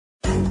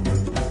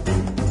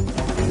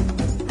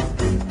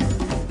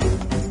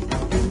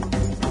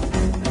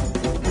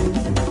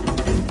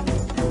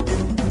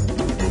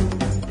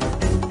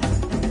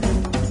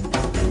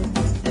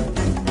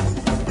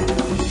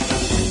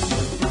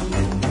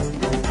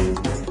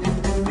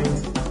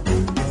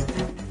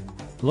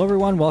Hello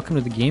everyone, welcome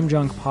to the Game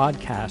Junk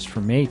podcast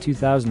for May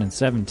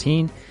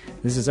 2017.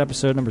 This is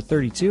episode number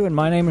 32, and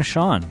my name is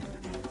Sean.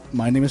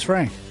 My name is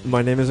Frank.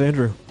 My name is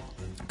Andrew.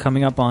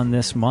 Coming up on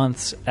this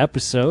month's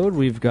episode,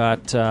 we've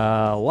got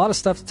a lot of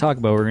stuff to talk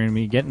about. We're going to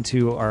be getting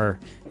to our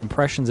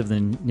impressions of the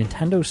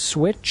Nintendo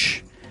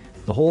Switch,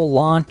 the whole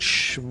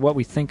launch, what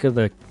we think of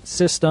the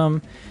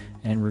system,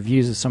 and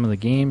reviews of some of the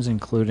games,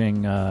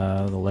 including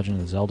The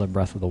Legend of Zelda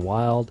Breath of the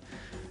Wild.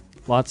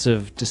 Lots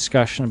of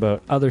discussion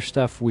about other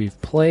stuff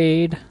we've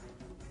played,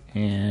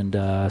 and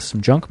some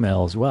junk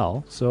mail as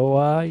well. So,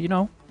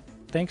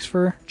 thanks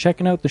for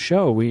checking out the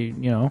show.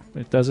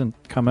 It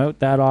doesn't come out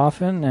that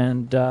often,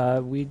 and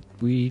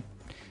we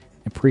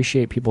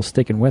appreciate people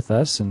sticking with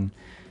us. And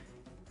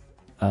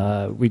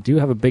we do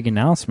have a big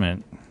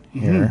announcement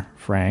here,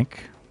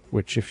 Frank,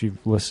 which if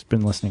you've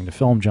been listening to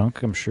Film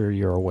Junk, I'm sure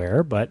you're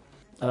aware. But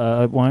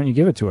why don't you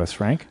give it to us,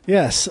 Frank?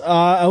 Yes,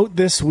 out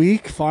this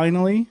week,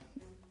 finally,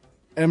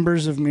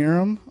 Embers of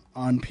Miriam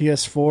on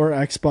PS4,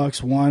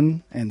 Xbox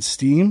One, and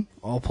Steam,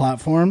 all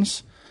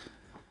platforms.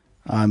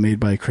 Made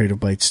by Creative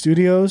Byte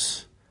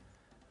Studios.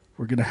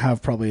 We're going to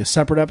have probably a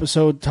separate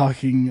episode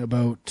talking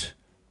about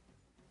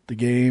the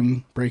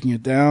game, breaking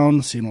it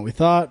down, seeing what we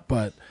thought,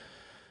 but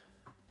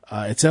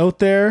it's out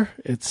there.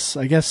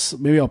 I guess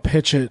maybe I'll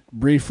pitch it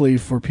briefly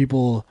for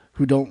people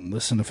who don't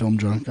listen to Film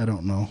Junk. I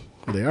don't know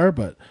who they are,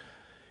 but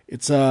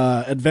it's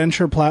a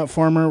adventure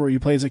platformer where you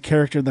play as a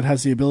character that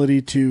has the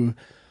ability to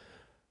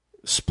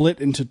split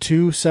into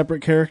two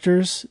separate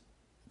characters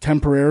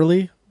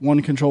temporarily.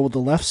 One control with the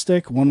left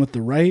stick, one with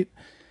the right,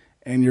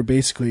 and you're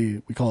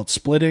basically, we call it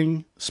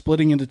splitting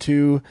into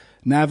two,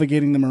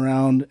 navigating them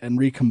around and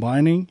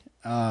recombining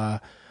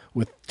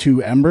with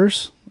two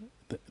embers.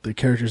 The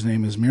character's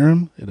name is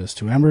Miriam. It has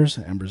two embers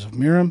of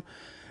Miriam.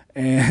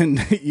 And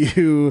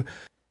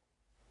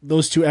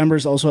those two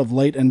embers also have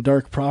light and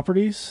dark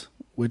properties,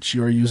 which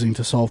you're using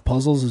to solve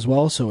puzzles as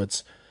well. So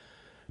it's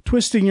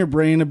twisting your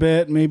brain a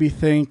bit. Maybe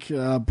think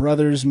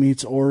Brothers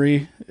meets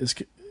Ori. It's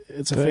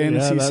a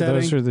fantasy setting.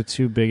 Those are the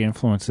two big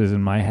influences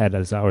in my head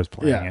as I was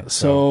playing it.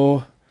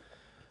 So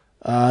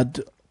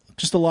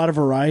just a lot of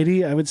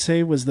variety, I would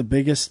say, was the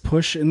biggest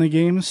push in the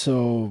game.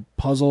 So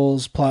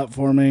puzzles,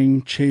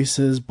 platforming,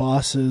 chases,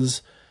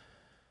 bosses.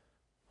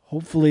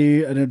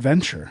 Hopefully an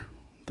adventure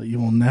that you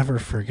will never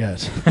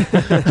forget.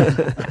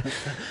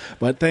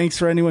 But thanks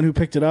for anyone who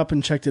picked it up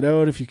and checked it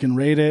out. If you can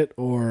rate it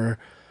or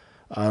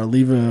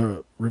leave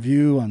a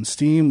review on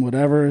Steam,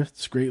 whatever,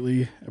 it's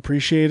greatly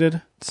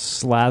appreciated.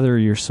 Slather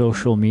your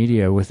social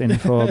media with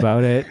info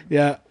about it.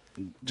 Yeah,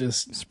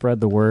 just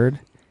spread the word.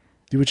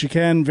 Do what you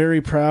can.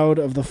 Very proud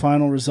of the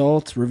final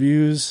result.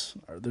 Reviews,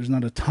 there's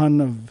not a ton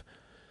of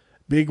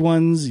big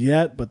ones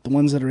yet, but the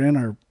ones that are in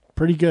are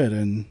pretty good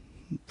and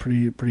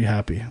pretty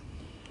happy.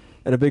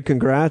 And a big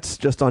congrats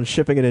just on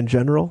shipping it in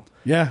general.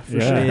 Yeah, for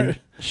sure. I mean,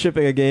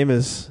 shipping a game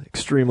is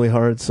extremely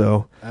hard,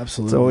 so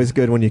absolutely, it's always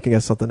good when you can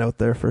get something out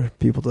there for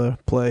people to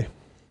play.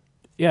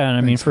 Yeah, and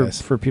I mean,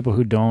 for people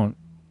who don't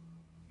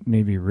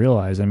maybe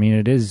realize, I mean,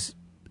 it is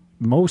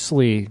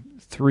mostly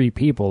 3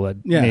 people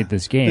that made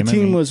this game. The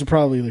team was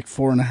probably like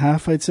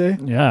 4.5, I'd say.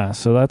 Yeah,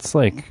 so that's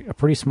like a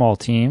pretty small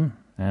team,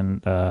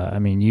 and I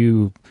mean,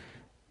 you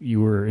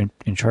were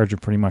in charge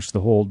of pretty much the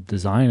whole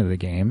design of the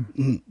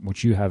game,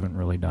 which you haven't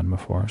really done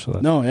before. So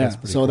that's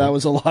cool. That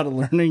was a lot of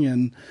learning,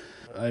 and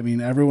I mean,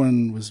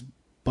 everyone was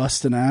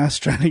busting ass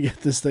trying to get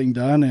this thing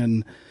done,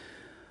 and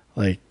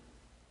like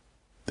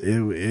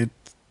the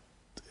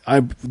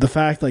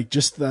fact, like,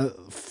 just the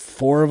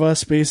 4 of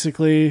us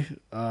basically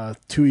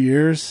 2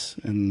 years,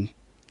 and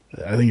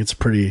I think it's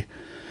pretty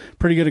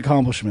good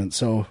accomplishment.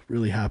 So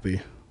really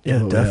happy.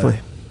 Yeah,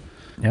 definitely.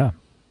 Yeah.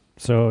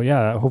 So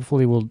yeah,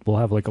 hopefully we'll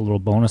have like a little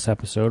bonus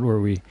episode where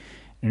we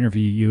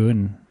interview you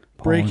and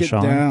Paul break and it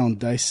Sean. down,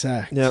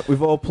 dissect. Yeah,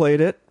 we've all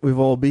played it, we've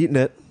all beaten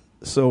it,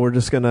 so we're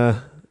just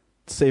gonna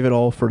save it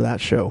all for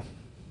that show.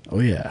 Oh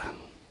yeah.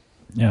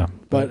 Yeah.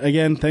 But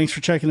again, thanks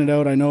for checking it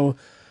out. I know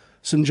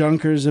some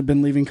junkers have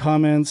been leaving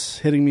comments,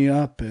 hitting me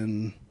up,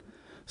 and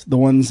the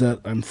ones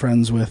that I'm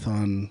friends with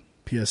on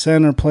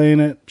PSN are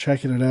playing it,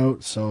 checking it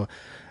out. So,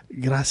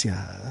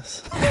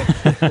 gracias.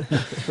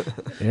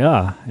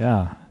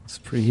 Yeah. It's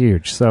pretty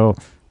huge. So,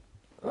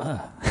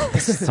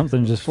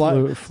 something just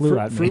flew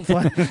at me.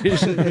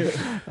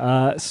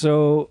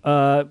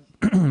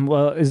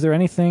 Well, is there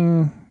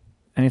anything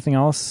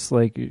else?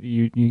 Like,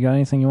 you got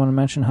anything you want to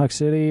mention, Huck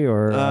City?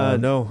 Or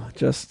no,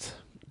 just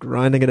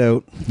grinding it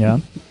out. Yeah.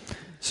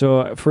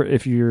 So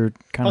if you're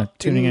kind of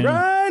tuning in,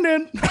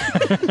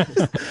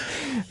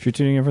 if you're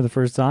tuning in for the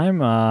first time,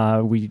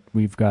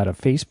 we've got a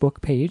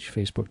Facebook page,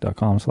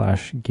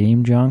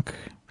 facebook.com/GameJunk.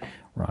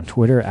 We're on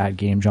Twitter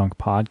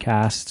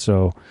 @GameJunkPodcast.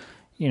 So,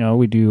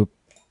 we do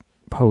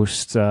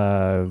post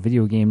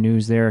video game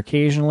news there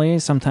occasionally.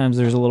 Sometimes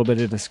there's a little bit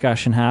of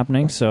discussion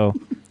happening, so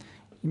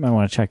you might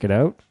want to check it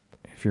out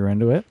if you're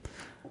into it.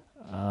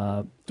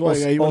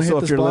 Also,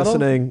 if you're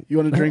listening, you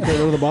want to drink out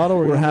of the bottle?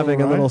 We're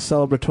having a little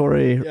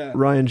celebratory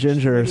Ryan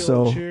Ginger.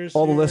 So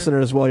all the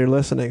listeners, while you're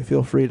listening,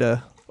 feel free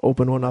to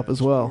open one up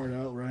as well. Pour it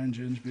out, Ryan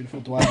Ginge,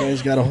 beautiful. Dwight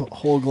guy's got a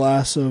whole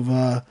glass of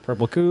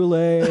Purple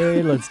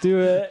Kool-Aid. Let's do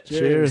it.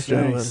 Cheers,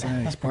 gentlemen.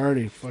 Thanks.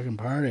 Party. Fucking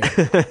party.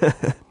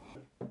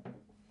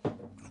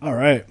 All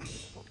right.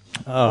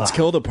 Let's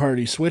kill the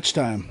party. Switch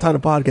time. Ton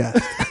of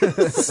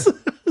podcast.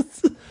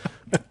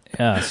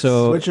 Yeah,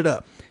 so Switch it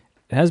up.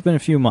 it has been a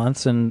few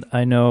months, and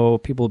I know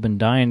people have been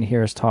dying to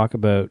hear us talk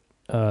about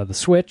the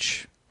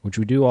Switch, which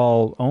we do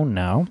all own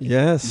now.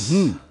 Yes.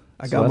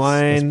 I So got that's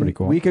mine pretty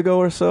cool. a week ago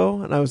or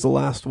so, and I was the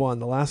last one,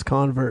 the last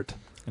convert.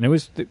 And it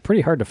was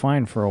pretty hard to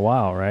find for a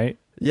while, right?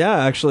 Yeah,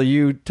 actually,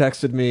 you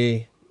texted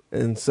me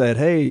and said,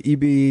 hey,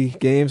 EB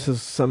Games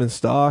has some in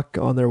stock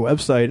on their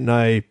website, and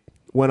I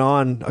went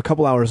on a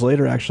couple hours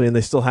later, actually, and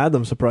they still had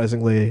them,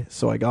 surprisingly,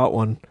 so I got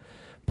one.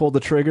 Pulled the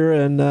trigger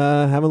and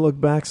haven't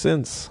looked back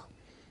since.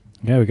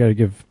 Yeah, we got to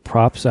give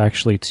props,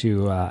 actually,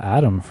 to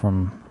Adam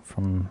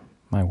from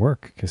my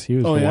work, because he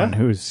was the one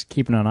who was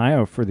keeping an eye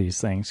out for these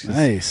things.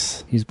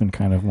 Nice. He's been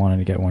kind of wanting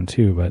to get one,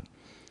 too, but...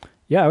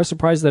 Yeah, I was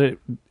surprised that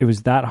it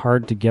was that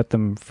hard to get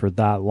them for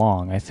that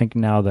long. I think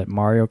now that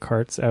Mario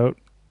Kart's out,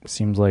 it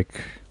seems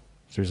like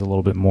there's a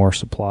little bit more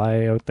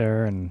supply out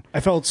there. And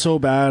I felt so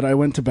bad. I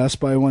went to Best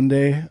Buy one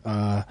day.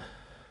 I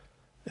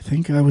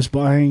think I was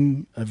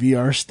buying a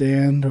VR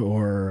stand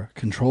or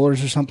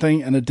controllers or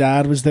something, and a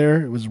dad was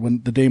there. It was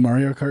when the day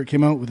Mario Kart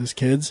came out with his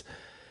kids,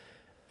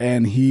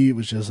 and he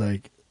was just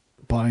like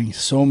buying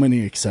so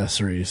many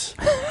accessories.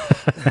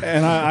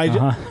 And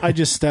I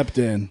just stepped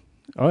in.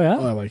 Oh, yeah?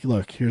 I'm like,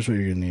 look, here's what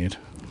you're going to need.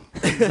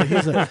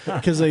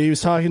 Because he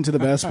was talking to the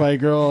Best Buy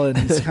girl, and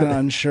he's kind of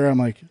unsure. I'm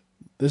like,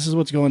 this is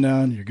what's going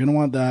down. You're going to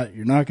want that.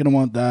 You're not going to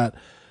want that.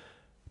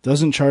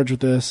 Doesn't charge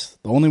with this.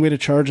 The only way to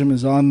charge him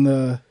is on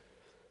the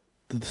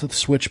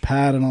Switch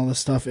pad and all this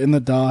stuff in the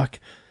dock.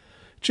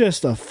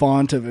 Just a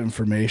font of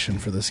information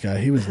for this guy.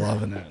 He was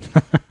loving it.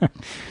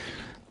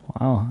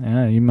 Wow.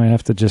 Yeah, you might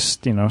have to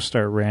just,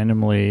 start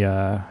randomly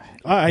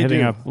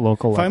hitting up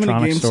local if I'm in a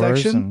electronic game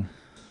stores. section,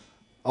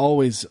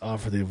 always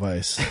offer the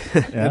advice.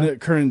 And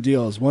at current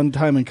deals. One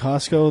time in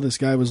Costco, this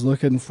guy was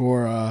looking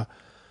for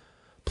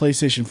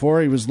PlayStation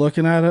 4. He was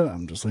looking at it.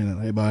 I'm just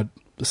leaning, hey, bud,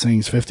 this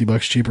thing's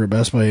 $50 cheaper at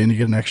Best Buy, and you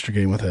get an extra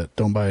game with it.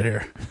 Don't buy it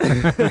here.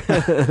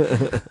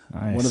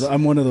 Nice.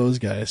 I'm one of those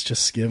guys,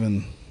 just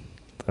giving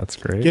That's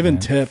great. giving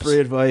man. tips. Free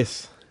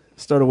advice.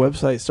 Start a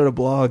website, start a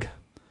blog.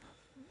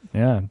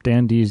 Yeah,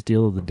 Dan D's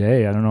deal of the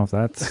day. I don't know if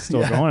that's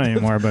still going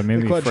anymore, but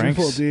maybe Quadruple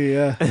Frank's, D,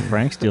 yeah.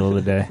 Frank's deal of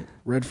the day.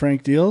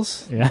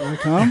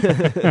 RedFrankDeals.com.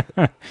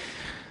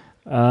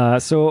 Yeah.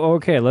 So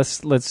okay,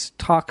 let's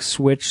talk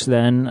Switch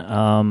then.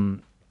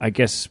 I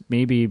guess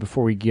maybe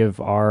before we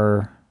give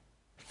our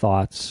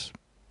thoughts,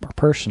 our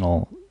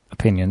personal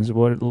opinions,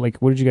 what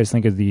did you guys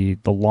think of the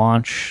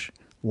launch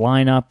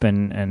lineup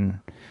and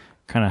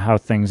kind of how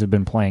things have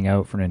been playing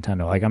out for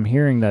Nintendo? Like, I'm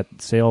hearing that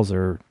sales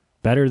are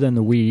better than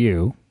the Wii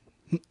U.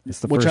 It's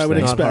the Which first I would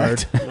thing.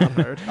 expect. Not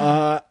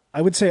hard.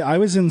 I would say I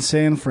was in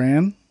San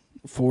Fran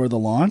for the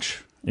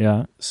launch.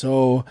 Yeah.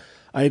 So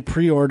I had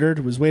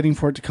pre-ordered, was waiting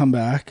for it to come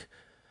back.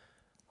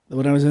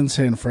 When I was in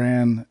San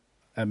Fran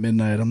at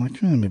midnight, I'm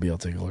like, maybe I'll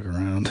take a look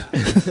around.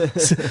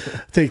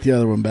 Take the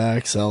other one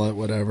back, sell it,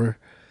 whatever.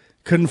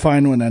 Couldn't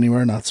find one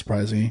anywhere, not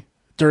surprising.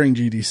 During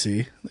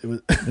GDC. It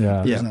was,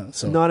 Yeah. Yeah.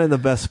 Not in the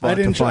best spot I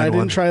didn't to find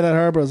one. try that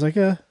hard, but I was like,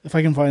 if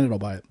I can find it, I'll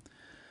buy it.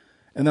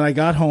 And then I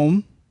got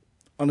home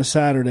on a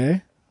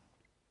Saturday.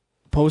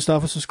 Post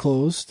office was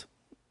closed.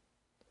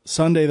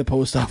 Sunday, the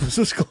post office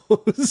was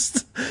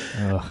closed.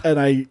 Ugh. And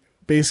I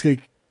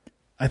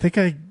think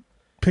I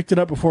picked it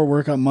up before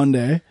work on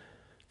Monday.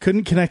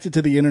 Couldn't connect it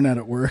to the internet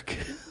at work.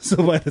 So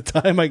by the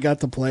time I got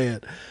to play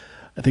it,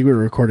 I think we were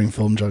recording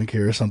Film Junkie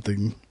or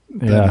something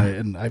that night,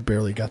 and I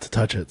barely got to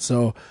touch it.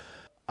 So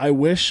I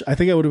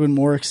think I would have been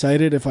more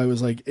excited if I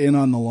was like in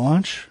on the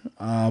launch.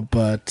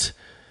 But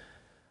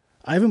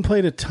I haven't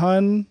played a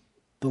ton.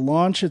 The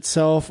launch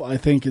itself, I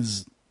think,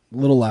 is a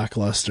little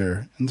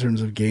lackluster in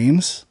terms of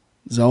games.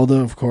 Zelda,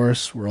 of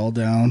course, we're all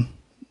down.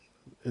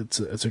 It's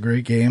a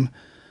great game.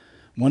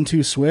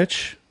 1-2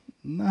 Switch,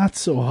 not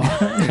so hot.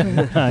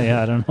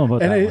 Yeah, I don't know about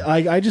that. And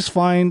one. I just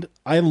find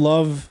I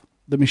love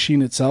the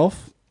machine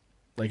itself.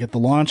 Like at the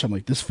launch, I'm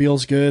like, this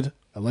feels good.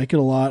 I like it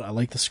a lot. I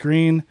like the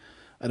screen.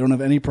 I don't have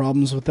any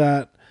problems with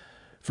that.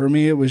 For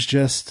me, it was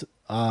just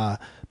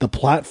the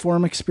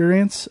platform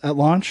experience at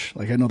launch.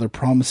 Like, I know they're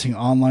promising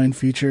online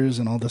features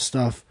and all this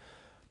stuff.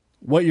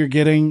 What you're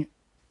getting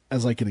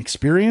as like an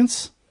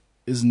experience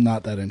is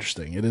not that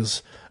interesting. It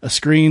is a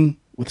screen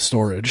with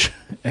storage.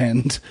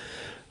 And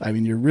I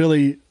mean,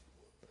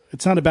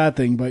 it's not a bad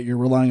thing, but you're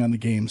relying on the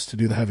games to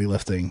do the heavy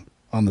lifting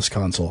on this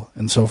console.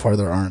 And so far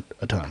there aren't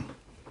a ton.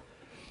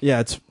 Yeah,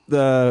 it's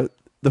the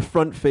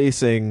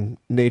front-facing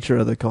nature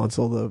of the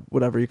console, the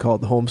whatever you call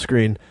it, the home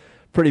screen,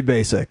 pretty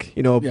basic.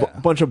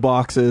 Bunch of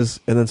boxes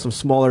and then some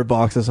smaller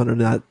boxes under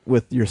that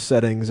with your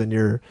settings and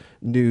your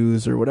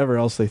news or whatever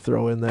else they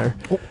throw in there.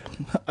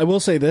 I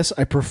will say this,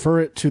 I prefer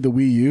it to the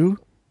Wii U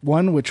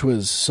one, which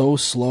was so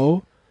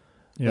slow.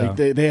 Yeah. Like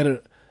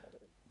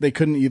they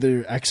couldn't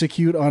either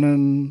execute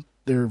on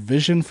their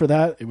vision for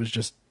that. It was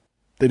just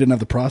they didn't have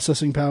the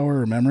processing power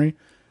or memory.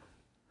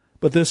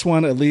 But this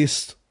one, at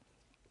least,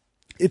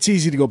 it's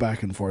easy to go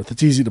back and forth.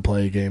 It's easy to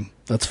play a game.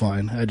 That's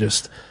fine.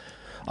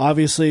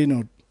 Obviously,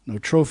 no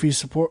trophy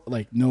support,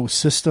 like no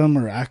system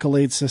or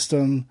accolade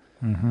system.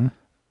 Mm-hmm.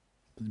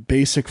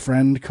 Basic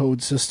friend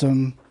code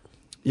system.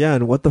 Yeah,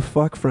 and what the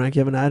fuck, Frank? You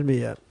haven't added me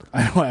yet.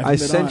 I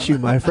sent you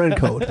my friend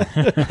code.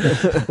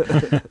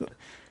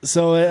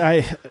 So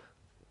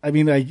I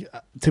mean,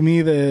 to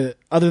me,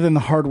 other than the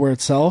hardware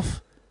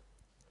itself,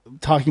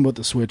 talking about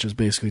the Switch is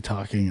basically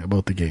talking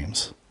about the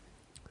games.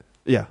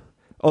 Yeah.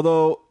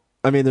 Although,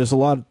 I mean, there's a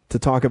lot to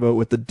talk about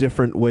with the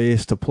different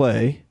ways to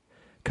play,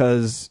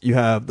 because you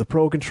have the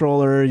Pro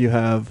Controller, you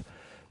have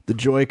the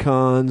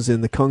Joy-Cons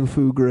in the Kung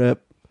Fu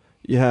grip,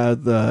 you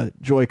have the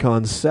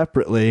Joy-Cons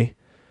separately,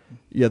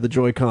 you have the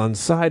Joy-Cons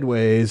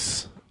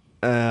sideways,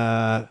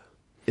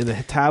 in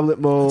the tablet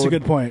mode. That's a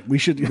good point. We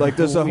should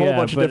there's a whole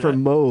bunch of different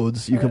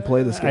modes you can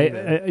play this game.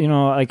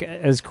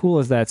 As cool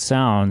as that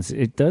sounds,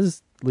 it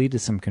does lead to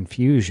some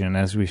confusion,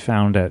 as we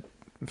found at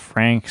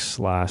Frank's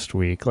last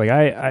week. Like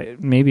I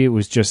maybe it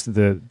was just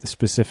the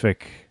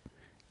specific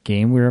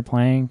game we were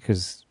playing,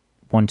 because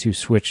 1-2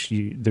 Switch,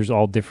 there's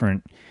all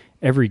different.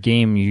 Every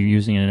game you're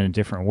using it in a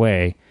different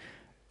way.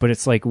 But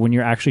it's like when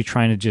you're actually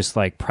trying to just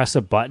like press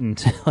a button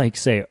to like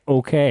say,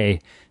 okay,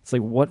 it's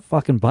like, what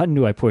fucking button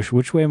do I push?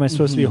 Which way am I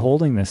supposed to be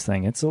holding this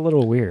thing? It's a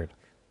little weird.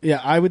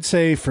 Yeah, I would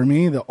say for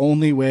me, the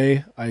only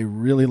way I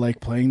really like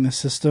playing this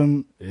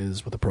system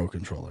is with a Pro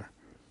Controller.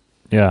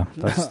 Yeah,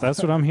 that's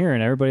what I'm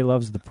hearing. Everybody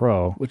loves the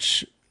Pro.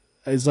 Which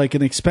is like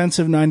an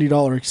expensive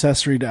 $90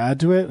 accessory to add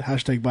to it.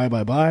 # buy.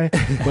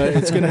 But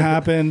it's going to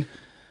happen.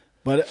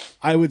 But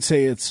I would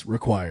say it's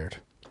required.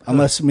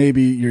 Unless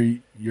maybe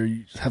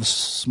you have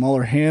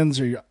smaller hands,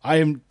 or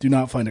do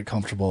not find it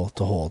comfortable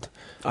to hold.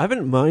 I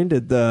haven't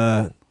minded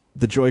the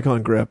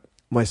Joy-Con grip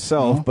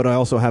myself, but I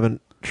also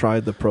haven't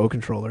tried the Pro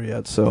Controller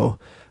yet, so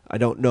I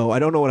don't know. I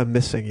don't know what I'm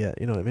missing yet.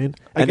 You know what I mean?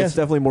 And it's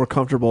definitely more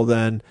comfortable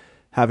than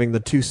having the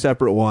two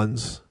separate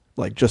ones,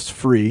 like just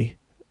free,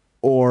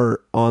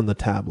 or on the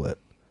tablet.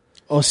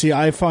 Oh, see,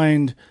 I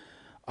find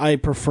I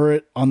prefer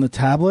it on the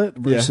tablet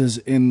versus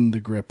in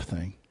the grip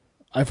thing.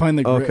 I find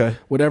the grip,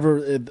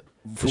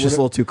 it's just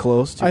a little too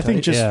close. I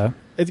think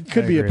it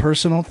could be a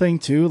personal thing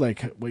too,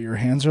 like what your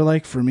hands are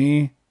like. For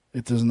me,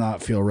 it does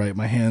not feel right.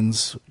 My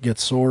hands get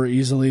sore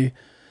easily.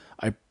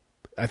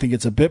 I think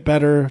it's a bit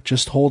better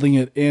just holding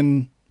it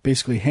in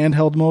basically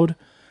handheld mode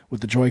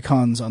with the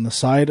Joy-Cons on the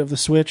side of the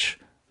Switch.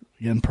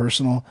 Again,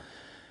 personal.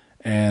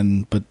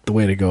 But the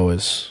way to go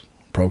is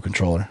Pro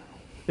Controller.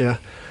 Yeah.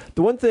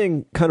 The one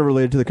thing kind of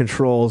related to the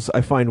controls I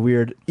find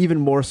weird, even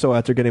more so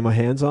after getting my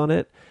hands on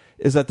it,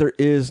 is that there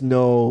is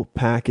no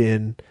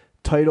pack-in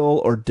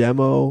title or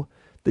demo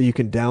that you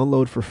can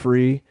download for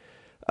free,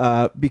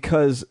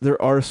 because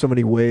there are so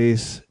many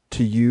ways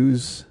to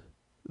use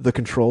the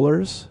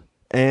controllers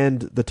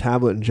and the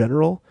tablet in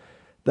general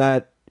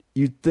that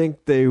you'd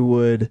think they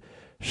would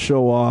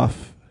show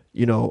off,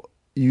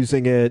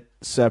 using it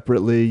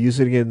separately,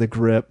 using it in the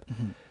grip,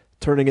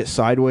 turning it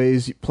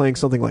sideways, playing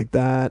something like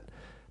that,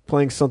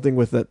 playing something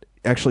with that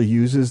actually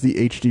uses the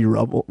HD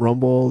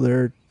rumble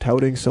they're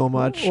touting so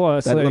much.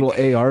 Well, that little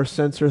AR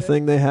sensor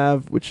thing they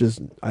have, which is,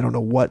 I don't know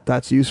what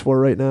that's used for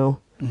right now.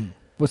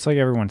 What's like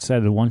everyone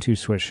said, the 1-2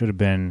 Switch should have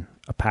been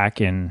a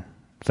pack-in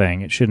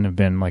thing. It shouldn't have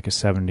been like a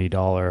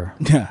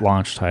 $70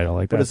 launch title.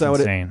 Like, that's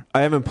insane.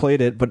 I haven't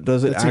played it, but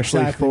does it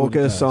actually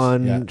focus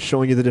on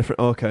showing you the different...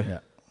 Okay. Yeah.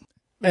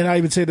 And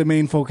I would say the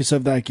main focus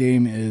of that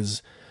game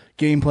is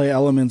gameplay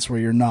elements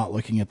where you're not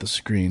looking at the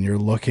screen. You're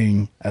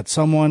looking at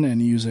someone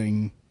and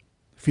using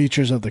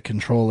features of the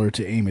controller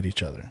to aim at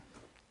each other.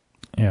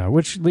 Yeah,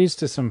 which leads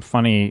to some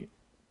funny...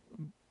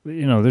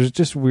 there's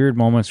just weird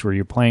moments where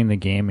you're playing the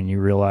game and you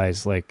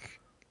realize, like,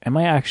 am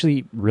I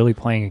actually really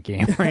playing a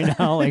game right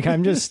now? Like,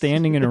 I'm just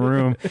standing in a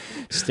room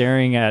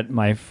staring at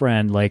my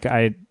friend. Like,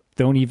 I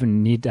don't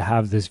even need to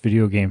have this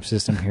video game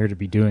system here to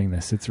be doing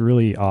this. It's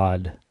really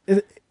odd.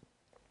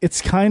 It's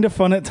kind of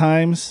fun at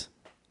times.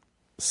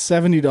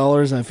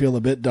 $70, I feel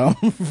a bit dumb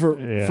for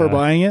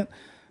buying it.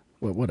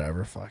 Well,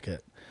 whatever, fuck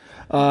it.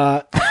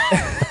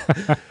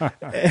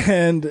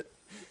 And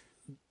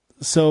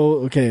so,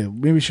 okay,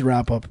 maybe we should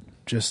wrap up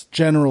just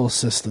general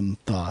system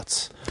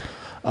thoughts.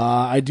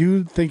 I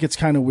do think it's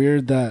kind of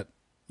weird that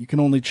you can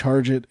only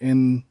charge it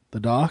in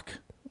the dock,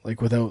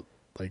 like without,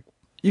 like...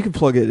 You can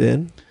plug it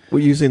in. We're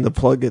using the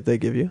plug that they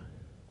give you.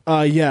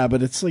 Yeah,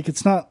 but it's like,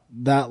 it's not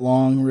that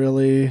long,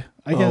 really.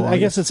 I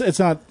guess it's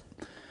not...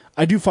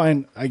 I do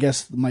find, I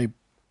guess,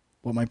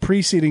 what my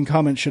preceding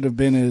comment should have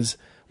been is,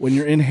 when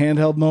you're in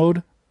handheld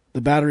mode,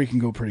 the battery can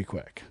go pretty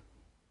quick.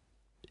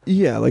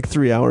 Yeah, like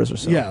 3 hours or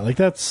so. Yeah, like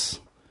that's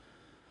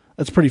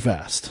pretty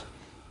fast.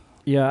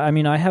 Yeah, I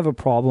mean, I have a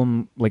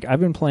problem. Like,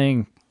 I've been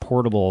playing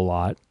portable a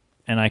lot,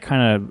 and I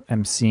kind of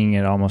am seeing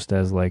it almost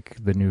as like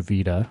the new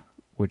Vita,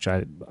 which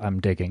I'm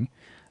digging.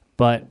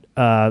 But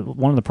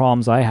one of the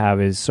problems I have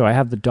is, so I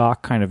have the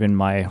dock kind of in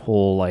my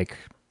whole like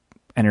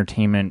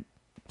entertainment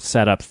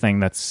setup thing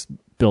that's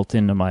built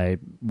into my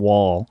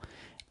wall,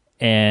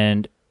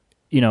 and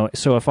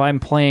so if I'm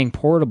playing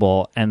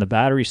portable and the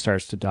battery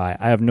starts to die,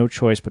 I have no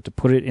choice but to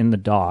put it in the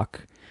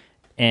dock.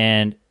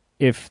 And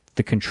if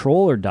the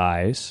controller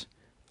dies,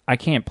 I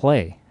can't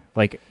play.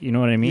 Like, you know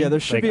what I mean? Yeah, there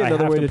should be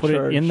another way to put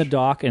charge. it in the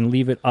dock and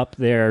leave it up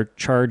there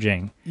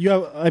charging.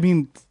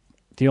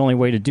 The only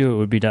way to do it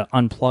would be to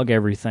unplug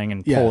everything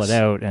and pull it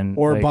out,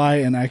 or buy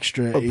an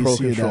extra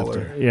AC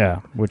adapter.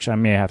 Yeah, which I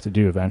may have to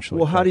do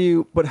eventually. Well,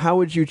 how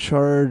would you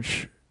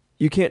charge?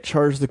 You can't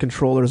charge the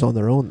controllers on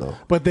their own though.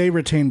 But they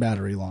retain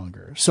battery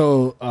longer.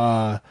 So,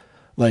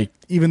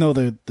 even though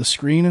the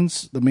screen and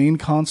the main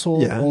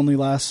console only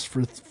lasts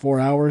for 4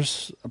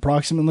 hours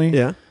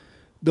approximately,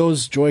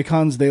 those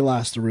Joy-Cons, they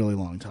last a really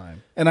long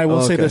time. And I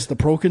will say this: the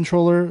Pro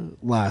Controller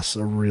lasts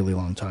a really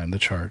long time to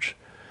charge.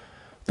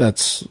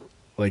 That's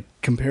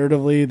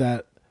comparatively,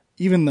 that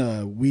even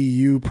the Wii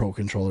U Pro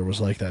Controller was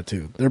like that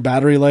too. Their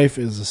battery life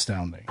is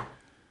astounding.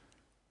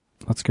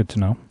 That's good to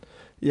know.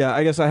 Yeah,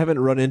 I guess I haven't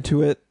run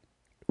into it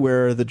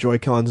where the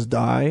Joy-Cons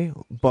die,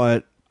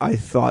 but I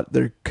thought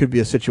there could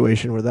be a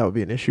situation where that would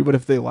be an issue. But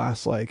if they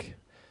last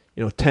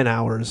 10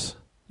 hours,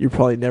 you're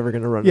probably never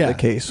going to run into the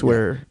case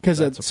where...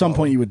 Because at some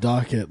point you would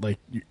dock it,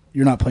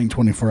 you're not playing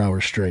 24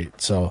 hours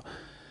straight. So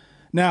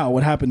now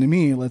what happened to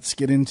me, let's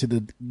get into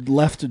the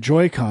left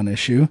Joy-Con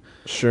issue.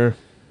 Sure.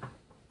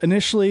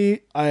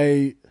 Initially,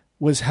 I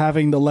was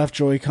having the left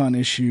Joy-Con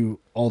issue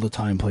all the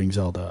time playing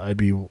Zelda. I'd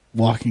be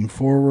walking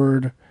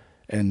forward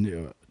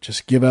and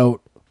just give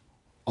out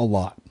a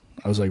lot.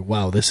 I was like,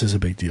 wow, this is a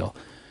big deal.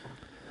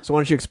 So why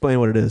don't you explain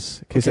what it is,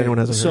 in case anyone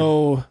hasn't heard.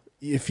 So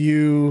if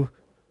you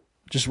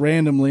just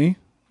randomly,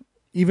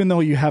 even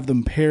though you have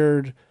them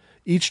paired,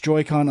 each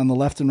Joy-Con on the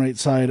left and right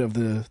side of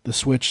the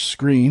Switch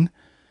screen,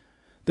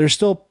 they're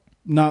still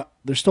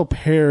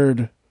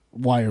paired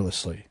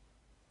wirelessly.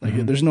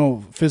 There's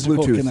no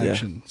physical Bluetooth,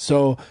 connection. Yeah.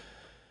 So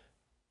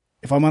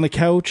if I'm on a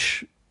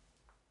couch,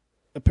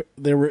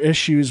 there were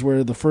issues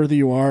where the further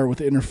you are with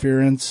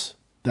interference,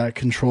 that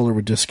controller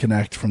would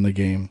disconnect from the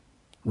game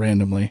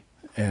randomly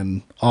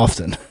and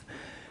often.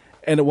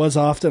 And it was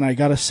often. I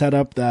got a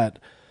setup that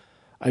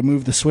I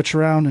moved the Switch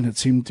around and it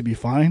seemed to be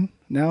fine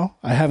now.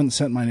 I haven't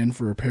sent mine in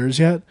for repairs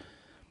yet,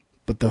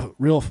 but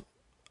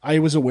I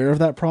was aware of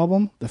that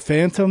problem. The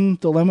phantom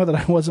dilemma that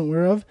I wasn't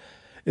aware of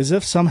is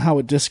if somehow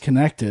it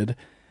disconnected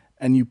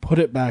and you put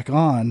it back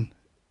on,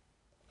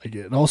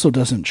 it also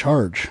doesn't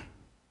charge.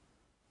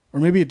 Or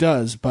maybe it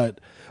does,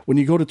 but when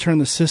you go to turn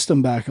the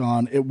system back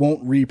on, it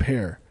won't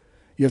repair.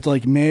 You have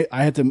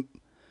to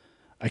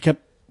I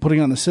kept putting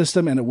on the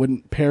system and it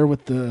wouldn't pair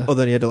with the... Oh,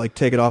 then you had to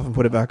take it off and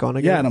put it back on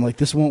again? Yeah, and I'm like,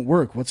 this won't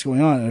work. What's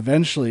going on? And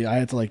eventually I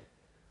had to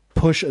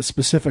push a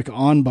specific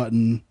on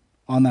button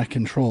on that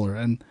controller.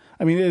 And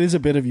I mean, it is a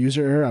bit of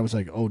user error. I was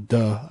like, oh,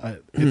 duh.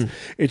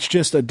 It's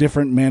just a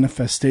different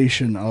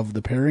manifestation of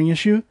the pairing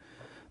issue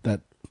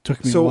that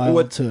took me a while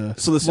longer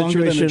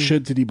than it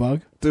should to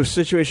debug. The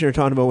situation you're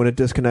talking about when it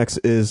disconnects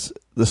is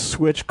the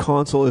Switch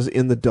console is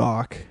in the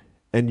dock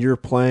and you're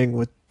playing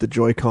with the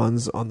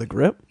Joy-Cons on the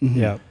grip. Mm-hmm.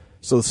 Yeah.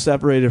 So it's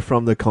separated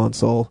from the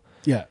console.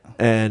 Yeah.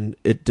 And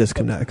it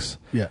disconnects.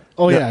 Yeah.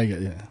 Oh, yeah, I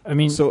get it. Yeah. I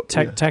mean,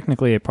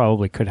 technically, it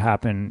probably could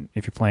happen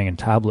if you're playing in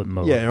tablet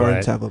mode. Yeah, or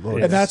in tablet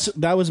mode. And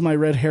that was my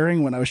red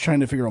herring when I was trying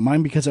to figure out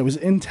mine, because I was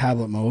in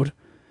tablet mode,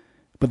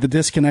 but the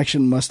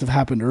disconnection must have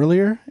happened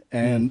earlier,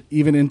 and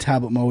even in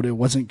tablet mode, it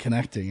wasn't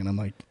connecting. And I'm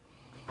like,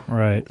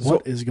 right,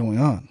 what is going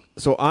on?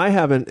 So I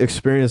haven't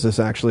experienced this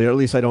actually, or at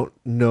least I don't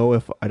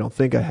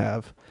think I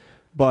have.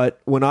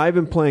 But when I've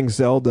been playing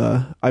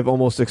Zelda, I've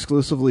almost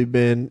exclusively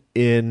been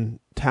in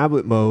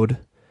tablet mode.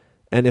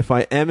 And if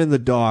I am in the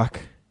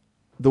dock,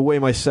 the way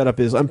my setup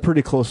is, I'm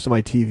pretty close to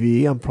my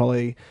TV. I'm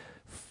probably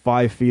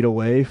 5 feet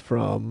away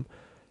from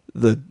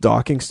the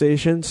docking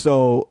station.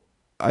 So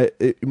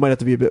it might have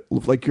to be a bit,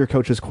 like your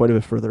couch is quite a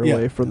bit further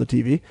away from the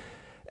TV.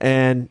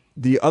 And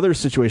the other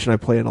situation I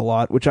play in a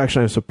lot, which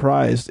actually I'm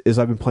surprised, is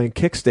I've been playing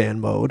kickstand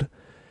mode,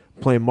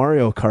 playing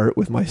Mario Kart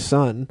with my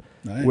son,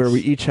 where we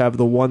each have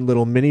the one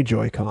little mini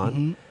Joy-Con.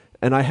 Mm-hmm.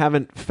 And I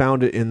haven't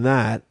found it in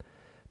that.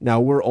 Now,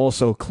 we're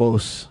also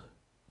close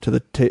to the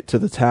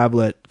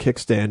tablet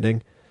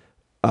kickstanding,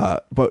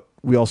 but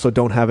we also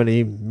don't have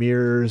any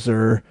mirrors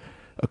or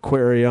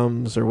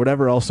aquariums or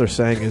whatever else they're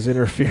saying is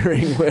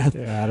interfering with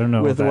I don't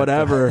know with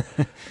whatever.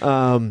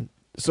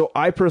 So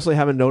I personally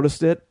haven't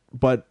noticed it,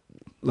 but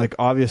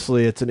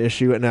obviously it's an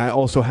issue, and I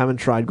also haven't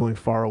tried going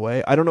far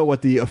away. I don't know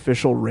what the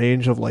official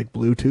range of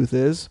Bluetooth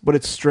is, but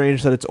it's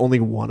strange that it's only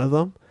one of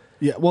them.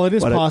 Yeah, well, it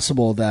is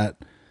possible that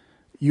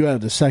you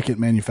had a second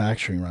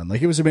manufacturing run.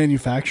 It was a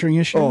manufacturing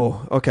issue.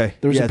 Oh, okay.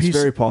 There was a piece, it's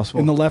very possible.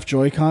 In the left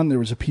Joy-Con, there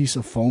was a piece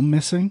of foam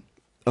missing.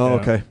 Oh,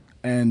 okay.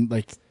 And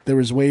there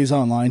was ways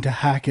online to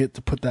hack it,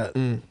 to put that,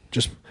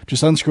 just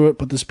unscrew it,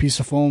 put this piece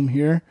of foam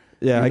here.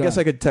 Yeah, I guess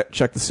I could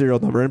check the serial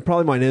number, and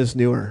probably mine is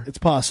newer. It's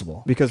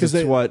possible. Because it's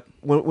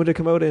when did it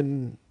come out?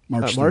 In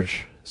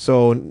March?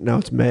 So now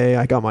it's May.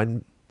 I got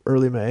mine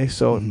early May,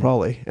 so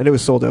probably. And it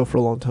was sold out for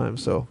a long time,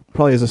 so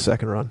probably is a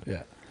second run.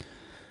 Yeah.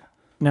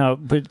 No,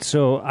 but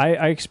so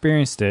I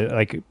experienced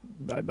it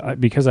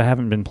because I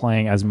haven't been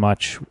playing as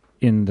much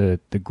in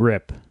the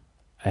grip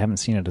I haven't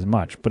seen it as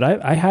much. But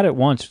I had it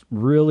once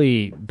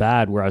really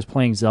bad where I was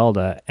playing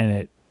Zelda and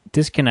it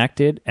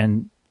disconnected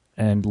and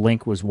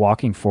Link was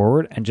walking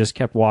forward and just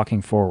kept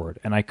walking forward.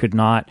 And I could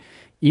not,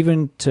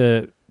 even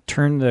to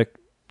turn the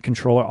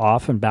controller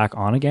off and back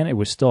on again, it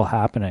was still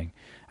happening.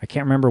 I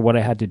can't remember what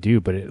I had to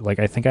do, but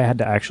I think I had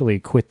to actually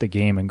quit the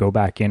game and go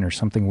back in or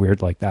something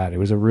weird like that. It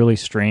was a really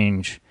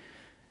strange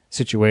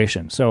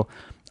situation. So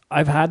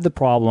I've had the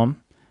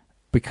problem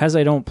because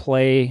I don't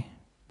play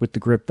with the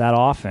grip that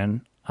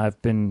often.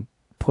 I've been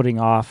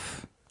putting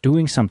off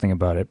doing something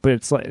about it, but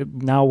it's like,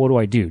 now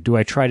what do? Do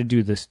I try to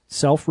do this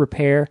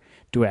self-repair?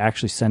 Do I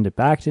actually send it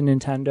back to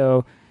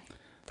Nintendo?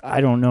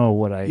 I don't know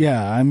what I...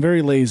 Yeah, I'm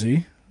very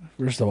lazy,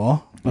 first of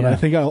all, but I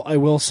think I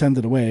will send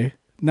it away.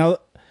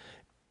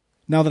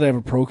 Now that I have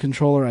a Pro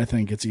controller, I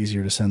think it's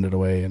easier to send it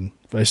away, and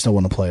if I still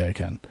want to play, I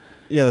can.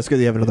 Yeah, that's good.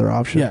 You have another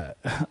option.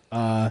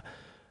 Yeah.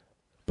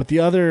 But the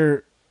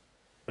other,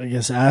 I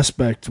guess,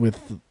 aspect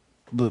with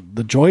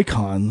the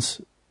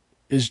Joy-Cons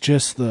is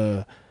just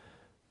the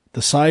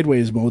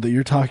sideways mode that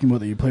you're talking about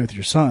that you play with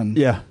your son.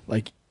 Yeah.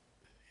 Like,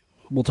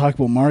 we'll talk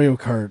about Mario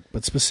Kart,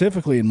 but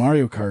specifically in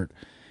Mario Kart,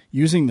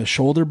 using the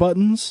shoulder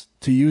buttons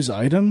to use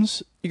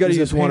items... You got to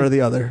use one or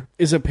the other.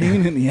 Is a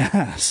pain in the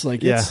ass.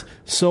 Like, it's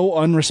so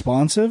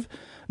unresponsive.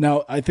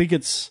 Now, I think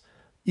it's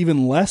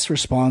even less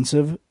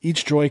responsive.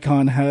 Each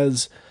Joy-Con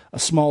has a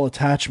small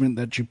attachment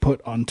that you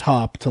put on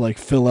top to, like,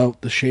 fill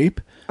out the shape.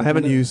 I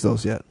haven't used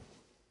those yet.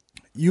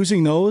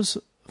 Using those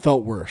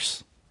felt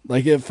worse.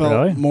 Like, it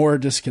felt more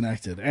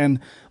disconnected. And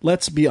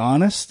let's be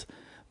honest,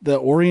 the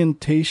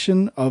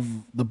orientation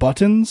of the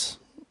buttons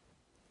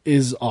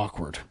is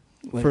awkward.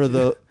 Like, for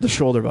the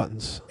shoulder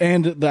buttons.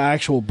 And the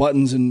actual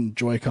buttons in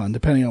Joy-Con,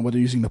 depending on whether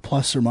you're using the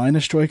plus or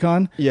minus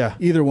Joy-Con. Yeah.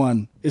 Either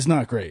one is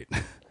not great.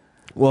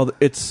 Well,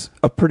 it's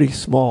a pretty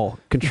small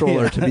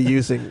controller to be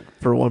using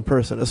for one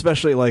person,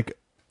 especially like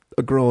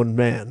a grown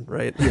man,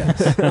 right?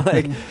 Yes.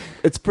 Like,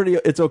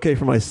 it's okay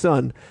for my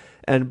son.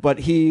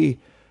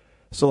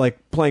 So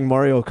like playing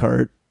Mario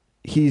Kart,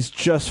 he's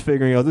just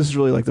figuring out, this is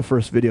really like the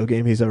first video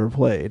game he's ever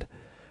played,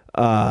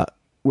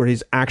 where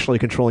he's actually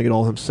controlling it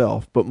all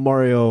himself. But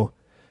Mario...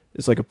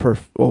 It's like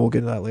we'll get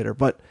into that later.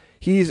 But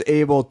he's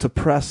able to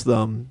press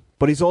them,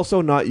 but he's also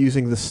not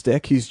using the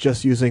stick. He's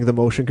just using the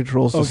motion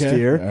controls to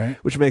steer,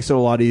 which makes it a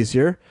lot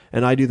easier.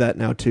 And I do that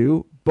now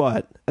too.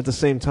 But at the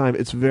same time,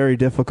 it's very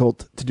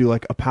difficult to do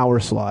like a power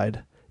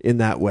slide in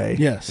that way.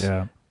 Yes.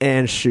 Yeah.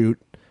 And shoot,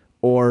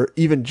 or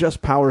even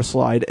just power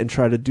slide and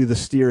try to do the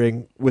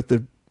steering with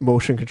the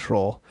motion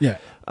control. Yeah.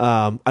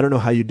 I don't know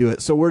how you do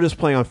it. So we're just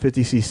playing on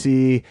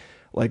 50cc.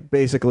 Like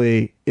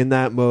basically in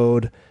that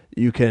mode,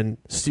 you can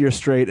steer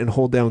straight and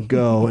hold down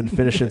go and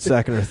finish in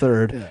second or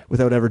third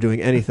without ever doing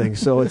anything.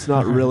 So it's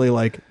not really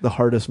like the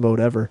hardest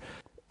mode ever.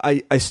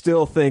 I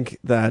still think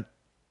that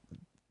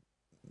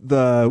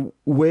the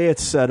way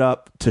it's set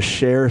up to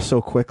share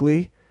so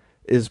quickly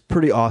is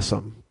pretty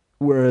awesome.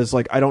 Whereas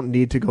like I don't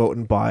need to go out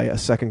and buy a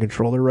second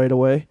controller right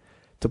away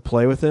to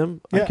play with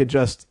him. Yeah. I could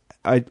just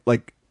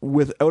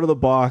with out of the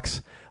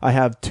box, I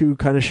have two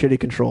kind of shitty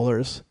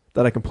controllers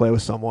that I can play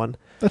with someone.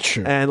 That's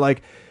true. And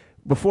like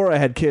before I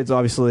had kids,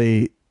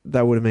 obviously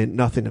that would have meant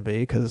nothing to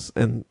me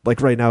and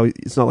like right now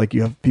it's not like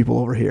you have people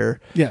over here,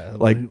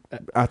 like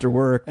after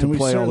work to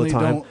play all the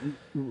time.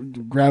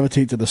 Don't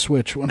gravitate to the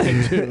Switch when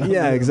I do.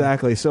 Yeah,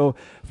 exactly. So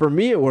for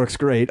me, it works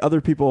great. Other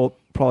people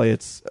probably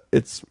it's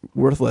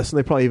worthless, and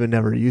they probably even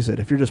never use it.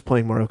 If you're just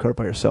playing Mario Kart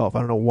by yourself, I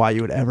don't know why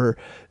you would ever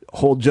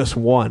hold just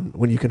one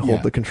when you can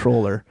hold the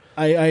controller.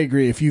 I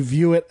agree. If you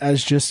view it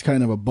as just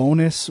kind of a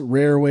bonus,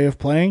 rare way of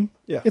playing,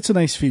 it's a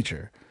nice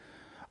feature.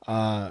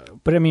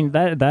 But I mean,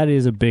 that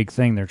is a big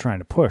thing they're trying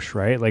to push,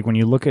 right? Like when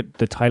you look at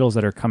the titles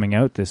that are coming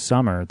out this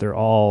summer, they're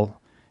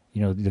all,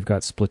 they've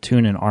got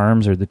Splatoon and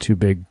ARMS are the two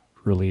big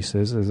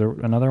releases. Is there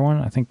another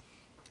one?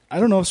 I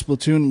don't know if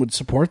Splatoon would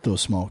support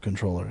those small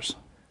controllers.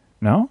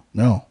 No?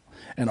 No.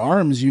 And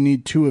ARMS, you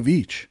need two of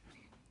each.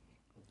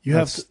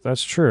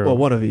 That's true. Well,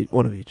 one of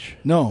each.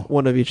 No.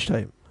 One of each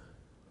type.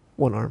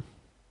 One arm.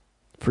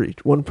 For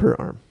each. One per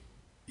arm.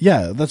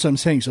 Yeah, that's what I'm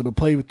saying. So to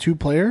play with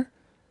two-player,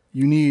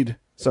 you need...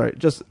 Sorry,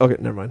 okay,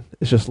 never mind.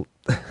 It's just...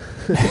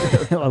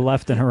 a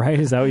left and a right,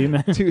 is that what you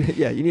meant? You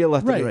need a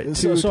left and a right.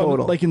 Two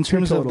total. Like in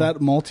terms of that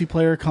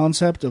multiplayer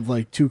concept of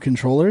like two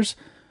controllers,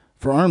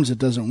 for ARMS it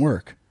doesn't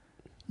work.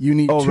 You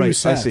need two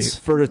sets. I see.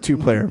 For a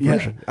two-player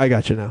version. I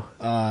got you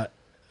now.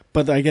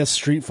 But I guess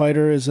Street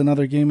Fighter is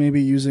another game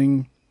maybe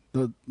using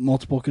the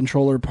multiple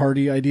controller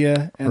party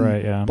idea. And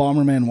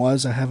Bomberman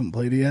was. I haven't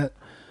played it yet.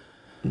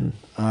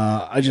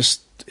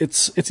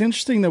 It's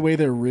interesting the way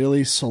they're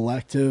really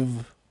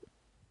selective.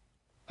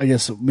 I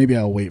guess maybe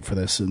I'll wait for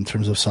this in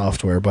terms of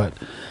software, but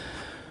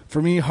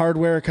for me,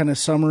 hardware kind of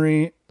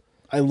summary,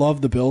 I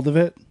love the build of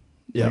it.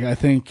 Yeah. Like, I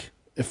think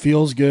it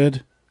feels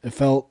good. It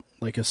felt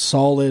like a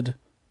solid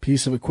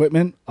piece of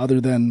equipment,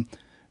 other than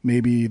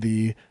maybe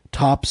the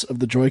tops of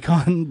the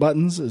Joy-Con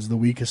buttons is the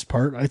weakest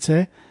part, I'd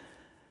say.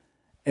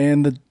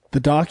 And the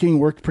docking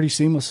worked pretty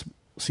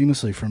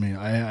seamlessly for me.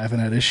 I haven't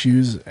had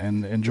issues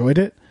and enjoyed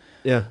it.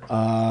 Yeah.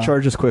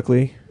 Charges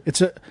quickly.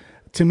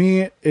 to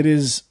me, it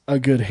is a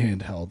good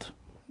handheld.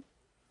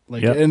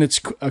 Like, and it's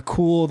a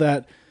cool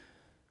that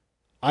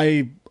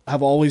I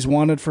have always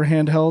wanted for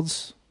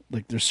handhelds.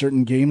 Like, there's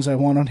certain games I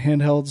want on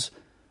handhelds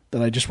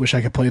that I just wish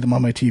I could play them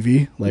on my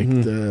TV. Like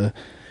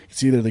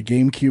it's either the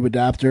GameCube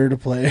adapter to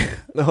play.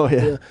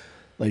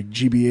 Like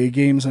GBA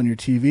games on your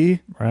TV.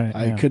 Right.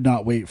 I could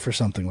not wait for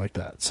something like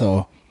that.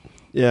 So,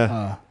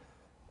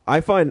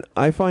 I find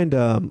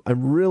I'm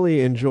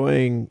really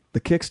enjoying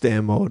the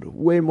kickstand mode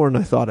way more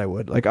than I thought I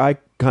would. Like, I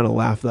kind of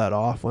laughed that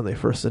off when they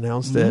first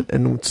announced it,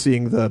 and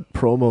seeing the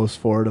promos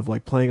for it of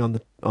like playing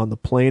on the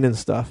plane and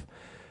stuff.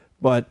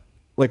 But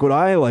like, what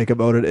I like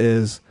about it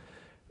is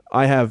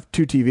I have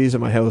 2 TVs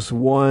in my house.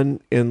 One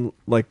in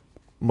like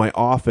my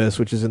office,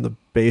 which is in the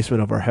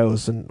basement of our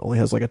house and only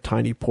has like a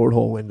tiny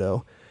porthole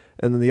window,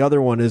 and then the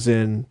other one is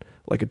in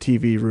like a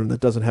TV room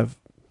that doesn't have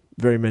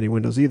very many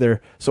windows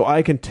either. So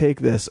I can take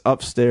this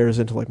upstairs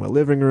into like my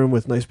living room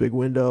with nice big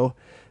window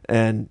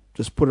and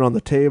just put it on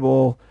the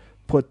table,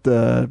 put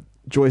the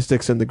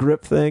joysticks in the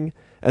grip thing,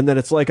 and then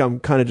it's like I'm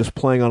kind of just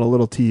playing on a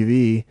little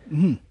TV.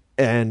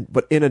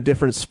 But in a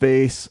different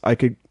space. I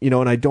could,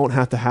 and I don't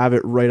have to have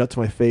it right up to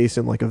my face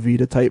in like a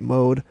Vita type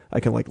mode. I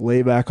can like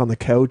lay back on the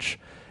couch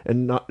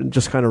and not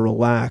just kind of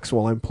relax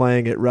while I'm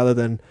playing it, rather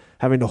than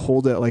having to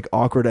hold it at like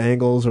awkward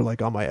angles or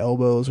like on my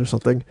elbows or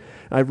something.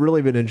 I've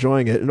really been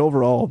enjoying it, and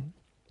overall,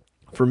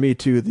 for me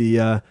too,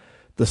 the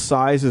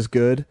size is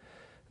good,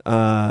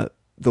 the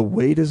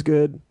weight is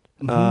good,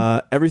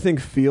 everything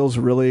feels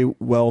really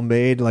well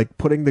made. Like,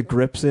 putting the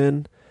grips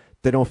in,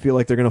 they don't feel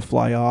like they're gonna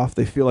fly off.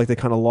 They feel like they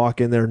kind of lock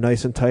in there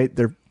nice and tight.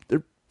 They're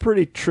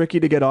pretty tricky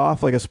to get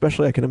off, like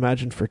especially I can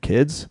imagine for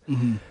kids,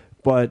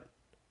 but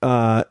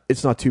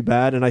it's not too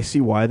bad, and I see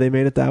why they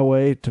made it that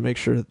way, to make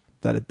sure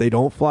that they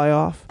don't fly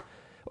off,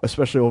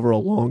 especially over a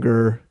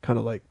longer kind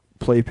of like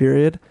play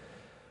period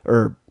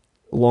or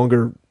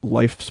longer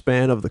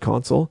lifespan of the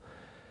console.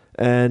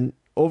 And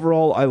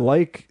overall, I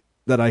like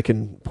that I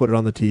can put it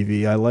on the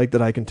TV. I like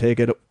that I can take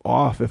it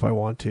off if I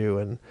want to,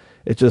 and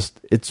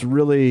it's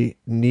really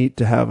neat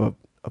to have a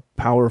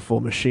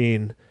powerful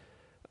machine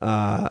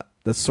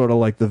that's sort of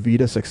like the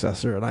Vita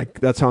successor, and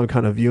that's how I'm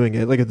kind of viewing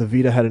it. Like, if the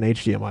Vita had an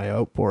HDMI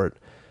out port,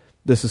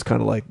 this is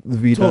kind of like the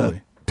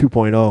Vita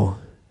 2.0,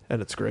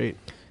 and it's great.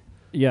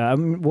 Yeah,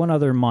 one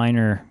other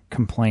minor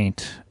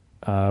complaint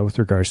with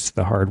regards to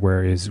the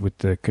hardware is with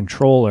the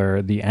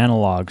controller, the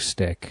analog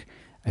stick.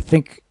 I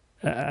think,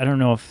 I don't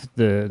know if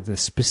the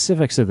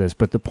specifics of this,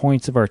 but the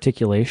points of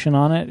articulation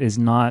on it is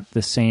not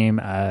the same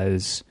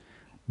as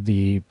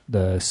the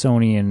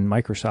Sony and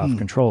Microsoft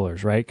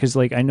controllers, right? Because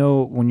like, I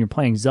know when you're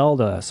playing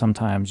Zelda,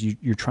 sometimes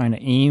you're trying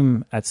to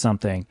aim at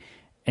something,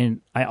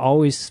 and I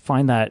always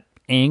find that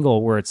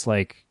angle where it's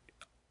like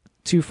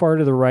too far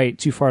to the right,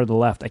 too far to the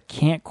left. I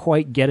can't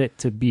quite get it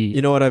to be.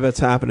 You know what I bet's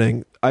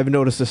happening? I've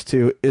noticed this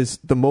too, is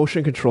the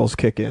motion controls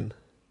kick in.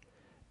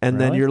 And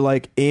then you're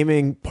like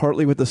aiming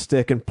partly with the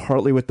stick and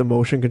partly with the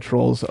motion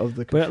controls of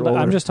the controller. But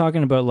I'm just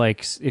talking about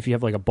like if you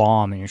have like a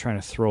bomb and you're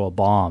trying to throw a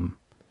bomb.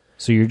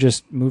 So you're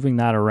just moving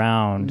that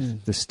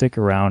around, the stick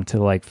around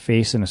to like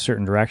face in a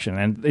certain direction.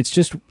 And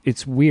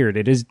it's weird.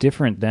 It is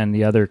different than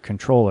the other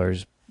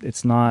controllers.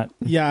 It's not.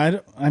 Yeah,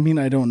 I mean,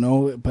 I don't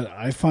know, but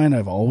I find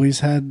I've always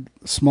had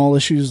small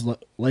issues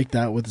like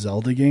that with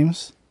Zelda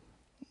games.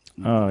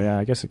 Oh, yeah,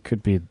 I guess it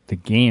could be the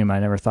game. I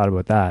never thought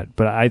about that.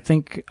 But I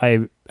think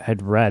I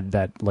had read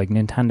that like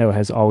Nintendo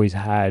has always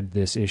had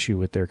this issue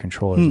with their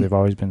controllers. They've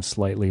always been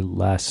slightly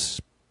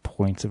less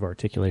points of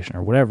articulation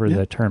or whatever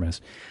the term is.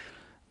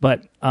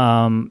 But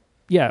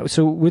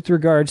so with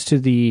regards to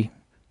the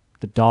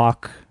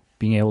dock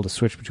being able to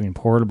switch between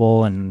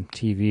portable and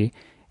TV,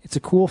 it's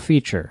a cool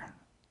feature.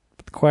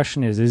 But the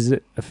question is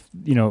it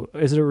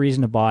a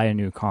reason to buy a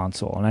new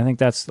console? And I think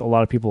that's a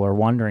lot of people are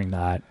wondering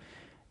that.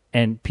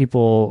 And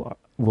people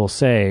will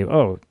say,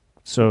 "Oh,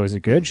 so is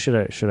it good? Should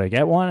I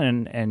get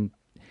one?" And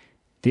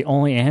the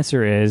only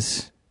answer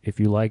is, if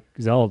you like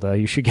Zelda,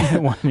 you should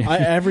get one.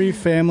 Every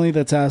family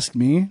that's asked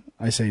me,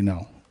 I say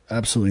no,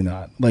 absolutely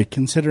not. Like,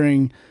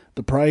 considering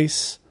the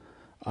price,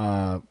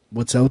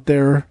 what's out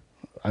there,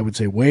 I would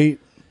say wait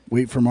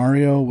for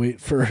Mario, wait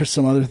for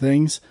some other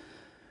things,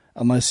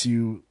 unless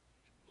you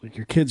like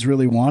your kids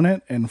really want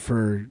it. And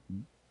for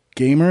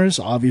gamers,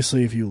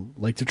 obviously, if you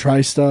like to try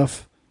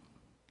stuff,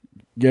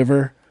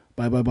 giver,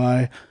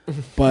 bye.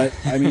 But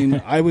I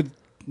mean, I would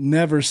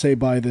never say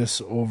buy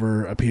this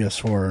over a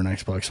PS4 or an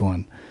Xbox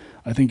One.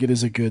 I think it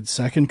is a good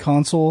second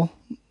console,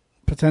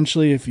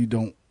 potentially, if you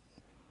don't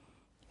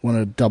want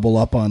to double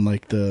up on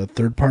like the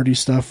third-party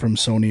stuff from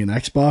Sony and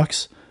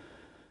Xbox.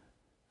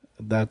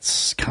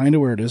 That's kind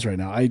of where it is right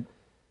now.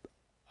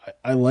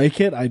 I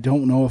like it. I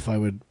don't know if I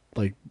would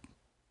like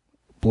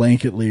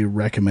blanketly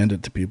recommend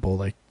it to people.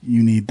 Like,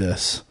 you need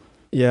this.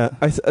 Yeah,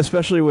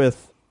 especially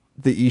with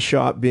the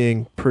eShop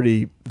being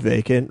pretty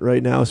vacant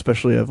right now,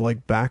 especially of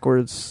like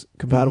backwards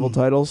compatible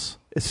titles.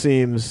 It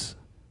seems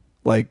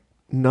like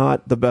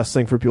not the best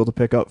thing for people to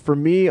pick up. For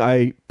me,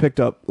 I picked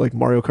up like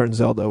Mario Kart and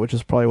Zelda, which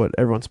is probably what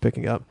everyone's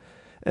picking up.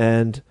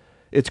 And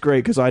it's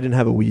great because I didn't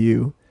have a Wii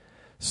U.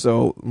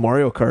 So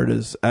Mario Kart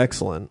is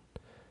excellent.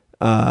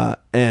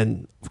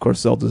 And of course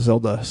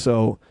Zelda.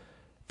 So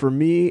for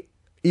me,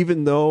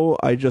 even though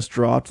I just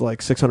dropped like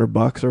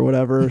 $600 or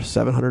whatever,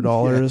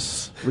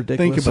 $700,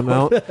 ridiculous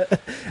amount.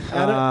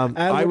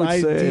 I would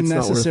say it's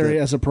necessary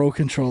as a pro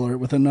controller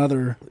with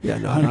another. Yeah,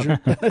 no,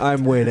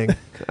 I'm waiting.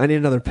 I need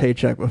another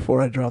paycheck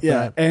before I drop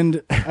that.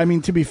 And I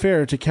mean, to be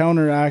fair, to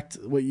counteract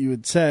what you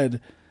had said,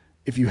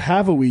 if you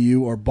have a Wii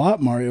U or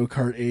bought Mario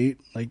Kart 8,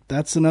 like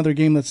that's another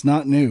game that's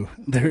not new.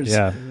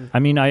 I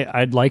mean,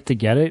 I'd like to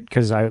get it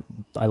because I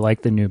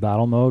like the new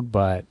battle mode,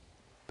 but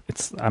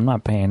I'm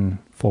not paying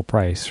full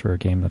price for a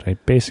game that I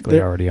basically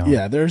already own.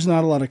 Yeah, there's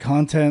not a lot of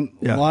content.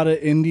 A lot of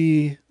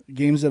indie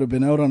games that have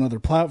been out on other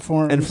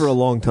platforms and for a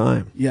long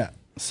time. Yeah,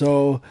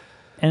 so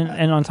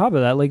and on top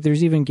of that, like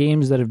there's even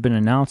games that have been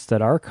announced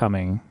that are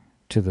coming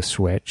to the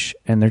Switch,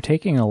 and they're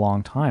taking a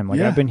long time.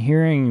 Like I've been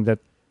hearing that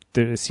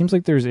it seems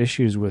like there's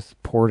issues with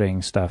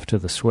porting stuff to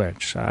the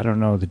Switch. I don't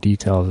know the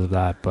details of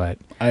that, but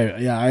I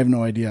have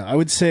no idea. I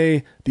would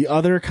say the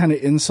other kind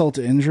of insult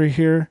to injury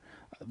here,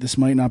 this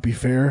might not be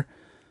fair,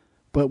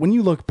 but when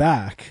you look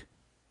back,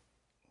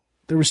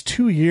 there was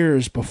 2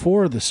 years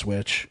before the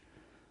Switch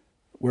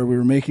where we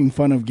were making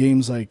fun of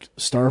games like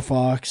Star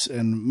Fox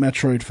and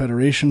Metroid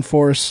Federation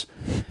Force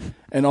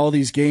and all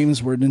these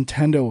games where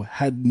Nintendo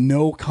had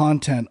no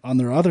content on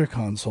their other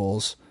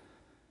consoles.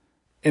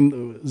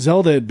 And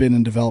Zelda had been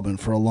in development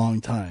for a long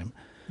time.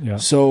 Yeah.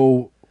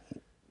 So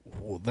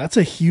that's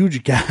a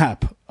huge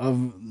gap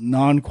of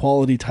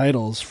non-quality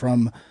titles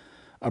from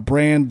a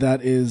brand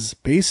that is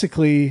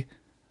basically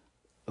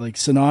like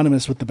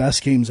synonymous with the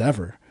best games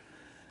ever.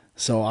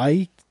 So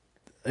I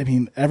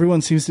mean,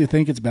 everyone seems to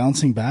think it's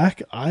bouncing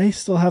back. I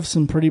still have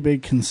some pretty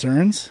big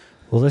concerns.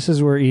 Well, this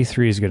is where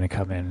E3 is going to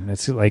come in.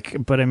 It's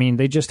like, but I mean,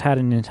 they just had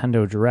a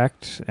Nintendo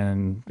Direct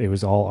and it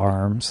was all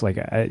ARMS. Like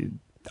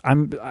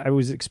I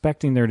was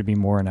expecting there to be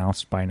more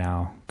announced by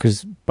now,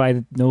 because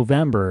by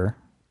November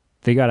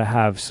they got to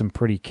have some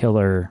pretty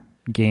killer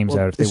games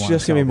out. If they want, it's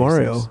just gonna be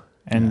Mario,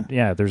 and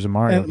there's a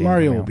Mario. And game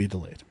Mario will be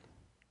delayed.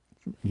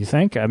 You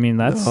think? I mean,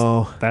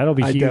 that'll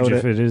be huge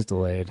if it is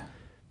delayed.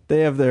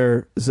 They have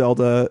their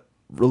Zelda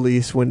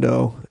release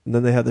window, and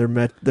then they have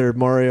their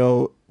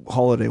Mario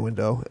holiday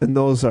window, and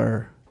those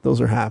are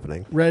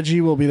happening.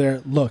 Reggie will be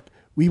there. Look,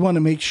 we want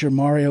to make sure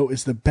Mario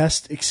is the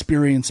best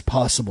experience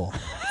possible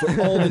for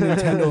all the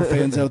Nintendo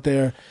fans out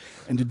there.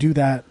 And to do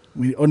that,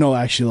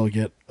 they'll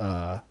get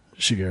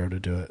Shigeru to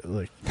do it.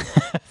 Like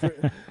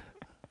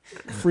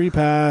free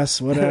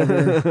pass,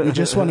 whatever. We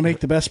just want to make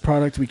the best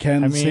product we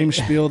can. Same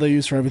spiel they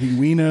use for everything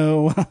we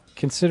know.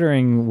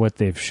 Considering what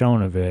they've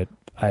shown of it,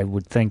 I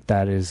would think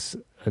that is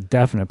a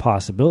definite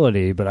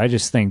possibility, but I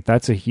just think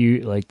that's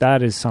that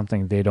is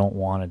something they don't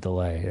want to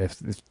delay. If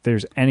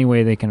there's any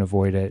way they can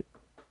avoid it,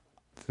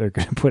 they're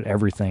going to put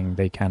everything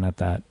they can at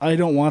that. I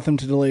don't want them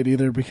to delay it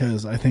either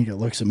because I think it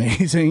looks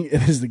amazing.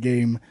 It is the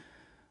game.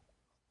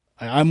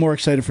 I'm more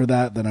excited for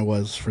that than I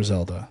was for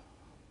Zelda.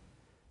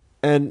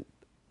 And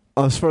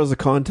as far as the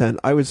content,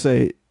 I would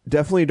say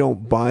definitely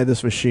don't buy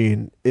this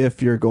machine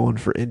if you're going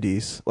for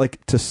indies,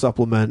 like to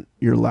supplement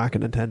your lack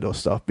of Nintendo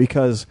stuff,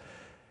 because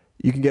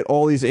you can get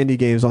all these indie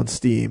games on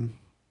Steam,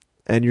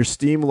 and your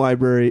Steam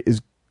library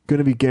is going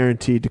to be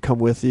guaranteed to come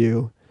with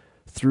you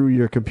through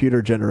your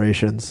computer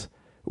generations.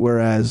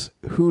 Whereas,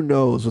 who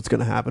knows what's going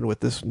to happen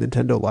with this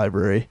Nintendo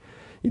library?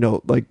 You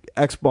know, like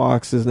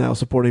Xbox is now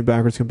supporting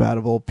backwards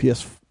compatible.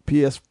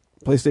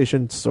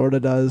 PlayStation sort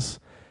of does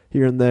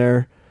here and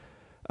there.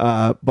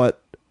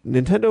 But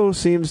Nintendo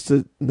seems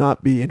to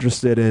not be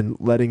interested in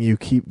letting you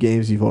keep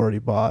games you've already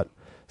bought.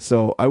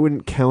 So I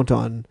wouldn't count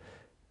on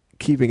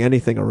keeping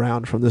anything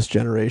around from this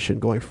generation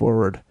going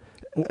forward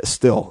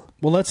still.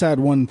 Well, let's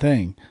add one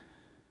thing.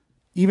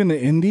 Even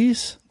the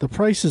indies, the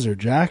prices are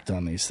jacked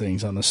on these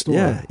things on the store.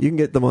 Yeah, you can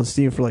get them on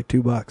Steam for like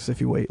 $2 if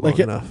you wait long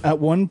enough. At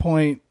one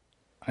point,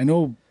 I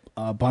know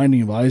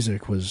Binding of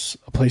Isaac was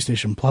a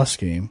PlayStation Plus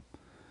game.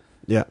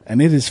 Yeah.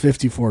 And it is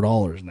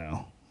 $54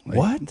 now. Like,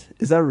 what?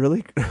 Is that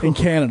really? In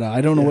Canada.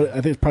 I don't know what. I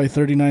think it's probably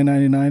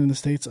 $39.99 in the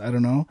States. I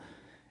don't know.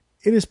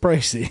 It is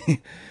pricey.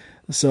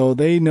 So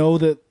they know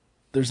that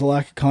there's a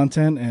lack of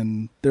content,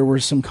 and there were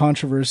some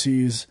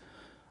controversies,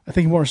 I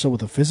think more so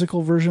with the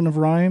physical version of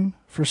Rime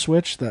for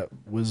Switch that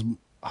was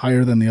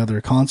higher than the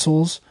other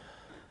consoles.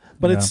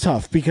 But it's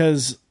tough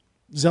because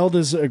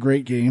Zelda's a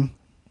great game,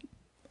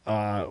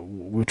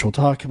 which we'll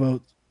talk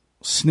about.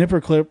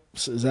 Snipper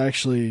Clips is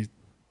actually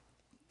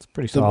it's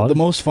pretty solid. The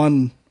most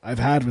fun I've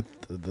had with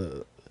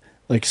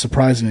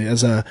surprisingly,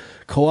 as a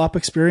co-op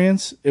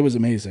experience, it was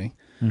amazing.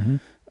 Mm-hmm.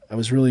 I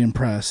was really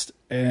impressed.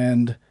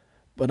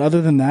 But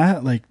other than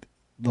that, like,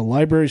 the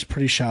library's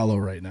pretty shallow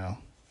right now.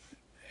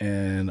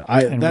 And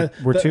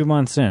we're 2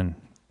 months in,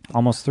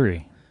 almost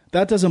 3.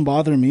 That doesn't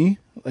bother me.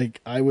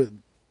 Like, I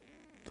would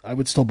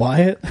still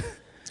buy it.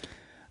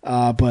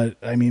 But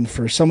I mean,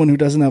 for someone who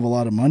doesn't have a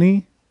lot of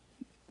money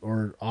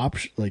or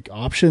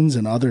options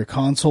and other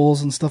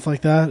consoles and stuff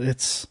like that,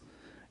 it's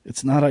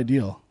not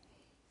ideal.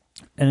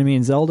 And I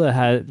mean,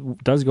 Zelda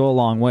does go a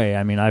long way.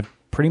 I mean, I've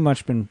pretty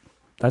much been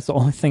that's the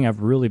only thing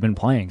I've really been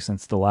playing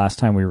since the last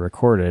time we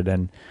recorded.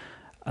 And,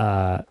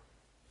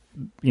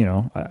 you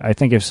know, I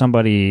think if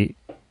somebody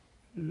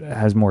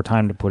has more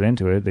time to put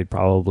into it, they'd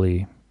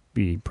probably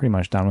be pretty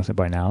much done with it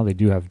by now. They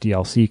do have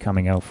DLC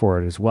coming out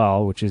for it as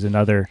well, which is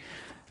another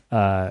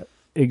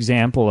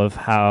example of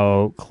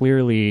how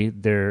clearly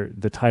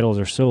the titles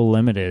are so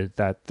limited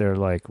that they're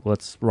like,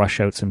 let's rush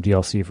out some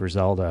DLC for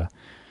Zelda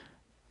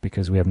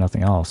because we have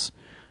nothing else.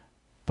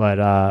 But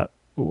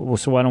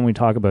so why don't we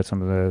talk about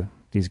some of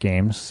these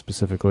games,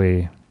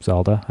 specifically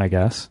Zelda, I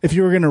guess. If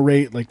you were going to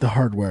rate like the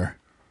hardware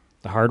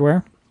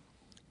out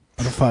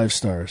of 5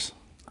 stars,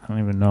 I don't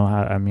even know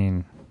how. I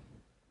mean,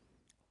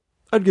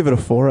 I'd give it a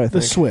 4. I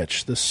think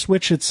the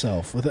Switch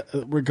itself,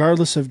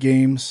 regardless of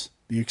games,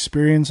 the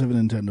experience of a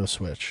Nintendo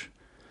Switch.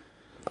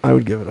 I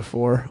would give it a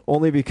 4,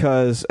 only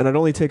because, and I'd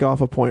only take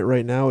off a point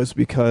right now, is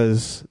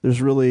because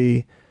there's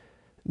really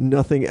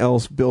nothing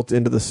else built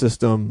into the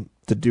system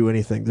to do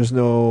anything. There's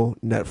no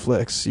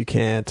Netflix. You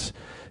can't,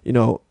 you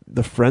know,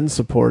 the friend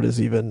support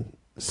is even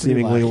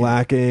seemingly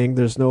lacking.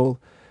 There's no,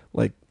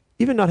 like,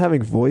 even not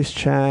having voice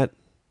chat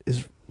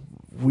is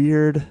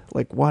weird.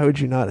 Like, why would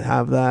you not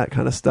have that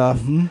kind of stuff?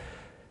 Mm-hmm.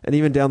 And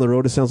even down the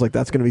road, it sounds like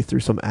that's going to be through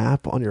some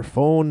app on your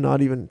phone,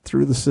 not even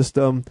through the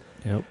system.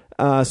 Yep.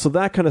 So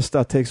that kind of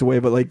stuff takes away,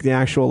 but like the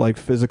actual like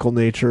physical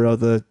nature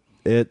of the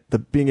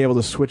being able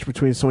to switch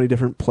between so many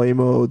different play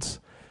modes,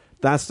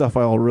 that stuff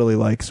I all really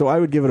like. So I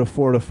would give it a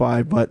 4 to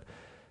 5, but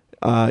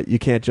you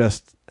can't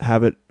just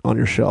have it on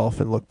your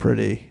shelf and look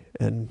pretty,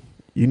 and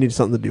you need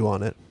something to do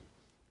on it.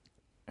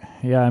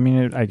 Yeah, I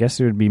mean, I guess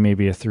it would be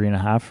maybe a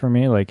 3.5 for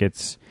me. Like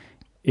it's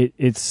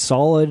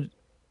solid.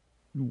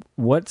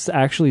 What's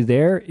actually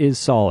there is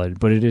solid,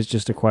 but it is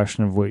just a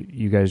question of what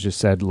you guys just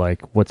said,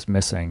 like what's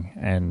missing,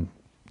 and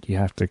you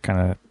have to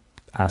kind of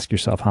ask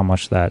yourself how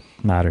much that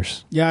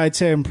matters. Yeah, I'd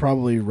say I'm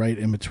probably right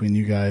in between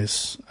you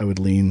guys. I would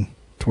lean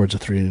towards a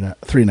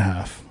 3.5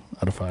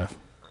 out of 5.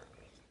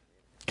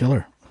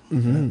 Killer.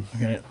 Mm-hmm.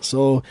 Okay,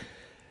 so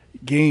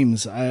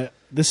games.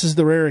 This is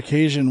the rare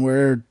occasion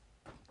where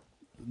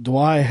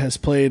Dwight has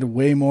played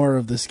way more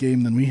of this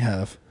game than we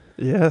have.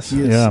 Yes.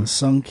 He has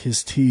sunk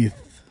his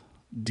teeth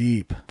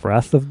deep.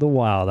 Breath of the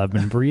Wild. I've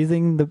been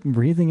breathing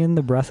in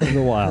the breath of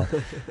the wild.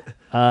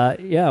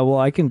 Yeah, well,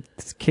 I can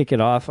kick it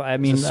off. I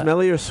mean, is it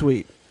smelly or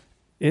sweet?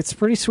 It's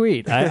pretty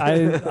sweet.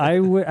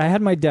 I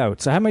had my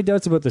doubts. I had my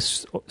doubts about the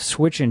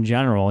Switch in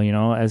general. You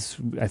know, as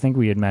I think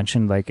we had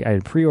mentioned, like I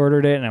had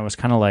pre-ordered it, and I was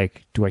kind of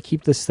like, do I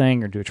keep this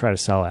thing or do I try to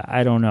sell it?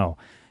 I don't know.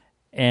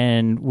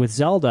 And with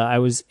Zelda, I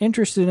was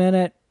interested in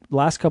it.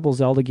 Last couple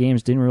Zelda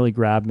games didn't really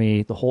grab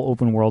me. The whole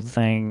open world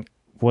thing,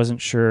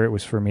 wasn't sure it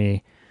was for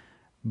me.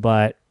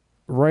 But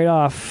right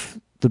off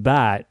the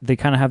bat, they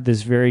kind of have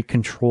this very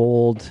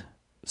controlled,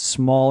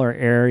 smaller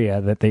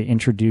area that they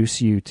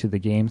introduce you to the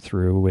game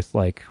through with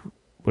like,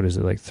 what is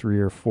it, like 3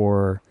 or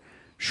 4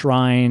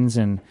 shrines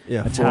and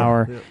a 4,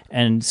 tower. yeah.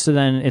 And so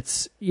then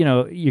it's, you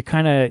know, you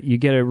get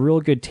a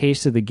real good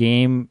taste of the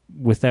game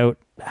without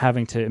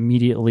having to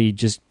immediately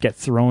just get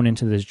thrown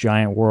into this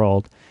giant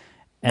world.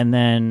 And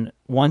then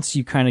once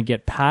you kind of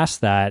get past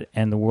that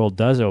and the world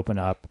does open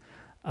up,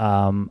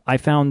 I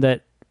found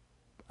that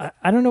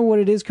I don't know what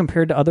it is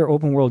compared to other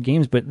open world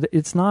games, but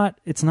it's not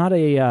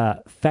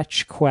a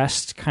fetch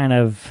quest kind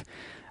of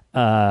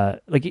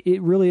like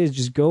it really is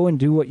just go and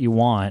do what you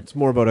want. It's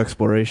more about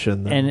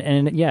exploration.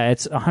 And yeah,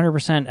 it's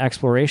 100%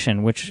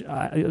 exploration, which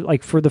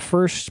like for the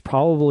first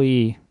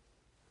probably,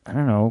 I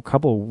don't know,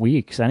 couple of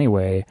weeks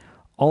anyway,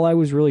 all I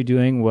was really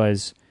doing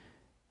was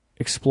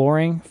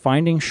exploring,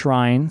 finding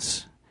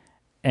shrines,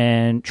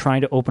 and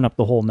trying to open up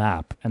the whole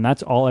map. And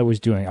that's all I was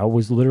doing. I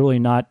was literally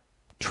not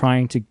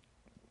trying to,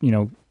 you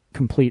know,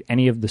 complete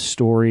any of the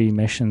story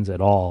missions at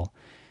all.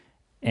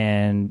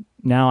 And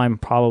now I'm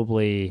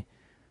probably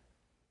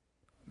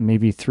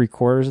maybe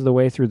 3/4 of the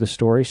way through the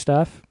story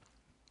stuff.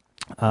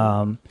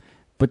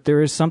 But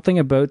there is something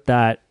about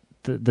that,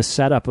 the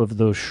setup of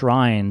those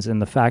shrines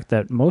and the fact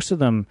that most of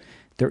them,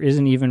 there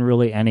isn't even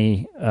really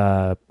any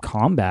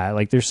combat.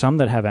 Like there's some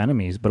that have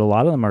enemies, but a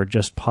lot of them are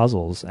just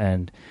puzzles.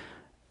 And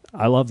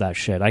I love that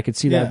shit. I could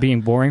see that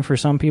being boring for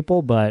some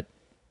people, but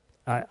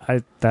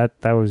that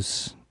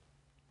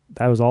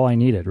was all I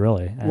needed,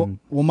 really. And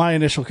well, my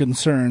initial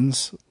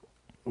concerns,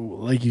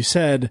 like you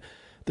said,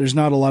 there's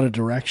not a lot of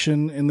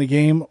direction in the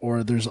game,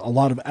 or there's a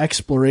lot of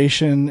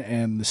exploration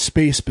and the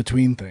space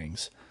between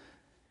things.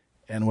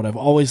 And what I've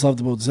always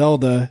loved about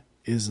Zelda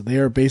is they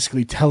are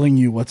basically telling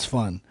you what's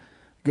fun.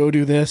 Go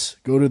do this,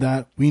 go do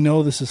that. We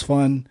know this is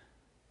fun.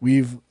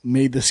 We've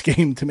made this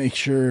game to make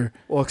sure.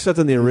 Well, except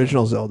in the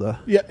original Zelda.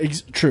 Yeah,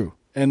 true.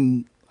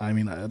 And I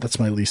mean, that's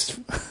my least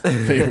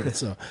favorite.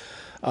 So,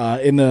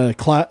 in the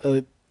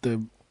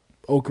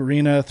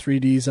Ocarina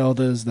 3D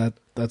Zeldas,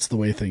 that's the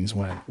way things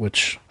went,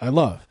 which I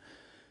love.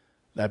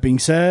 That being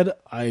said,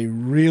 I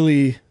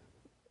really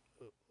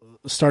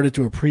started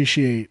to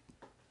appreciate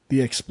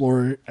the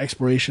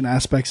exploration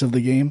aspects of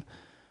the game.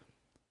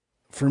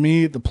 For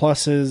me, the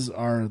pluses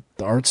are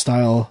the art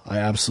style. I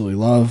absolutely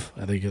love.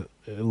 I think it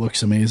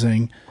looks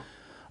amazing.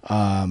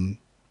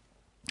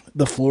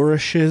 the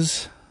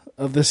flourishes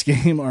of this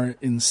game are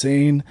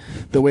insane.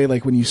 The way,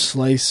 like, when you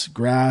slice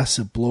grass,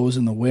 it blows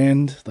in the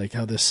wind. Like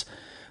how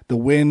the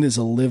wind is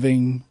a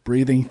living,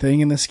 breathing thing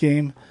in this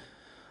game.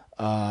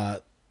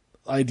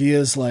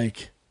 Ideas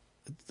like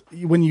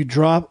when you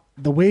drop,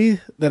 the way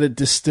that it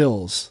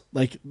distills,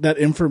 like that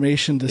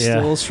information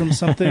distills from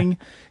something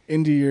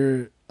into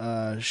your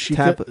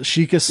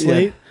Sheikah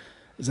slate. Yeah.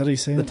 Is that how you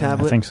say the it?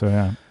 tablet? I think so,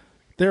 yeah.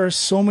 There are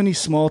so many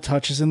small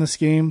touches in this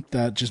game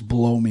that just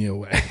blow me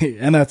away.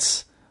 And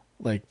that's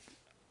like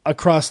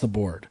across the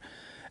board.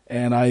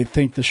 And I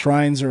think the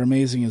shrines are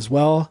amazing as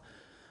well.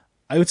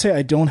 I would say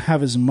I don't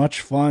have as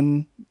much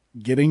fun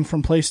getting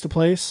from place to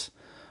place.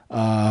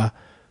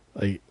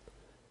 Like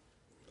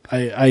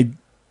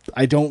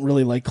I don't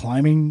really like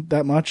climbing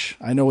that much.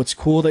 I know it's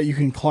cool that you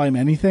can climb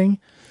anything,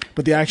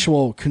 but the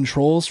actual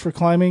controls for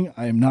climbing,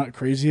 I am not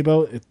crazy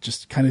about. It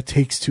just kind of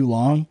takes too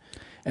long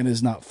and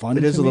is not fun.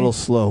 It is a little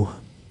slow.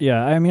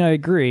 Yeah, I mean, I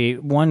agree.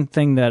 One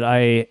thing that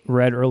I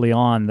read early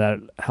on that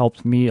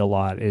helped me a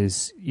lot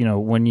is, you know,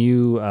 when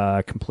you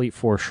complete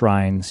 4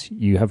 shrines,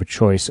 you have a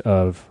choice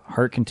of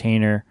heart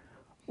container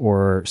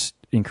or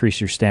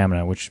increase your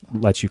stamina, which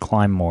lets you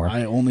climb more.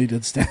 I only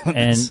did stamina.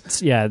 And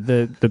yeah,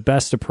 the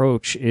best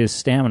approach is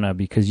stamina,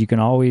 because you can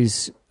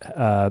always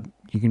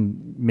you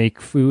can make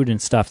food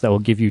and stuff that will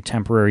give you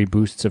temporary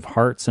boosts of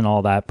hearts and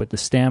all that. But the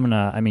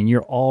stamina, I mean,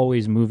 you're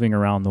always moving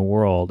around the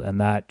world, and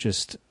that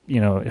just,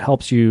 you know, it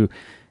helps you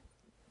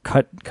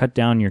cut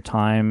down your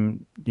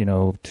time, you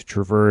know, to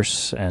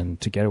traverse and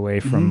to get away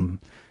from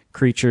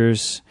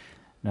creatures.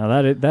 Now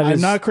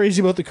I'm not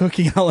crazy about the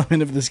cooking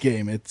element of this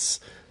game. It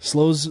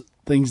slows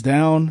things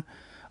down.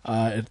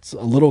 It's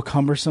a little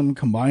cumbersome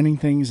combining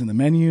things in the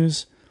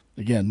menus.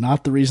 Again,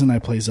 not the reason I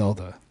play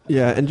Zelda.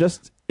 Yeah, and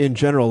just in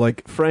general,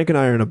 like Frank and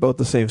I are in about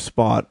the same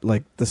spot,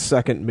 like the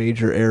second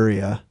major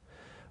area.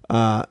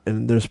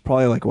 And there's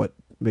probably like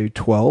maybe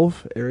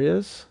 12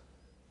 areas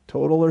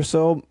total or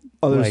so.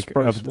 Others like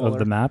of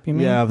the map, you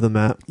mean? Yeah, of the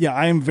map. Yeah,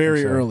 I am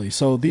very early,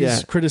 so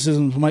these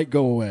criticisms might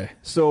go away.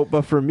 So,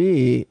 but for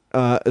me,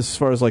 as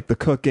far as like the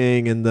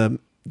cooking and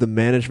the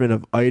management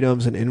of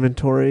items and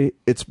inventory,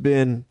 it's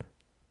been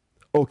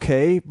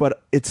okay,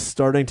 but it's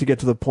starting to get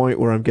to the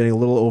point where I'm getting a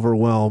little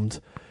overwhelmed.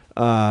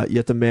 You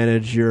have to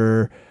manage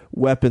your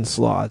weapon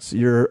slots,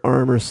 your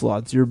armor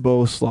slots, your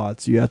bow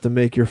slots. You have to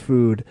make your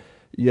food.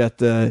 You have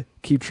to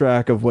keep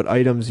track of what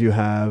items you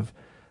have.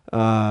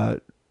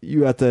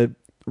 You have to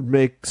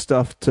make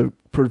stuff to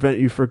prevent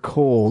you from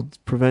cold,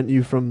 prevent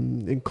you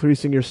from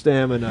increasing your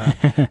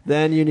stamina.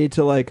 Then you need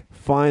to like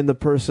find the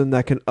person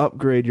that can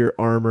upgrade your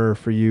armor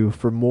for you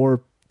for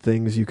more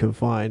things you can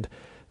find.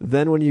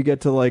 Then when you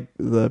get to like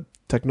the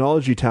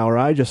technology tower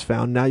I just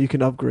found, now you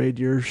can upgrade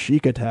your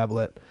Sheikah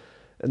tablet.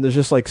 And there's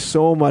just like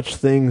so much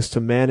things to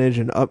manage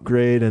and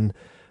upgrade and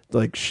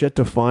like shit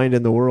to find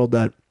in the world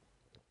that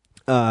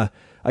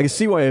I can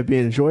see why it'd be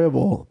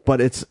enjoyable, but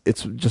it's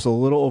just a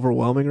little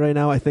overwhelming right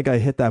now. I think I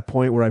hit that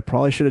point where I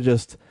probably should have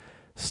just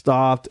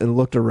stopped and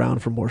looked around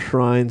for more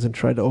shrines and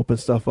tried to open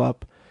stuff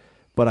up.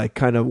 But I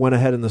kind of went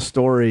ahead in the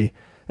story,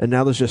 and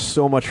now there's just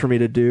so much for me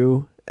to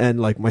do. And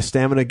like my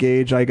stamina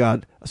gauge, I've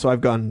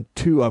gotten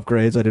 2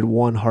 upgrades. I did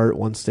 1 heart,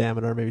 1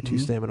 stamina, or maybe 2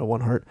 stamina,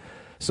 1 heart.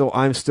 So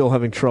I'm still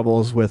having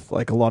troubles with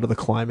like a lot of the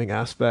climbing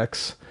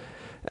aspects,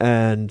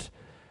 and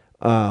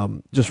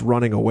just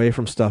running away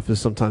from stuff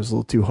is sometimes a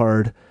little too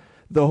hard.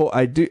 Though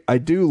I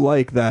do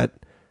like that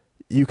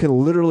you can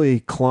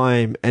literally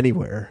climb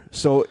anywhere.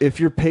 So if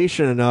you're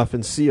patient enough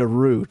and see a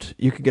route,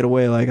 you can get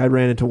away. Like I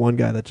ran into one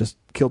guy that just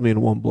killed me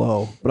in 1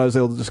 blow, but I was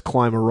able to just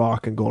climb a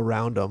rock and go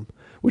around him,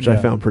 which I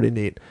found pretty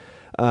neat.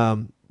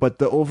 But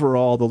the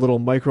little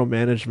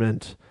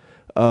micromanagement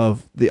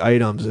of the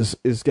items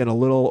is getting a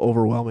little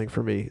overwhelming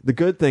for me. The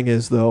good thing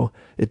is, though,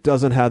 it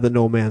doesn't have the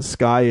No Man's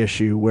Sky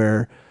issue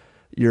where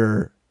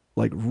you're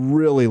like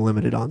really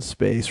limited on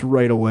space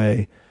right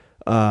away.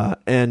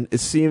 And it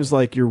seems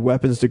like your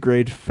weapons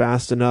degrade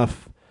fast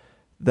enough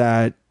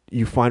that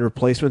you find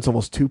replacements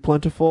almost too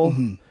plentiful,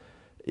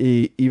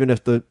 even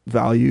if the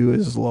value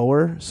is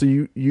lower. So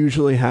you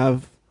usually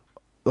have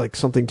like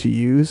something to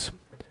use.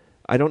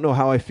 I don't know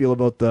how I feel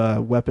about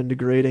the weapon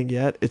degrading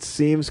yet. It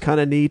seems kind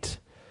of neat,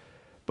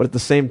 but at the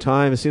same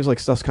time, it seems like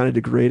stuff's kind of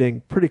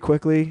degrading pretty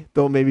quickly,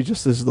 though maybe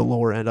just this is the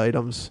lower end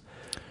items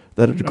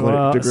that are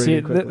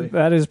degrading quickly.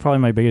 That is probably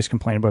my biggest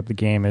complaint about the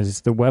game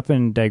is the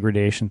weapon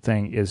degradation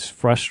thing is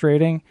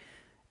frustrating,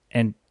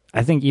 and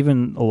I think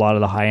even a lot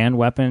of the high-end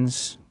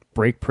weapons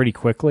break pretty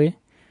quickly.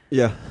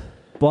 Yeah.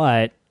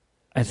 But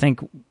I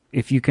think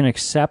if you can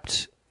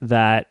accept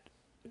that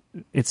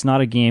it's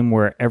not a game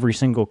where every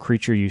single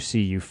creature you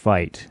see you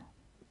fight,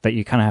 that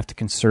you kind of have to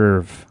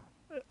conserve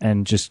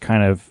and just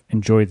kind of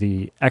enjoy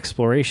the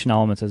exploration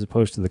elements as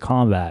opposed to the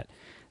combat,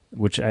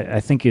 which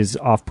I think is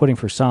off-putting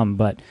for some.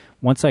 But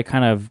once I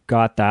kind of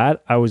got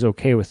that, I was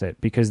okay with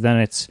it, because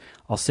then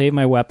I'll save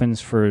my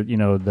weapons for, you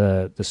know,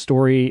 the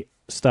story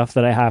stuff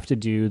that I have to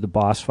do, the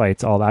boss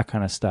fights, all that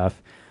kind of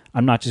stuff.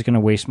 I'm not just going to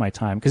waste my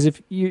time. Because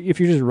if you're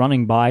just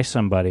running by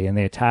somebody and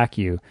they attack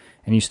you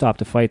and you stop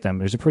to fight them,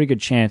 there's a pretty good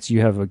chance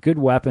you have a good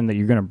weapon that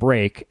you're going to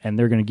break, and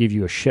they're going to give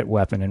you a shit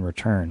weapon in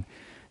return.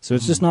 So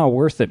it's just not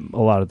worth it a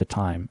lot of the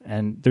time.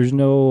 And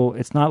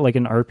it's not like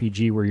an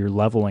RPG where you're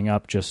leveling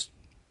up just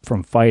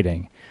from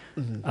fighting.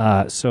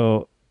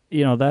 So,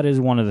 that is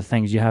one of the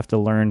things you have to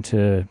learn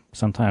to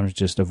sometimes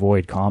just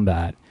avoid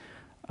combat,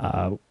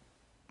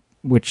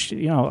 which,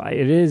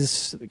 it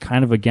is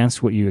kind of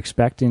against what you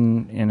expect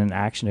in an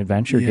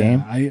action-adventure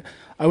game.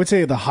 I would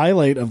say the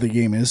highlight of the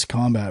game is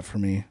combat for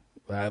me.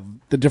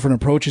 The different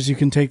approaches you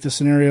can take to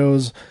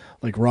scenarios,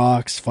 like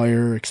rocks,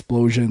 fire,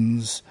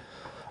 explosions.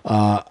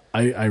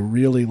 I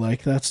really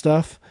like that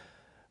stuff.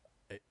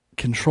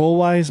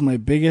 Control-wise, my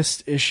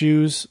biggest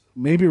issues,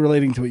 maybe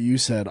relating to what you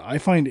said, I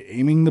find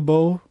aiming the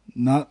bow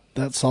not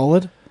that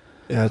solid.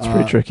 Yeah, it's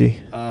pretty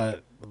tricky.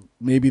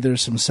 Maybe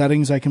there's some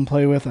settings I can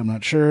play with, I'm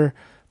not sure,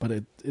 but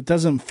it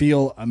doesn't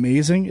feel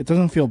amazing. It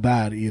doesn't feel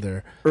bad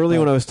either. Early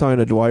when I was talking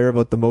to Dwyer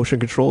about the motion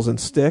controls and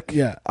stick,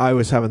 yeah, I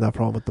was having that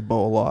problem with the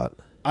bow a lot.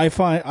 I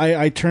find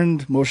I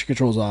turned motion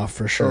controls off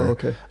for sure. Oh,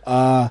 okay.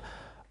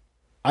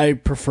 I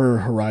prefer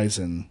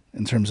Horizon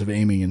in terms of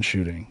aiming and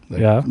shooting,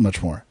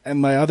 much more.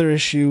 And my other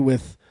issue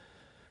with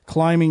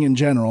climbing in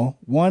general,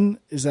 one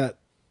is that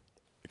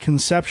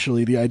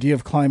conceptually, the idea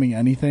of climbing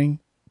anything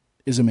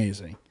is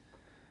amazing.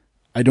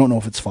 I don't know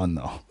if it's fun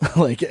though.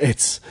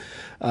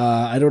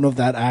 I don't know if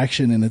that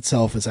action in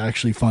itself is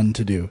actually fun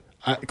to do.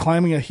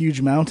 Climbing a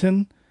huge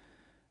mountain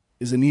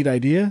is a neat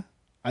idea.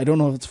 I don't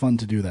know if it's fun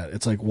to do that.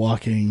 It's like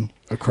walking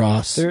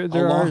across.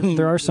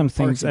 There are some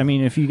things. I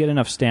mean, if you get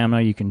enough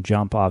stamina, you can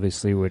jump,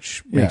 obviously,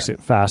 which makes it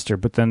faster.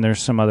 But then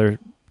there's some other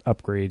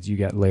upgrades you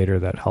get later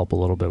that help a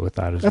little bit with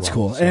that as well. That's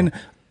cool. So. And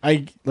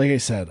like I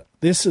said,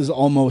 this is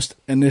almost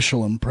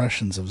initial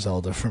impressions of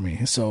Zelda for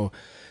me. So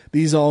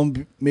these all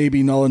may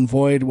be null and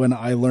void when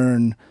I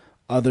learn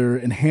other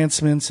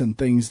enhancements and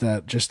things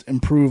that just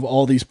improve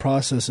all these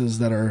processes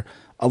that are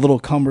a little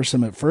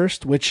cumbersome at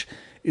first, which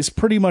is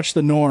pretty much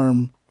the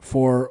norm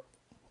for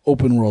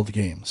open world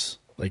games.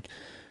 Like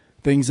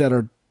things that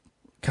are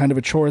kind of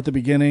a chore at the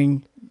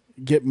beginning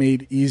get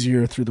made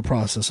easier through the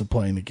process of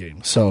playing the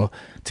game. So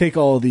take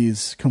all of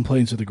these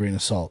complaints with a grain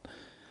of salt.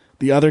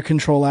 The other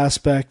control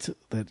aspect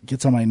that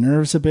gets on my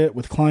nerves a bit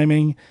with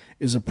climbing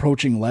is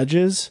approaching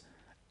ledges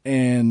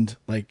and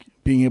like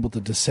being able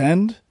to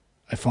descend.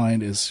 I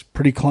find is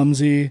pretty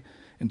clumsy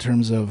in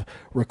terms of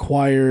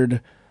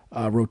required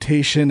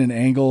rotation and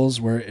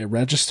angles where it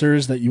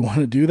registers that you want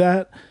to do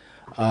that.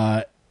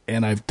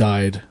 And I've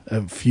died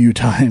a few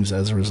times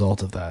as a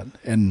result of that.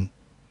 And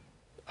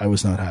I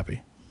was not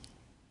happy.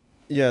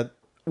 Yeah.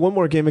 One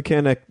more game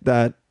mechanic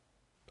that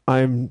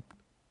I'm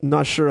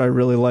not sure I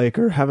really like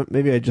or haven't,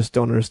 maybe I just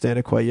don't understand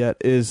it quite yet,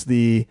 is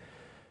the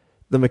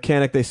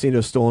mechanic they seem to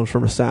have stolen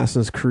from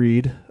Assassin's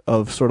Creed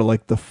of sort of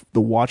like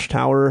the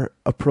watchtower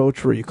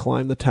approach where you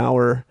climb the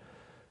tower,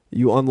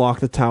 you unlock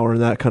the tower,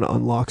 and that kind of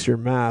unlocks your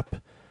map.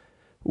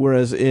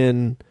 Whereas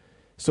in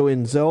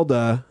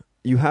Zelda,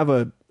 you have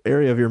a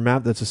area of your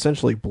map that's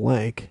essentially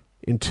blank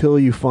until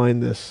you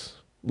find this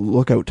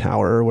lookout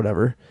tower or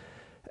whatever.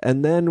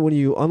 And then when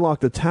you unlock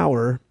the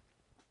tower,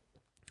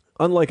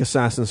 unlike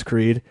Assassin's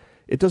Creed,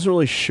 it doesn't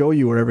really show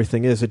you where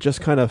everything is. It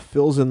just kind of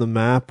fills in the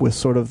map with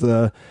sort of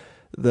the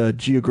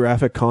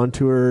geographic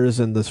contours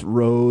and the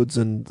roads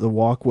and the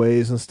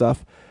walkways and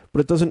stuff, but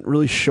it doesn't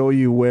really show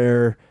you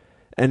where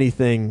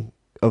anything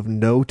of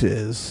note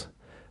is.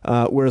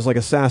 Whereas like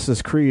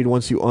Assassin's Creed,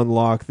 once you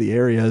unlock the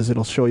areas,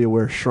 it'll show you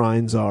where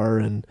shrines are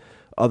and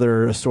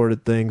other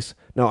assorted things.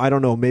 Now, I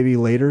don't know, maybe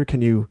later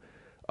can you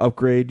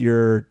upgrade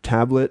your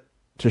tablet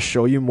to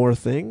show you more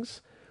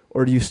things?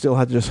 Or do you still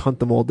have to just hunt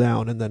them all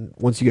down and then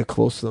once you get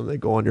close to them, they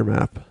go on your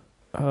map?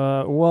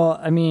 Well,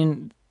 I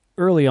mean,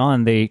 early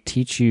on they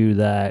teach you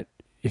that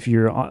if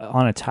you're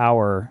on a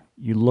tower,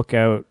 you look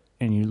out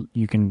and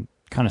you can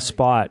kind of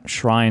spot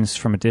shrines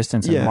from a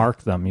distance and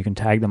mark them. You can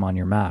tag them on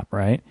your map,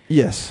 right?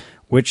 Yes.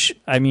 Which,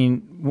 I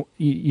mean,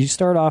 you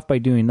start off by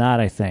doing that,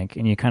 I think,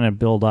 and you kind of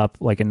build up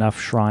like enough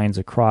shrines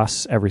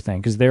across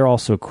everything because they're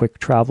also quick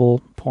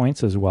travel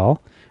points as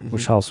well,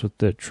 which helps with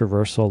the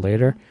traversal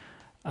later.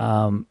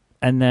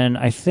 And then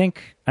I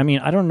think, I mean,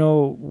 I don't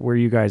know where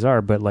you guys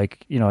are, but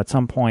like, you know, at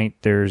some point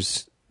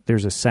there's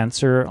a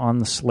sensor on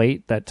the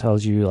slate that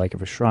tells you like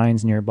if a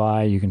shrine's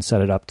nearby, you can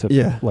set it up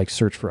to like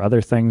search for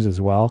other things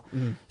as well.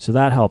 So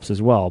that helps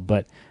as well.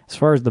 But as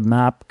far as the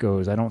map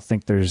goes, I don't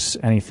think there's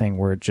anything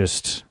where it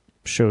just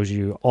shows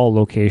you all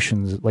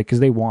locations, like, because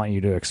they want you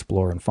to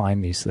explore and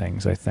find these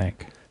things, I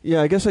think.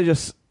 Yeah, I guess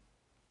if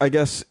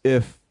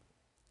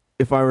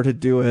I were to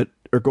do it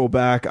or go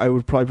back, I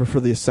would probably prefer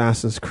the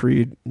Assassin's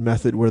Creed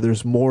method where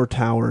there's more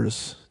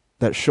towers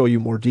that show you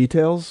more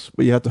details,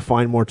 but you have to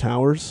find more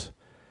towers.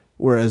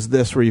 Whereas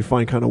this, where you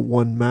find kind of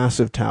one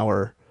massive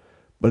tower,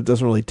 but it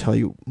doesn't really tell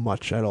you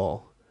much at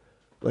all.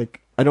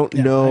 Like, I don't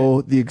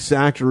know the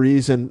exact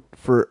reason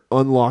for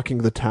unlocking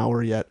the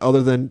tower yet,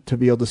 other than to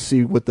be able to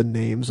see what the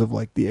names of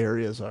like the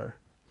areas are.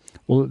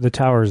 Well, the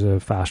tower is a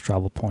fast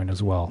travel point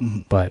as well.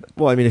 But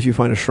Well, I mean, if you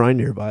find a shrine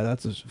nearby,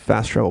 that's a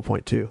fast travel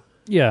point too.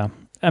 yeah,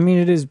 I mean,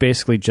 it is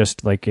basically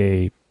just like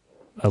a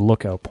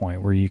lookout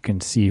point where you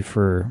can see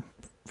from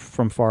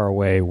far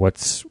away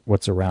what's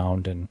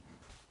around.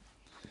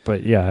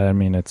 But yeah, I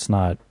mean, it's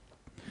not.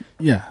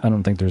 Yeah. I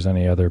don't think there's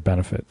any other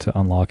benefit to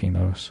unlocking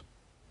those.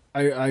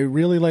 I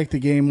really like the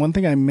game. One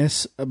thing I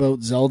miss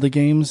about Zelda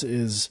games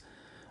is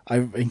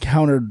I've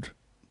encountered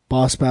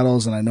boss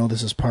battles, and I know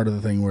this is part of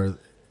the thing where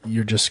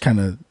you're just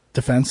kind of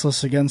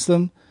defenseless against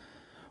them.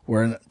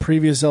 Where in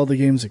previous Zelda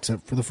games,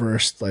 except for the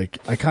first, like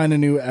I kind of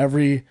knew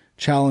every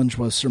challenge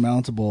was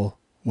surmountable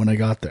when I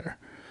got there.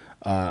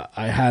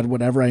 I had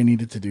whatever I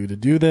needed to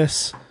do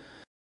this,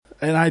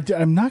 and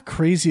I'm not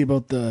crazy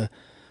about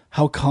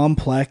how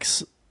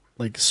complex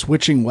like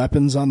switching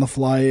weapons on the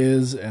fly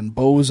is, and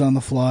bows on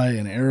the fly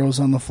and arrows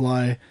on the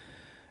fly.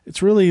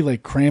 It's really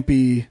like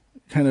crampy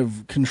kind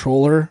of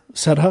controller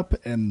setup,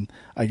 and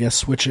I guess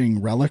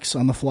switching relics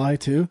on the fly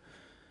too.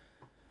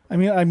 I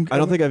mean, I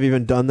don't think I've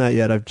even done that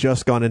yet. I've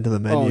just gone into the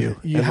menu.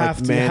 You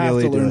have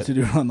to learn to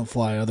do it on the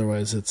fly,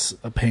 otherwise it's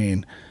a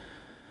pain.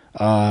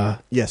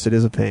 Yes, it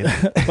is a pain.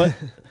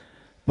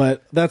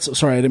 But that's,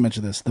 sorry, I didn't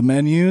mention this. The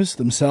menus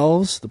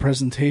themselves, the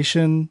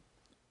presentation,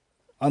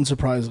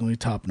 unsurprisingly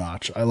top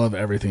notch. I love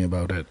everything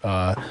about it.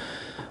 The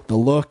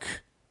look,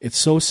 it's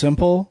so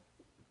simple,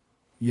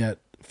 yet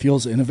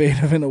feels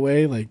innovative in a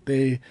way. Like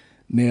they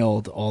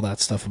nailed all that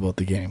stuff about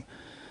the game.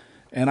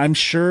 And I'm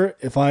sure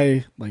if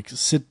I like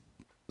sit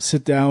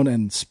down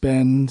and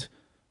spend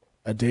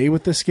a day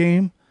with this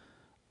game,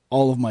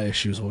 all of my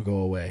issues will go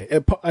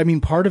away. I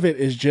mean, part of it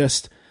is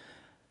just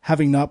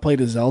having not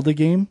played a Zelda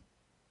game.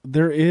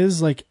 There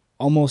is like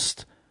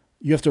almost,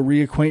 you have to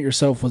reacquaint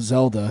yourself with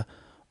Zelda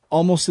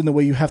almost in the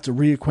way you have to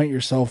reacquaint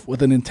yourself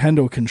with a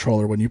Nintendo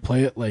controller when you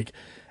play it, like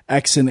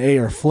X and A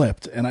are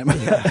flipped. And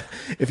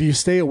if you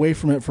stay away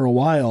from it for a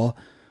while,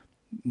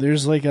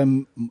 there's like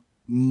a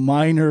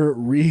minor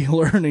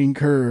relearning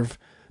curve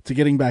to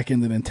getting back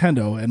into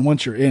Nintendo, and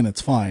once you're in,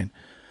 it's fine.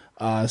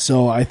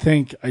 So I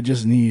think I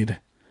just need a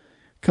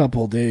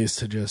couple days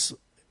to just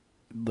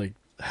like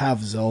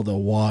have Zelda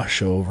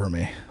wash over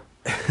me.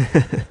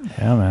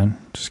 Yeah, man,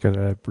 just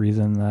gotta breathe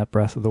in that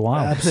breath of the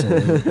wild.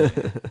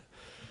 Absolutely.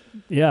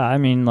 Yeah, I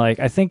mean, like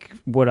I think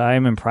what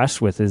I'm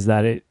impressed with is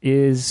that it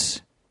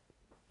is,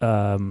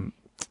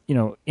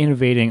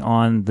 innovating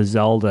on the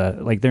Zelda.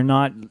 Like they're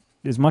not.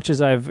 As much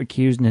as I've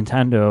accused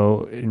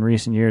Nintendo in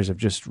recent years of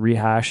just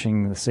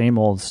rehashing the same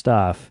old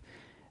stuff,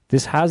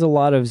 this has a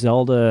lot of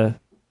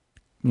Zelda,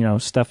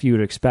 stuff you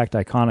would expect,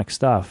 iconic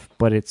stuff,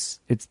 but it's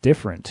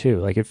different too.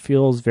 Like it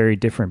feels very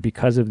different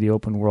because of the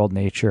open world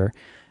nature.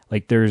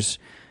 Like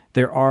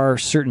there are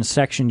certain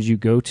sections you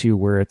go to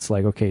where it's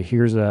like, okay,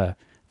 here's a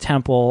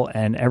temple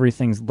and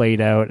everything's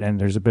laid out and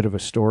there's a bit of a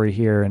story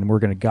here and we're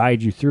going to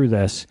guide you through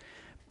this,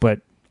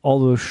 but all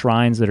those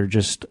shrines that are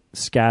just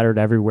scattered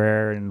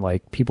everywhere and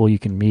like people you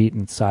can meet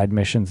and side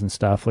missions and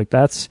stuff like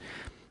that's,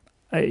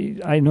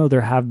 I know there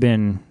have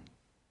been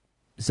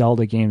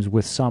Zelda games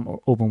with some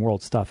open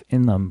world stuff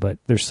in them, but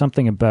there's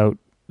something about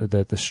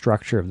the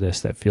structure of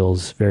this that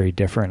feels very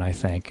different, I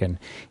think. And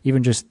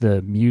even just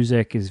the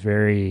music is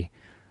very,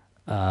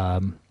 I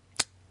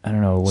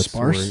don't know what's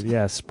sparse. the word?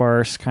 Yeah,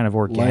 sparse, kind of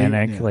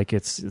organic. Light, yeah. Like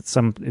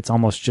it's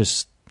almost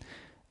just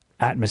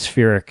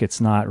atmospheric. It's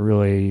not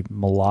really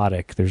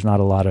melodic. There's not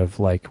a lot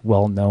of like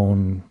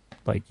well-known,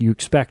 like you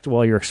expect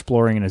while you're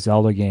exploring in a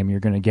Zelda game,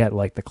 you're going to get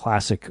like the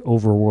classic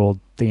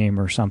overworld theme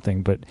or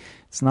something, but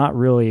it's not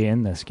really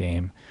in this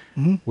game,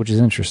 which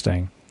is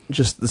interesting.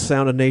 Just the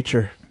sound of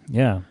nature.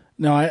 Yeah.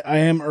 No, I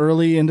am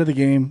early into the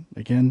game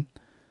again.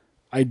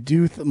 I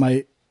do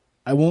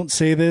I won't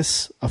say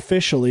this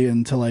officially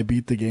until I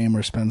beat the game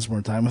or spend some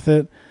more time with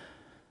it.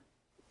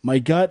 My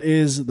gut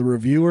is the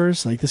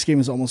reviewers, like this game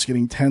is almost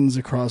getting 10s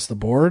across the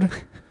board.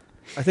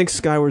 I think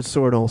Skyward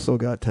Sword also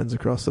got 10s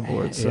across the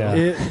board. So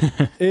Yeah.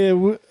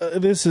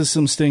 This is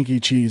some stinky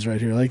cheese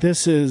right here. Like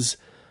this is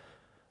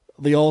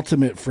the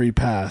ultimate free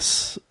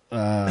pass.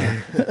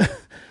 I'm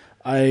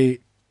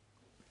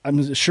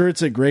sure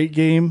it's a great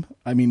game.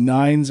 I mean,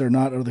 9s are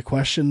not out of the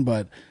question,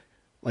 but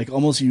like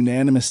almost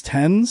unanimous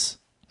 10s.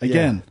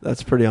 Again, yeah,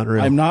 that's pretty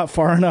unreal. I'm not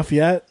far enough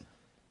yet,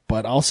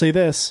 but I'll say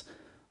this.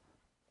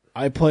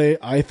 I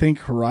think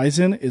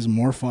Horizon is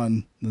more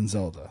fun than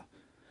Zelda.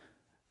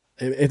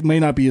 It may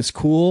not be as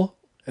cool,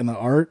 and the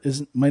art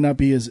might not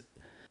be as,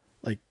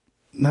 like,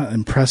 not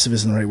impressive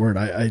isn't the right word.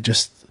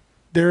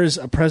 There is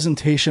a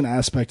presentation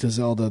aspect to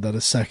Zelda that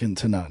is second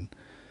to none.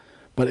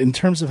 But in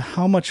terms of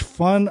how much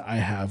fun I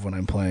have when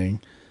I'm playing,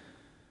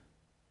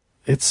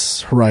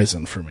 it's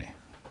Horizon for me.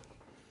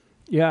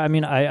 Yeah, I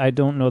mean, I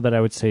don't know that I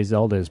would say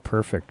Zelda is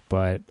perfect,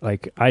 but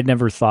like I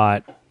never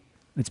thought,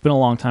 it's been a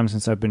long time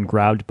since I've been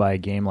grabbed by a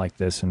game like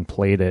this and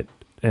played it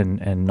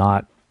and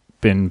not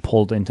been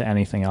pulled into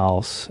anything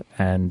else.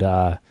 And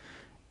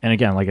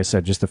again, like I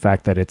said, just the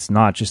fact that it's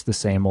not just the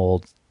same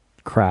old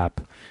crap.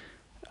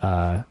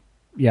 Yeah,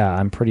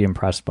 I'm pretty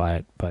impressed by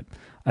it. But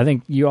I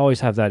think you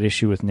always have that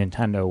issue with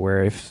Nintendo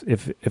where if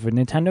a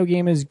Nintendo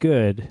game is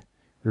good,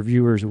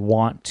 reviewers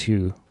want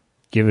to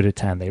give it a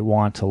 10. They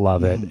want to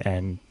love it,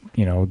 and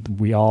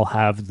we all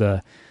have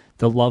the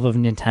love of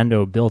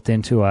Nintendo built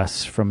into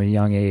us from a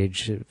young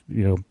age.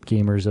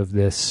 Gamers of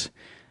this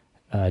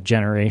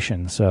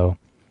generation. So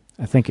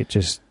I think it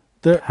just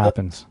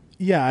happens.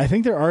 Yeah, I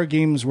think there are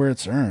games where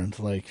it's earned.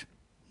 Like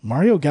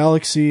Mario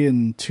Galaxy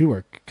and 2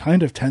 are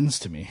kind of 10s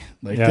to me.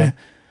 Like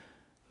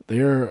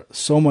they're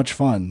so much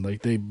fun.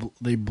 Like they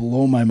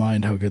blow my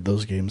mind how good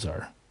those games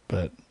are.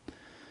 But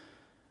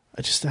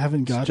I just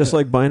haven't got just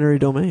like Binary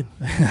Domain.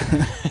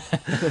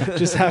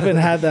 Just haven't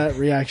had that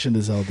reaction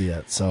to Zelda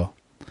yet. So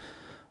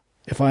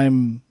if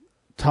I'm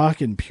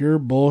talking pure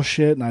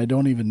bullshit and I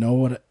don't even know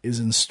what is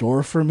in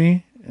store for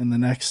me in the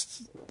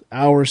next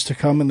hours to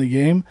come in the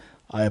game,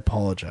 I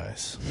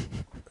apologize.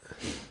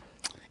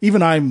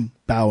 Even I'm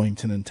bowing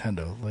to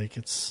Nintendo. Like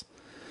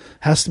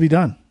has to be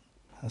done.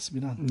 Has to be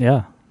done.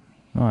 Yeah.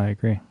 No, I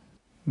agree.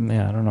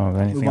 Yeah, I don't know of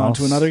anything else. Move on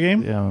to another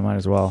game? Yeah, we might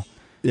as well.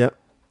 Yep.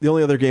 The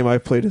only other game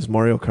I've played is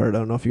Mario Kart. I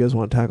don't know if you guys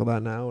want to tackle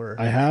that now. Or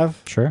I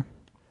have. Sure.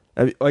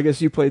 I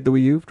guess you played the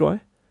Wii U,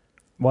 Dwight?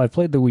 Well, I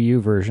played the Wii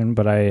U version,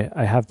 but I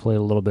have played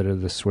a little bit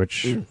of the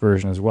Switch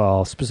version as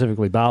well,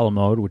 specifically Battle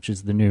Mode, which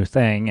is the new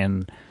thing,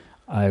 and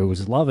I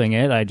was loving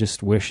it. I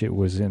just wish it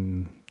was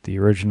in the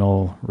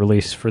original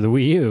release for the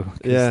Wii U,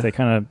 because they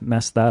kind of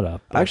messed that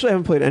up. I actually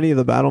haven't played any of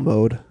the Battle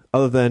Mode,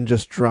 other than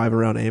just drive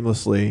around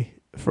aimlessly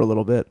for a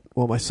little bit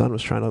while my son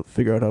was trying to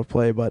figure out how to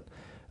play, but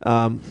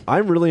I'm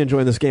really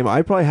enjoying this game.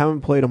 I probably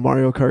haven't played a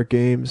Mario Kart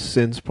game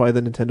since probably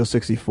the Nintendo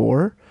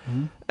 64,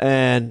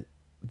 and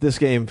this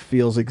game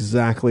feels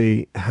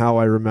exactly how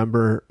I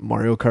remember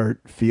Mario Kart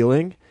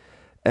feeling.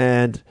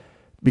 And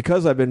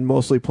because I've been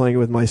mostly playing it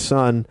with my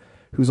son,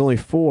 who's only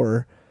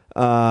 4,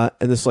 and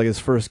this is like his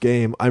first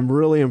game, I'm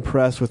really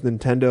impressed with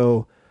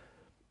Nintendo,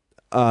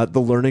 the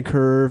learning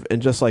curve,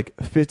 and just like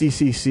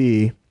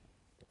 50cc,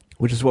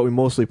 which is what we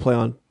mostly play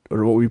on,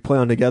 or what we play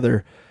on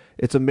together.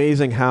 It's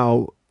amazing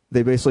how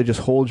they basically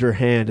just hold your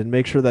hand and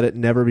make sure that it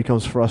never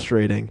becomes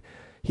frustrating.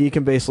 He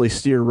can basically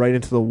steer right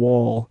into the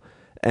wall,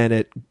 and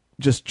it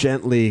just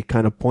gently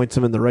kind of points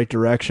him in the right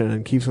direction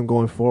and keeps him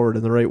going forward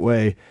in the right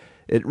way.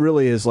 It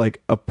really is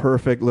like a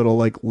perfect little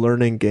like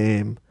learning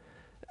game,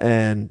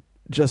 and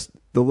just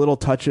the little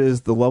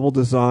touches, the level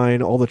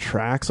design, all the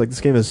tracks. Like this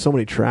game has so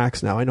many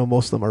tracks now. I know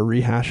most of them are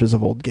rehashes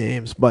of old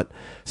games, but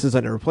since I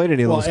never played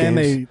any of those games,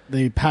 and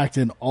they packed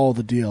in all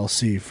the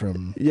DLC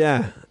from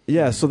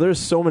so there's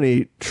so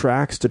many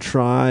tracks to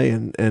try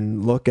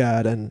and look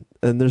at, and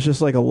there's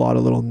just like a lot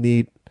of little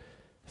neat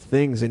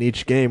things in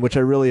each game, which I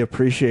really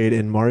appreciate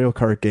in Mario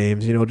Kart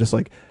games. Just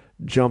like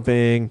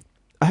jumping.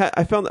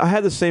 I found I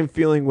had the same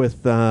feeling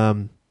with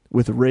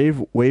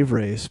Wave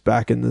Race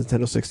back in the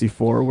Nintendo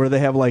 64, where they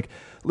have like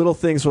little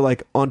things where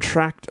like on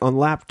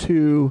lap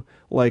 2,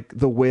 like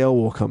the whale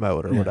will come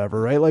out or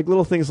whatever, right? Like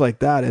little things like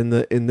that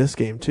in this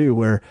game too,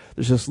 where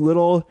there's just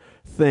little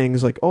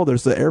things like, oh,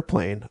 there's the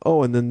airplane.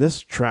 Oh, and then this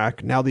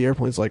track, now the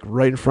airplane's like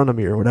right in front of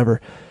me or whatever.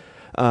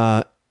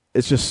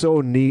 It's just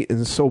so neat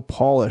and so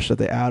polished that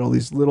they add all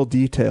these little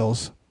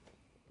details.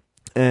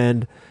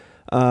 And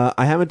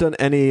I haven't done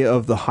any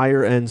of the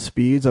higher end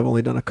speeds. I've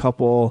only done a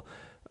couple.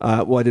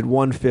 I did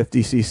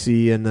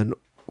 150cc and then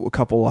a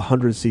couple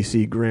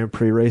 100cc Grand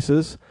Prix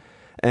races.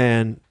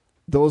 And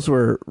those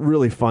were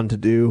really fun to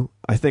do.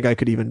 I think I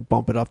could even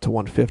bump it up to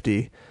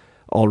 150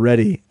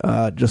 already,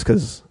 just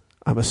because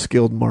I'm a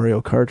skilled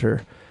Mario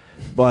Karter.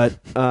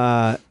 But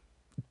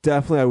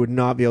definitely I would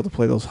not be able to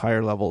play those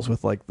higher levels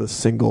with like the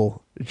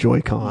single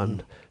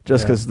Joy-Con,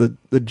 just because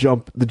the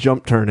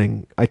jump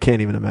turning, I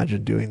can't even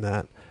imagine doing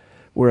that.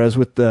 Whereas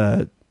with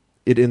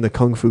in the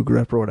Kung Fu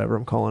grip or whatever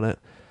I'm calling it,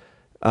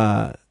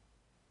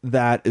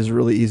 that is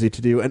really easy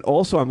to do. And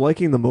also I'm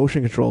liking the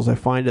motion controls. I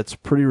find it's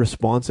pretty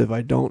responsive.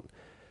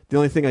 The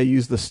only thing I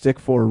use the stick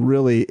for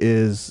really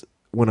is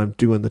when I'm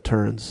doing the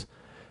turns,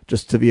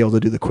 just to be able to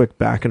do the quick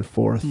back and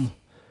forth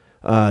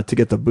to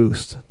get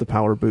the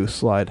power boost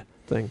slide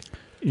thing.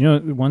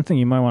 One thing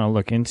you might want to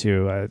look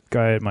into, a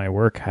guy at my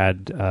work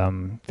had,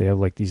 they have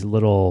like these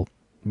little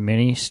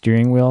mini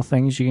steering wheel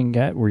things you can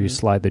get where you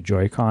slide the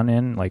Joy-Con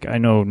in. Like I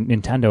know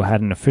Nintendo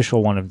had an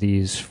official one of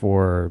these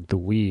for the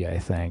Wii, I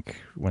think,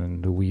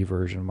 when the Wii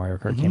version of Mario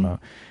Kart came out.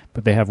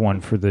 But they have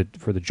one for the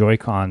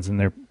Joy-Cons, and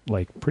they're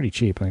like pretty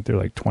cheap. I think they're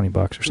like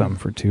 $20 or something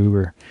for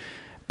 2.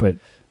 But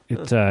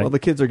it. Well, the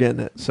kids are getting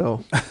it,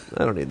 so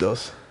I don't need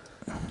those.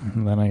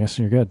 Then I guess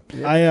you're good.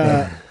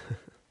 I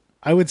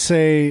would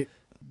say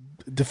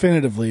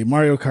definitively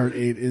Mario Kart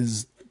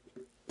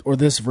 8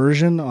 this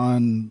version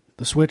on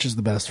the Switch is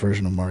the best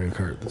version of Mario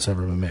Kart that's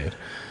ever been made.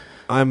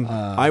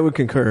 I would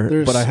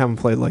concur, but I haven't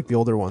played like the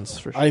older ones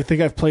for sure. I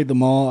think I've played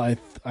them all.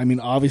 I mean,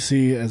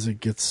 obviously, as it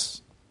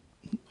gets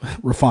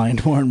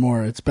refined more and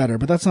more, it's better.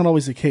 But that's not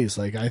always the case.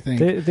 Like I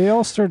think they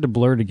all started to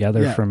blur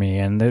together for me,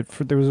 and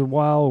there was a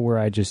while where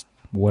I just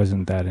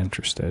wasn't that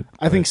interested.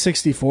 I think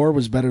 64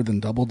 was better than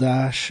Double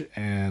Dash,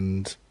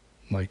 and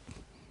like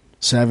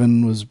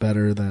 7 was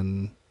better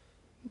than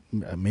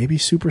maybe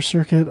Super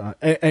Circuit.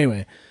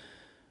 Anyway,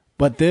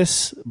 but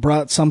this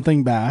brought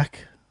something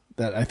back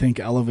that I think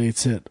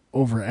elevates it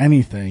over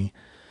anything,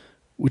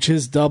 which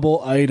is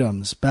double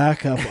items,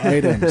 backup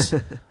items.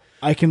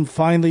 I can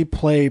finally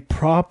play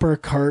proper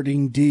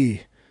karting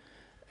D.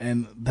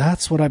 And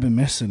that's what I've been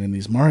missing in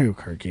these Mario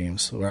Kart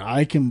games, where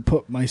I can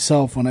put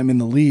myself, when I'm in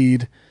the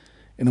lead,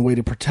 in a way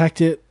to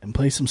protect it and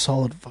play some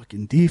solid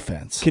fucking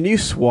defense. Can you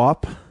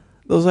swap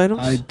those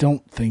items? I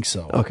don't think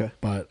so. Okay.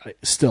 But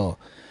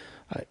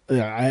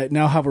I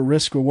now have a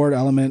risk-reward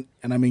element,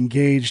 and I'm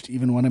engaged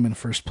even when I'm in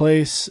first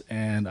place.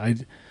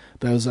 And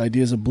those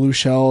ideas of blue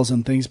shells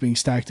and things being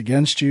stacked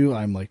against you,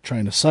 I'm like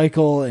trying to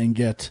cycle and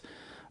get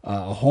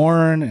a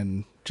horn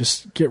and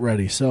just get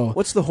ready. So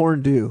what's the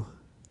horn do?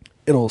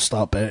 It'll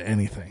stop at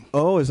anything.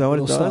 Oh, is that what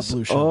It'll it does? Stop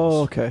blue shells.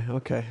 Oh,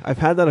 okay. I've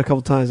had that a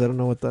couple times. I don't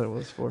know what that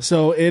was for.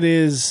 So it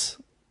is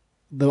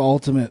the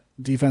ultimate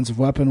defensive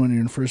weapon when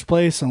you're in first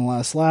place on the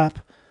last lap.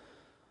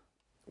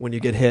 When you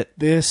get hit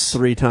this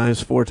 3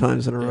 times, 4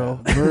 times in a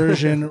row.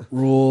 Version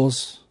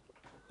rules.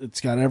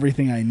 It's got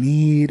everything I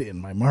need in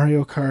my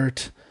Mario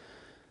Kart.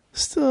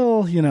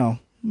 Still,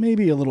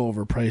 maybe a little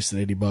overpriced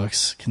at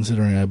 $80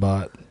 considering I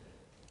bought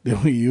the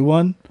Wii U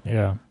one.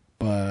 Yeah.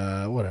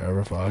 But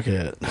whatever, fuck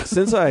it.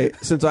 Since I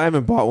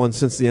haven't bought one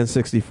since the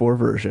N64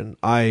 version,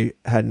 I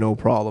had no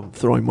problem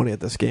throwing money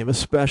at this game,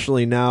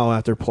 especially now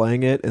after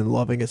playing it and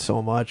loving it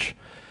so much.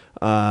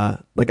 I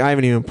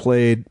haven't even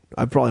played.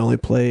 I've probably only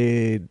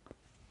played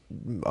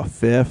a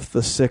fifth,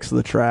 a sixth of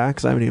the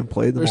tracks. I haven't even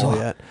played them all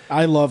yet.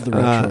 I love the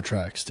retro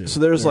tracks too. So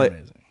there's They're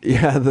amazing.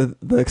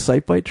 The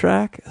Excitebike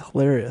track,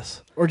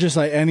 hilarious. Or just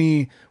like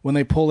when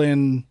they pull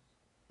in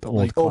the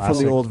old from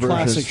the old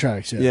versions. Classic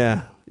tracks.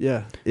 Yeah.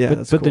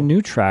 But cool. the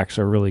new tracks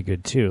are really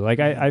good too.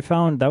 Like I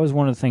found that was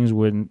one of the things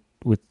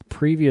with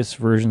previous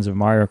versions of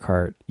Mario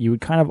Kart, you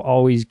would kind of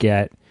always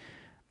get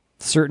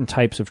certain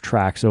types of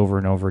tracks over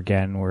and over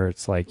again, where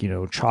it's like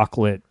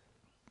chocolate,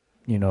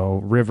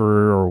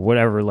 river or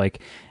whatever.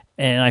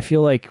 And I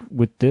feel like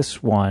with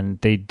this one,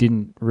 they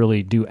didn't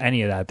really do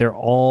any of that. They're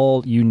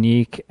all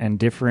unique and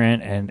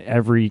different, and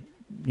every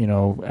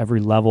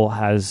level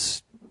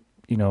has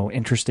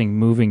interesting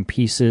moving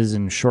pieces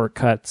and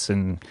shortcuts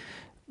and.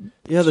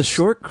 Yeah, the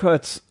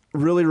shortcuts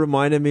really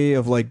reminded me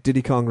of like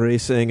Diddy Kong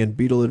Racing and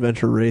Beetle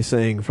Adventure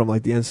Racing from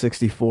like the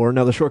N64.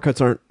 Now the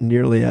shortcuts aren't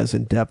nearly as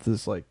in depth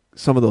as like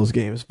some of those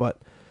games, but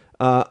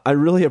I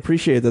really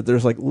appreciate that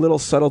there's like little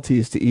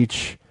subtleties to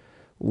each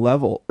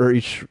level or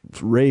each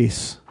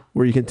race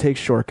where you can take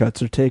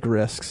shortcuts or take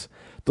risks.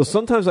 Though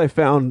sometimes I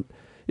found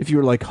if you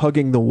were like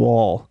hugging the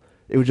wall,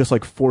 it would just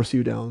like force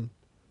you down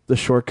the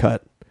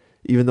shortcut,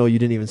 even though you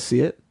didn't even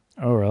see it.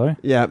 Oh, really?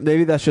 Yeah,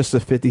 maybe that's just a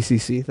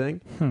 50cc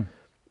thing.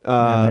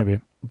 Yeah,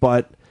 maybe.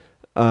 But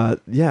I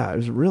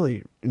was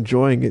really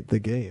enjoying the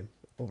game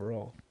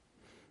overall.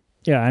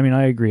 Yeah, I mean,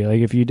 I agree.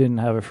 Like, if you didn't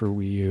have it for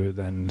Wii U,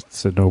 then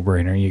it's a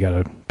no-brainer. You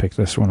got to pick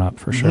this one up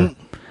for sure.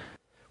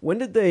 When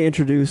did they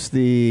introduce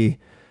the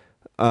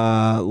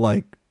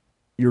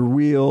your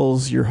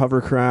wheels, your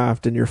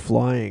hovercraft, and your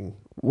flying?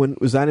 When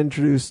was that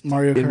introduced?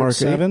 Mario in Kart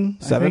 7,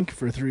 7? I think,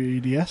 for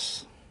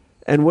 3DS.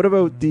 And what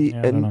about the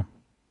I don't know.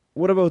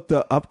 what about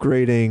the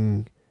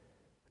upgrading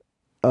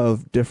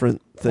of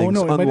different things,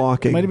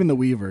 unlocking? It might have been the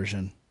Wii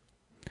version.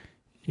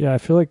 Yeah, I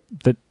feel like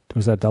that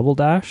was that Double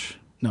Dash.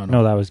 No,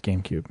 that was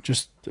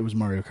GameCube. It was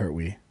Mario Kart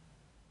Wii.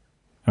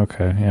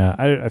 Okay, yeah,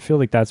 I feel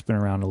like that's been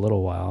around a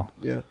little while.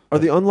 Yeah, are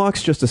the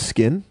unlocks just a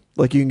skin?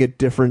 Like you can get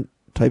different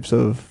types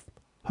of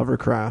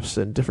hovercrafts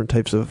and different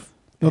types of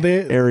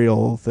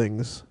aerial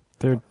things.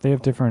 They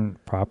have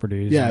different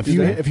properties. Yeah, if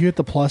you hit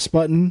the plus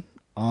button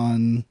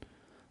on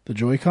the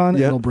Joy-Con,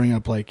 it'll bring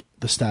up like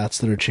the stats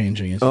that are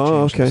changing.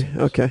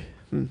 Okay.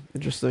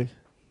 Interesting.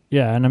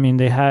 Yeah, and I mean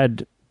they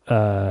had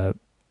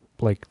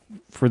like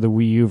for the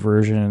Wii U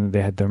version,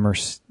 they had the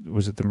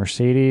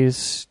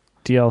Mercedes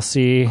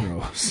DLC,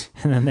 Gross.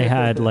 And then they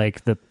had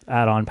like the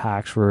add-on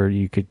packs where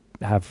you could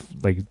have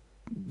like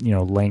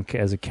Link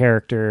as a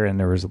character, and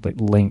there was like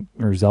Link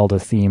or Zelda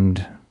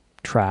themed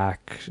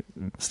track,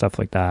 stuff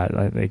like that.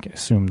 I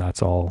assume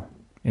that's all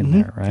in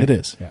there, right? It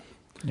is.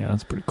 Yeah,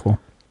 that's pretty cool.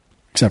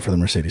 Except for the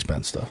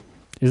Mercedes-Benz stuff.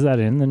 Is that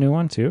in the new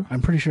one too?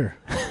 I'm pretty sure.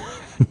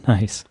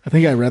 Nice. I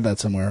think I read that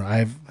somewhere.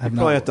 I've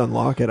probably have to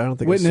unlock it. I don't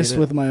think witnessed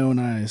with my own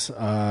eyes.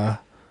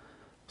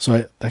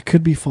 So that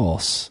could be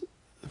false.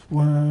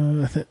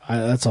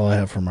 That's all I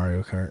have for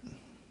Mario Kart.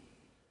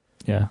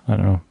 Yeah, I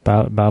don't know.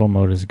 Battle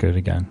mode is good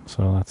again,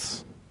 so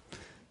that's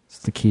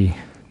the key.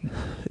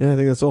 Yeah, I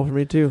think that's all for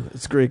me too.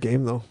 It's a great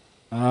game though.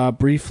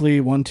 Briefly,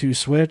 1-2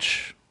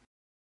 switch.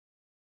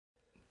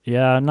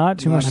 Yeah, not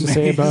too much to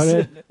say about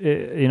it.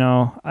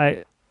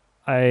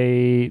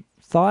 I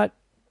thought,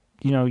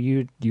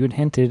 you had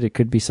hinted it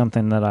could be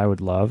something that I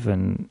would love,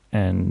 and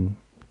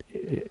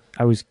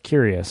I was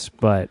curious,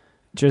 but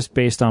just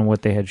based on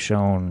what they had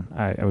shown,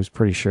 I was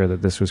pretty sure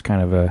that this was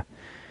kind of a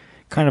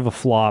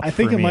flop. I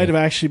think for it me. might have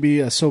actually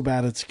be so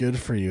bad it's good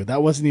for you.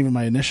 That wasn't even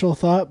my initial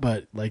thought,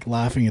 but like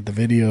laughing at the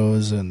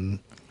videos and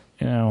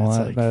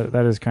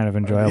that is kind of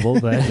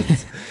enjoyable. But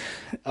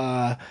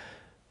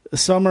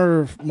some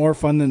are more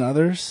fun than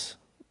others.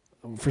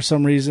 for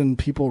some reason,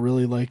 people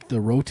really like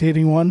the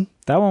rotating one.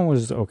 That one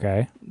was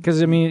okay.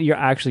 Because, I mean, you're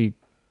actually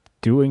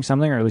doing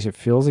something, or at least it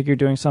feels like you're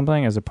doing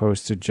something, as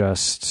opposed to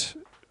just,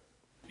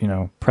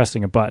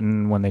 pressing a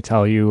button when they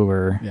tell you,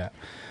 or... Yeah.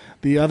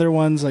 The other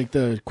ones, like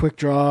the quick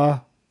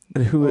draw...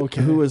 And who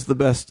was the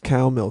best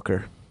cow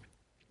milker?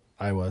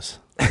 I was.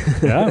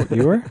 Yeah,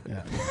 you were?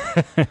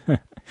 Yeah.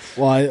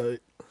 Well,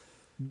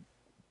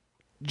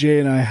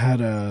 Jay and I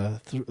had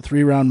a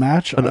 3-round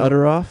match. An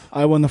utter-off?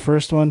 I won the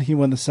first one. He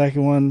won the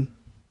second one.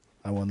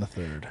 I won the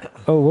third.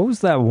 Oh, what was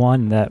that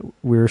one that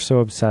we were so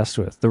obsessed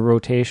with? The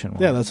rotation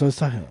one. Yeah, that's what I was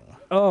talking about.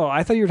 Oh,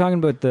 I thought you were talking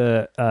about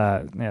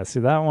the... see,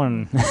 that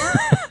one...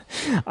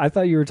 I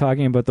thought you were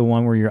talking about the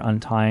one where you're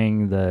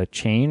untying the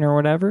chain or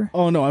whatever.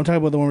 Oh, no, I'm talking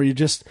about the one where you're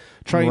just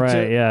trying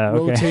to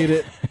rotate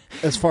it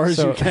as far as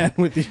you can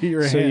with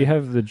your hand. So you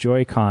have the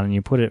Joy-Con and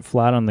you put it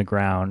flat on the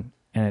ground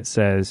and it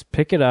says,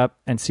 pick it up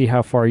and see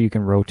how far you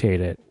can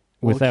rotate it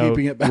without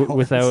keeping it balanced.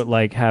 without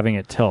like having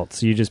it tilt.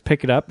 So you just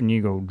pick it up and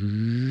you go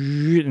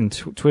and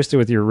twist it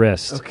with your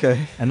wrist.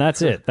 Okay. And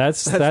that's it.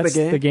 That's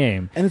the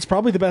game. And it's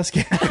probably the best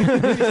game.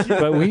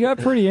 But we got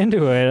pretty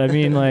into it. I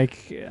mean,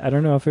 like, I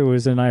don't know if it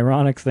was an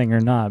ironic thing or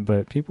not,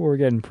 but people were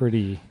getting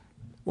pretty...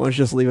 Why don't you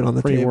just leave it on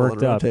the table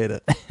and rotate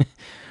it?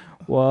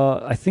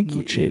 Well, I think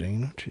No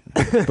cheating.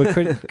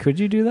 But could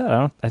you do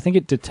that? I think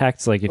it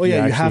detects like if you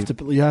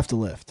actually... you have to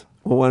lift.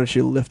 Well, why don't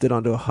you lift it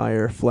onto a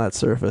higher flat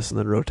surface and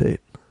then rotate?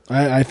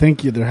 I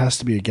think there has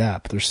to be a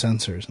gap. There's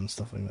sensors and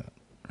stuff like that.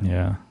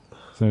 Yeah.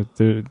 So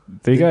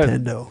they got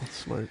Nintendo.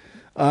 Smart.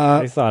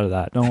 they thought of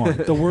that. Don't worry.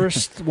 The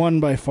worst one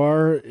by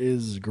far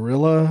is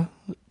gorilla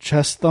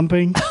chest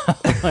thumping.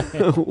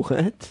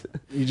 What?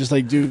 You just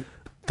like do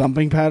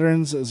thumping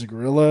patterns as a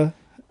gorilla.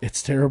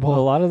 It's terrible.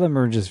 A lot of them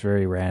are just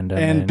very random.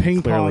 And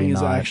ping clearly pong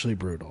is not. actually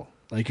brutal.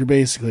 Like you're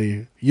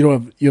basically you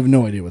have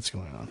no idea what's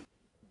going on.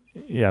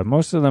 Yeah,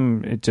 most of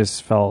them it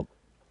just felt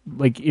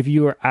like if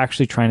you were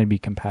actually trying to be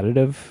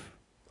competitive,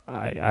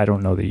 I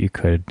don't know that you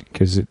could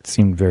because it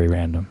seemed very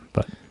random.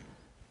 But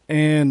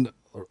and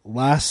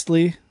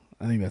lastly,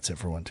 I think that's it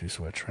for 1-2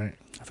 switch, right?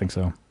 I think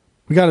so.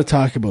 We got to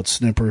talk about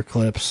snipper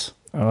clips.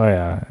 Oh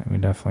yeah, we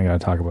definitely got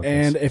to talk about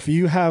and this. If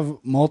you have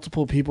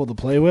multiple people to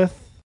play with,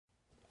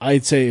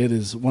 I'd say it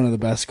is one of the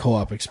best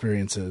co-op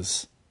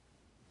experiences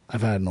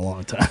I've had in a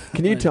long time.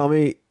 Can you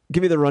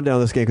give me the rundown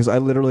of this game because I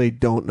literally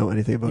don't know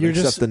anything about it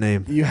except the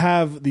name. You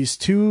have these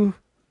two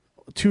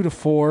to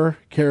 4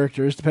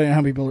 characters, depending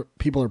on how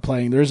people are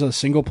playing. There's a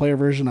single player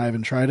version. I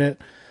haven't tried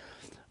it,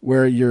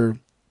 where you're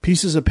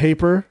pieces of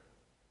paper,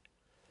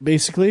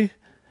 basically,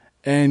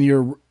 and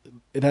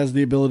it has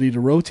the ability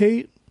to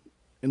rotate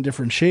in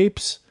different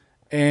shapes,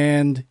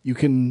 and you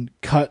can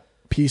cut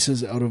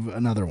pieces out of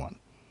another one,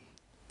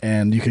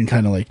 and you can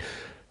kind of like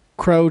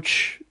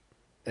crouch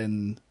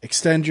and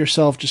extend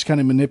yourself, just kind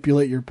of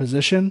manipulate your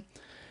position,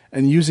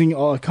 and using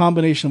a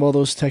combination of all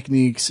those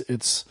techniques,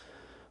 it's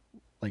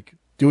like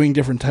doing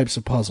different types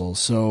of puzzles.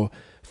 So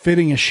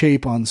fitting a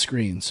shape on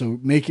screen. So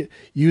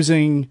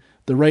using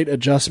the right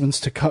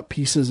adjustments to cut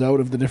pieces out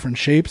of the different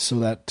shapes so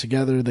that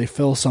together they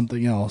fill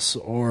something else,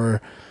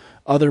 or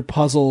other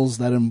puzzles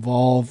that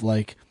involve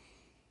like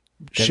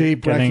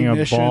shape getting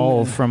recognition. a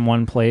ball from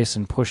one place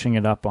and pushing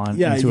it up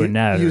into a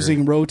net.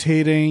 Using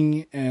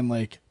rotating and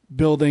like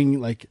building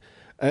like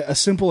a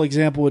simple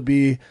example would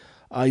be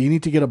you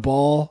need to get a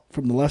ball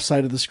from the left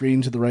side of the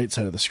screen to the right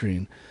side of the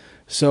screen.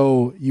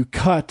 So you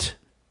cut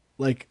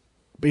like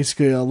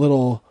basically a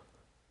little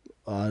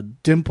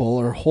dimple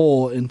or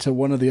hole into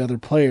one of the other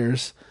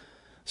players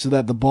so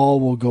that the ball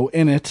will go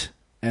in it,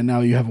 and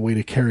now you have a way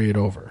to carry it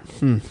over.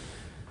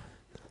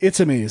 It's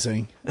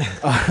amazing.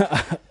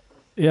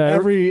 Yeah,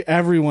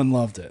 everyone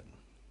loved it.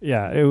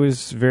 Yeah, it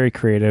was very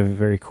creative,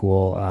 very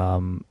cool.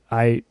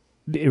 It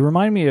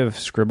reminded me of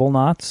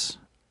Scribblenauts.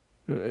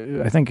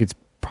 I think it's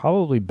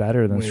probably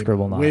better than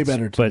Scribblenauts. Way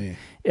better to me.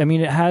 I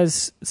mean, it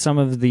has some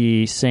of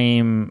the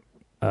same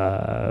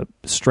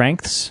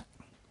strengths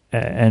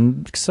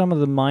and some of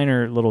the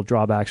minor little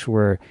drawbacks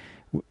were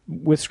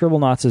with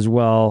Scribblenauts as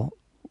well,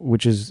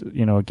 which is,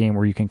 a game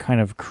where you can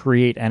kind of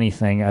create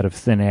anything out of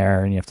thin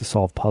air and you have to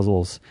solve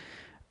puzzles.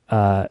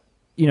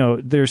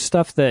 There's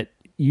stuff that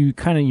you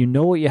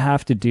know what you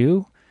have to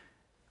do,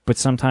 but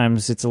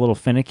sometimes it's a little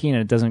finicky and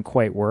it doesn't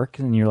quite work.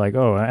 And you're like,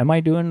 oh, am I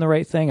doing the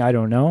right thing? I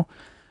don't know.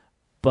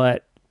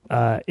 But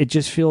it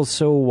just feels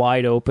so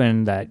wide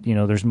open that,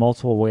 there's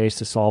multiple ways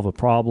to solve a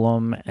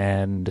problem.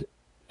 And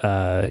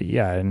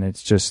and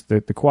it's just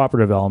the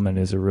cooperative element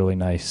is a really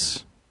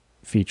nice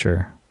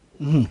feature.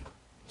 Mm-hmm.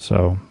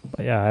 So,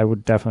 yeah, I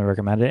would definitely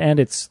recommend it. And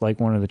it's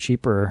like one of the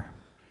cheaper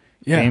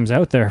games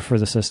out there for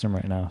the system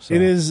right now. So.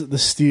 It is the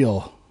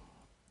steal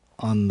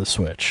on the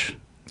Switch.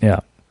 Yeah.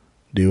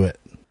 Do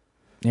it.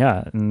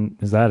 Yeah, and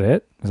is that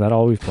it? Is that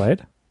all we've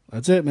played?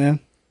 That's it,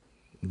 man.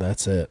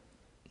 That's it.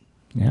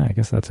 Yeah, I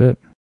guess that's it.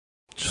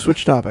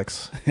 Switch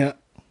topics. Yeah.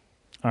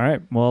 All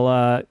right.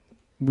 Well,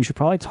 we should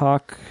probably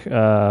talk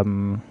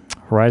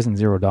Horizon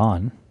Zero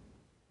Dawn,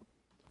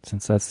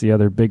 since that's the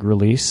other big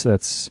release.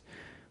 That's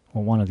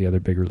one of the other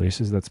big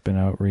releases that's been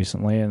out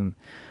recently, and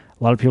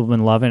a lot of people have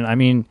been loving it. I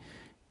mean,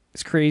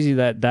 it's crazy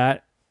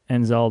that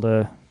and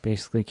Zelda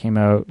basically came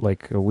out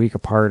like a week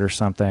apart or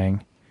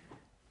something.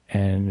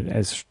 And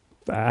as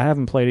I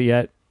haven't played it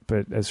yet,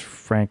 but as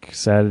Frank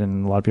said,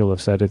 and a lot of people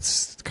have said,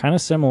 it's kind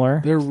of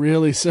similar. They're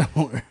really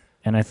similar.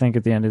 And I think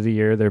at the end of the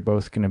year, they're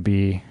both going to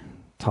be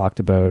talked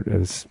about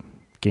as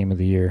Game of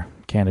the Year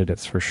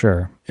candidates for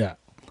sure. Yeah.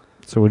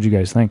 So what do you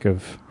guys think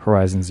of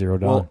Horizon Zero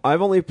Dawn? Well, I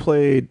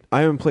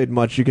haven't played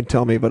much, you can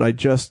tell me, but I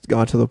just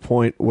got to the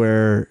point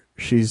where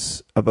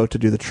she's about to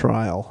do the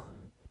trial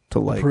to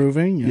like... The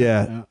proving?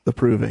 Yeah, the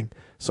proving.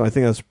 So I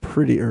think that's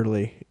pretty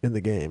early in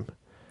the game.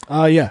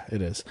 Yeah,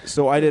 it is.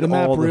 So I did the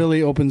map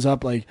really opens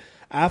up, like,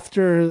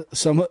 after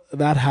some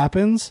that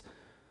happens,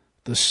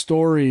 the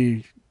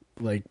story,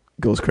 like...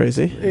 goes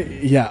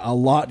crazy. A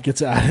lot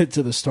gets added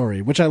to the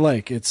story, which I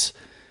like.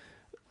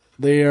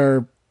 They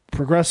are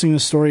progressing the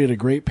story at a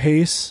great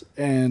pace,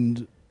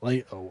 and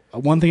like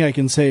one thing I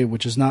can say,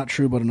 which is not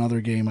true about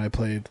another game I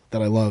played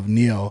that I love,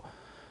 Neo,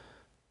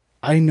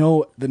 I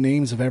know the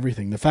names of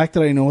everything. The fact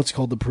that I know it's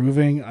called The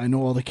Proving, I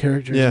know all the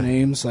characters'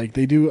 names. Like,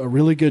 they do a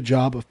really good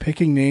job of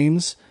picking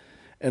names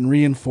and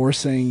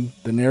reinforcing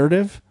the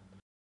narrative.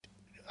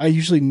 I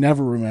usually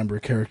never remember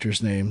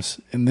characters' names.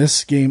 In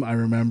this game, I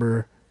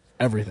remember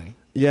everything.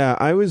 Yeah,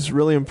 I was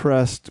really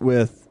impressed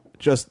with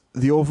just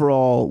the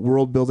overall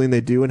world building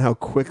they do and how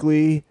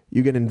quickly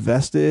you get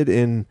invested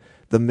in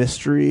the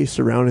mystery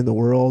surrounding the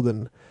world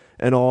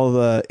and all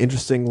the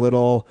interesting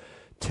little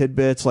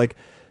tidbits. Like,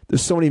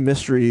 there's so many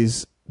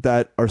mysteries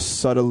that are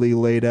subtly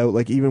laid out.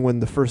 Like, even when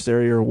the first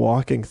area you're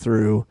walking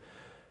through,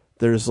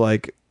 there's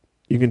like,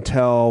 you can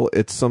tell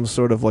it's some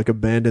sort of like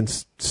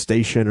abandoned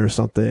station or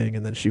something,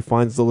 and then she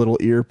finds the little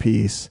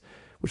earpiece,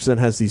 which then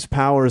has these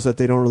powers that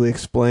they don't really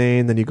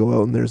explain. Then you go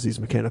out and there's these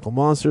mechanical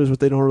monsters, which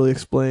they don't really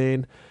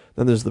explain.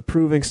 Then there's the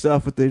proving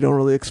stuff, which they don't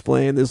really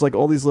explain. There's like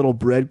all these little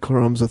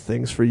breadcrumbs of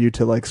things for you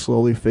to like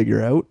slowly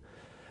figure out.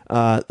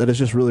 That is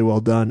just really well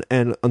done.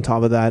 And on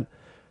top of that,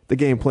 the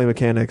gameplay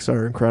mechanics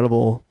are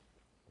incredible.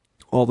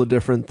 All the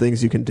different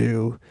things you can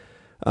do,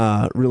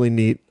 really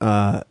neat.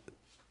 I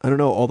don't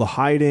know, all the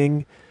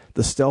hiding,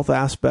 the stealth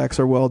aspects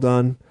are well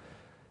done.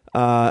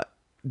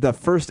 The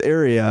first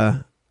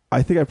area,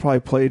 I think I probably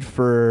played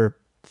for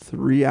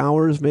 3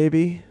 hours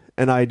maybe,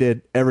 and I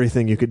did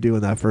everything you could do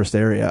in that first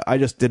area. I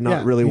just did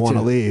not really want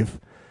to leave.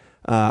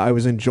 I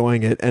was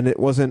enjoying it, and it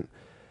wasn't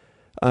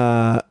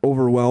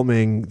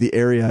overwhelming, the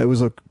area. It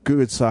was a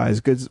good size,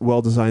 good,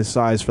 well-designed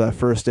size for that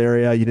first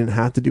area. You didn't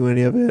have to do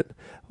any of it,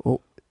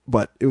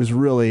 but it was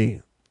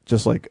really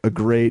just like a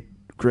great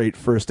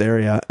first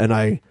area, and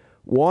I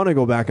want to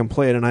go back and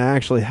play it, and I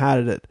actually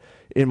had it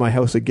in my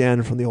house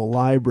again from the old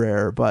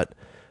library, but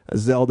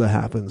Zelda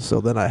happened,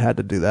 so then I had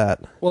to do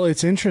that. Well,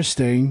 it's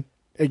interesting.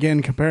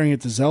 Again, comparing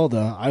it to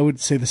Zelda, I would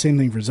say the same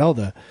thing for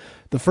Zelda.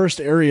 The first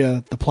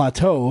area, the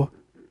plateau,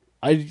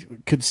 I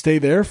could stay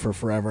there for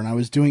forever, and I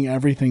was doing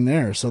everything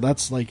there. So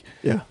that's like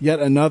yet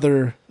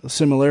another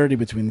similarity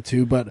between the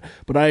two. But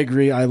I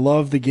agree. I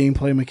love the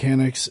gameplay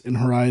mechanics in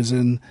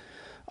Horizon.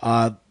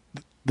 The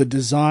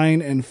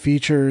design and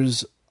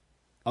features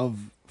of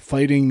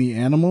fighting the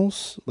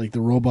animals, like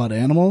the robot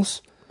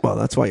animals. Well,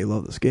 that's why you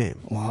love this game.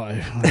 Well,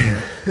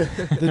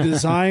 the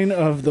design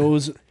of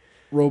those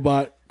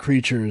robot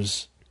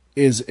creatures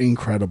is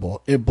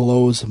incredible. It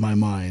blows my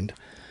mind.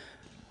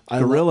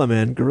 Gorilla,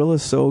 man.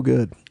 Gorilla's so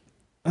good.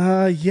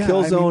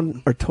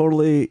 Killzone are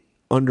totally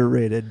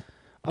underrated.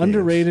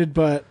 Underrated,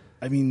 but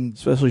I mean,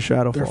 especially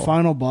Shadowfall. Their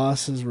final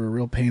bosses were a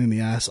real pain in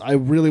the ass. I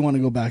really want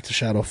to go back to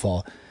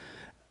Shadowfall.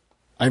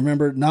 I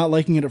remember not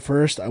liking it at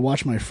first. I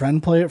watched my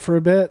friend play it for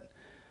a bit.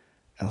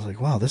 I was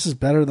like, wow, this is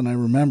better than I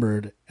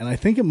remembered. And I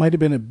think it might have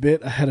been a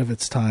bit ahead of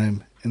its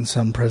time in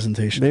some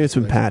presentations. Maybe it's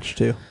been patched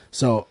too.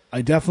 So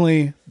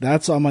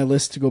that's on my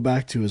list to go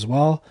back to as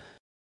well.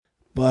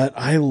 But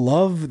I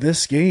love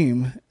this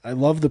game. I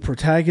love the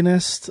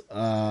protagonist.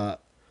 For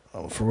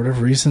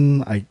whatever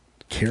reason, I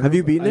care. Have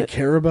you beaten it? I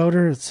care about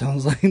her. It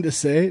sounds lame to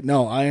say.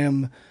 No, I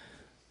don't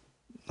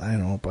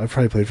know. I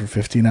probably played for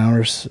 15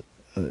 hours,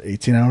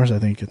 18 hours. I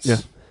think it's. Yeah.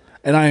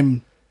 And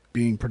I'm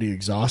being pretty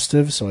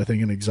exhaustive, so I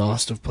think an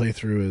exhaustive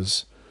playthrough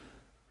is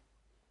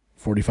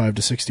 45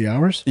 to 60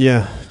 hours.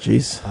 Yeah,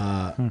 jeez.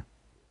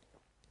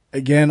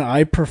 Again,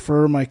 I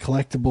prefer my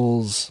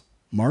collectibles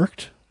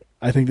marked.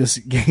 I think this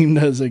game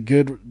does a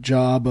good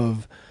job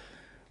of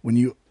when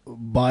you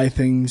buy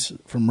things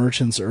from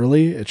merchants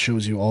early, it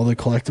shows you all the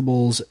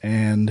collectibles,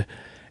 and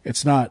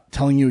it's not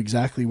telling you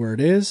exactly where it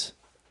is.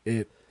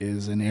 It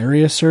is an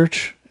area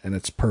search, and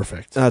it's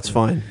perfect. That's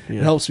fine.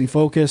 Yeah. It helps me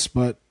focus,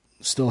 but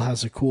still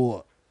has a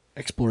cool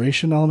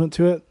exploration element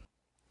to it.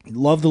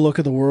 Love the look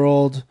of the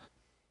world.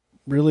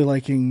 Really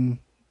liking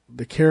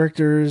the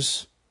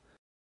characters.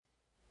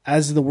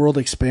 As the world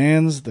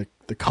expands, the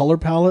color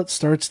palette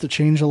starts to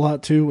change a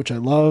lot too, which I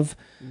love.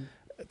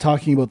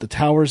 Talking about the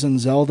towers in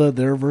Zelda,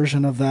 their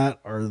version of that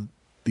are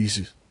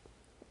these.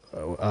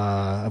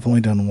 I've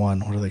only done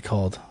one. What are they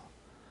called?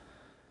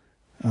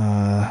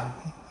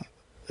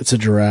 It's a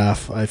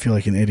giraffe. I feel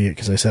like an idiot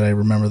because I said I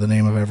remember the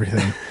name of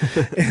everything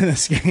in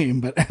this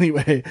game. But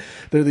anyway,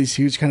 they're these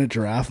huge kind of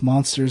giraffe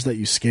monsters that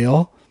you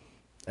scale.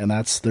 And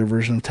that's their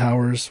version of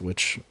towers,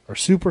 which are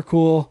super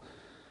cool.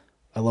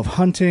 I love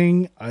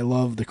hunting. I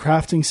love the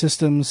crafting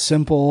systems.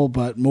 Simple,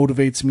 but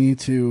motivates me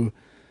to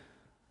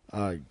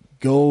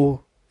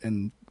go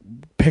and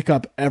pick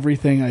up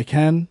everything I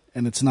can.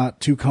 And it's not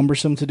too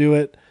cumbersome to do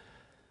it.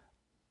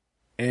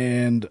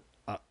 And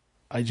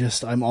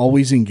I'm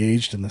always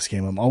engaged in this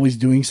game. I'm always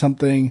doing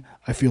something.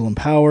 I feel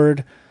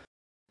empowered.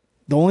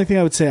 The only thing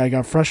I would say, I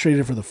got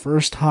frustrated for the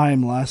first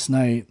time last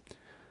night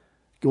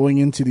going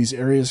into these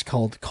areas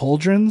called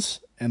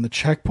cauldrons, and the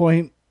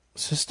checkpoint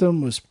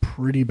system was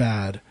pretty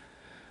bad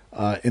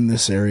in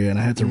this area, and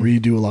I had to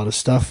redo a lot of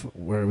stuff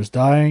where I was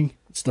dying.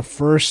 It's the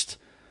first,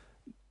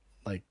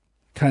 like,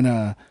 kind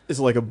of... Is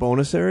it like a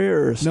bonus area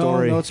or a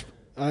story? No,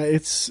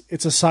 it's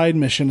a side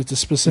mission. It's a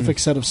specific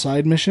set of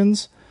side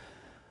missions.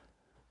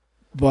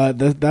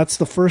 But that's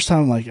the first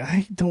time I'm like,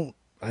 I don't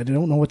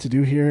know what to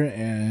do here,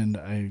 and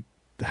I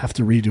have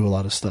to redo a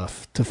lot of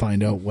stuff to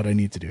find out what I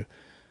need to do.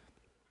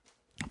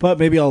 But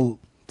maybe I'll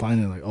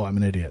find it like, oh, I'm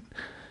an idiot.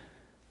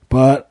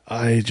 But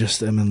I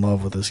just am in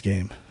love with this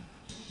game.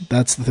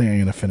 That's the thing I'm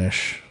going to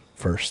finish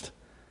first.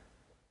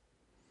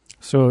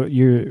 So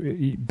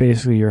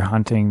you're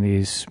hunting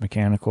these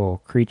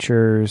mechanical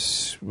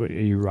creatures. Are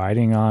you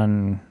riding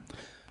on?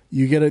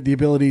 You get the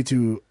ability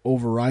to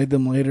override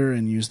them later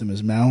and use them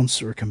as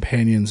mounts or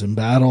companions in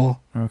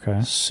battle.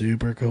 Okay.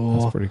 Super cool.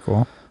 That's pretty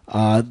cool.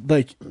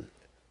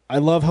 I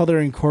love how they're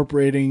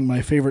incorporating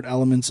my favorite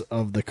elements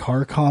of the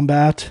car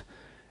combat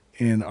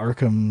in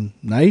Arkham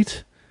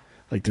Knight.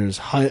 Like, there's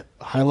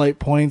highlight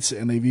points,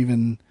 and they've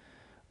even,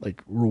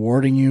 like,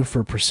 rewarding you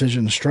for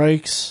precision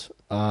strikes.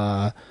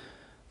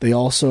 They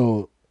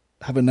also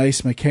have a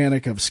nice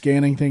mechanic of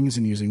scanning things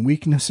and using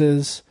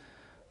weaknesses.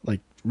 Like,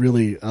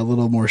 really a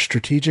little more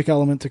strategic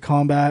element to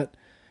combat,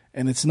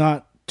 and it's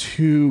not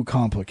too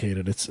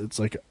complicated. It's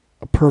like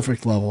a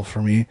perfect level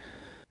for me.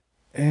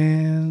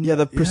 And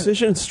the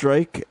precision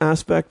strike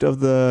aspect of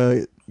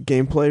the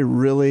gameplay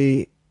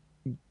really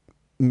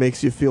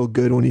makes you feel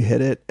good when you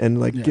hit it,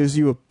 and gives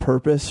you a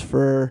purpose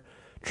for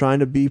trying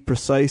to be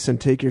precise and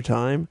take your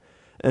time.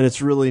 And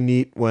it's really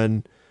neat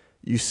when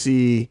you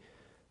see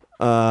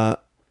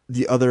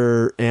the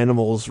other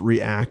animals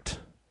react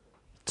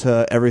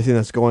to everything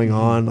that's going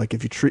on. Like,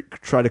 if you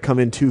try to come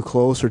in too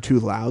close or too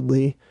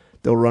loudly,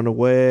 they'll run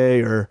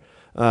away, or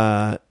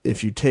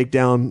if you take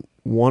down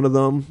one of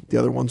them, the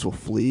other ones will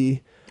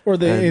flee. Or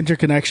the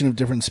interconnection of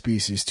different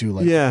species too.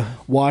 Like,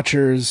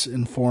 watchers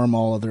inform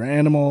all other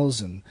animals,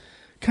 and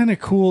kind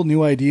of cool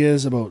new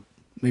ideas about,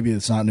 maybe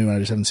it's not new, I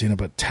just haven't seen it,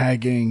 but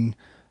tagging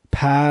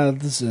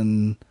paths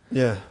and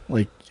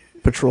like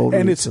patrol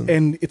routes,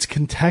 and it's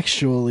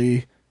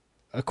contextually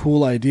a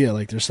cool idea.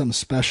 Like, there's some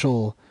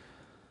special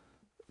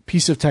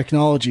piece of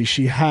technology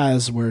she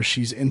has where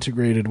she's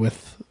integrated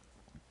with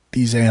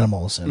these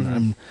animals, and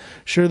I'm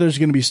sure there's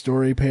going to be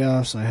story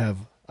payoffs. I have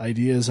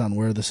ideas on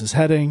where this is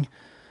heading.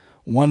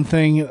 One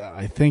thing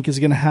I think is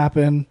going to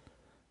happen,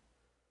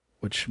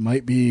 which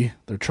might be,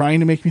 they're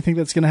trying to make me think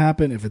that's going to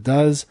happen. If it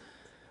does,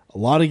 a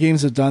lot of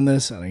games have done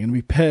this, and I'm going to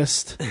be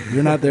pissed.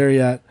 You're not there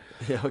yet.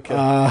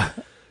 Okay.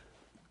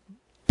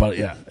 But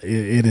yeah,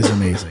 it is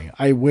amazing.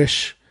 I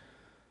wish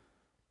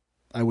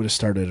I would have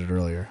started it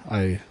earlier.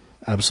 I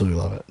absolutely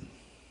love it.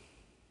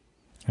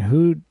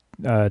 Who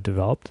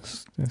developed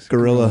this?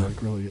 Guerrilla.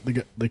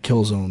 The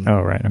Killzone.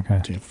 Oh, right. Okay.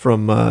 Team.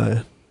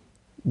 From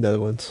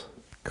Netherlands.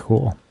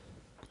 Cool.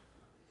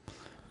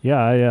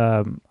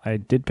 Yeah, I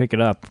did pick it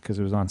up because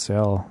it was on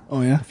sale.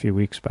 Oh, yeah? A few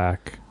weeks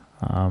back.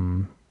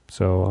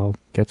 So I'll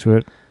get to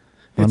it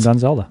when I'm done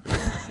Zelda.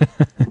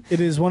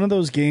 It is one of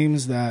those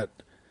games that,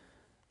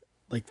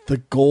 like, the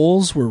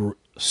goals were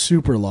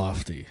super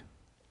lofty.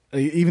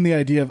 Even the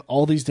idea of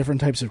all these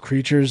different types of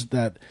creatures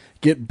that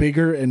get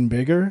bigger and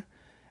bigger,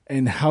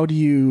 and how do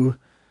you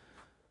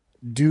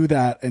do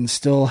that and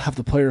still have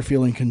the player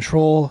feel in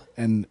control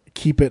and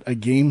keep it a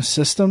game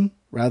system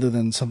rather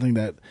than something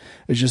that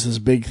is just this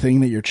big thing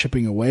that you're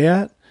chipping away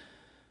at.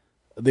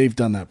 They've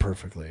done that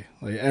perfectly.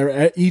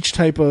 Like, each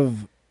type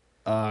of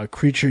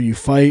creature you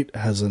fight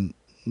has a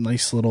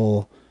nice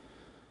little,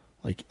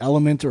 like,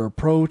 element or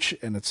approach,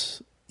 and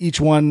each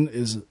one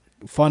is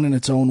fun in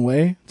its own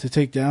way to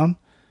take down.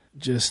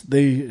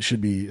 They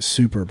should be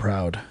super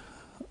proud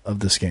of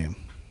this game.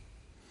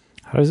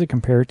 How does it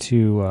compare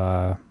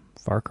to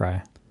Far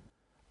Cry?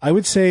 I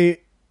would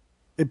say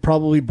it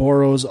probably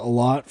borrows a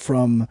lot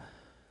from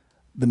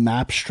the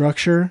map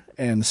structure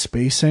and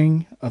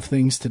spacing of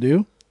things to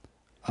do.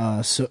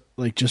 So,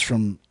 like, just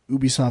from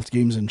Ubisoft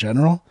games in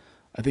general,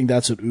 I think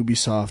that's what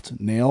Ubisoft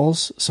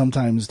nails.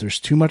 Sometimes there's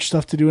too much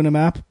stuff to do in a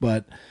map,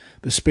 but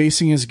the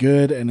spacing is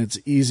good, and it's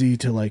easy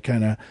to, like,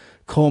 kind of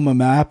comb a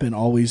map and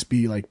always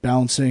be, like,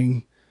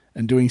 bouncing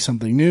and doing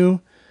something new.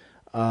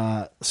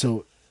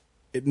 So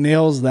it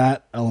nails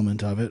that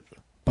element of it.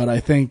 But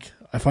I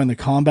find the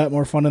combat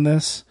more fun in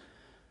this.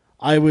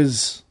 I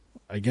was,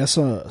 I guess,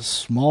 a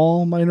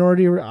small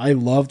minority. I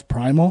loved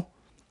Primal,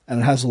 and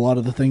it has a lot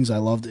of the things I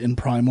loved in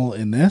Primal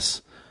in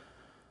this.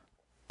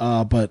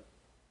 But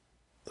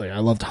like I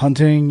loved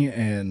hunting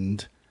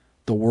and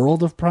the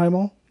world of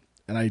Primal,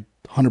 and I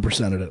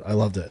 100%ed it. I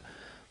loved it.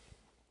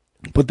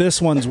 But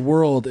this one's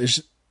world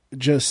is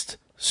just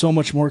so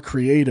much more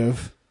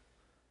creative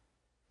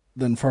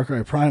than Far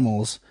Cry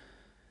Primal's,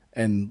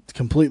 and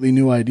completely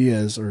new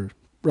ideas, or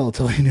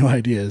relatively new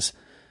ideas,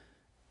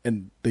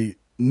 and they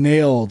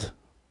nailed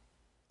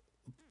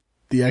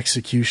the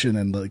execution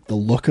and the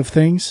look of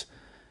things.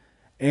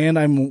 And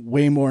I'm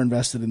way more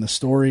invested in the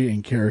story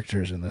and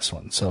characters in this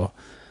one. So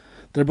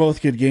they're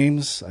both good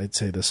games. I'd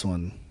say this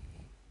one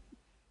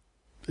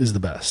is the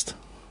best.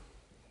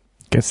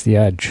 Gets the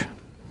edge.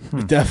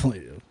 It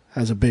definitely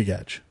has a big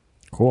edge.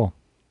 Cool.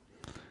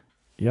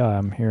 Yeah,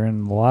 I'm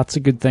hearing lots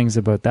of good things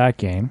about that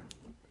game.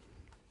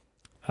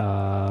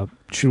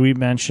 Should we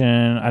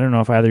mention, I don't know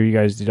if either of you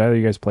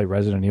guys play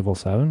Resident Evil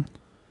 7?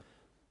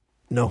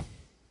 No.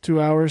 2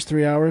 hours,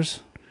 3 hours?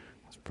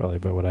 That's probably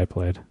about what I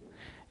played.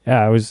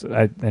 Yeah,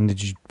 and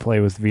did you play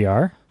with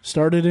VR?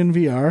 Started in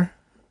VR.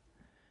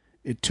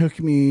 It took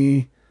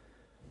me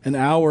an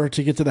hour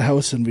to get to the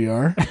house in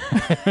VR.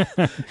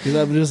 Because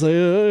I'm just like,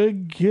 oh,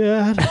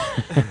 God.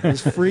 I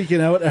was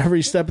freaking out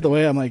every step of the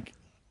way. I'm like,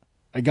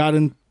 I got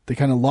in, they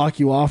kind of lock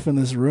you off in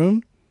this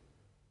room.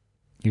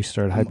 You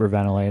started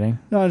hyperventilating?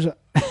 No,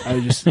 I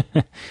just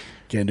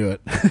can't do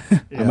it.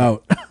 I'm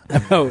out.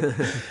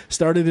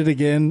 Started it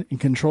again in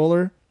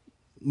controller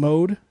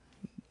mode.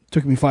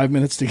 Took me 5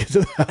 minutes to get to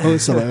the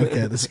house. I'm like,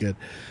 okay, this is good.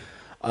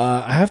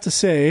 I have to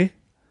say,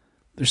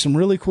 there's some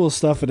really cool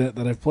stuff in it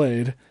that I've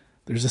played.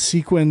 There's a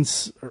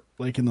sequence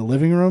like in the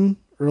living room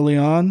early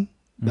on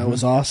that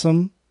was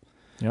awesome.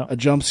 Yep. A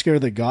jump scare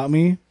that got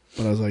me,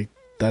 but I was like,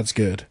 that's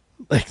good.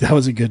 Like, that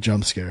was a good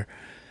jump scare.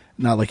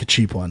 Not like a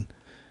cheap one.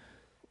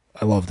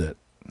 I loved it.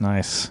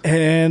 Nice.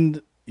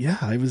 And yeah,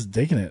 I was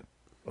digging it.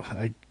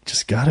 I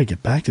just got to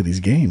get back to these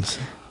games.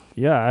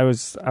 Yeah, I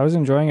was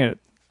enjoying it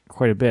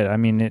quite a bit. I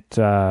mean, it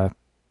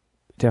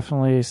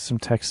definitely some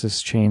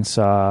Texas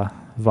Chainsaw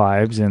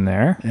vibes in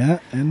there. Yeah,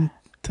 and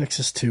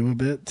Texas 2 a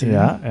bit too.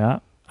 Yeah.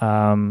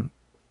 And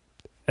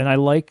I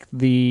like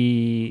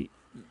the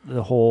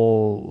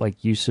whole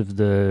like use of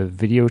the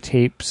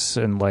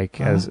videotapes and like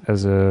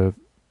as a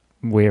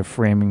way of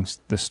framing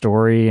the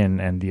story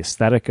and the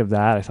aesthetic of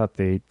that. I thought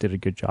they did a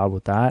good job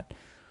with that.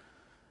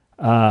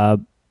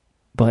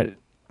 But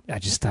I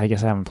guess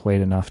I haven't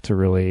played enough to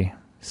really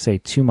say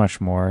too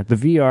much more. The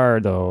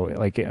VR though,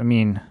 like, I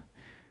mean,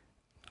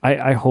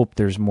 I hope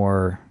there's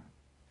more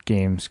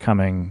games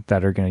coming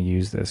that are going to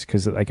use this,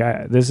 because like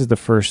this is the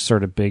first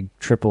sort of big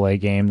AAA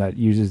game that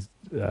uses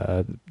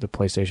the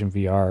PlayStation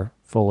VR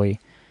fully,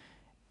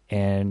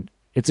 and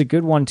it's a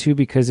good one too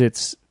because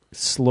it's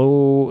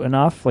slow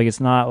enough. Like, it's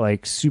not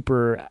like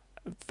super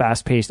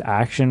fast-paced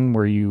action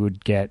where you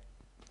would get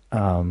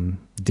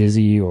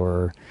dizzy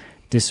or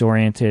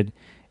disoriented.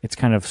 It's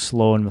kind of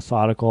slow and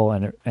methodical,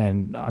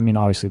 and I mean,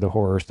 obviously the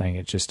horror thing,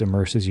 it just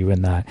immerses you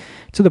in that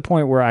to the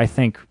point where I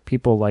think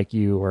people like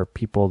you, or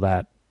people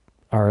that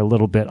are a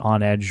little bit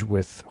on edge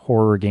with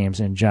horror games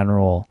in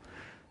general,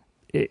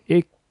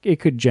 it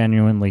could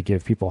genuinely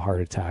give people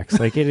heart attacks.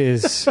 Like, it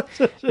is,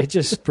 it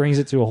just brings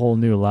it to a whole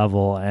new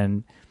level,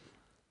 and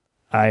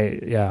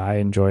I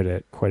enjoyed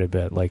it quite a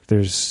bit. Like,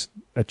 there's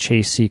a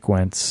chase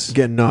sequence.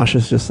 Getting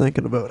nauseous just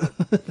thinking about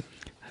it.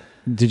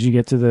 Did you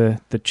get to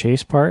the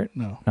chase part?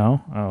 No.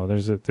 Oh,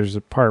 there's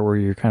a part where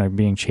you're kind of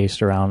being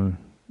chased around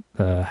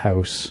the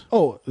house.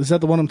 Oh, is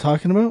that the one I'm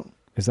talking about?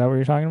 Is that what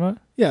you're talking about?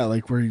 Yeah,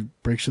 like where he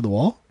breaks through the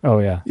wall? Oh,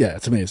 yeah. Yeah,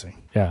 it's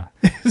amazing. Yeah.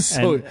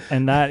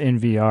 and that in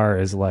VR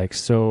is like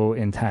so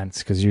intense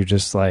because you're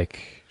just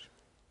like,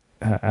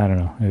 I don't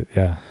know.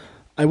 Yeah.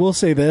 I will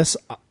say this.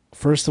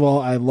 First of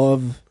all, I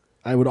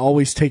would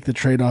always take the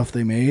trade-off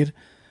they made,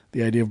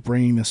 the idea of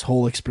bringing this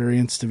whole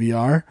experience to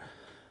VR.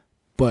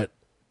 But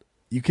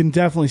you can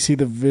definitely see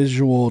the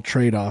visual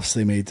trade-offs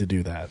they made to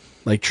do that.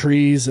 Like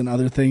trees and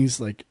other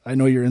things. Like, I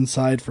know you're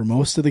inside for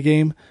most of the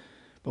game,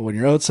 but when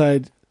you're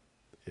outside,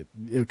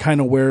 it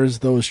kind of wears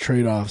those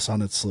trade-offs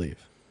on its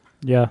sleeve.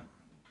 Yeah,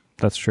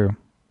 that's true.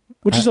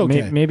 Which is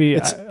okay. Maybe,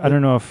 I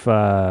don't know if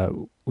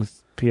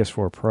with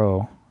PS4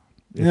 Pro,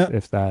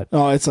 if that...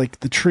 No, it's like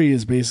the tree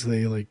is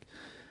basically like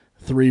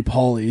 3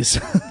 polys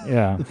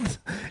yeah,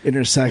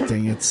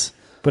 intersecting.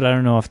 But I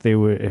don't know if they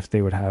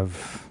would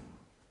have...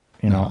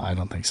 No, I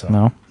don't think so.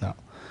 No? No.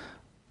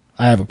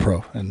 I have a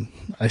Pro, and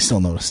I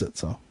still noticed it,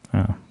 so.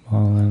 Oh,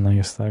 well, then I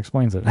guess that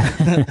explains it.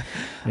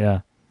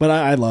 Yeah. But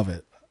I love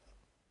it.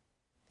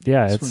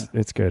 Yeah,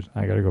 it's good.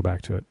 I got to go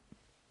back to it.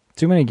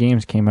 Too many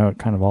games came out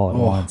kind of all at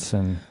once.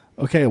 And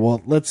okay,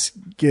 well, let's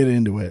get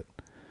into it.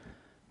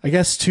 I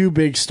guess 2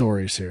 big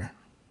stories here.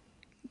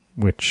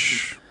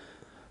 Which?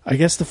 I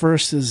guess the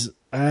first is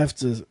I have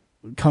to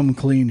come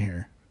clean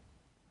here.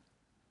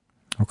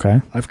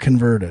 Okay. I've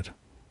converted.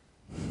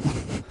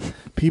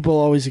 People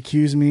always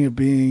accuse me of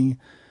being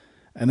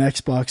an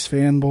Xbox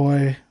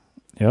fanboy.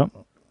 Yep.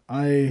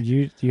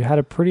 You had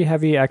a pretty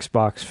heavy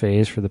Xbox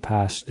phase for the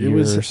past year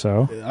or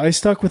so. I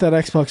stuck with that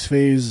Xbox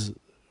phase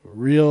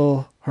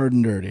real hard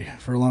and dirty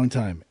for a long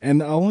time.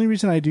 And the only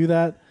reason I do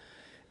that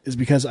is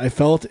because I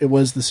felt it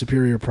was the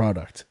superior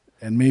product,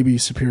 and maybe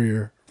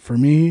superior for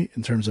me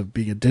in terms of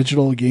being a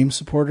digital game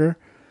supporter.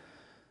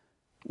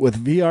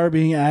 With VR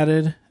being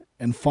added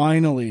and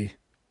finally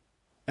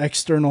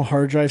external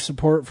hard drive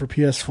support for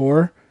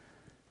PS4,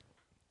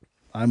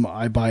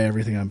 I buy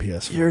everything on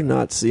PS4. You're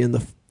not seeing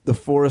the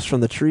forest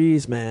from the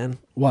trees, man.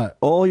 What?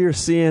 All you're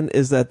seeing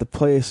is that the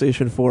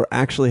PlayStation 4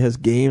 actually has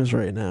games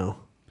right now.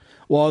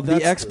 Well, the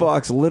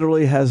Xbox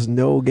literally has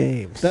no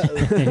games.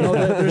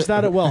 There's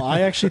that. Well,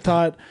 I actually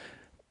thought,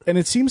 and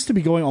it seems to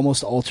be going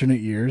almost alternate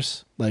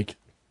years. Like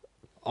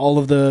all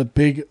of the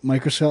big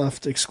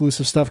Microsoft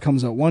exclusive stuff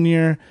comes out one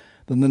year,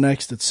 then the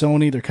next it's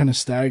Sony. They're kind of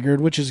staggered,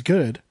 which is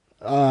good.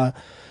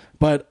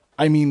 But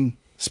I mean,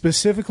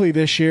 specifically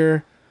this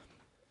year,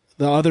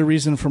 the other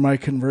reason for my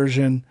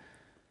conversion,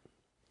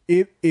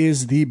 it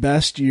is the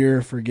best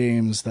year for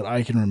games that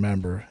I can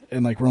remember.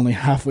 And like we're only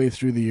halfway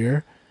through the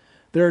year.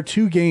 There are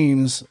 2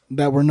 games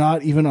that were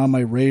not even on my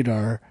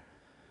radar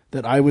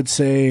that I would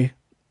say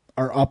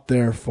are up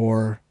there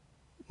for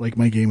like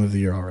my game of the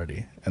year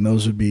already. And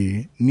those would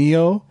be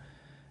Neo,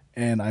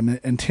 and I'm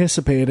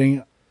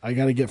anticipating, I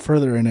got to get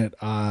further in it.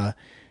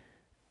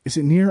 Is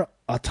it Nier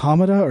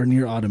Automata or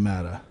Nier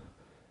Automata?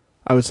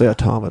 I would say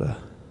Automata.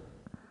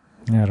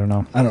 Yeah, I don't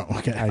know.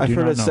 Okay. I've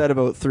heard it said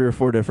about 3 or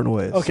 4 different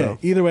ways. Okay, so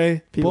either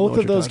way, both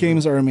of those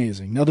games are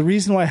amazing. Now, the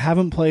reason why I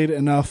haven't played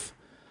enough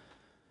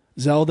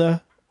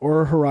Zelda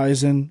or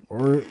Horizon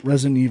or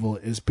Resident Evil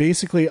is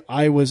basically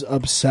I was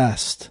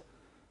obsessed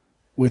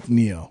with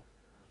Neo.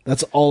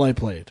 That's all I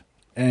played.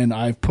 And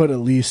I've put at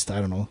least,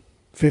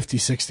 50,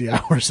 60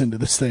 hours into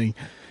this thing.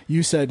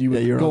 You said you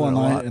would go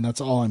online, and that's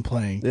all I'm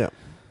playing. Yeah.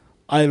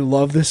 I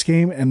love this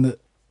game, and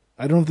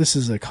I don't know if this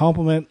is a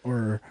compliment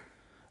or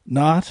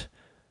not.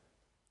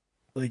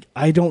 Like,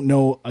 I don't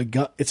know.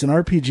 It's an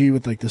RPG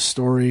with, like, the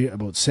story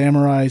about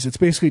samurais. It's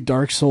basically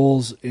Dark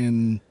Souls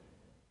in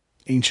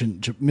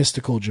ancient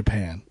mystical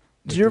Japan.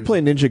 Did you ever play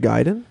Ninja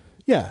Gaiden?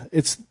 Yeah,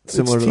 it's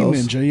similar to Team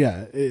those? Ninja.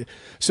 Yeah,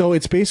 so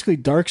it's basically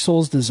Dark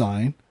Souls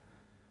design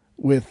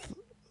with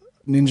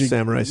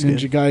Samurai skin.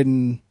 Ninja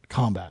Gaiden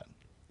combat.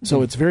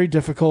 So it's very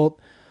difficult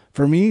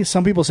for me.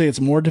 Some people say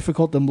it's more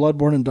difficult than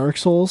Bloodborne and Dark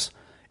Souls.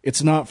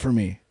 It's not for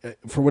me.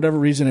 For whatever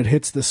reason, it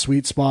hits the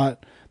sweet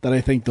spot that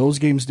I think those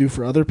games do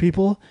for other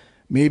people.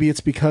 Maybe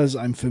it's because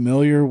I'm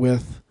familiar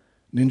with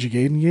Ninja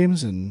Gaiden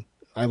games and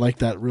I like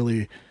that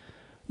really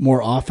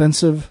more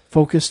offensive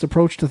focused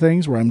approach to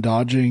things where I'm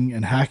dodging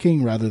and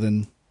hacking rather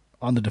than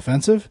on the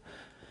defensive.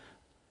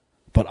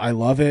 But I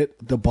love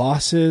it. The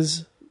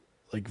bosses,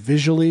 like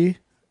visually,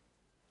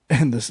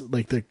 and this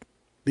like the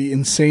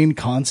insane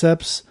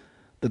concepts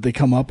that they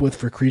come up with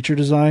for creature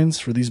designs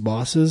for these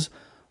bosses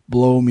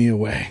blow me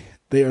away.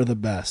 They are the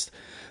best.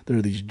 There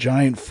are these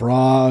giant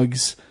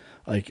frogs,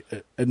 like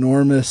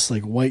enormous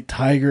like white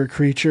tiger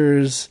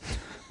creatures,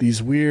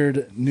 these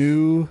weird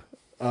new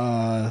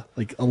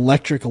like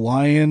electric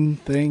lion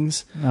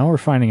things. Now we're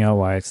finding out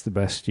why it's the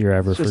best year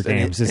ever for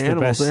games. It's the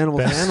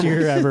best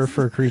year ever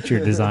for creature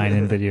design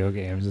in video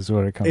games is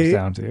what it comes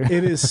down to.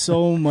 It is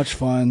so much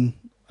fun.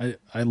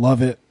 I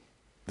love it.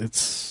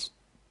 It's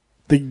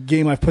the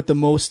game I've put the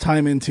most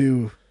time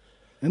into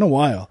in a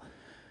while.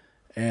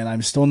 And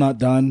I'm still not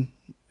done.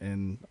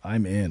 And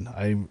I'm in.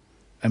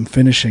 I'm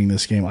finishing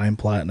this game. I'm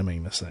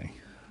platinuming this thing.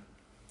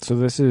 So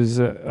this is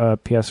a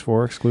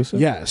PS4 exclusive?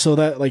 Yeah, so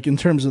that, like, in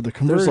terms of the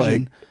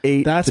conversion, like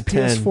 8 that's to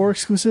 10. PS4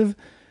 exclusive.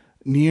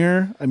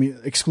 Nier, I mean,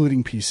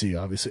 excluding PC,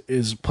 obviously,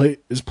 is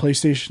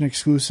PlayStation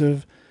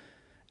exclusive.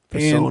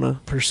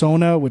 And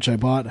Persona, which I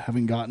bought,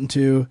 haven't gotten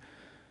to,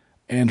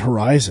 and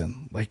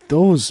Horizon. Like,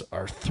 those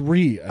are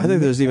 3. I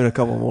think there's even a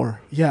couple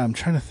more. Yeah, I'm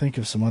trying to think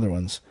of some other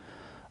ones.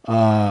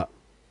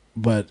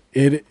 But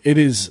it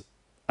is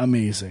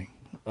amazing.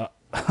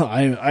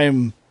 I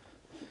am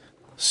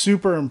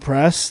super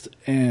impressed,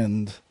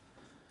 and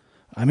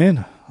I'm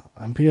in.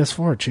 I'm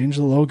PS4. Change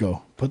the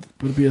logo. Put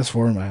a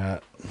PS4 in my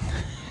hat.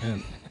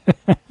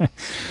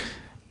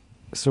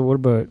 So what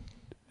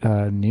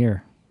about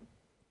Nier?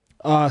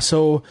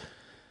 So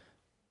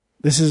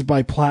this is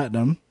by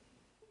Platinum.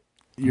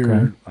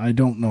 Okay. I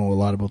don't know a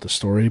lot about the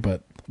story,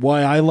 but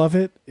why I love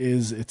it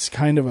is it's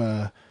kind of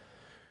a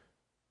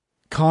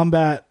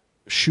combat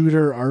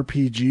shooter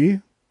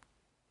RPG,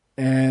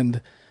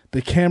 and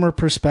the camera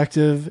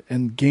perspective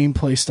and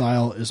gameplay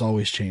style is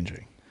always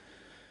changing.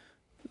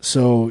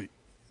 So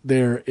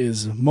there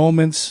is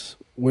moments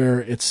where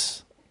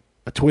it's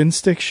a twin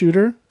stick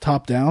shooter,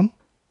 top down,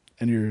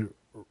 and you're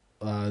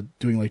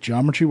doing like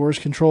Geometry Wars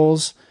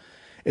controls.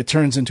 It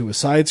turns into a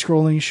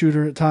side-scrolling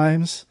shooter at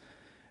times,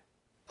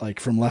 like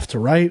from left to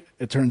right.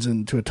 It turns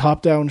into a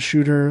top-down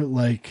shooter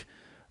like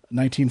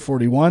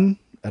 1941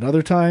 at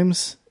other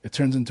times. It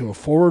turns into a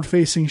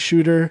forward-facing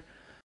shooter.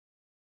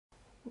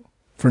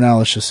 For now,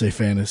 let's just say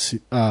fantasy,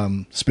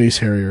 Space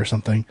Harrier or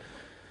something.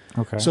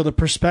 Okay. So the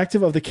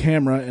perspective of the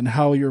camera and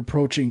how you're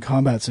approaching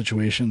combat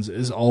situations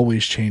is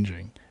always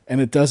changing. And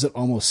it does it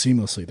almost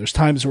seamlessly. There's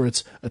times where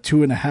it's a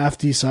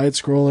 2.5D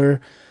side-scroller,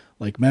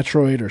 like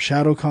Metroid or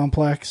Shadow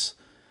Complex.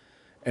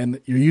 and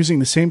you're using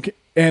the same.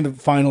 And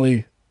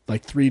finally,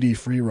 like 3D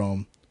free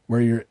roam,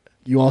 where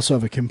you also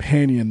have a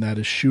companion that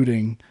is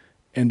shooting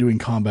and doing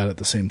combat at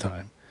the same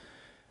time,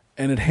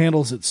 and it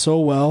handles it so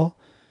well,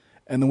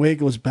 and the way it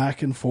goes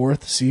back and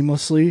forth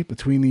seamlessly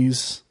between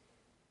these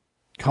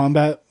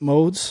combat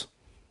modes,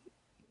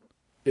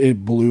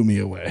 it blew me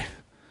away.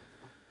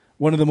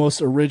 One of the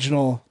most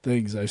original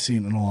things I've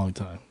seen in a long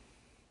time.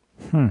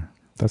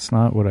 That's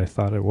not what I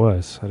thought it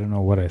was. I don't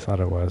know what I thought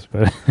it was,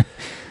 but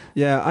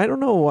yeah, I don't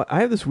know.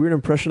 I have this weird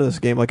impression of this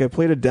game. Like I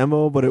played a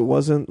demo, but it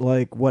wasn't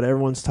like what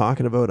everyone's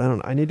talking about.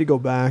 I need to go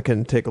back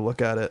and take a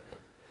look at it.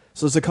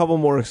 So there's a couple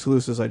more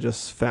exclusives I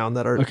just found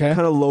that are kind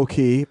of low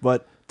key,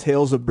 but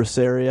Tales of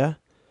Berseria,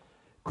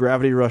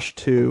 Gravity Rush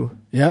 2.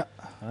 Yeah.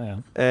 Oh, yeah.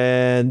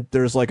 And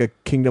there's like a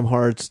Kingdom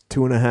Hearts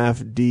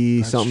 2.5D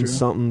That's something true.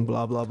 something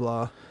blah blah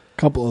blah.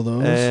 Couple of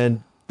those.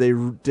 And they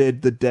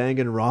did the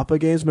Danganronpa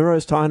games. Remember I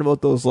was talking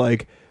about those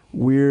like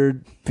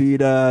weird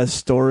Vita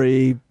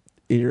story.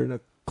 You're in a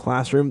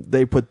classroom.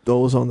 They put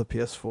those on the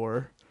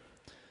PS4.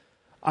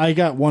 I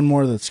got one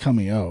more that's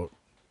coming out.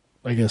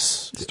 I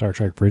guess Star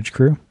Trek Bridge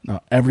Crew. no,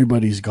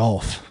 Everybody's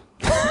Golf.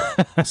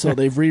 So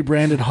they've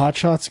rebranded Hot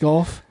Shots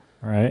Golf.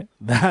 Right.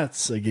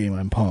 That's a game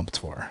I'm pumped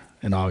for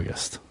in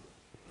August.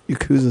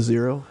 Yakuza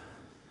 0.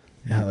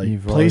 Yeah, like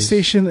You've always-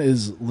 PlayStation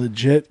is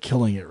legit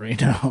killing it right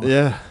now.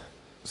 Yeah.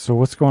 So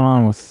what's going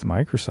on with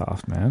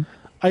Microsoft, man?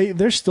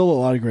 There's still a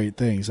lot of great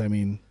things. I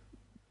mean,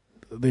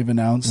 they've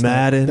announced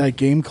Madden. that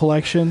game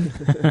collection,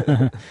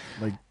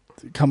 like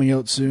coming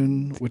out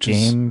soon, which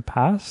Game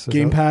Pass? is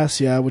Game Pass,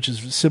 yeah, which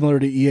is similar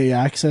to EA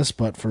Access,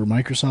 but for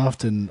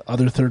Microsoft and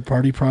other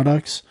third-party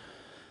products.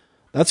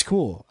 That's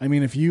cool. I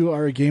mean, if you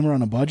are a gamer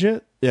on a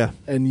budget, Yeah.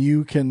 and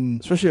you can,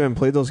 Especially if I haven't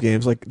played those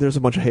games. Like there's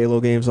a bunch of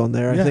Halo games on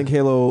there. Yeah. I think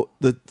Halo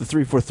the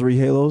 343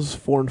 Halos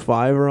 4 and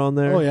 5 are on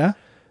there. oh yeah,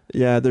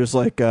 Yeah, there's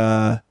like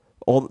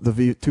all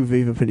the two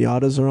Viva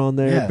Pinatas are on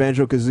there. Yeah.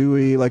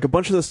 Banjo-Kazooie, like a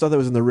bunch of the stuff that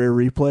was in the rare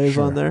replays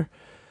Sure. on there.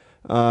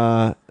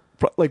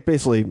 Like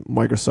basically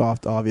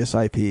Microsoft obvious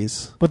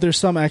IPs. but there's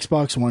some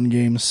Xbox One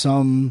games,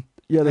 some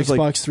Yeah, there's Xbox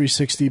like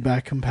 360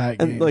 back compat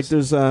and games. like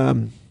there's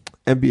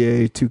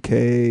NBA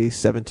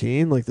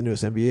 2K17, like the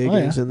newest NBA Oh,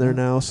 games yeah. in there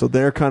now. So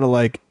they're kind of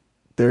like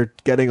they're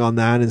getting on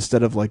that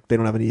instead of like they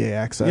don't have an EA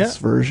Access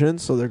version,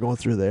 so they're going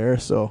through there.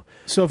 So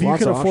if you lots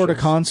could of afford a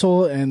options.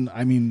 console, and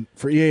I mean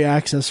for EA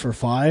Access for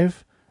 $5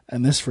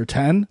 and this for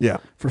 $10, yeah,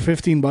 for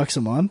 $15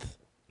 a month,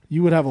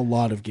 you would have a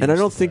lot of games. and I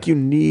don't to think play. you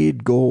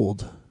need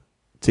gold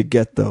to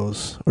get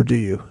those, or do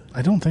you?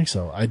 I don't think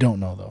so. I don't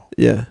know though.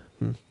 Yeah,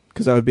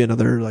 because that would be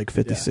another like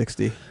 50, Yeah.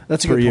 60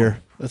 That's a per good year.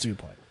 point. That's a good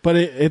point.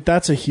 But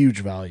that's a huge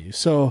value.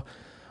 So,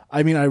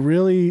 I mean, I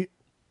really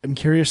am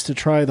curious to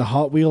try the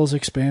Hot Wheels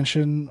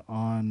expansion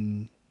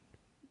on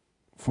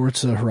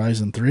Forza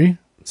Horizon 3.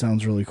 It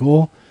sounds really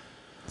cool.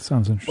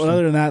 Sounds interesting. But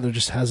other than that, there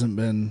just hasn't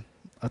been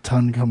a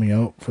ton coming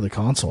out for the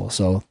console.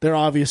 So they're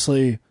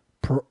obviously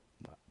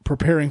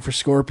preparing for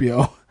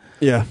Scorpio,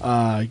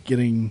 Yeah,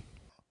 getting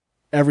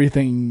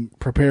everything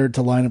prepared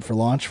to line up for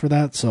launch for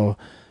that. So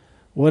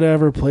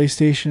whatever,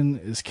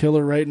 PlayStation is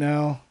killer right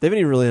now. they haven't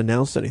even really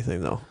announced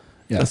anything though.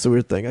 Yeah. That's the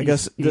weird thing. I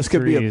guess this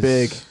could be a E3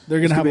 big. is- They're This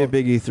going to could have be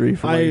a big E3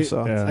 for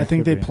Microsoft, Yeah. I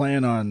think could they be.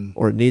 plan on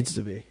or it needs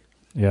to be.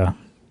 Yeah.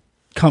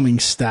 coming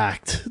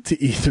stacked to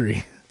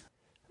E3.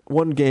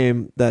 One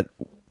game that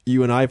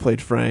you and I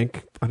played,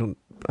 Frank.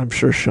 I'm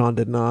sure Sean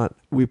did not.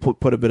 We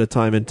put a bit of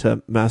time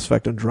into Mass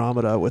Effect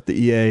Andromeda with the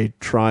EA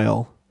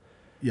trial.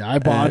 Yeah, I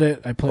bought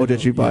it. I played. Oh,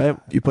 did you buy yeah. it?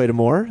 You played it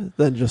more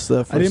than just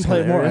the first I didn't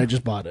play it more. area? I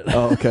just bought it.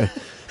 Oh, okay.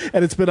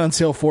 And it's been on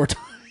sale 4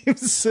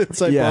 times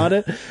since I Yeah. bought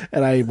it,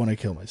 and I want to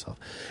kill myself.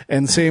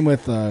 And same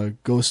with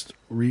Ghost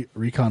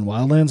Recon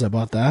Wildlands. I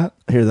bought that.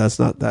 I hear that's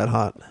not that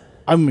hot.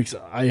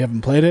 I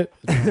haven't played it.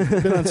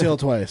 It's been on sale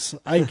twice.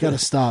 I gotta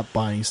stop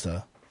buying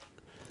stuff.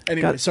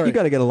 Anyway, sorry. You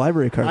got to get a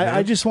library card. I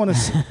man. just want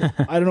to.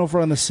 I don't know if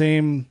we're on the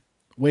same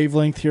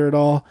wavelength here at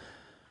all.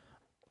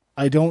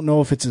 I don't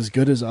know if it's as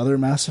good as other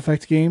Mass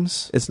Effect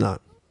games, It's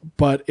not.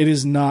 but it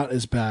is not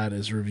as bad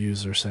as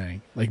reviews are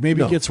saying. Like maybe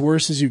No. it gets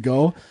worse as you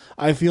go.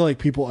 I feel like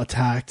people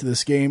attacked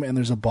this game, and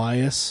there's a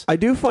bias. I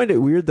do find it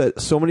weird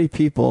that so many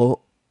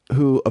people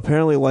who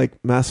apparently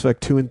like Mass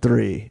Effect 2 and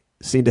 3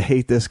 seem to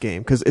hate this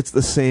game because it's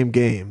the same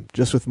game,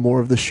 just with more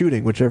of the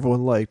shooting, which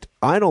everyone liked.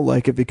 I don't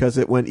like it because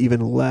it went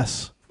even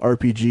less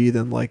RPG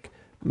than like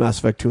Mass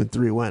Effect 2 and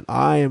 3 went.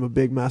 I am a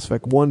big Mass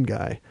Effect 1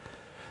 guy.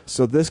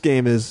 So this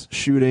game is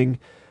shooting.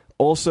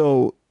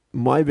 Also,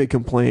 my big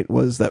complaint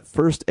was that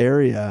first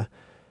area,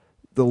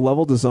 the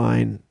level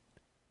design,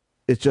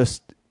 it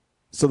just...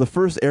 So the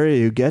first area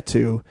you get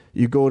to,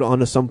 you go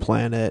onto some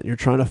planet, you're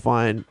trying to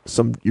find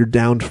your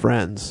downed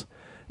friends.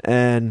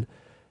 And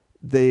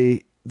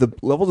the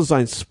level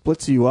design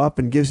splits you up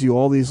and gives you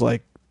all these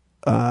like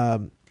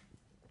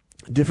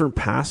different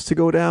paths to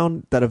go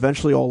down that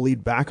eventually all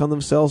lead back on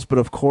themselves. But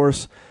of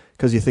course,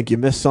 because you think you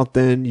missed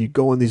something, you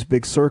go in these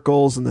big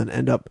circles and then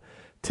end up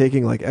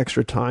taking like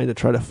extra time to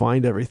try to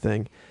find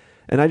everything.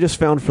 And I just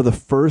found for the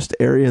first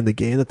area in the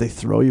game that they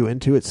throw you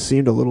into, it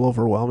seemed a little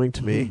overwhelming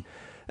to me.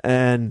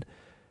 And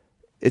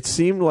it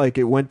seemed like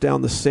it went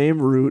down the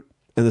same route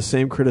and the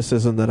same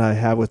criticism that I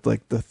have with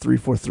like the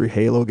 343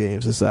 Halo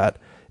games, is that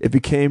it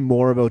became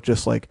more about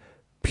just like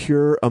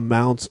pure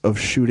amounts of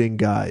shooting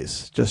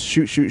guys. Just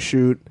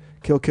shoot,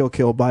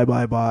 kill,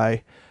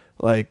 bye.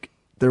 Like,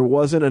 there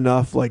wasn't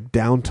enough like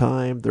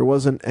downtime. There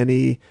wasn't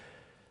any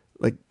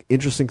like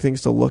interesting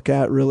things to look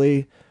at,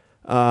 really.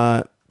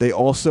 They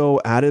also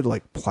added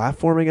like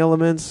platforming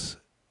elements,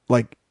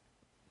 like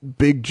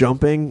big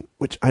jumping,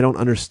 which I don't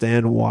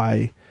understand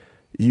why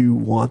you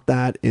want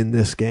that in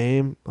this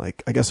game.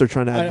 Like, I guess they're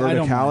trying to add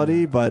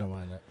verticality, but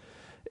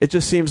it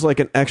just seems like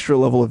an extra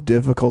level of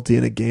difficulty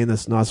in a game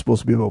that's not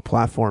supposed to be about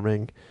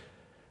platforming.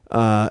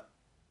 And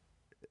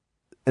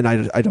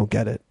I don't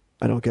get it.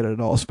 I don't get it at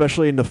all,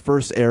 especially in the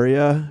first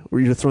area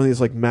where you're throwing these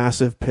like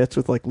massive pits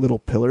with like little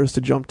pillars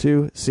to jump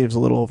to. It seems a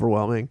little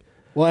overwhelming.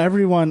 Well,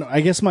 everyone,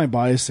 I guess my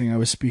bias thing I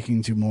was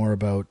speaking to more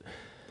about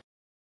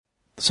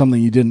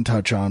something you didn't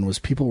touch on was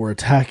people were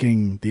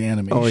attacking the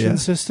animation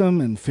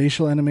system and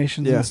facial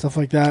animations and stuff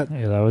like that.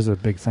 Yeah, that was a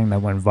big thing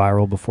that went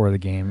viral before the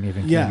game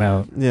even came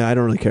out. Yeah, I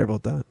don't really care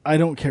about that. I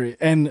don't care.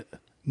 And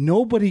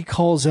nobody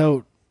calls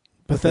out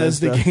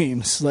Bethesda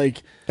games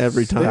like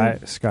every time.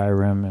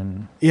 Skyrim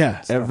and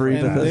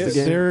every Bethesda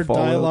game. Their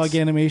dialogue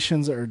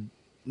animations are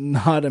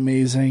not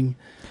amazing.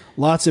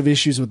 Lots of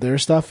issues with their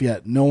stuff,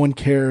 yet no one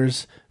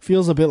cares.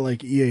 Feels a bit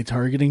like EA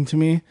targeting to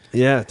me.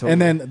 Yeah, totally.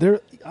 And then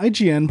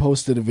IGN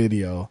posted a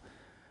video.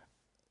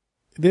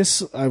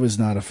 This I was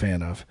not a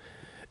fan of.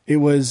 It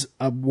was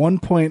a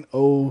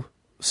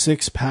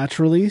 1.06 patch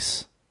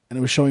release, and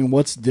it was showing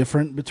what's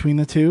different between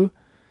the two.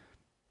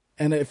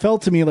 And it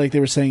felt to me like they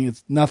were saying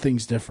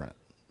nothing's different,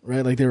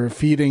 right? Like they were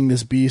feeding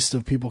this beast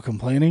of people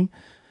complaining.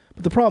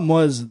 But the problem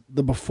was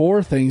the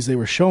before things they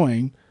were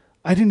showing,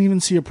 I didn't even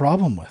see a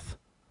problem with.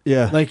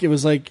 Yeah. Like it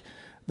was like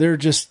they're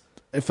just,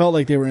 it felt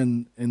like they were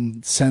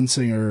in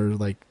sensing or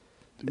like.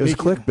 It was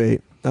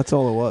clickbait. That's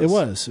all it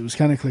was. It was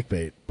kind of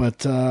clickbait.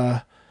 But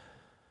I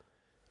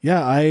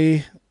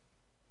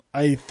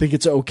think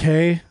it's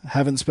okay.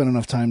 Haven't spent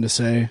enough time to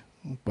say,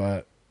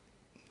 but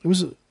it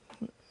was,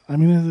 I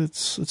mean,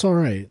 it's all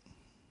right.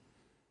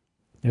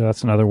 Yeah,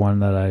 that's another one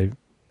that I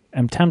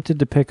am tempted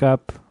to pick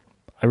up.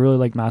 I really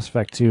like Mass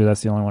Effect 2.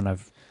 That's the only one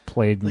I've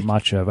played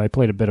much of. I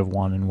played a bit of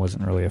 1 and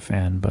wasn't really a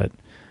fan, but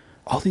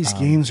all these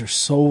games are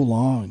so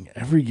long.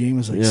 Every game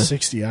is like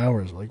 60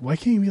 hours. Like, why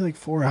can't you be like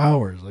 4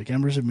 hours? Like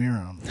Embers of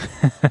Miram.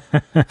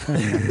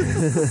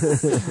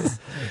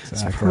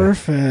 It's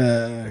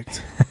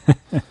perfect.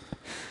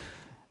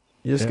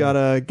 You just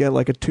gotta get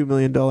like a $2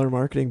 million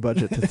marketing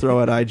budget to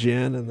throw at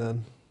IGN, and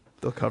then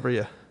they'll cover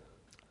you.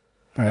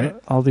 All right.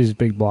 All these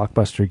big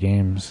blockbuster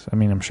games, I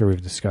mean, I'm sure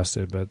we've discussed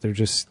it, but they're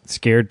just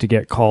scared to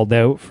get called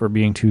out for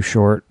being too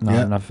short,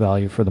 not enough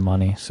value for the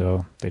money,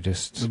 so they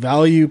just... The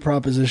value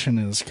proposition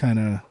is kind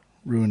of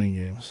ruining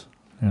games.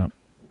 Yeah.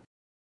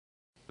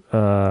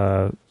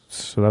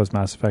 So that was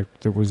Mass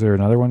Effect. Was there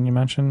another one you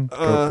mentioned?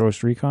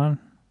 Ghost Recon?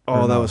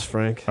 Oh, that was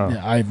Frank. Oh.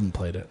 Yeah, I haven't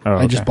played it. Oh,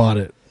 I just bought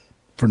it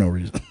for no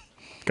reason.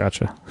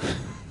 Gotcha.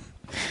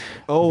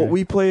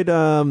 We played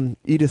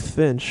Edith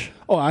Finch.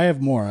 Oh, I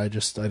have more. I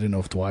didn't know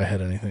if Dwight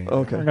had anything.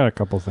 Okay. I got a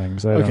couple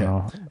things. I don't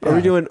know. Are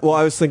we doing... Well,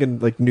 I was thinking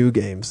like new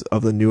games,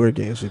 of the newer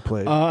games we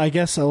played. I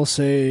guess I'll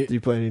say... Do you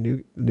play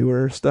any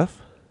newer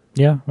stuff?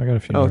 Yeah, I got a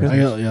few. Okay. I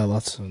got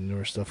lots of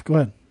newer stuff. Go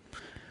ahead.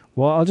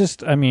 Well, I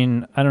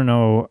don't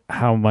know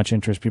how much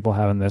interest people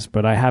have in this,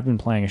 but I have been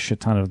playing a shit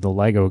ton of the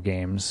Lego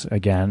games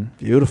again.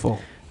 Beautiful.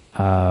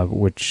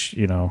 Which,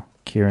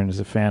 Kieran is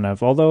a fan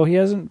of, although he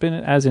hasn't been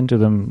as into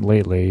them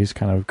lately. He's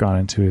kind of gone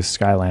into his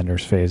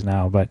Skylanders phase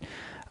now. But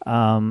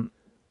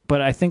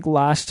I think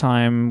last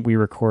time we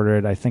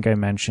recorded, I think I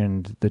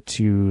mentioned the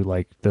two,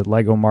 like the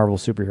Lego Marvel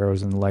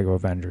Superheroes and the Lego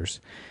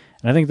Avengers.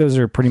 And I think those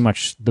are pretty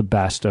much the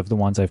best of the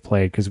ones I've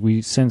played, because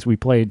since we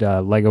played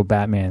Lego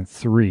Batman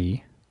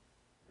 3,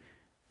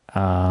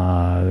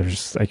 I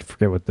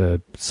forget what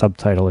the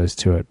subtitle is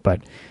to it,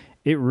 but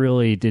it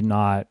really did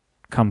not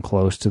come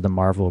close to the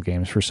Marvel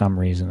games for some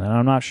reason, and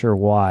I'm not sure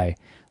why.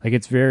 Like,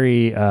 it's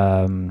very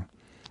I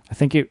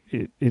think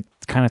it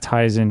kind of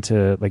ties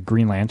into like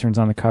Green Lanterns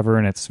on the cover,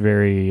 and it's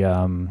very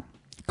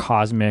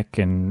cosmic,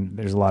 and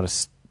there's a lot of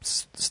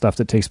stuff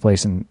that takes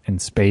place in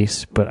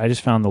space, but I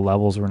just found the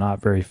levels were not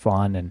very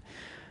fun,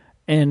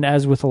 and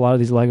as with a lot of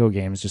these Lego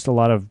games, just a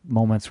lot of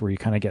moments where you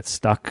kind of get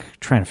stuck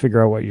trying to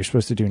figure out what you're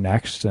supposed to do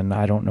next, and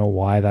I don't know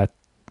why that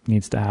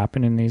needs to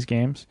happen in these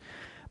games.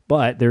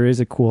 But there is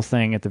a cool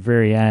thing at the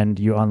very end.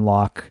 You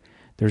unlock,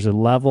 there's a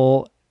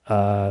level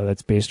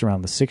that's based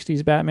around the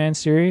 60s Batman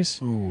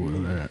series.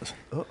 Ooh, that.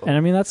 And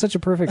I mean, that's such a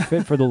perfect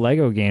fit for the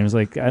Lego games.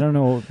 Like, I don't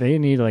know, they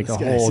need like a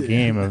whole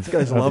game of This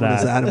guy's of loving that.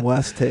 his Adam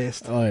West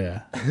taste. Oh,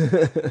 yeah.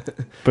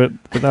 But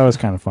that was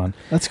kind of fun.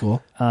 That's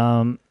cool.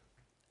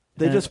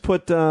 They just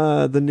put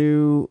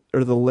the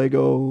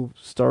Lego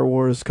Star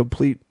Wars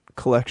Complete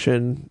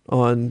Collection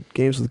on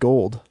Games with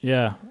Gold.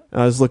 Yeah.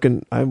 I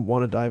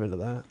want to dive into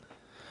that.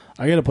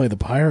 I got to play the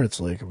Pirates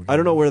League. I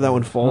don't know where that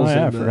one falls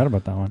I in forgot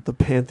about that one. the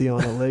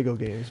pantheon of Lego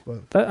games,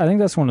 but I think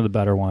that's one of the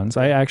better ones.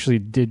 I actually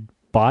did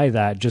buy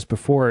that just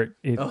before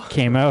it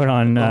came out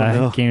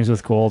on Games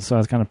with Gold, so I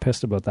was kind of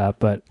pissed about that.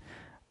 But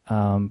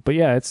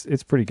yeah,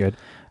 it's pretty good.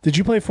 Did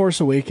you play Force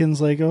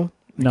Awakens Lego?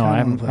 No, I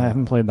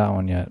haven't played that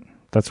one yet.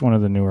 That's one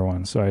of the newer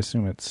ones, so I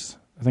assume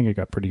I think it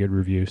got pretty good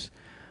reviews.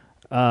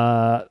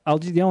 I'll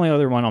do the only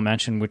other one I'll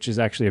mention, which is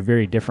actually a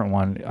very different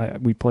one.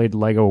 We played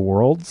Lego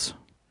Worlds.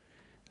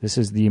 This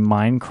is the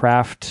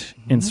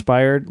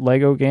Minecraft-inspired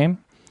Lego game,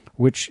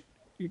 which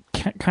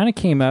kind of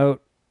came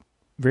out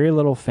very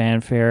little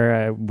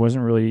fanfare. I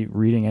wasn't really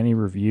reading any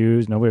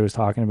reviews. Nobody was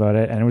talking about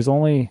it, and it was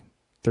only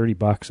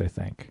 $30, I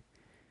think.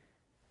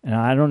 And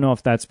I don't know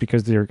if that's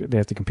because they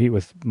have to compete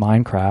with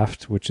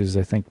Minecraft, which is,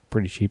 I think,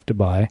 pretty cheap to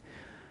buy.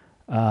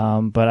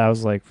 But I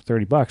was like,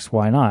 $30,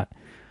 why not?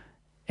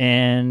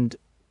 And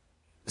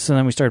so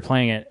then we started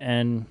playing it,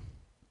 and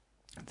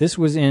this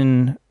was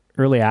in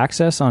early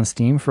access on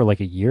Steam for like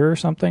a year or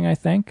something, I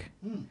think.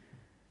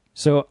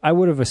 So I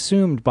would have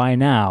assumed by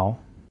now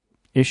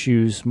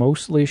issues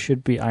mostly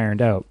should be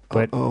ironed out.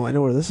 But I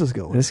know where this is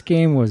going. This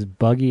game was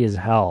buggy as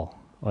hell.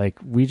 Like,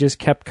 we just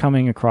kept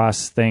coming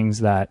across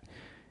things that,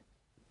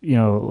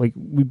 like,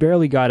 we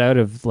barely got out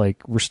of,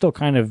 like, we're still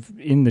kind of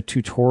in the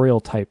tutorial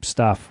type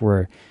stuff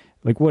where,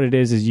 like, what it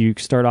is you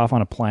start off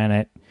on a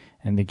planet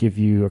and they give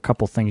you a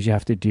couple things you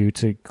have to do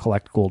to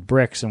collect gold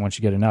bricks, and once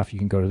you get enough, you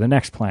can go to the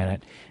next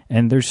planet.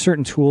 And there's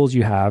certain tools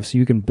you have, so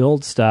you can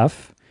build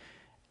stuff,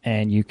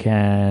 and you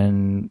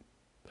can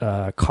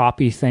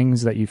copy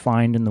things that you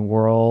find in the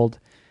world,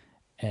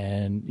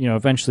 and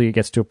eventually it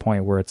gets to a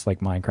point where it's like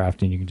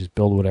Minecraft, and you can just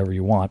build whatever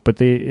you want.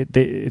 But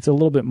it's a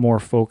little bit more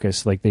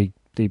focused. Like they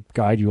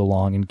guide you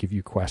along and give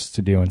you quests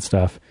to do and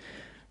stuff.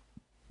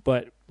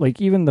 But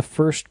like even the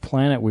first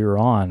planet we were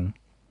on,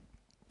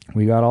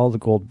 we got all the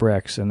gold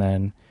bricks, and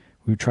then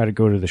we would try to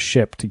go to the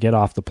ship to get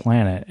off the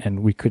planet,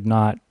 and we could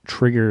not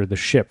trigger the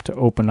ship to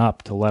open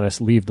up to let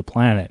us leave the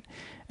planet.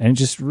 And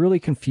just really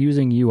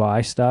confusing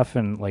UI stuff,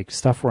 and like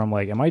stuff where I'm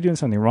like, am I doing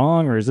something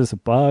wrong, or is this a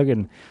bug?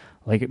 And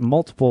like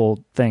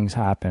multiple things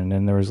happened,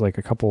 and there was like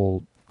a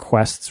couple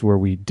quests where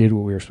we did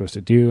what we were supposed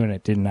to do, and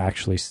it didn't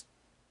actually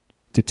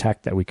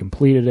detect that we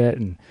completed it.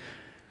 And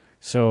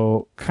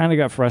so kind of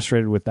got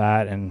frustrated with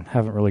that and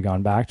haven't really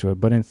gone back to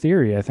it. But in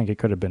theory, I think it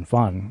could have been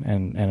fun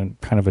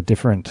and kind of a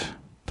different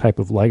type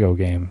of Lego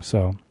game.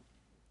 So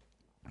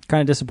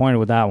kind of disappointed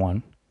with that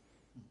one.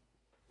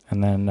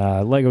 And then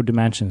Lego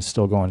Dimensions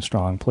still going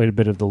strong. Played a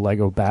bit of the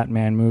Lego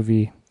Batman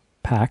movie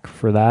pack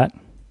for that,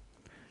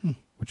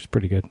 which is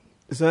pretty good.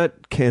 Is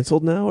that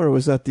canceled now, or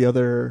was that the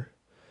other,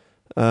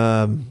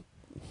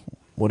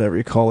 whatever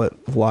you call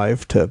it,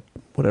 live to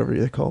whatever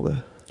you call it?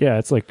 Yeah,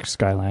 it's like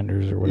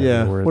Skylanders or whatever.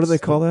 Yeah, what do they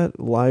call that?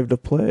 Live to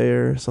play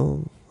or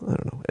something? I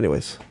don't know.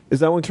 Anyways,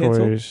 is that one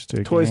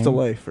canceled? Toys to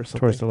Life or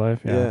something? Toys to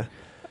Life, yeah.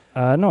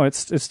 No,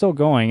 it's still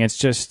going. It's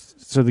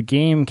just, so the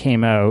game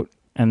came out,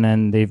 and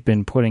then they've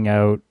been putting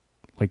out,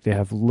 like they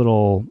have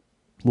little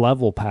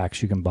level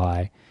packs you can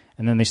buy,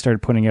 and then they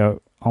started putting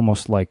out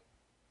almost like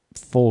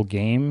full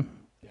game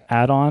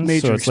add-ons.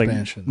 Major so it's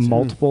expansions. Like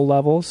multiple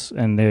levels,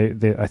 and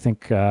they I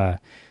think they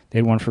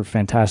had one for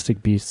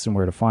Fantastic Beasts and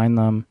Where to Find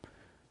Them.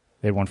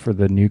 They had one for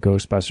the new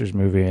Ghostbusters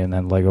movie, and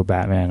then Lego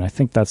Batman. I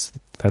think that's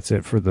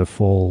it for the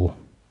full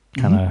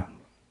kind of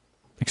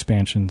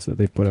expansions that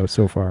they've put out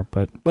so far.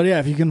 But yeah,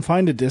 if you can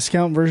find a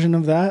discount version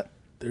of that,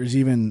 there's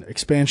even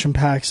expansion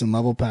packs and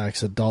level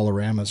packs at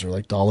Dollaramas or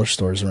like dollar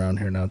stores around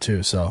here now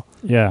too. So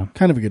yeah,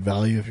 kind of a good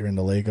value if you're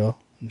into Lego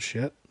and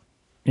shit.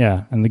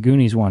 Yeah, and the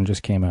Goonies one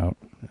just came out,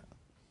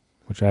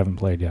 which I haven't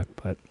played yet,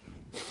 but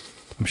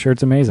I'm sure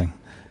it's amazing.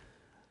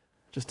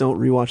 Just don't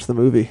rewatch the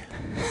movie.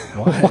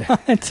 Why?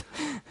 What?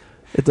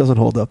 It doesn't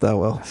hold up that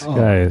well. This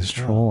guy is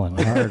trolling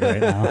hard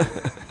right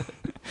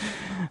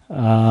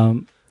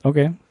now.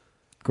 Okay,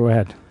 go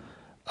ahead.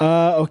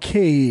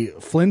 Okay,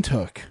 Flint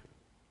Hook.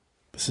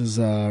 This is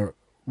a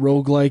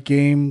roguelike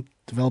game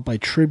developed by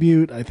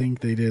Tribute. I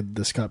think they did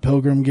the Scott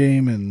Pilgrim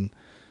game and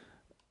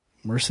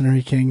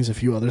Mercenary Kings, a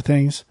few other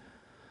things.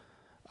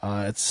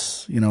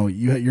 It's,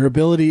 your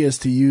ability is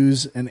to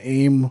use and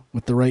aim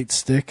with the right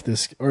stick,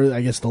 or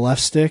I guess the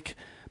left stick,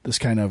 this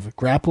kind of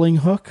grappling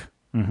hook.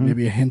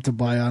 Maybe a hint of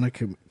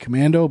Bionic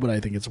Commando, but I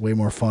think it's way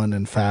more fun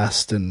and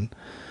fast and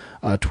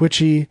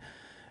twitchy.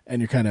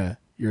 And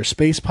you're a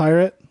space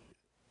pirate,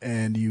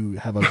 and you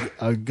have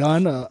a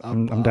gun.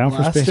 I'm down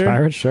for space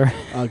pirates, sure.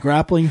 A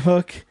grappling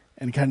hook,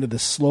 and kind of the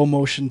slow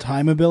motion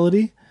time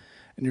ability.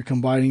 And you're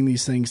combining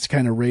these things to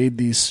kind of raid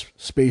these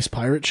space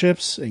pirate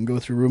ships and go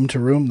through room to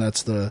room.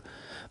 That's the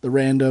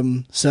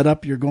random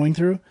setup you're going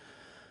through.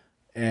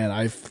 And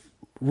I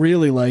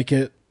really like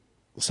it.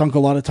 Sunk a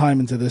lot of time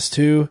into this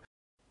too.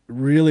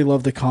 Really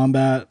love the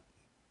combat.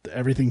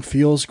 Everything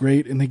feels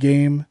great in the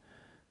game.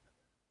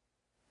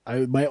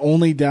 My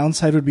only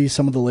downside would be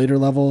some of the later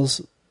levels.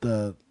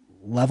 The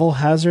level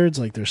hazards,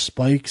 like there's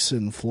spikes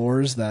and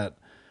floors that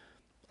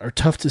are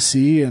tough to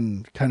see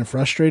and kind of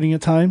frustrating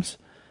at times.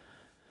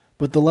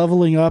 But the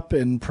leveling up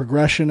and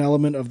progression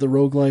element of the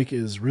roguelike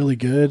is really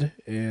good,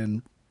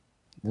 and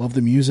love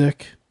the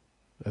music.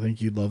 I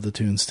think you'd love the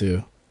tunes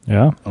too.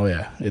 Yeah. Oh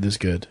yeah, it is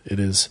good. It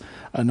is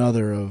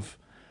another of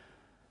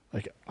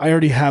like I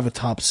already have a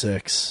top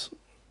 6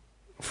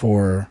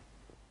 for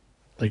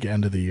like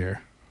end of the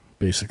year,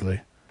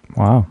 basically.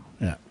 Wow.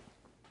 Yeah.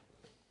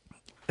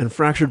 And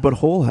Fractured But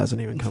Whole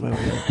hasn't even come out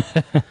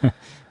yet.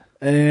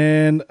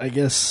 And I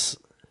guess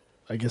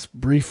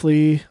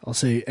briefly I'll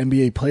say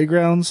NBA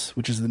Playgrounds,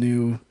 which is the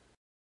new.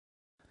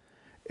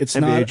 It's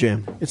NBA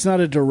Jam. It's not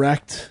a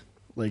direct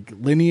like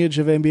lineage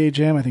of NBA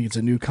Jam. I think it's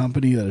a new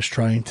company that is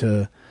trying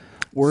to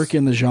work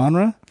in the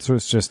genre. So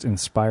it's just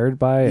inspired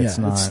by it?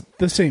 It's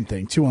the same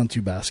thing.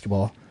 2-on-2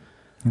 basketball.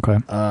 Okay.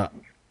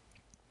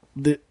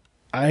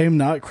 I am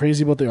not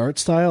crazy about the art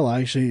style.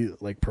 I actually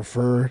like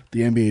prefer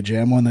the NBA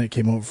Jam one that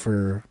came out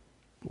for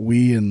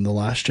Wii and the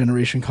last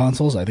generation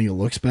consoles. I think it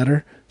looks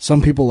better.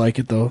 Some people like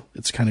it though.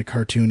 It's kind of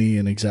cartoony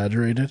and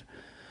exaggerated.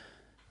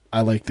 I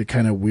like the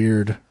kind of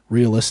weird,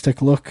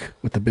 realistic look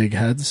with the big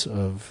heads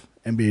of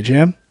NBA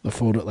Jam. The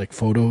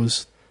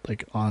photos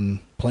like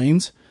on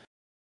planes.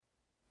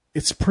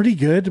 It's pretty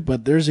good,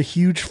 but there's a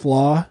huge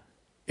flaw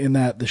in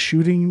that the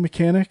shooting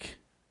mechanic.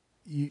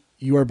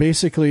 You are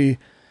basically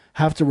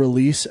have to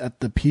release at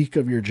the peak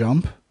of your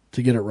jump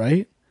to get it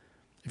right.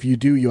 If you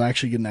do, you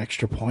actually get an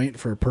extra point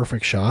for a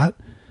perfect shot.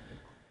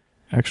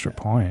 Extra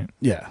point?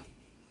 Yeah.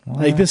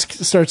 What? Like this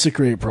starts to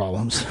create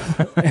problems.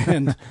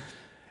 and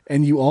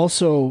you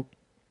also,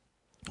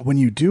 when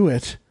you do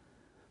it,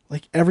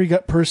 like every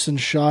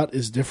person's shot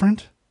is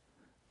different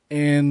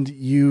and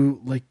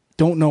you like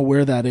don't know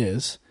where that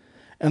is.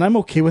 And I'm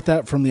okay with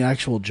that from the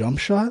actual jump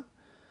shot.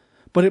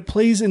 But it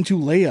plays into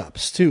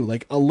layups, too.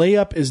 Like, a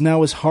layup is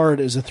now as hard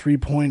as a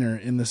three-pointer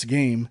in this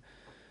game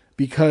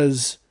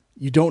because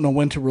you don't know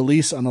when to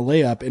release on a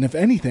layup. And if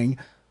anything,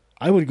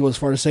 I would go as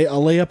far as say a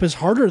layup is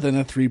harder than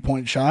a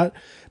three-point shot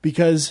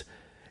because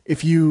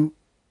if you...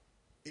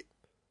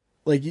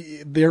 Like,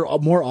 they're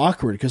more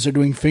awkward because they're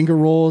doing finger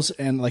rolls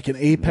and, like, an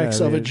apex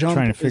of a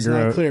jump is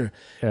not clear.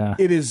 Yeah.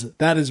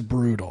 That is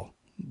brutal.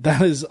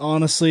 That is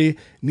honestly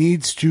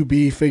needs to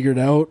be figured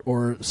out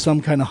or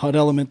some kind of HUD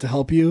element to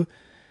help you.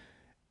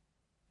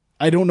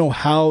 I don't know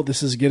how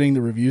this is getting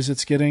the reviews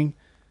it's getting.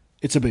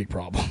 It's a big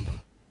problem.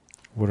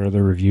 What are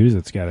the reviews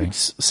it's getting?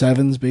 It's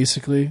 7s,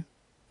 basically.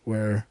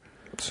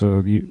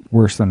 So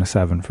worse than a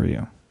 7 for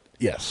you?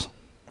 Yes.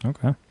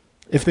 Okay.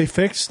 If they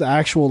fixed the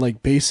actual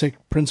like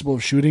basic principle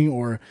of shooting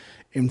or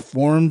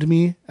informed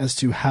me as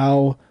to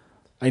how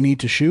I need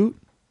to shoot,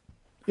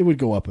 it would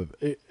go up.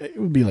 It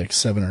would be like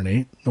 7 or an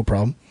 8. No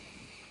problem.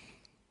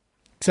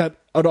 Except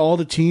out of all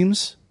the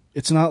teams,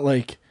 it's not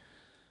like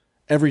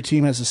every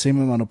team has the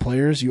same amount of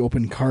players. You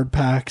open card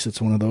packs.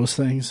 It's one of those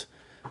things.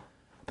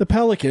 The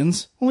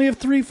Pelicans only have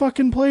 3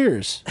 fucking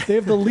players. They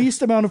have the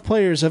least amount of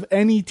players of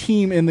any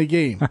team in the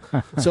game.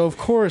 So, of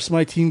course,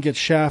 my team gets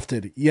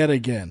shafted yet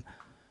again.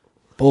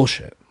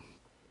 Bullshit.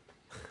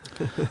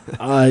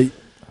 I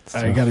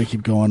got to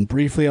keep going.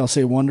 Briefly, I'll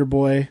say Wonder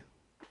Boy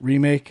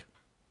remake.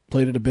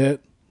 Played it a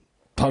bit.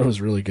 Thought it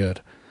was really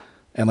good.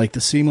 And like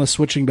the seamless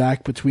switching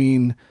back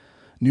between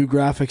new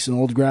graphics and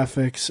old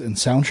graphics and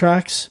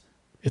soundtracks.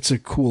 It's a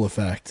cool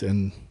effect,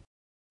 and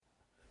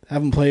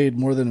haven't played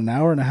more than an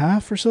hour and a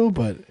half or so,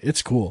 but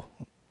it's cool.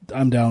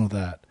 I'm down with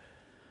that.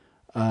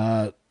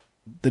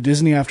 The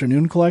Disney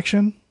Afternoon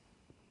Collection,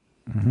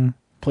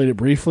 played it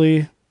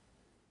briefly,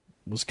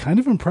 was kind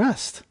of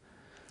impressed.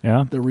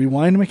 Yeah. The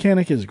rewind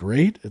mechanic is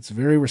great. It's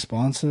very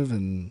responsive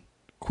and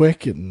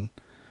quick and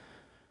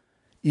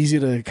easy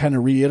to kind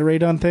of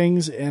reiterate on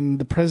things, and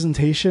the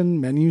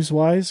presentation,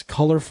 menus-wise,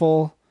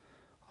 colorful,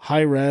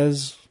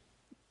 high-res,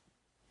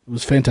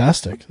 was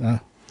fantastic.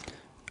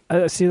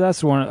 See,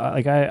 that's one.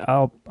 Like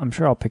I'm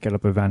sure I'll pick it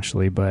up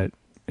eventually, but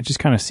it just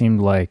kind of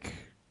seemed like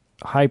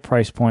a high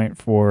price point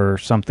for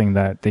something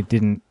that they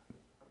didn't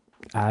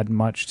add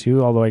much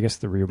to. Although I guess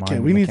the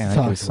rewind we need to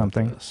talk was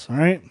something. About this, all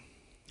right.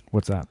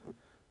 What's that?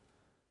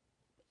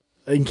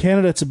 In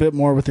Canada, it's a bit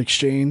more with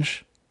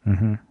exchange.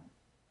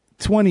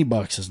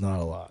 $20 is not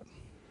a lot.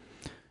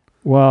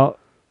 Well,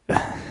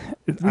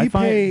 we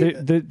pay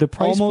the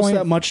price almost point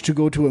that much to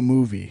go to a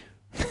movie.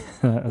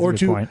 or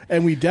to point.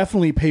 And we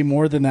definitely pay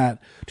more than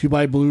that to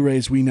buy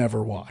Blu-rays we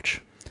never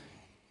watch.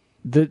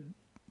 The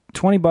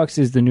 $20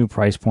 is the new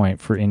price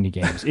point for indie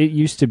games. It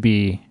used to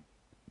be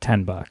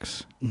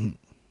 $10.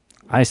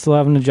 I still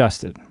haven't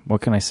adjusted.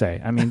 What can I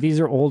say? I mean, these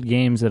are old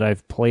games that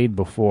I've played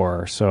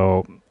before,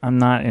 so I'm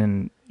not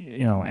in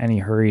any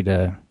hurry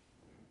to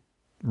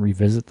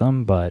revisit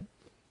them. But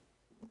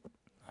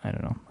I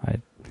don't know.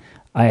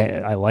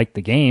 I like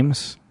the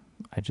games.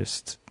 I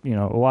just, a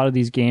lot of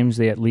these games,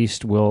 they at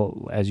least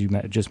will, as you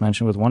just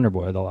mentioned with Wonder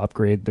Boy, they'll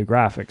upgrade the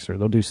graphics or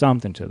they'll do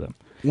something to them.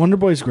 Wonder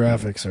Boy's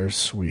graphics are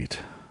sweet.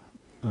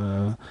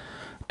 Do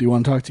you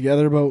want to talk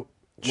together about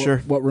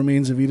what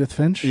remains of Edith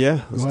Finch?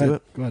 Yeah, let's do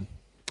it. Go ahead.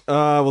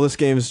 Well, this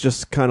game is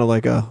just kind of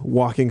like a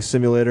walking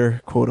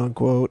simulator, quote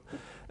unquote.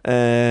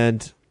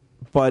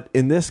 But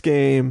in this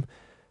game,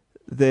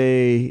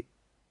 you're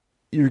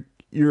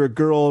a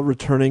girl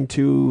returning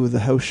to the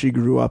house she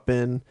grew up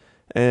in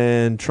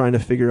and trying to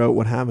figure out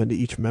what happened to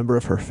each member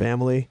of her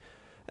family.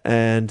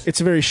 And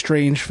it's a very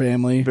strange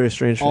family. Very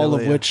strange family. All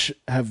of which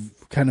have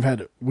kind of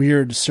had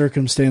weird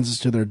circumstances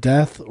to their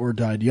death or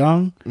died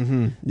young.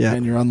 Mm-hmm. Yeah.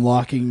 And you're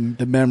unlocking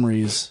the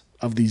memories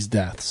of these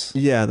deaths.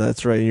 Yeah,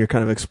 that's right. And you're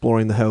kind of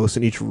exploring the house,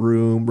 and each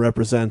room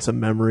represents a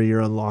memory you're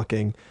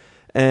unlocking.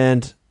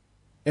 And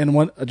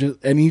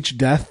each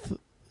death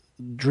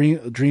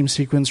dream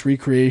sequence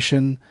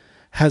recreation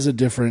has a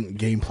different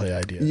gameplay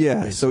idea. Yeah,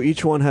 basically. So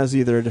each one has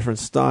either a different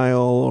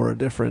style or a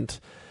different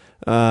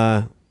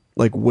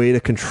way to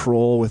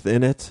control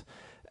within it.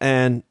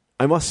 And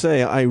I must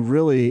say, I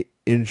really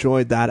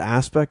enjoyed that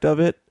aspect of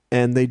it,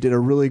 and they did a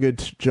really good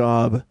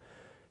job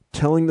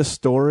telling the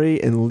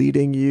story and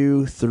leading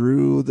you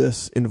through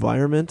this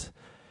environment.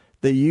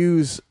 They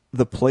use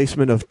the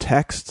placement of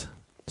text.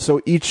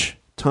 So each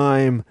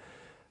time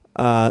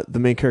the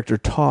main character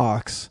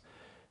talks,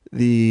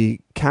 the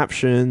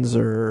captions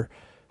or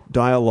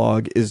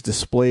dialogue is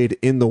displayed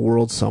in the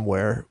world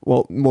somewhere.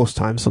 Well, most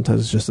times,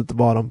 sometimes it's just at the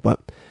bottom.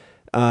 But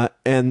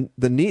and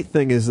the neat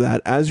thing is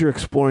that as you're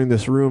exploring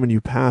this room and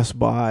you pass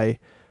by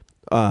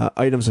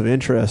items of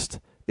interest,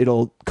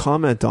 it'll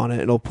comment on it.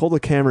 It'll pull the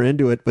camera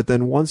into it. But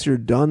then once you're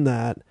done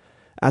that,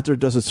 after it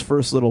does its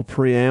first little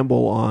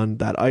preamble on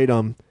that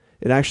item,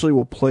 it actually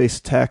will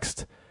place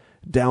text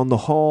down the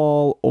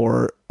hall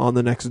or on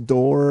the next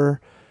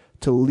door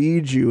to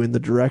lead you in the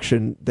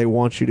direction they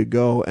want you to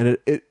go. And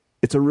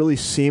it's a really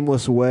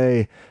seamless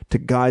way to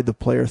guide the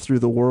player through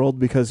the world,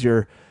 because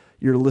you're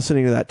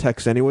listening to that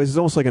text anyways. It's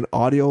almost like an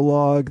audio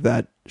log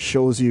that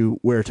shows you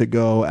where to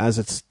go as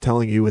it's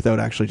telling you, without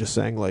actually just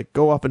saying, like,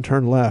 go up and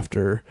turn left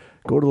or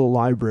go to the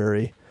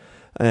library.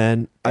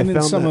 And I in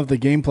found some that, of the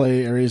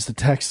gameplay areas, the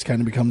text kind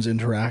of becomes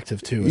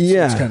interactive too.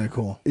 It's kind of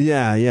cool.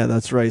 Yeah,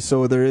 that's right.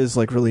 So there is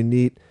like really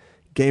neat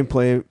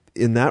gameplay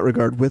in that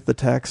regard with the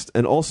text.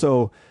 And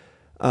also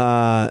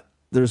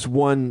there's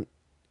one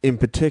in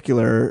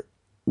particular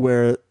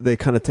where they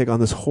kind of take on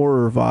this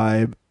horror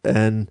vibe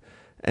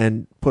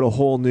and put a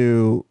whole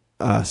new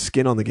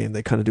skin on the game.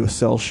 They kind of do a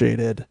cell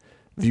shaded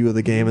view of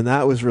the game, and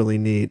that was really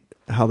neat.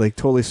 How they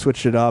totally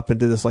switched it up and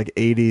did this like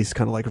 80s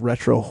kind of like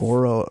retro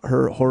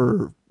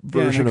horror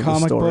version of the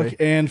comic story. book,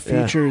 and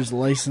features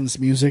licensed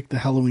music, the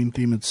Halloween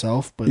theme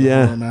itself, by the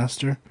Horror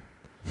Master.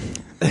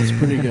 It's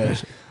pretty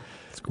good.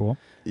 It's cool.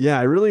 Yeah,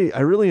 I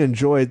really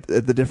enjoyed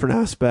the different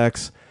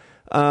aspects.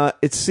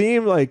 It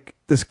seemed like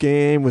this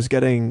game was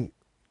getting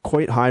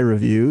quite high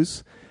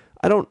reviews.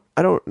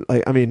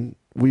 I mean,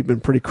 we've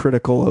been pretty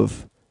critical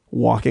of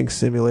walking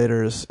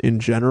simulators in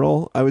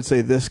general. I would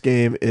say this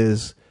game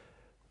is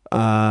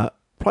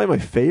probably my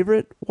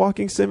favorite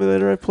walking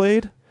simulator I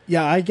played.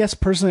 Yeah, I guess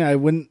personally I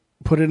wouldn't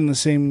put it in the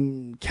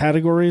same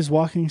category as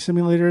walking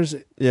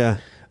simulators. Yeah.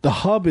 The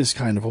hub is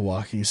kind of a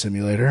walking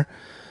simulator,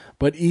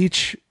 but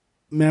each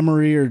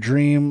memory or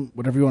dream,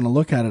 whatever you want to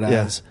look at it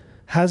as,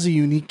 has a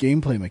unique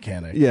gameplay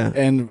mechanic. Yeah.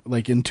 And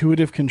like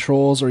intuitive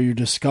controls, or you're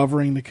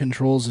discovering the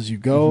controls as you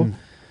go. Mm-hmm.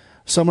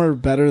 Some are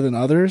better than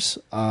others,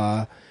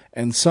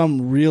 and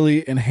some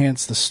really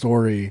enhance the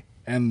story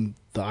and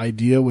the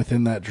idea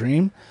within that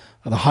dream.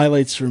 The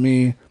highlights for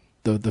me,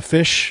 the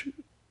fish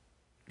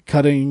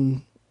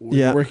cutting,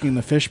 working in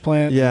the fish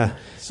plant. Yeah.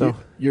 So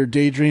your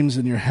daydreams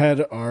in your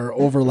head are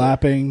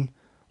overlapping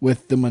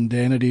with the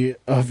mundanity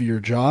of your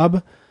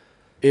job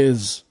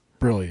is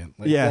brilliant.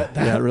 Like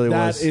it really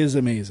was. That is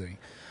amazing.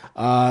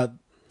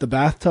 The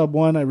bathtub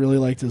one I really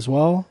liked as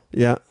well.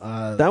 Yeah.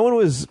 That one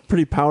was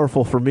pretty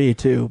powerful for me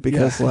too,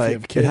 because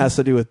like it has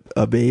to do with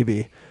a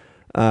baby.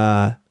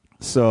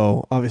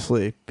 So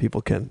obviously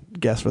people can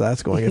guess where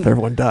that's going if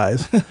everyone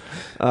dies.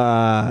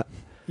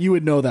 You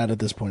would know that at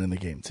this point in the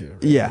game too.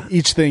 Right? Yeah.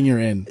 Each thing you're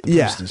in.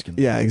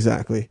 Yeah,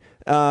 exactly.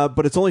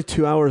 But it's only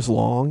 2 hours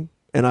long,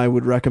 and I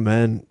would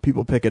recommend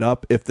people pick it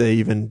up if they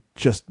even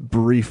just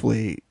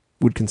briefly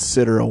would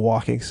consider a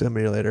walking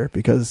simulator,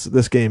 because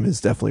this game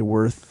is definitely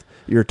worth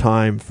your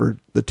time for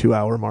the 2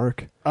 hour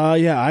mark.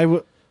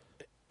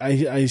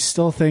 I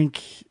still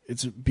think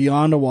it's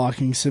beyond a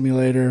walking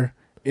simulator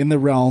in the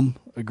realm.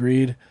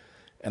 Agreed.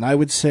 And I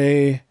would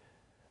say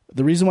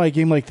the reason why a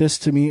game like this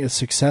to me is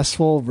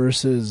successful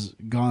versus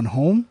Gone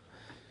Home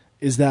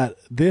is that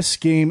this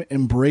game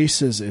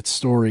embraces its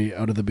story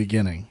out of the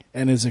beginning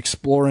and is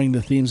exploring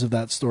the themes of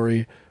that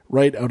story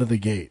right out of the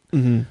gate.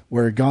 Mm-hmm.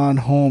 Where Gone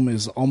Home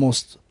is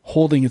almost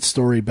holding its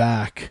story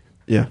back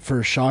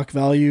for shock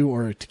value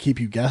or to keep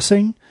you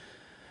guessing.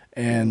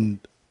 And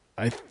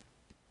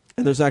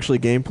there's actually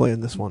gameplay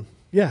in this one.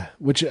 Yeah,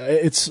 which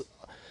it's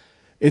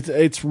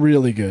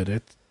really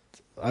good.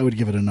 I would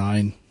give it a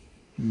 9,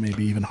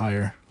 maybe even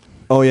higher.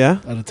 Oh yeah,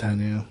 out of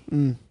 10.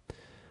 Yeah.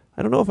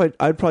 I don't know if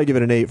I'd probably give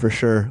it an 8 for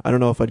sure. I don't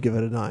know if I'd give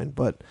it a 9,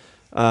 but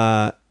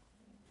I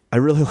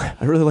really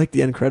like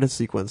the end credits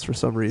sequence for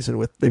some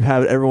reason. They've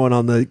had everyone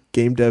on the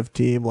game dev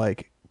team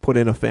like put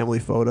in a family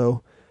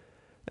photo,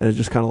 and it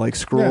just kind of like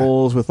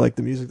scrolls with like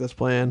the music that's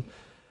playing.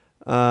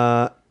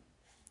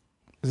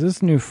 Is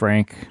this new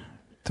Frank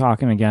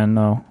talking again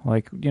though?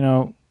 Like,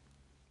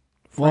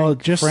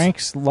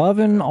 Frank's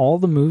loving all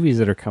the movies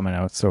that are coming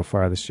out so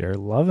far this year.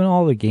 Loving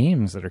all the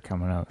games that are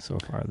coming out so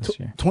far this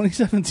year.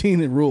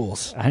 2017, it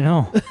rules. I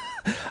know.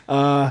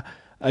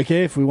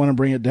 Okay, if we want to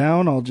bring it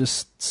down, I'll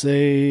just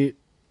say,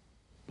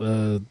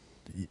 let's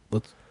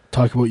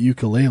talk about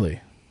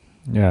Yooka-Laylee.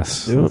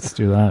 Yes, let's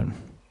do that.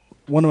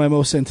 One of my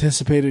most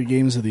anticipated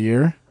games of the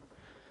year.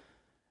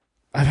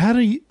 I've had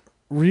a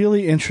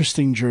really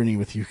interesting journey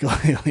with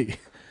Yooka-Laylee.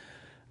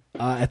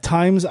 At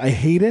times, I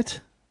hate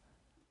it.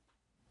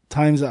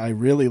 Times I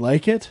really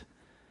like it.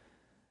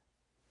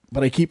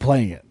 But I keep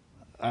playing it.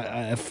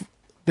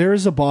 There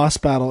is a boss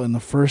battle in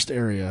the first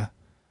area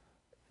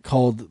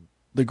called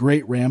the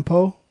Great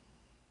Rampo.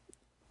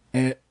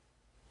 Or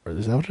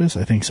is that what it is?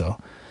 I think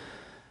so.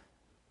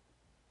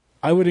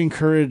 I would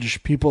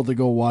encourage people to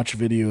go watch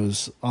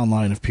videos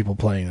online of people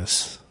playing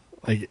this.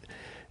 Like,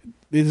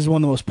 this is one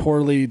of the most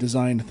poorly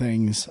designed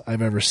things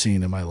I've ever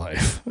seen in my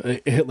life.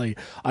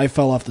 I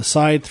fell off the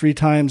side 3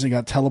 times and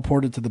got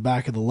teleported to the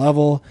back of the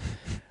level,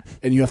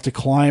 and you have to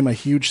climb a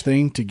huge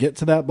thing to get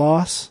to that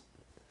boss.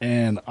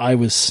 And I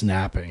was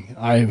snapping.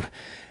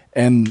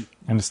 And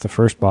it's the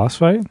first boss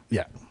fight?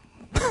 Yeah.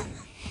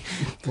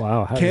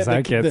 Wow, how does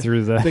that get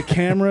through the... The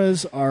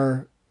cameras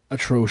are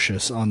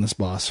atrocious on this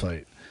boss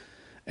fight.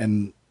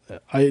 And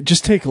I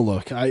just take a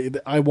look.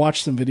 I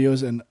watched some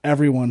videos, and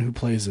everyone who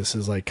plays this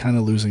is like kind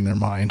of losing their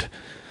mind.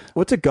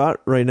 What's it got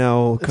right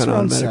now? Kind of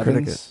on Metacritic.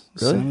 Really?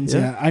 Sevens,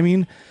 yeah. I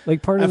mean,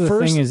 like part of the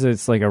thing is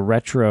it's like a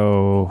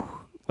retro,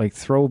 like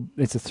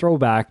it's a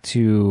throwback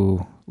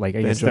to like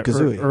I guess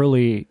the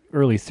early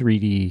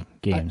 3D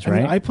games,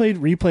 right? I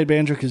replayed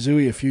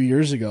Banjo-Kazooie a few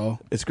years ago.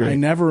 It's great. I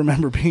never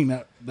remember being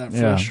that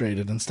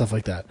frustrated and stuff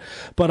like that.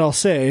 But I'll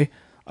say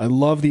I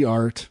love the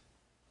art.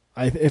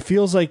 It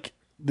feels like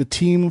the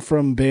team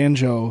from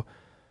Banjo,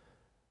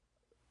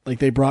 like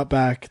they brought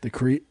back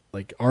the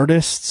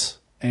artists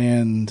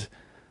and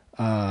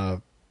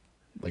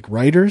like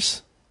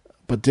writers,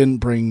 but didn't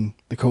bring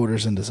the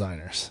coders and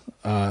designers.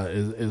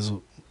 Is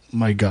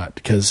my gut,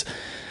 because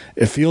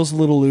it feels a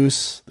little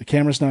loose. The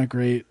camera's not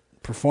great.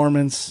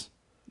 Performance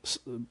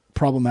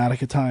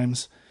problematic at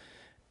times,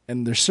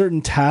 and there's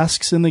certain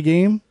tasks in the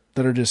game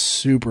that are just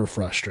super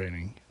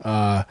frustrating.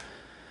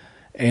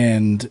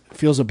 And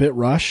feels a bit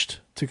rushed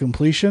to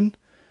completion.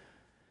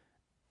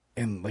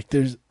 And like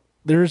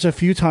there's a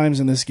few times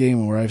in this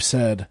game where I've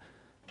said,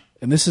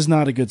 and this is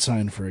not a good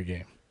sign for a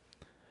game,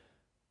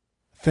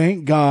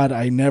 thank God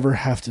I never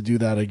have to do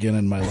that again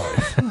in my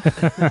life.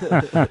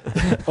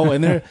 Oh,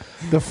 and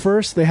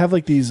they have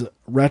like these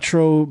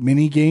retro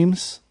mini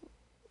games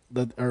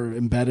that are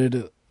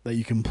embedded that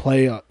you can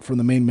play from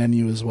the main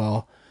menu as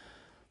well.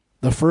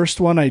 The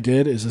first one I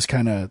did is this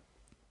kind of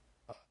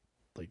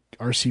like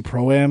RC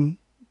Pro-Am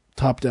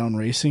top-down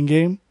racing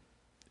game.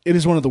 It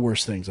is one of the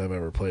worst things I've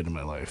ever played in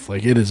my life.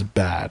 Like, it is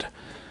bad.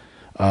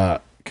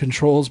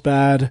 Controls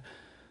bad.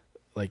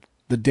 Like,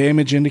 the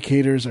damage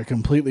indicators are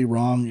completely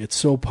wrong. It's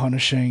so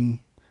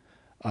punishing.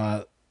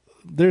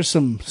 There's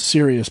some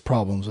serious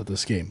problems with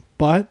this game.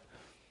 But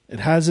it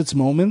has its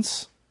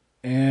moments,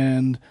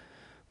 and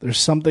there's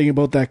something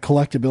about that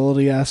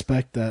collectability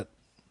aspect that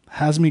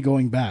has me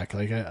going back.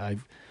 Like,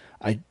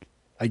 I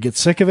get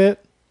sick of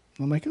it.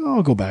 I'm like, oh,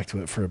 I'll go back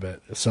to it for a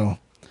bit. So,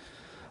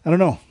 I don't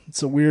know.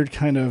 It's a weird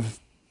kind of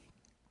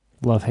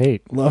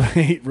love-hate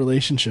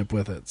relationship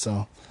with it.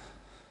 So,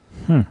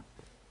 yeah,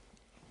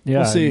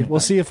 we'll see.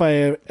 We'll see if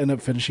I end up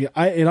finishing it.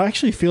 It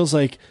actually feels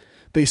like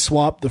they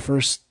swapped the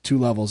first 2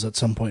 levels at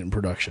some point in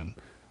production.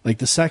 Like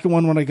the second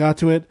one, when I got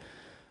to it,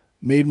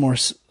 made more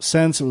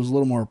sense. It was a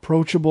little more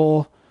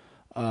approachable,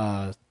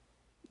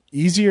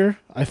 easier.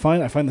 I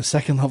find the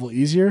second level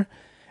easier,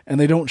 and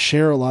they don't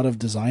share a lot of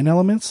design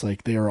elements.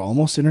 Like they are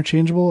almost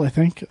interchangeable, I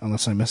think,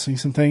 unless I'm missing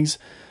some things.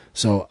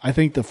 So I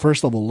think the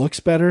first level looks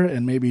better,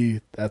 and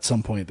maybe at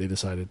some point they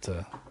decided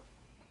to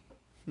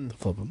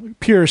flip them.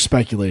 Pure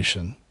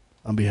speculation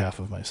on behalf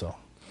of myself.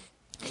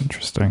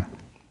 Interesting.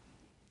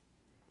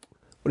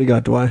 What do you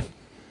got, Dwight?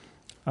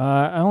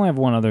 I only have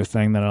one other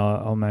thing that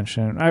I'll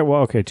mention.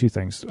 Okay, 2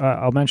 things.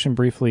 I'll mention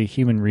briefly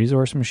Human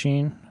Resource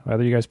Machine.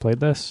 Either you guys played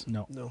this?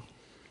 No.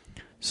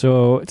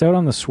 So it's out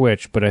on the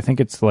Switch, but I think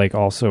it's like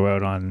also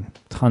out on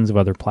tons of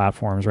other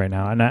platforms right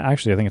now. And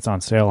actually, I think it's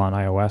on sale on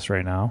iOS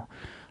right now.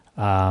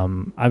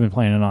 I've been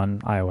playing it on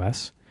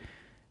iOS.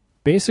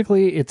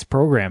 Basically, it's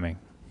programming.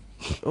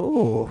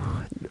 Oh,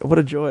 what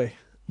a joy!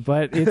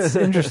 But it's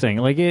interesting.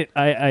 Like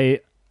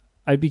I'd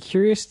be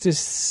curious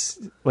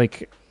to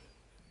like.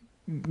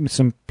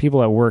 Some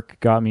people at work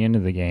got me into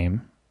the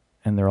game,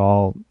 and they're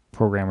all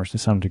programmers to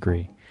some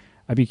degree.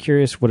 I'd be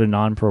curious what a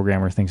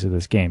non-programmer thinks of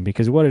this game,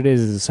 because what it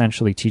is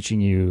essentially teaching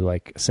you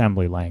like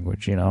assembly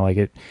language. You know,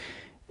 like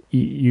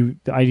the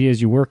idea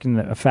is you work in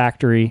a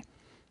factory.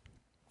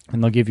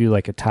 And they'll give you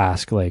like a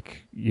task,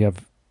 like you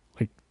have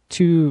like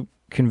 2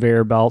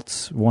 conveyor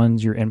belts.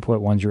 One's your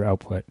input, one's your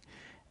output.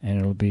 And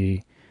it'll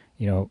be,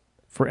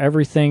 for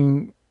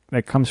everything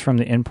that comes from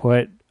the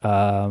input,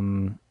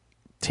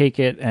 take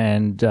it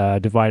and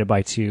divide it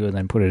by 2 and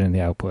then put it in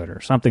the output or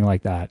something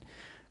like that.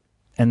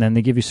 and then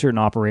they give you certain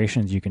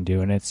operations you can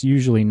do, and it's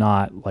usually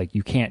not like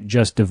you can't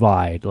just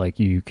divide. Like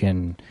you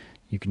can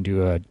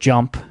do a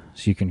jump,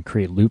 so you can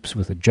create loops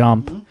with a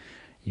jump.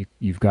 Mm-hmm.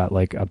 You've got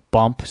like a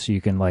bump, so you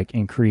can like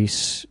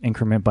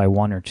increment by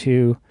 1 or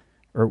 2,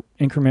 or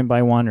increment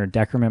by 1 or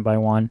decrement by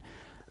 1.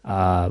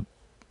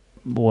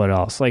 What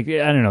else? Like,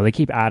 I don't know. They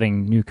keep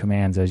adding new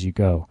commands as you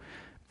go,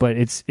 but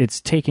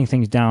it's taking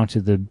things down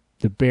to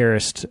the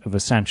barest of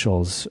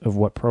essentials of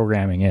what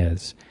programming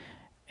is.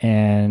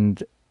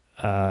 And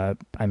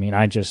I mean,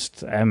 I've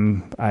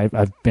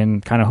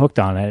been kind of hooked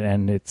on it,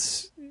 and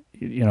it's,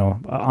 you know,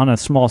 on a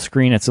small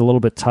screen, it's a little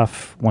bit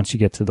tough once you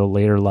get to the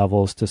later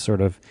levels to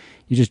sort of,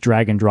 you just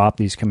drag and drop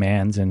these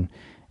commands and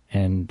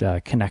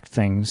connect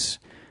things,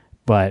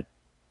 but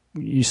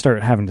you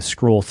start having to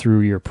scroll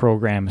through your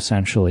program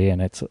essentially,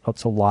 and it's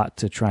a lot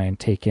to try and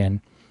take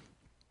in.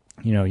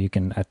 You know, you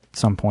can, at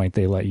some point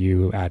they let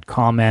you add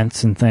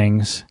comments and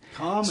things.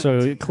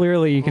 So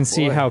clearly you can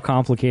see how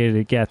complicated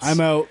it gets.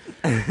 I'm out.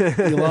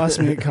 You lost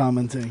me at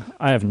commenting.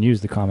 I haven't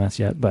used the comments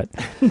yet, but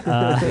maybe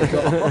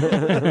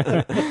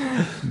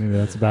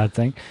that's a bad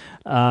thing.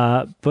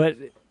 But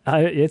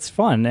it's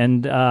fun.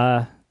 And,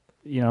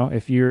 you know,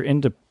 if you're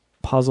into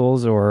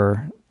puzzles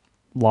or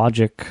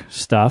logic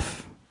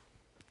stuff,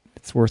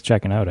 it's worth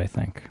checking out, I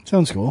think.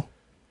 Sounds cool.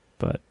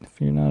 But if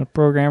you're not a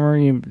programmer,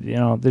 you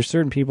know, there's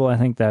certain people I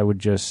think that would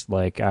just,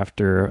 like,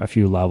 after a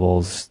few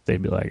levels,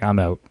 they'd be like, I'm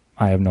out.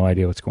 I have no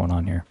idea what's going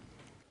on here.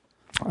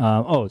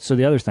 So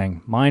the other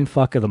thing,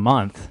 Mindfuck of the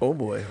Month. Oh,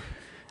 boy.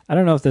 I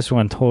don't know if this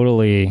one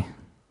totally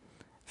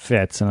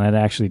fits, and I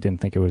actually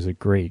didn't think it was a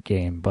great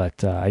game,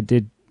 but I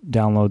did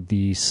download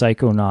the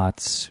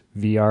Psychonauts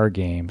VR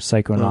game,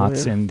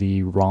 Psychonauts in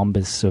the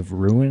Rhombus of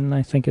Ruin,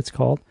 I think it's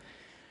called.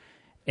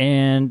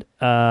 And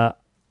I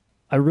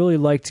really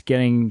liked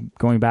going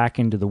back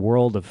into the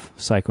world of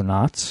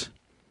Psychonauts.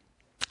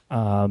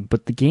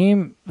 But the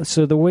game,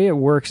 so the way it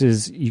works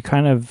is you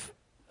kind of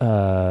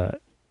are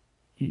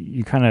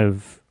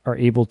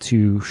able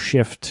to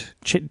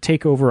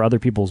take over other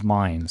people's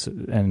minds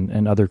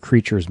and other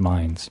creatures'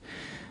 minds.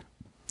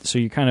 So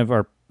you kind of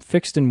are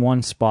fixed in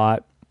one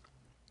spot,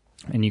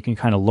 and you can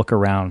kind of look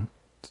around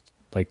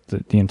like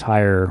the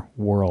entire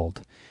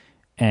world.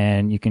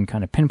 And you can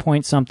kind of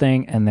pinpoint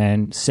something and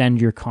then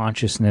send your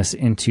consciousness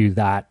into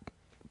that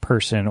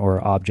person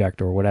or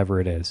object or whatever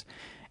it is.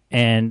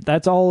 And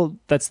that's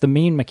the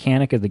main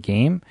mechanic of the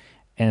game.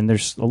 And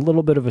there's a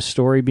little bit of a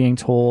story being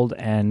told,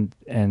 and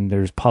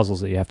there's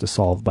puzzles that you have to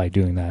solve by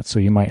doing that. So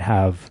you might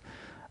have,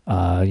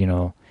 you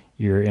know,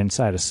 you're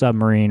inside a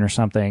submarine or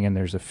something, and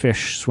there's a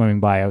fish swimming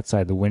by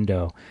outside the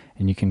window,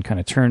 and you can kind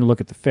of turn to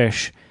look at the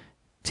fish,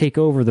 take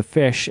over the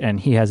fish, and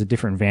he has a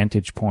different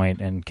vantage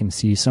point and can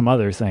see some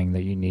other thing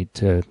that you need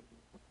to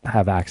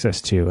have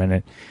access to, and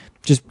it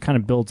just kind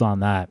of builds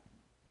on that.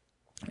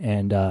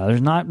 And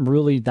there's not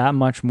really that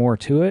much more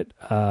to it.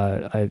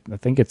 I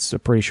think it's a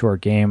pretty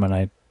short game, and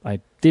I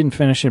didn't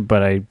finish it,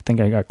 but I think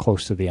I got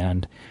close to the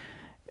end.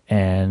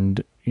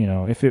 And you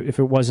know, if it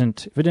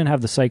didn't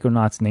have the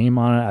Psychonauts name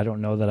on it, I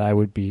don't know that I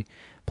would be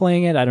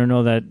playing it. I don't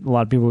know that a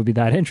lot of people would be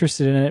that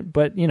interested in it.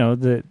 But you know,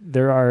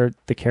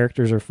 the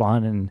characters are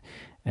fun,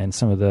 and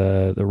some of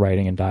the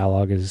writing and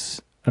dialogue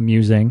is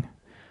amusing.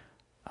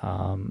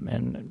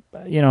 And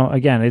you know,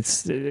 again,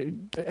 it's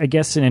I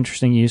guess an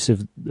interesting use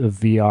of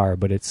VR,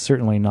 but it's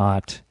certainly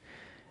not.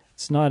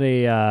 It's not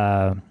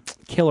a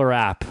killer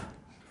app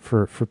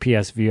for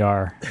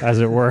PSVR, as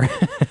it were.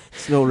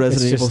 It's no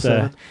Resident Evil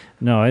 7.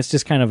 No, it's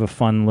just kind of a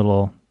fun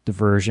little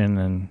diversion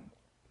and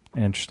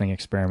an interesting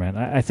experiment.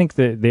 I think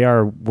that they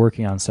are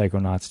working on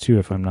Psychonauts too,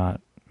 if I'm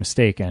not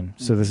mistaken.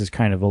 So this is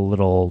kind of a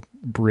little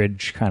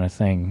bridge kind of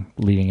thing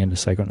leading into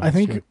Psychonauts. I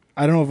think,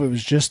 I don't know if it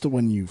was just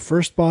when you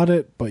first bought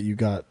it, but you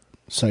got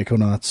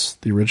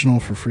Psychonauts, the original,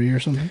 for free or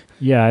something?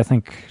 Yeah, I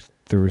think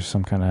there was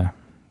some kind of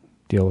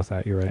deal with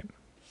that. You're right.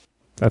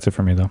 That's it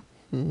for me, though.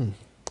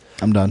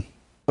 I'm done.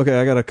 Okay,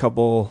 I got a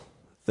couple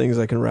things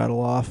I can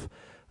rattle off.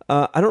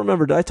 I don't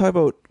remember, did I talk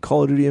about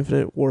Call of Duty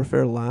Infinite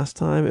Warfare last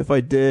time? If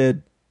I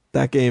did,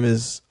 that game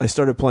I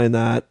started playing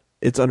that.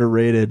 It's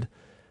underrated.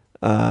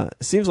 It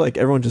seems like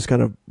everyone just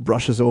kind of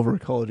brushes over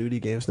Call of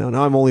Duty games now.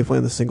 Now I'm only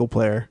playing the single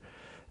player,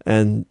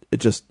 and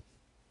it's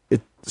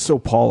so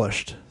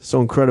polished,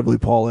 so incredibly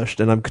polished.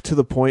 And I'm to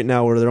the point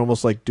now where they're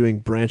almost like doing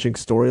branching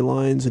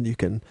storylines, and you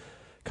can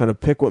kind of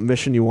pick what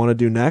mission you want to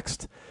do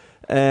next.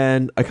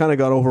 And I kind of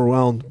got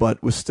overwhelmed,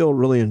 but was still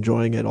really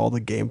enjoying it. All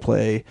the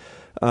gameplay,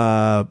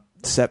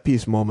 set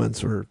piece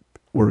moments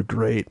were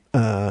great.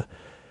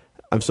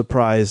 I'm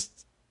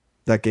surprised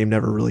that game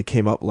never really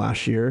came up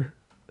last year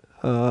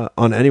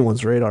on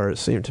anyone's radar, it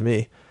seemed to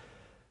me.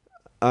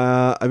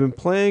 I've been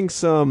playing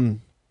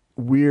some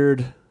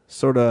weird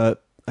sort of,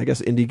 I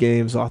guess, indie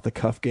games,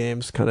 off-the-cuff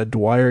games, kind of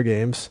Dwyer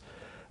games.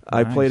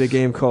 Nice. I played a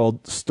game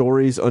called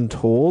Stories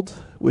Untold,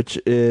 which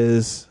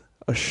is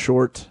a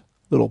short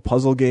little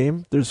puzzle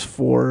game. There's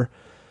 4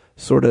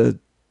 sort of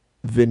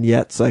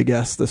vignettes, I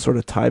guess, that sort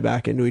of tie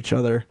back into each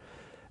other.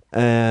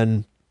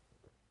 And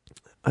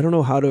I don't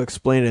know how to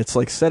explain it. It's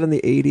like set in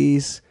the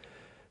 80s.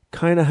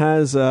 kind of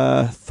has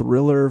a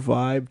thriller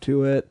vibe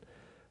to it.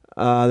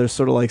 There's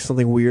sort of like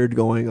something weird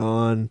going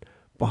on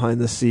behind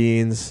the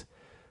scenes,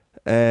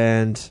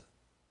 and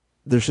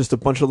there's just a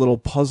bunch of little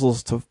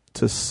puzzles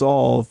to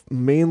solve,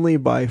 mainly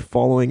by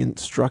following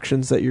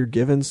instructions that you're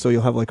given. So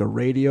you'll have like a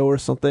radio or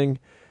something,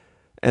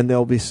 and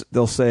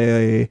they'll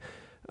say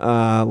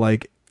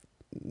like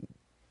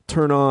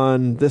turn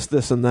on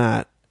this and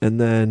that, and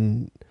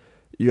then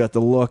you have to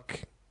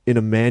look in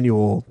a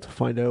manual to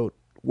find out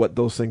what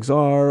those things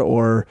are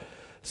or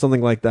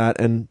something like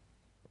that. And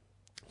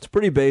it's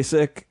pretty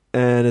basic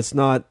and it's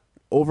not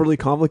overly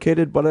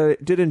complicated, but I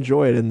did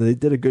enjoy it, and they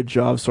did a good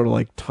job sort of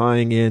like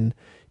tying in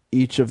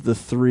each of the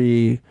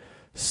three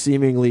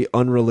seemingly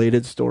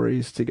unrelated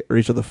stories or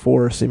each of the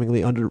four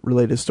seemingly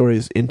unrelated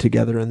stories in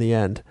together in the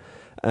end.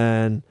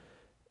 And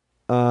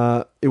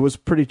it was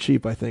pretty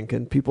cheap, I think,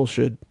 and people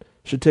should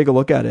take a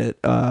look at it,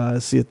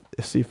 see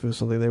if it was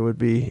something they would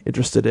be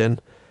interested in.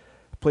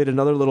 I played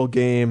another little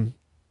game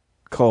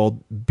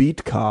called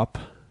Beat Cop.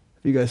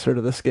 Have you guys heard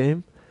of this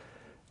game?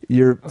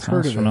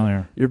 Sounds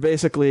familiar. You're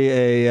basically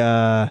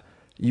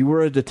you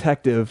were a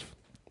detective,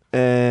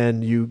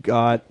 and you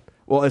got,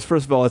 well,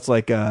 first of all, it's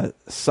like a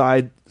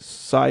side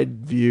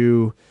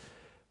view,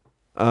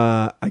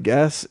 I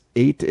guess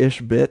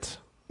 8-ish bit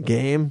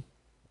game,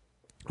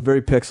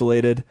 very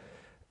pixelated,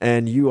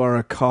 and you are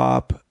a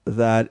cop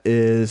that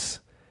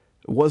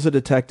was a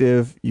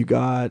detective. You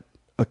got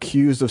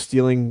accused of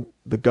stealing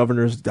the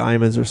governor's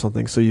diamonds or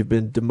something, so you've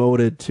been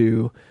demoted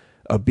to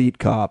a beat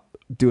cop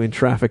doing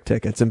traffic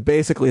tickets. And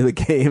basically the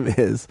game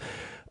is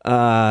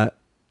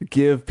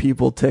give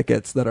people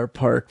tickets that are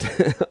parked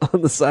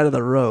on the side of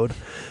the road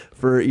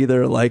for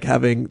either like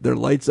having their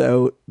lights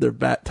out, their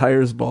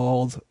tires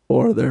bald,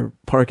 or their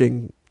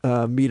parking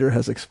meter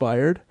has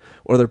expired,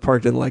 or they're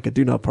parked in like a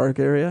do not park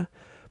area.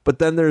 But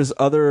then there's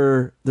like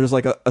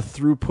a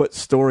throughput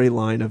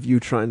storyline of you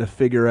trying to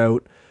figure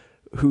out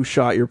who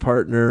shot your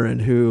partner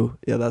and who,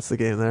 that's the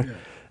game there,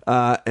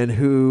 and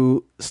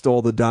who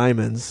stole the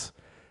diamonds.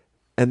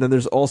 And then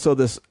there's also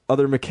this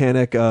other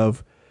mechanic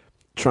of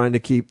trying to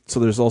keep, so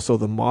there's also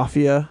the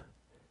mafia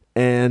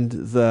and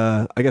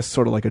I guess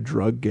sort of like a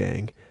drug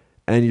gang,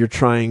 and you're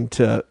trying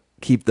to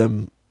keep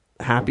them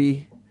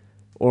happy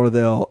or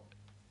they'll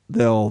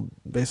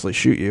basically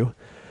shoot you.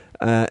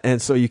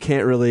 And so you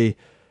can't really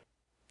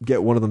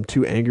get one of them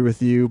too angry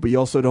with you, but you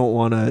also don't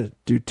want to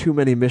do too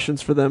many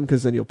missions for them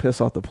because then you'll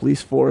piss off the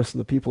police force and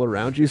the people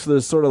around you. So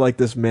there's sort of like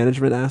this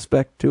management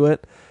aspect to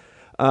it.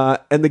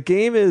 And the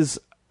game is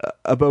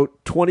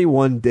about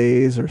 21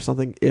 days or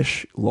something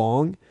ish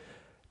long,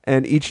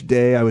 and each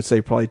day I would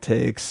say probably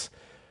takes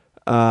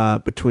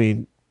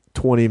between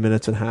 20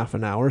 minutes and half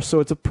an hour, so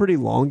it's a pretty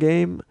long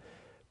game.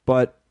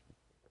 But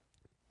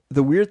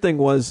the weird thing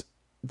was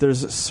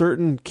there's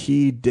certain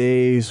key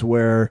days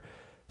where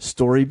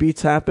story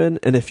beats happen,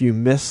 and if you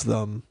miss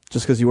them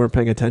just because you weren't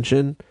paying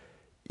attention,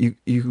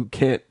 you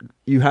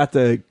have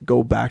to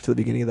go back to the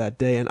beginning of that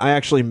day. And I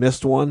actually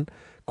missed one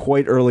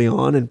quite early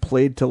on and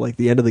played till like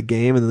the end of the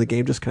game, and then the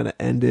game just kind of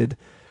ended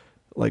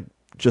like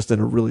just in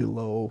a really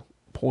low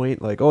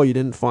point, like, oh, you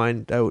didn't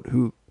find out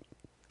who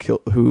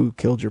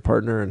killed your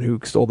partner and who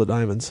stole the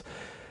diamonds,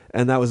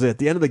 and that was it.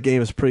 The end of the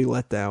game is pretty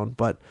let down,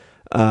 but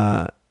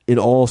in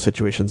all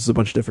situations, there's a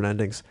bunch of different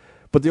endings.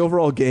 But the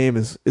overall game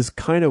is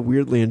kind of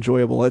weirdly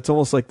enjoyable. It's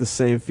almost like the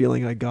same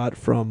feeling I got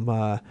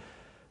from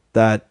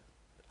that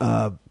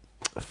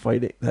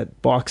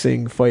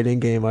boxing fighting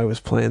game I was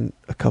playing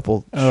a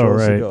couple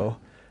shows ago.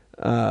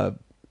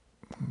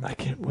 I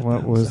can't.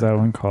 What was that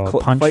one called?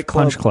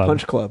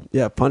 Punch Club.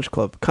 Yeah, Punch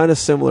Club. Kind of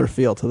similar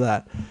feel to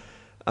that.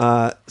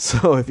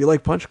 So if you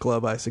like Punch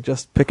Club, I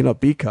suggest picking up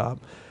Beat Cop.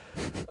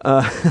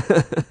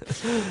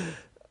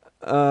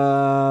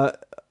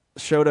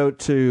 Shout out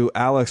to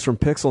Alex from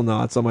Pixel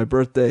Knots. On my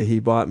birthday, he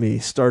bought me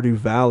Stardew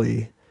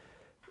Valley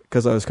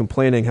because I was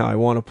complaining how I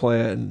want to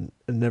play it and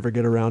never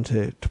get around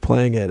to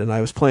playing it. And I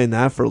was playing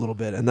that for a little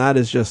bit, and that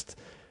is just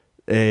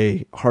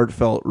a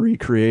heartfelt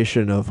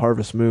recreation of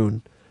Harvest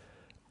Moon.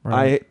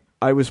 Right.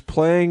 I was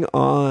playing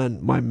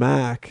on my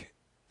Mac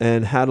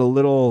and had a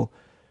little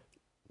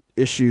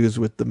issues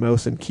with the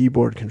mouse and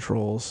keyboard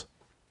controls.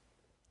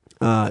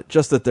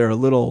 Just that they're a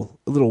little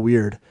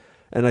weird,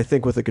 and I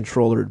think with a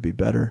controller it'd be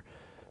better.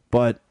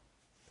 But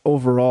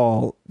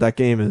overall, that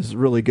game is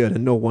really good,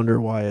 and no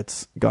wonder why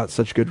it's got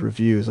such good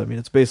reviews. I mean,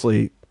 it's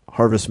basically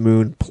Harvest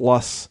Moon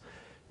plus,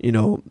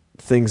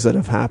 things that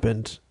have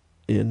happened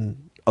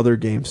in other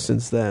games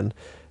since then.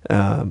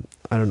 I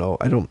don't know.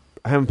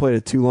 I haven't played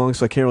it too long,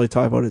 so I can't really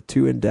talk about it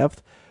too in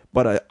depth,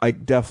 but I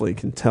definitely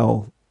can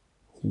tell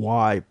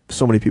why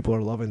so many people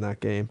are loving that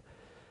game.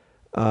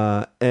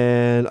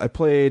 And I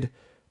played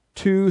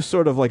two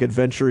sort of like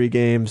adventure-y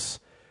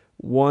games.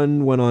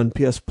 One went on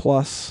PS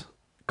Plus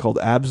called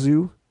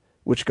Abzu,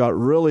 which got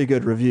really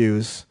good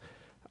reviews.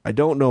 I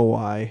don't know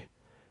why.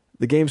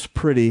 The game's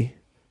pretty.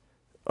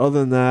 Other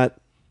than that,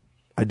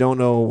 I don't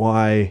know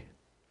why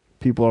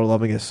people are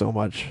loving it so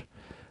much.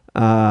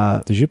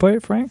 Did you play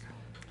it, Frank?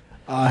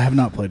 I have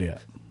not played it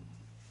yet.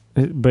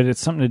 But it's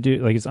something to do,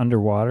 like it's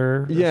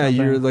underwater? Yeah,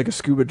 you're like a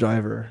scuba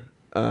diver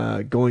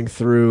going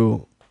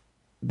through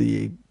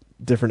the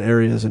different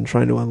areas and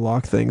trying to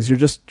unlock things. You're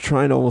just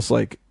trying to almost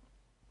like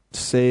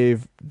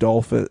save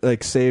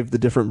the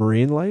different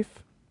marine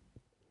life.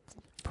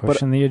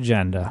 Pushing the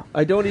agenda.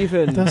 I don't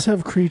even... It does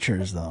have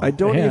creatures, though. I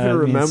don't even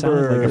remember... It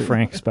sounds like a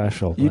Frank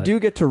special. You do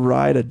get to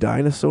ride a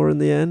dinosaur in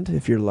the end,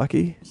 if you're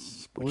lucky,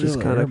 which is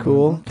kind of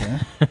cool. Okay.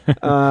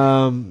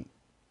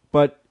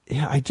 But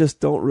yeah, I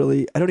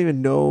don't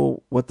even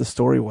know what the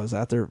story was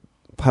after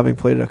having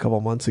played it a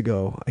couple months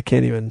ago. I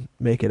can't even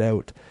make it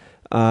out.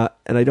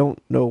 And I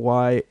don't know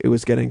why it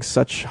was getting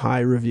such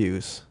high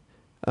reviews,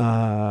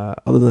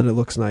 other than it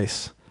looks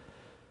nice.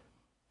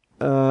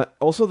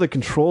 Also, the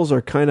controls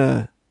are kind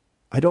of...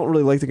 I don't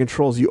really like the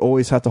controls. You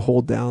always have to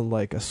hold down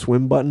like a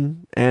swim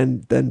button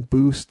and then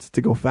boost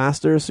to go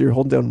faster. So you're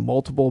holding down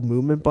multiple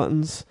movement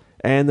buttons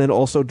and then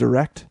also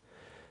direct.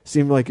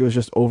 Seemed like it was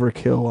just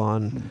overkill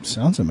on...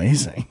 Sounds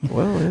amazing.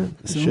 Well,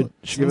 yeah.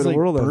 Should give it a like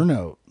whirl.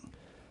 Burnout.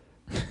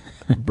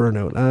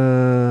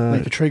 Burnout.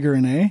 Like a trigger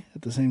and A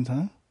at the same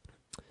time?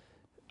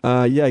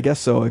 Yeah, I guess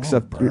so,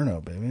 except...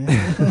 Burnout, baby.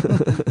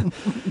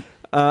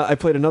 I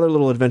played another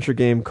little adventure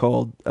game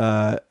called...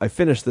 I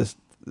finished this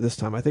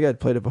time. I think I'd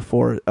played it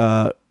before.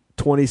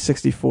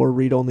 2064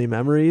 Read-Only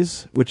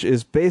Memories, which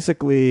is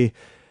basically...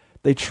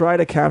 They try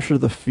to capture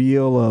the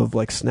feel of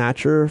like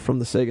Snatcher from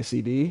the Sega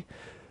CD,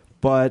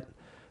 but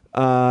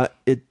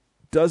it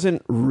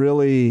doesn't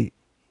really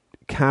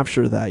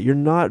capture that. You're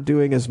not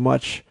doing as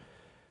much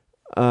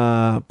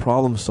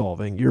problem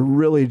solving. You're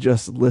really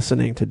just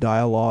listening to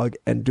dialogue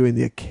and doing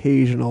the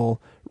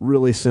occasional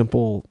really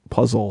simple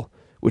puzzle,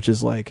 which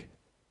is like,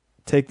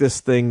 take this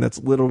thing that's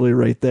literally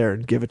right there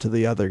and give it to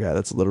the other guy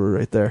that's literally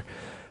right there.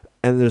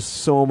 And there's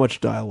so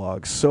much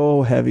dialogue,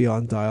 so heavy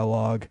on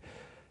dialogue.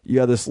 You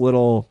have this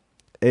little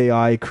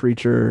AI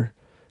creature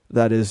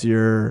that is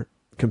your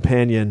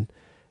companion,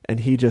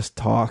 and he just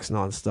talks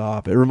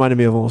nonstop. It reminded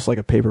me of almost like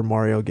a Paper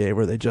Mario game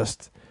where they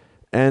just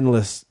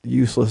endless,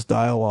 useless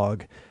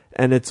dialogue.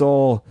 And it's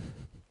all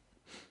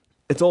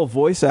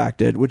voice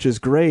acted, which is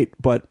great,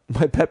 but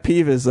my pet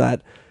peeve is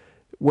that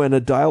when a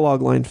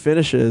dialogue line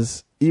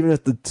finishes, even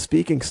if the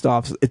speaking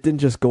stops, it didn't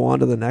just go on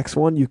to the next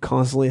one. You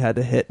constantly had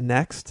to hit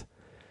next.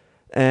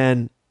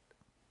 And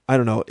I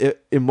don't know,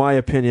 in my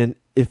opinion,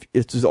 if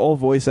it's all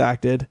voice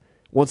acted,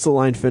 once the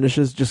line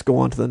finishes, just go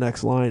on to the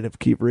next line and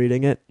keep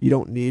reading it. You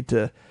don't need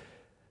to,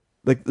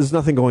 like, there's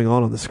nothing going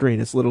on the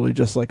screen. It's literally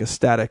just like a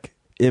static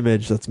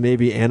image that's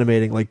maybe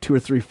animating like 2 or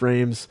 3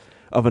 frames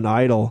of an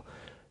idle.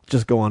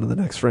 Just go on to the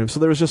next frame. So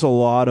there was just a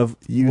lot of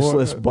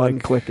useless button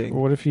clicking.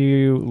 What if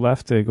you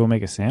left to go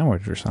make a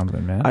sandwich or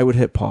something, man? I would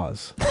hit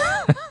pause.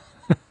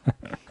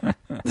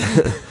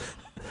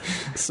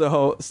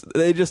 So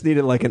they just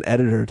needed like an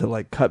editor to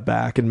like cut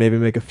back and maybe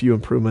make a few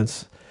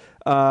improvements.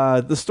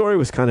 The story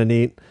was kind of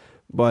neat,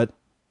 but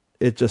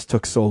it just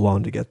took so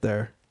long to get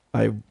there.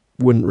 I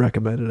wouldn't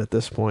recommend it at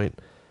this point.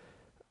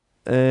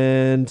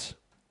 And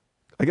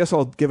I guess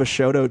I'll give a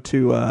shout out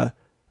to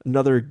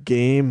another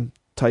game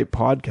type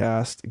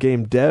podcast,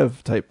 game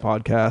dev type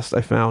podcast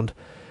I found,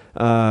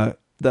 that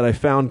I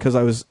found because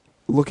I was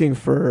looking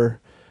for,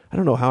 I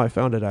don't know how I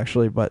found it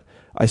actually, but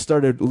I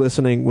started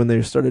listening when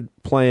they started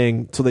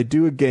playing. So they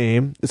do a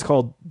game. It's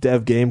called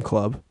Dev Game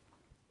Club.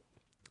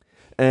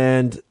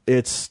 And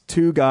it's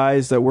 2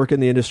 guys that work in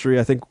the industry.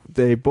 I think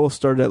they both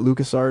started at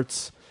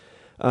LucasArts.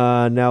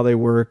 Now they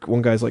work,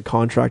 one guy's like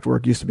contract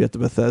work, used to be at the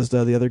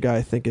Bethesda. The other guy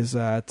I think is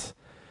at,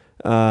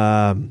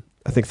 I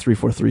think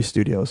 343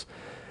 Studios.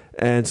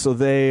 And so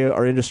they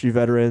are industry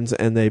veterans,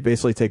 and they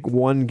basically take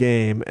one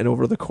game, and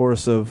over the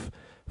course of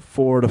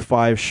 4 to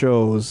 5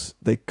 shows,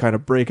 they kind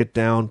of break it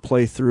down,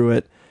 play through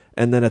it,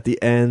 and then at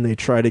the end, they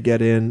try to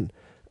get in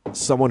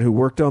someone who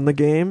worked on the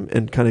game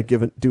and kind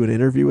of do an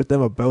interview with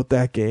them about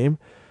that game.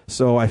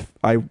 So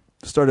I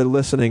started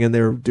listening, and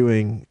they were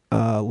doing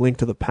Link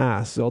to the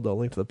Past, Zelda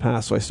Link to the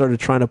Past. So I started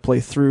trying to play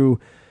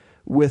through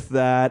with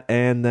that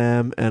and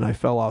them, and I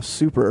fell off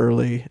super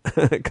early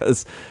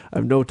because I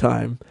have no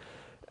time.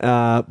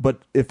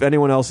 But if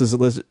anyone else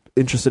is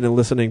interested in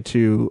listening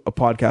to a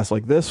podcast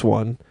like this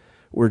one,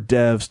 where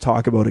devs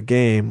talk about a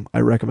game,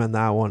 I recommend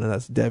that one, and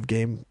that's Dev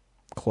Game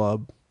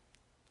Club,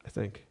 I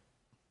think.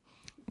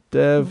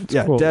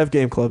 Cool. Dev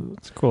Game Club.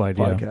 It's a cool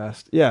idea.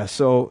 Podcast. Yeah,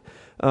 so,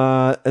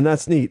 and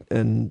that's neat,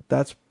 and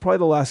that's probably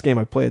the last game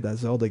I played, that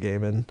Zelda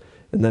game, and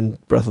then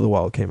Breath of the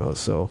Wild came out,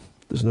 so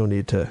there's no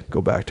need to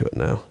go back to it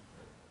now.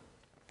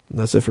 And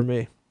that's it for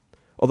me.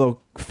 Although,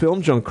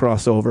 Film Junk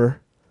crossover,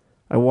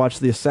 I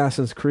watched the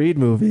Assassin's Creed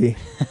movie,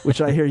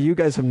 which I hear you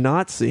guys have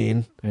not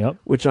seen, Yep.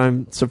 which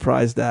I'm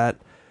surprised at.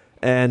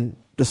 And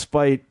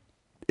despite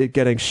it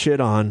getting shit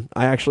on,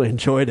 I actually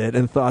enjoyed it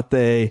and thought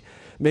maybe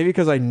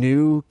because I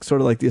knew sort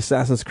of like the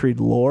Assassin's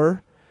Creed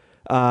lore,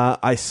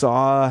 I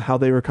saw how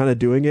they were kind of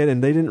doing it,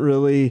 and they didn't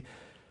really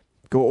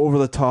go over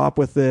the top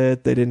with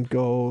it. They didn't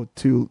go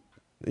too,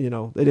 they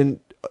didn't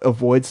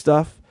avoid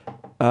stuff.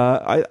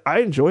 I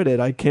enjoyed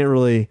it. I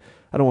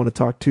don't want to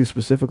talk too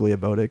specifically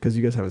about it because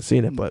you guys haven't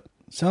seen it, but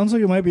Sounds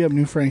like it might be up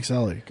New Frank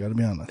Alley. Got to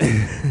be honest.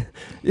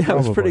 Yeah, it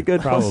was pretty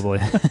good. Probably.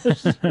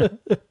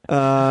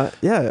 Yeah,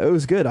 it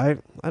was good. I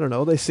don't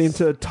know. They seem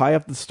to tie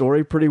up the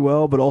story pretty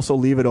well, but also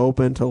leave it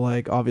open to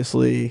like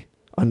obviously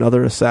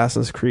another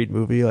Assassin's Creed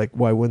movie. Like,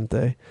 why wouldn't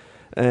they?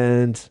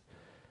 And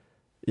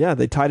yeah,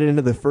 they tied it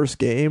into the first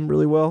game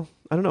really well.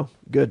 I don't know.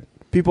 Good.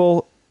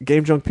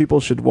 Game Junk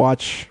people should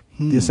watch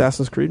the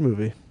Assassin's Creed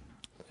movie.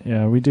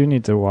 Yeah, we do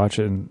need to watch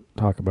it and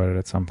talk about it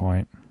at some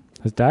point.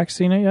 Has Dax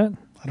seen it yet?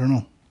 I don't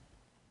know.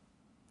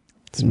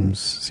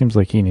 Seems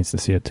like he needs to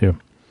see it too.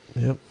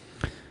 Yep.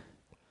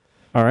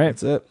 All right.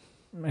 That's it.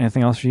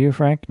 Anything else for you,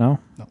 Frank? No?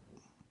 No.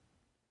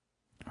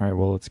 All right,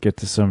 well, let's get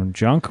to some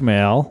junk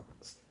mail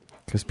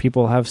because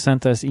people have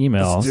sent us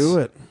emails. Let's do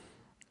it.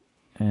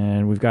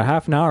 And we've got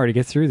half an hour to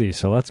get through these,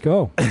 so let's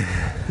go.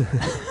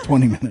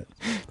 20 minutes.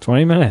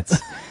 20 minutes.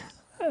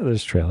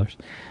 There's trailers.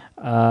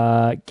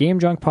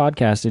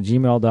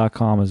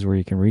 GameJunkPodcast@gmail.com is where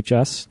you can reach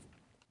us.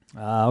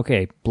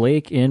 Okay,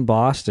 Blake in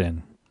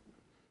Boston.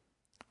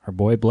 Our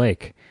boy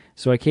Blake.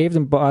 So I caved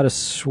and bought a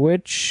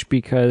Switch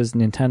because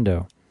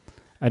Nintendo.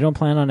 I don't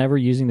plan on ever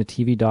using the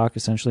TV dock,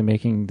 essentially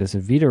making this a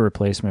Vita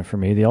replacement for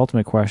me. The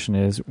ultimate question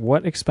is,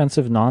 what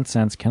expensive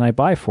nonsense can I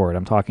buy for it?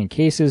 I'm talking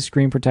cases,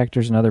 screen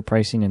protectors, and other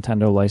pricey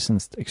Nintendo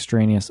licensed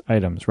extraneous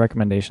items.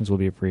 Recommendations will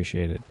be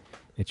appreciated.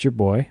 It's your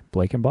boy,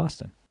 Blake in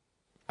Boston.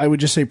 I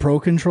would just say Pro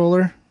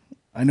Controller.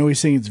 I know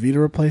he's saying it's Vita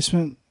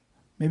replacement.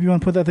 Maybe you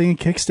want to put that thing in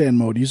kickstand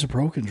mode. Use a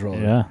Pro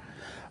Controller.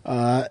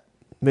 Yeah.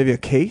 Maybe a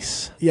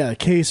case? Yeah, a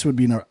case would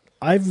be...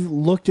 I've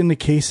looked into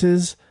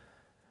cases.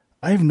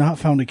 I have not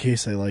found a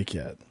case I like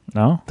yet.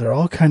 No? They're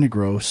all kind of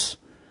gross.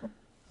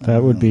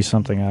 That would be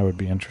something I would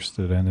be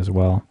interested in as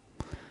well.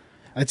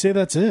 I'd say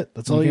that's it.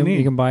 That's all you need.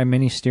 You can buy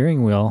mini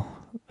steering wheel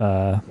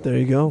there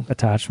you go.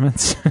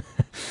 attachments.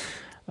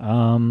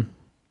 I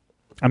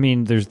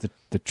mean, there's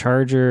the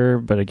charger,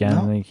 but again,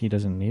 I think he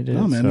doesn't need it.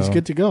 No, man, he's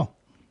good to go.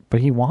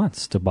 But he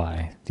wants to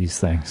buy these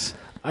things.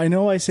 I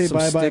know I say Some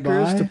bye,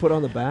 stickers bye. to put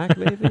on the back,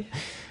 maybe?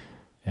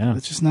 Yeah.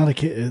 It's just not a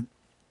kid.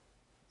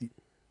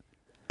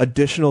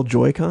 Additional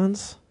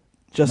Joy-Cons?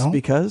 Just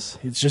because?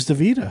 It's just a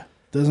Vita.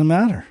 Doesn't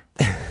matter.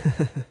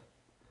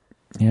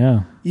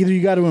 Yeah. Either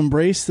you got to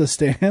embrace the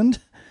stand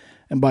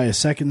and buy a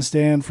second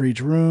stand for each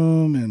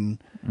room,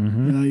 and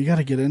you got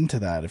to get into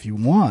that if you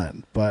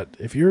want. But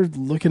if you're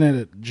looking at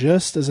it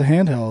just as a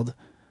handheld,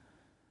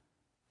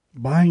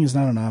 buying is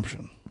not an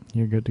option.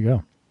 You're good to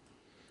go.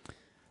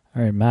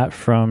 All right, Matt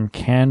from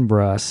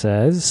Canberra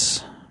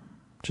says,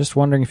 just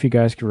wondering if you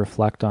guys could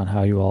reflect on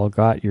how you all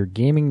got your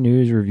gaming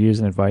news, reviews,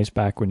 and advice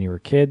back when you were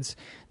kids.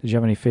 Did you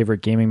have any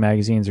favorite gaming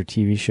magazines or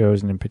TV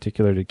shows, and in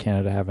particular, did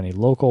Canada have any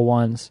local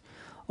ones?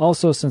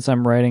 Also, since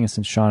I'm writing and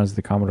since Sean is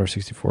the Commodore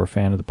 64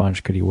 fan of the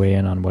bunch, could he weigh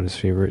in on what his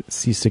favorite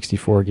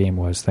C64 game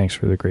was? Thanks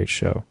for the great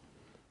show.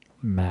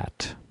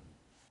 Matt.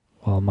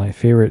 Well, my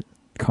favorite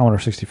Commodore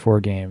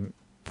 64 game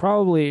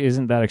probably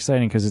isn't that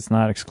exciting because it's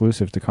not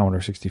exclusive to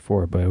Commodore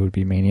 64, but it would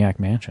be Maniac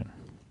Mansion.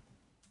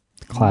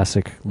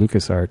 Classic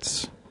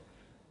LucasArts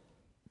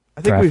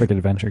graphic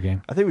adventure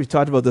game. I think we've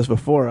talked about this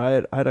before.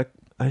 I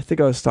think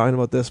I was talking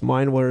about this.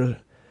 Mine were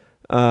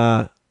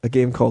a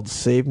game called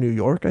Save New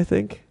York, I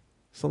think.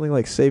 Something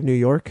like Save New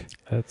York.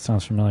 That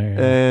sounds familiar. Yeah.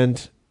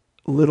 And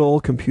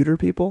Little Computer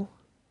People.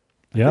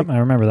 Yep, I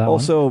remember that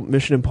also, one.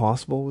 Mission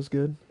Impossible was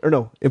good. Or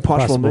no,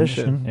 Impossible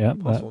Mission. Yep,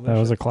 that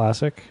was a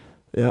classic.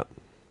 Yeah.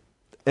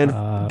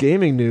 And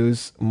gaming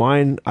news,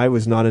 mine, I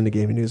was not into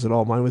gaming news at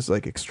all. Mine was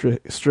like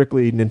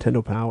strictly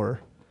Nintendo Power.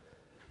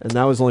 And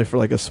that was only for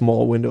like a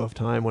small window of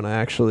time when I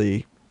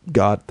actually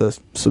got the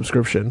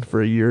subscription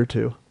for a year or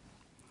two.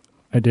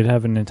 I did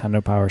have a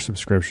Nintendo Power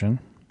subscription.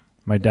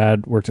 My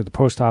dad worked at the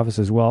post office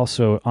as well,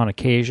 so on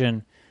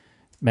occasion,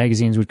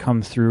 magazines would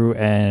come through,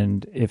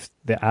 and if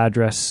the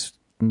address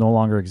no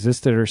longer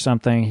existed or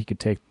something, he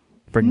could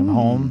bring them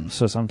home.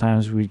 So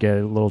sometimes we'd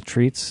get little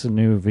treats, a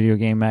new video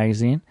game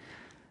magazine.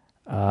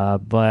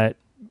 But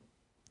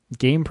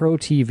GamePro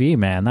TV,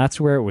 man,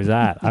 that's where it was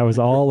at. I was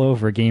all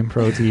over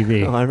GamePro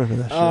TV. Oh, I remember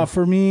that shit.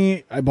 For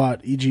me, I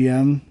bought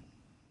EGM,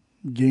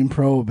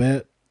 GamePro a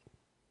bit.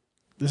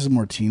 This is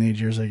more teenage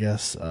years, I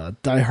guess.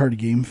 Die Hard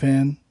Game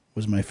Fan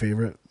was my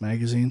favorite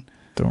magazine.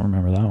 Don't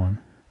remember that one.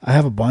 I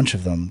have a bunch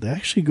of them. They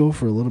actually go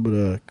for a little bit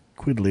of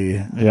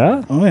quiddly.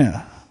 Yeah? Oh,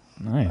 yeah.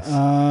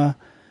 Nice.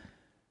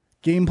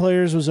 Game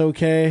Players was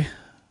okay.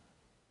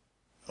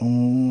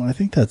 Oh, I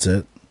think that's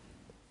it.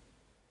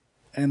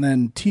 And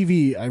then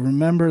TV, I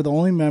remember the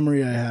only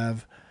memory I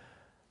have,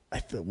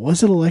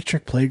 was it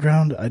Electric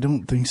Playground? I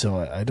don't think so.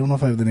 I don't know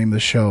if I have the name of the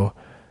show.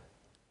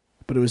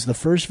 But it was the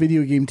first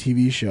video game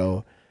TV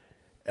show.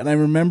 And I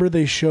remember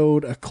they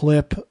showed a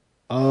clip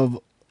of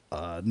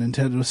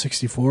Nintendo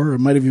 64. It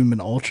might have even been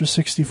Ultra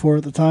 64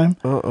 at the time.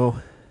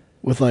 Uh-oh.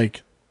 With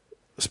like,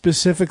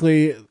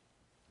 specifically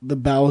the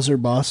Bowser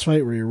boss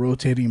fight where you're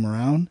rotating him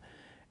around.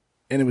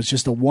 And it was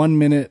just a 1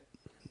 minute,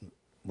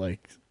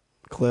 like,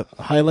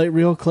 highlight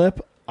reel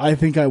clip. I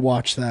think I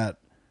watched that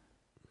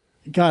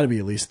got to be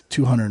at least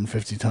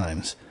 250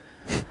 times.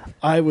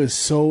 I was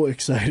so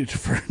excited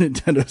for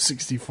Nintendo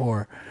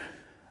 64.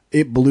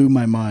 it blew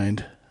my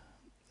mind.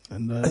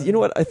 And you know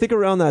what? I think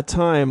around that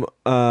time,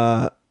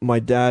 my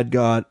dad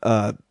got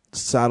a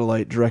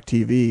satellite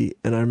DirecTV,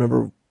 and I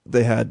remember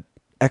they had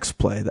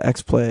X-Play, the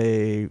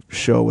X-Play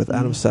show with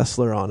Adam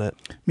Sessler on it.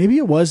 Maybe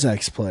it was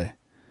X-Play.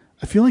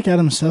 I feel like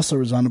Adam Sessler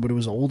was on it, but it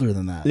was older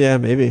than that. Yeah,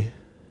 maybe.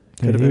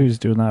 Yeah, he was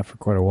doing that for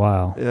quite a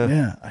while.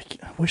 Yeah. I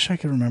wish I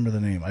could remember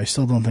the name. I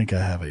still don't think I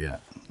have it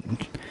yet.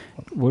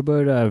 What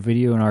about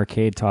Video and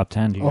Arcade Top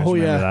 10? Do you guys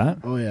remember that?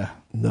 Oh, yeah.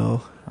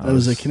 No. That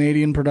was a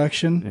Canadian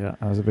production. Yeah,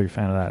 I was a big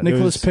fan of that.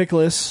 Nicholas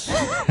Pickles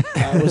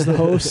was the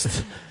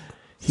host.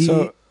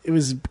 It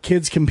was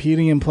kids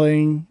competing and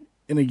playing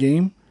in a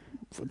game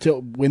to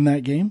win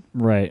that game.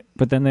 Right.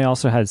 But then they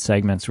also had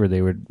segments where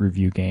they would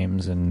review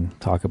games and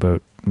talk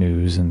about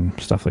news and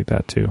stuff like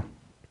that, too.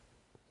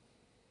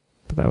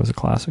 But that was a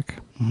classic.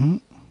 Mm-hmm.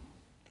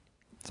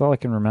 That's all I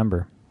can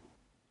remember.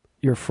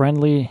 Your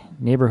friendly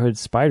neighborhood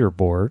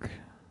Spiderborg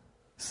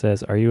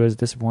says, "Are you as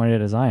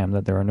disappointed as I am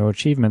that there are no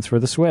achievements for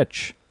the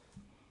Switch?"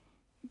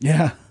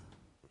 Yeah.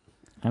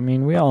 I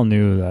mean, we all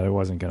knew that it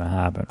wasn't going to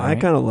happen, right? I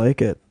kind of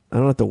like it. I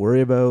don't have to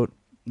worry about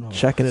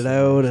checking it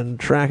out and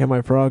tracking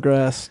my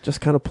progress. Just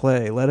kind of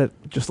play. Let it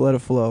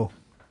flow.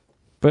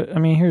 But, I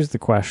mean, here's the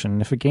question.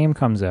 If a game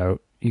comes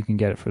out, you can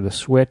get it for the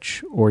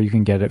Switch or you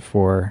can get it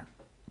for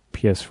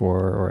PS4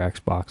 or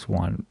Xbox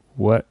One.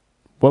 What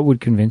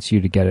would convince you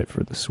to get it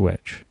for the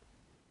Switch?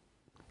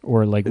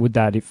 Or, like, would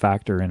that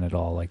factor in at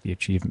all, like the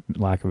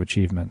lack of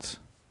achievements?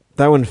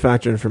 That wouldn't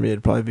factor in for me.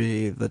 It'd probably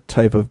be the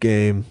type of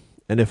game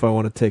and if I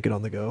want to take it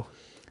on the go.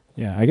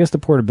 Yeah, I guess the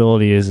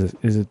portability is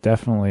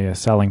definitely a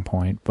selling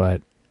point,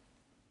 but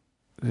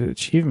the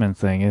achievement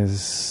thing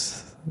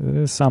is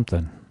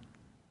something.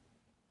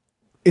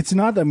 It's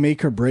not a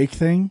make or break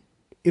thing.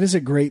 It is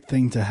a great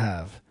thing to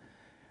have.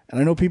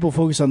 And I know people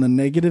focus on the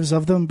negatives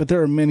of them, but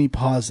there are many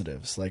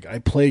positives. Like, I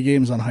play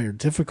games on higher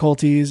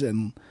difficulties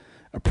and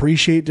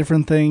appreciate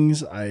different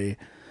things. I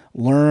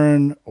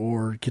learn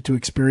or get to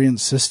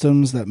experience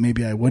systems that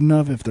maybe I wouldn't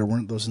have if there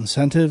weren't those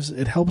incentives.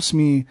 It helps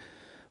me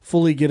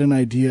fully get an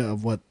idea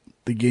of what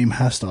the game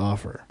has to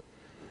offer.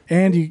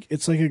 And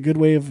it's like a good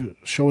way of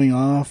showing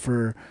off,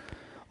 or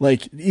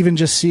like even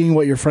just seeing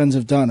what your friends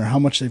have done or how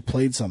much they've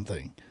played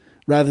something,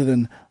 rather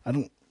than I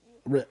don't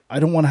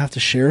want to have to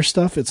share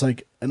stuff. It's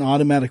like an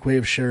automatic way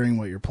of sharing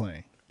what you're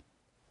playing.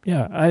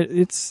 Yeah,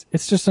 it's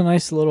just a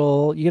nice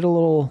little, you get a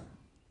little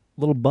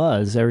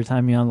buzz every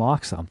time you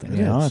unlock something.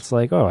 You know, it's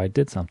like, oh, I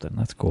did something.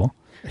 That's cool.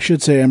 I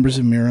should say Embers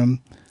of Miram,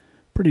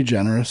 pretty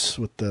generous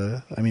with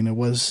it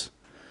was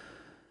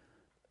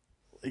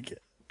like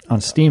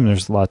on Steam.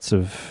 There's lots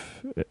of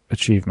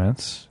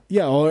achievements.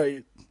 Yeah,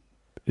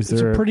 it's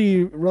a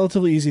pretty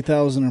relatively easy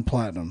 1,000 or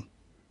platinum.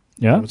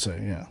 Yeah, I would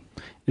say. Yeah.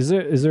 Is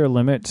there a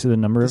limit to the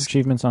number of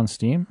achievements on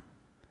Steam?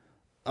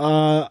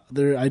 I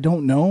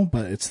don't know,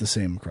 but it's the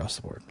same across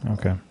the board.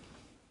 Okay.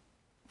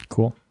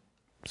 Cool.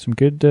 Some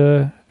good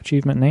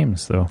achievement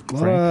names, though.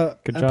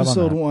 Frank, good job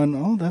episode on that. 1.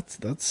 Oh,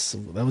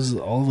 that was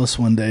all of us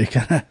one day,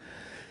 kind of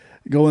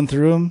going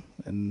through them,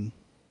 and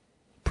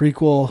the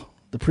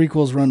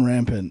prequels run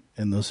rampant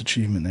in those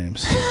achievement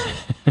names.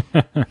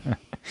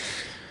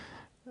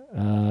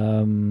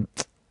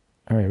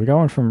 All right, we got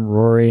one from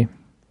Rory,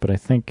 but I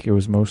think it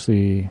was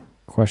mostly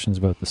questions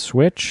about the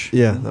Switch.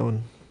 Yeah, that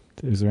one.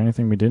 Is there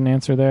anything we didn't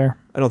answer there?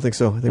 I don't think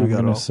so. I think we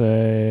got it all.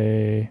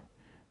 Say,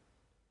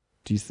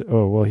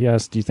 he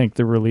asked, do you think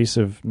the release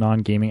of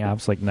non-gaming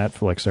apps like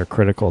Netflix are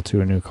critical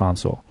to a new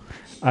console?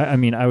 I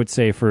mean, I would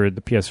say for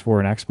the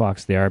PS4 and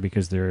Xbox, they are,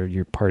 because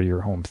you're part of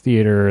your home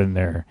theater, and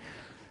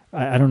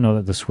I don't know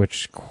that the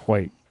Switch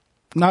quite...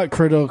 Not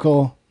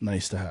critical,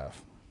 nice to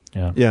have.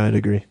 Yeah, I'd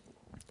agree.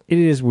 It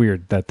is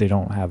weird that they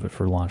don't have it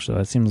for launch, though.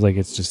 It seems like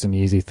it's just an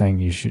easy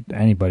thing.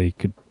 Anybody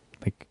could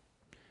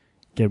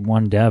get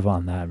one dev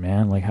on that,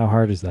 man. Like, how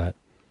hard is that?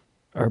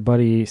 Our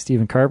buddy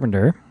Stephen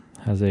Carpenter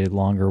has a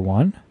longer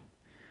one.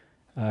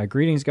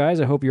 Greetings,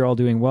 guys. I hope you're all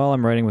doing well.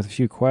 I'm writing with a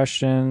few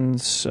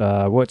questions.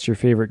 What's your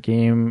favorite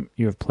game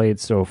you have played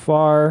so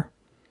far?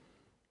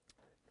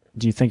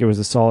 Do you think it was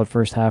a solid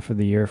first half of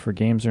the year for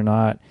games or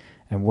not?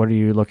 And what are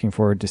you looking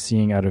forward to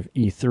seeing out of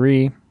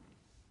E3?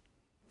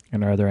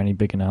 And are there any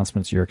big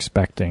announcements you're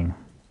expecting?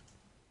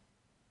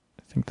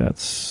 I think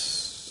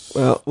that's...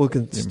 Well, we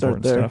can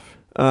start there. Stuff.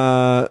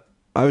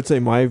 I would say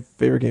my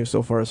favorite game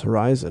so far is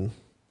Horizon.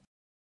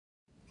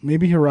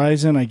 Maybe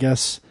Horizon, I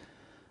guess.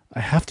 I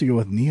have to go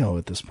with Neo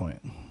at this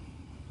point.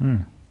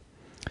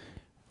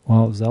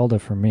 Well, Zelda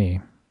for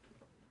me.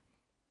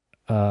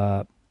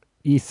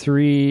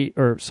 E3,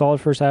 or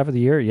solid first half of the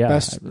year, yeah.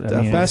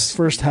 Best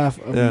first half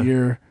of the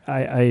year.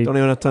 I don't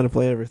even have time to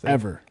play everything.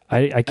 Ever.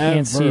 I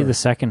can't see the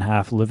second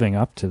half living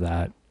up to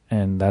that,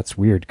 and that's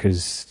weird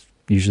because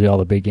usually all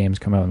the big games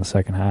come out in the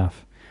second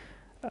half.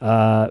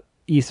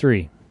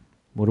 E3,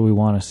 what do we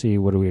want to see?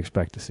 What do we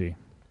expect to see?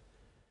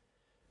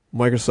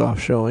 Microsoft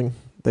showing.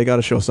 They got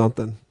to show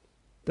something.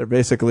 They're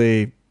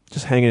basically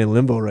just hanging in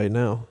limbo right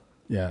now.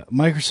 Yeah,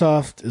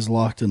 Microsoft is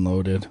locked and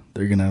loaded.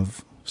 They're going to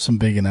have some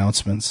big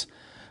announcements.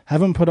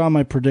 Haven't put on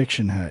my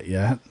prediction hat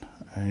yet.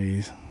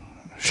 I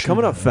It's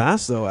coming up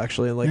fast, though,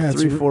 actually, in like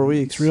 3-4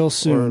 weeks. It's real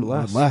soon.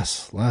 Or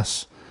less.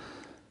 Less.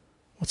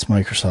 What's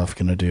Microsoft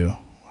going to do?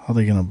 How are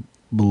they going to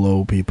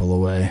blow people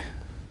away?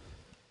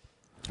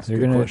 They're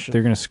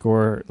gonna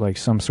score like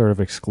some sort of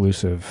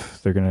exclusive.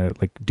 They're gonna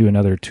like do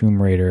another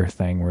Tomb Raider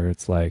thing where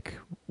it's like,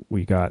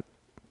 we got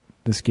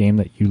this game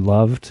that you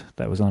loved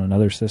that was on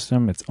another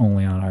system. It's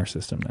only on our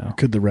system now.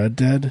 Could the Red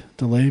Dead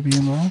delay be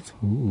involved?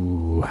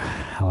 Ooh,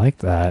 I like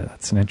that.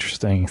 That's an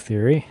interesting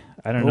theory.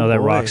 I don't know that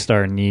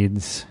Rockstar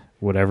needs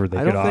whatever they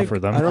could offer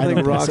them. I don't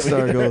think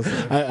Rockstar goes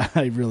there.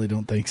 I really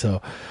don't think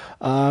so.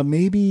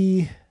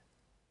 Maybe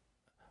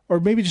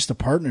just a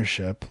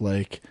partnership,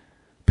 like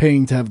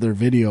paying to have their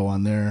video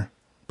on their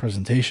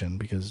presentation,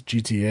 because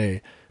GTA,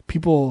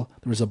 there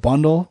was a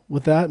bundle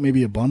with that,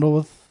 maybe a bundle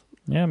with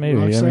maybe.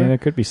 Rockstar. I mean, it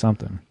could be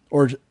something.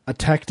 Or a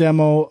tech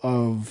demo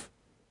of,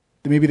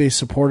 maybe they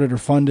supported or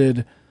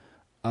funded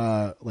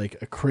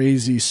like a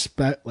crazy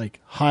like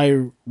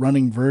high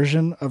running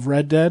version of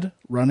Red Dead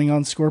running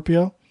on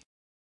Scorpio,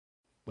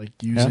 like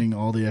using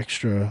all the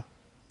extra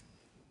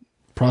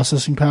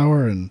processing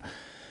power, and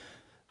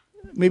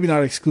maybe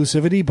not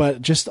exclusivity,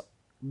 but just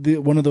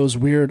one of those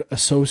weird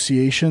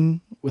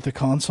association with a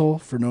console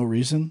for no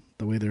reason,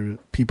 the way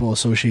people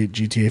associate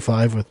GTA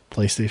 5 with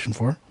PlayStation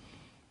 4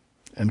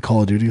 and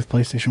Call of Duty with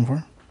PlayStation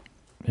 4.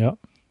 Yep.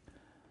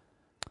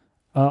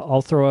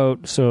 I'll throw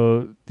out,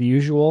 the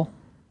usual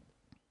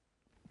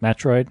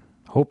Metroid,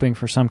 hoping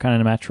for some kind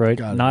of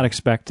Metroid, not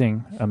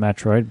expecting a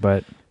Metroid,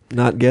 but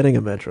not getting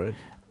a Metroid.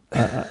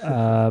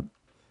 The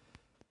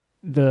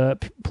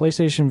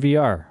PlayStation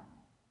VR.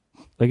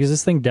 Like, is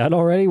this thing dead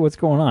already? What's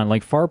going on?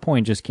 Like,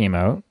 Farpoint just came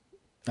out.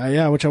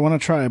 Which I want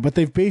to try. But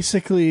they've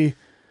basically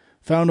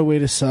found a way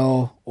to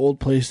sell old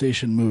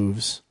PlayStation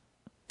moves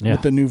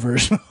with the new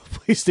version of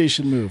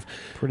PlayStation Move.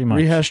 Pretty much.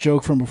 Rehash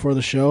joke from before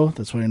the show.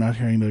 That's why you're not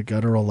hearing the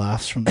guttural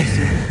laughs from this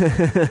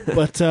team.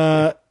 But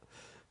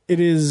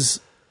it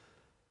is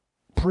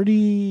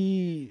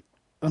pretty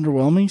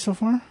underwhelming so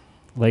far.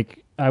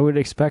 Like, I would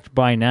expect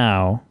by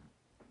now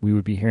we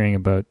would be hearing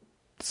about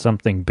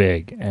something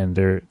big, and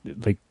they're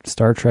like,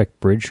 Star Trek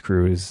Bridge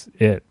Crew is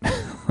it.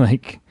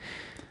 Like,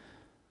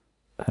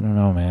 I don't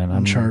know, man.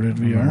 Uncharted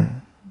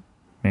VR?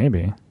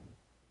 Maybe.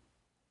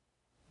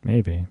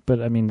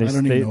 But I mean,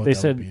 they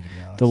said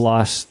the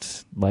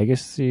Lost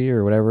Legacy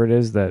or whatever it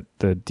is, that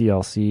the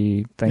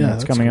DLC thing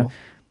that's coming up.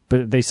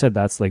 But they said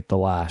that's like the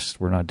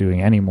last. We're not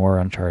doing any more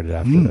Uncharted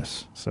after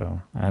this.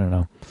 So I don't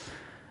know.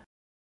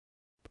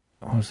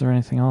 Was there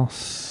anything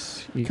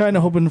else? Kind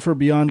of hoping for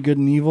Beyond Good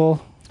and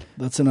Evil.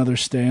 That's another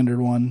standard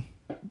one.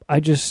 I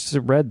just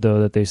read,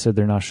 though, that they said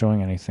they're not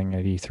showing anything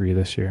at E3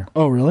 this year.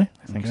 Oh, really?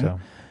 I think so.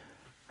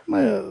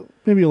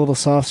 Maybe a little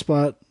soft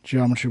spot.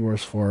 Geometry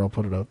Wars 4, I'll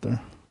put it out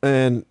there.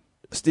 And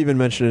Steven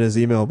mentioned in his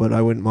email, but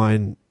I wouldn't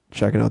mind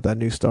checking out that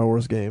new Star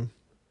Wars game.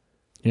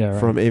 Yeah, right.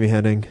 From Amy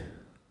Hennig.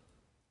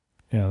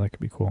 Yeah, that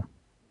could be cool.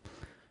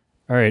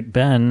 All right,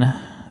 Ben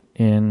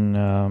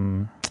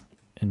in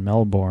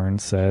Melbourne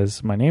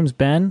says, my name's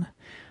Ben.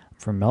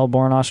 From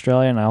Melbourne,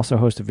 Australia, and I also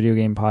host a video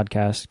game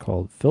podcast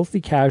called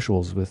Filthy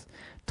Casuals with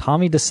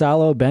Tommy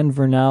DeSallo, Ben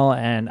Vernell,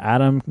 and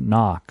Adam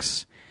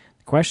Knox.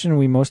 The question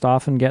we most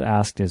often get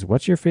asked is,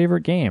 what's your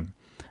favorite game?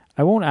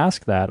 I won't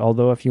ask that,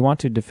 although if you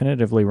want to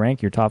definitively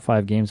rank your top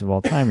 5 games of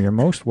all time, you're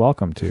most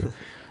welcome to.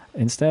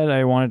 Instead,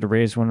 I wanted to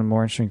raise one of the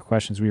more interesting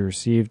questions we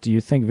received. Do you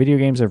think video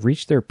games have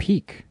reached their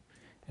peak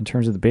in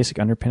terms of the basic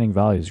underpinning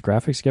values?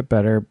 Graphics get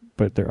better,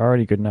 but they're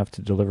already good enough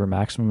to deliver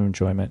maximum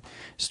enjoyment.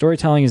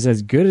 Storytelling is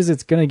as good as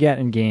it's going to get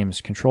in games.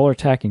 Controller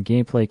tech and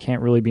gameplay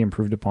can't really be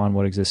improved upon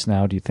what exists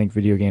now. Do you think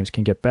video games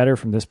can get better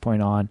from this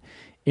point on?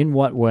 In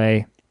what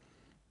way?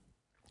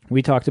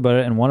 We talked about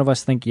it, and one of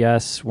us think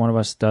yes, one of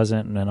us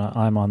doesn't, and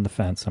I'm on the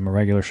fence. I'm a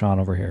regular Sean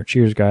over here.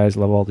 Cheers, guys.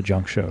 Love all the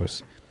junk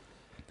shows.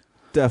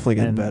 Definitely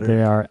getting better.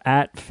 They are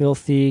at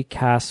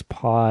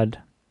FilthyCastPod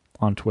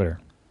on Twitter.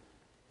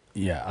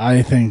 Yeah,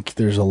 I think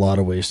there's a lot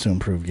of ways to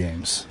improve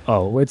games.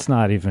 Oh, it's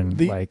not even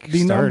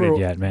started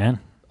yet, man.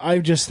 I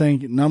just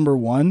think number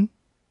one,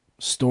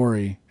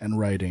 story and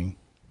writing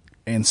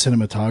and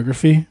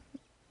cinematography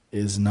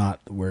is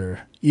not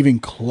where even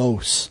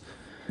close.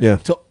 Yeah.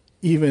 To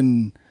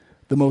even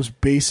the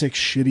most basic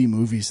shitty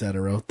movies that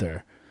are out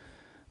there.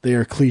 They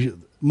are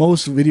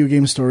most video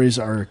game stories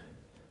are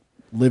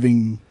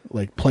living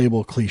like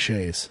playable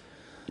cliches.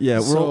 Yeah,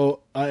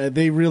 so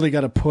they really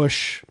got to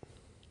push.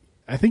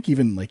 I think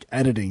even like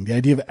editing, the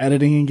idea of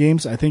editing in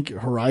games, I think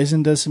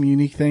Horizon does some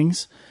unique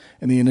things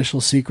in the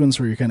initial sequence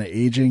where you're kind of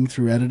aging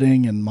through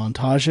editing and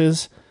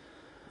montages.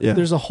 Yeah.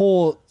 There's a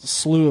whole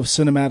slew of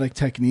cinematic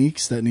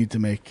techniques that need to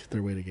make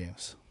their way to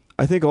games.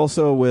 I think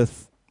also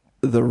with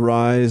the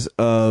rise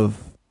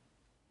of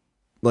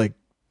like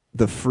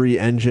the free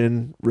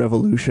engine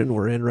revolution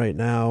we're in right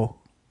now,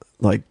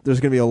 like there's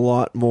going to be a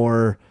lot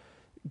more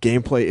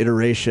gameplay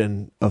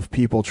iteration of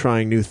people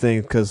trying new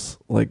things, because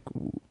like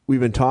we've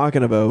been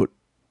talking about,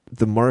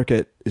 the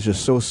market is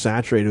just so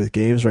saturated with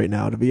games right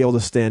now. To be able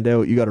to stand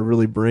out, you got to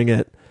really bring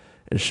it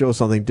and show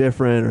something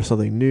different or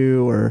something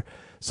new or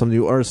some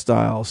new art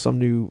style, some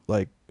new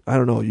like I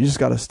don't know, you just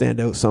got to stand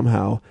out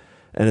somehow.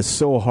 And it's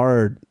so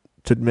hard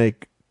to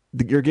make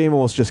your game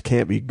almost just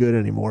can't be good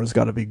anymore. It's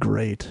got to be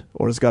great,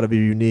 or it's got to be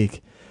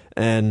unique.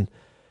 And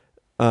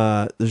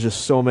there's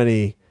just so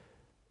many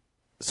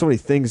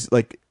things,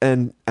 like,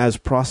 and as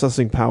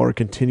processing power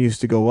continues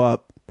to go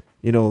up,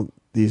 you know,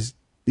 these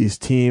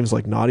teams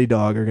like Naughty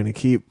Dog are going to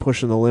keep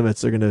pushing the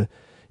limits. They're going to,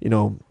 you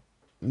know,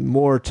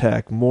 more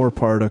tech, more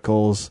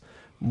particles,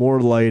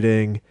 more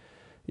lighting.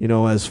 You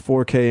know, as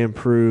 4K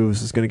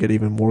improves, it's going to get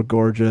even more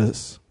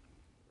gorgeous.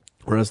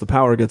 Whereas the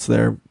power gets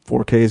there,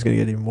 4K is going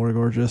to get even more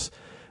gorgeous.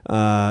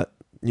 You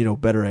know,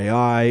 better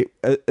AI.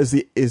 As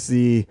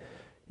the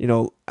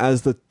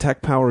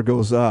tech power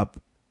goes up,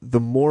 the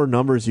more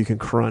numbers you can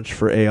crunch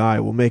for AI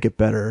will make it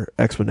better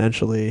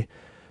exponentially.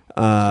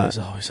 He's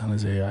always on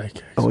his AI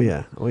kicks. Oh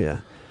yeah.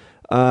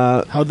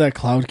 How'd that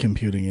cloud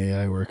computing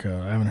AI work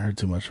out? I haven't heard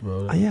too much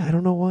about it. Yeah, I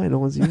don't know why no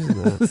one's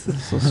using that.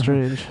 It's so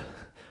strange.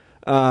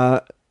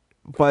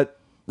 But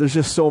there's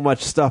just so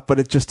much stuff, but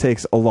it just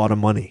takes a lot of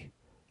money,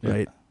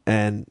 right?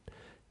 And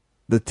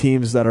the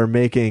teams that are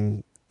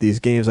making these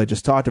games I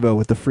just talked about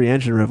with the free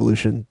engine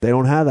revolution, they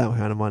don't have that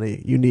kind of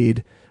money. You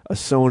need a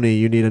Sony,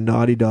 you need a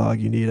Naughty Dog,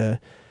 you need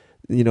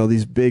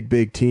these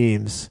big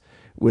teams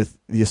with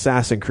the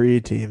Assassin's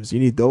Creed teams. You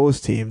need those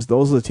teams.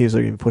 Those are the teams that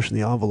are going to be pushing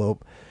the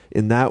envelope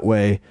in that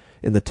way,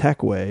 in the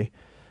tech way.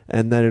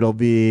 And then it'll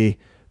be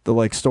the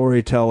like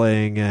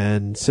storytelling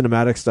and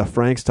cinematic stuff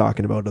Frank's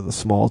talking about to the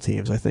small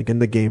teams, I think, in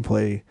the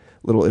gameplay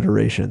little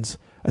iterations.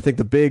 I think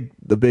the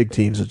big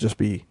teams will just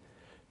be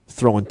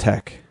throwing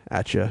tech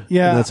at you.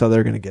 Yeah. And that's how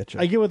they're going to get you.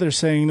 I get what they're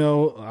saying,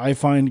 though. I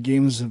find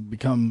games have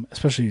become,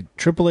 especially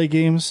AAA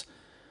games,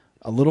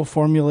 a little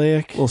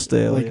formulaic. A little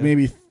stale. Like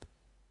maybe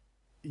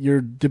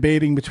you're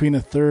debating between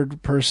a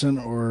third person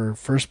or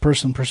first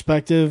person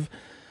perspective,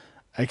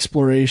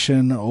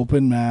 exploration,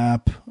 open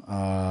map,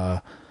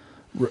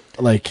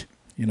 like,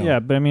 you know. Yeah,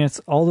 but I mean, it's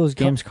all those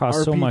games cost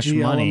RPG so much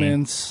money.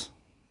 Elements.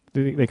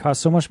 They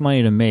cost so much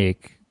money to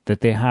make that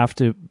they have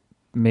to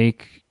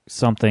make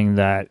something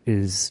that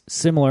is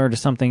similar to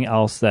something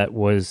else that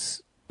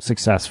was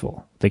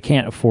successful. They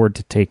can't afford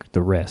to take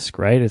the risk,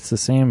 right? It's the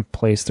same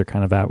place they're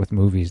kind of at with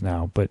movies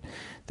now, but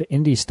the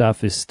indie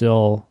stuff is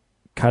still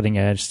cutting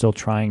edge, still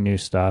trying new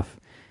stuff.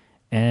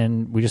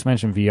 And we just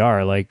mentioned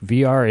VR. Like,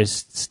 VR is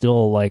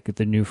still like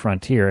the new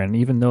frontier. And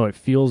even though it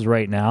feels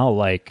right now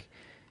like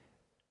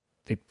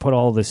they put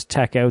all this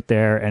tech out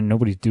there and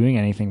nobody's doing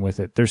anything with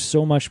it, there's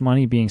so much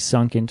money being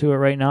sunk into it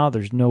right now.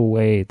 There's no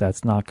way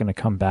that's not going to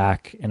come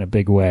back in a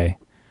big way.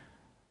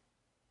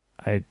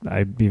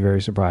 I'd be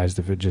very surprised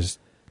if it just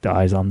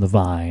dies on the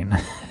vine,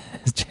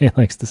 as Jay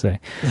likes to say.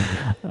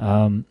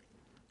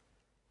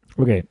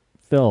 Okay,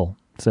 Phil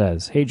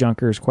says, hey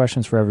Junkers,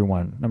 questions for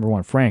everyone. Number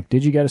one, Frank,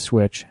 did you get a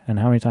Switch, and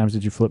how many times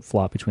did you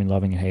flip-flop between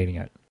loving and hating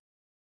it?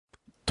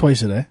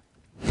 Twice a day.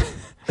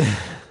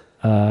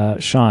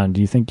 Sean,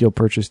 do you think you'll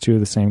purchase two of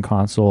the same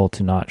console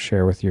to not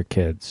share with your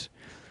kids?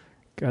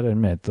 Gotta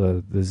admit,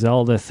 the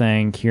Zelda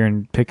thing,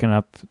 Kieran picking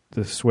up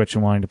the Switch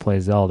and wanting to play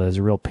Zelda is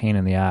a real pain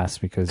in the ass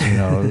because, you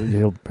know,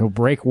 he'll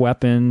break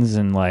weapons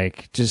and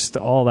like just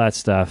all that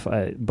stuff.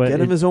 But get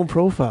him his own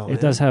profile.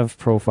 It does have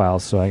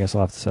profiles, so I guess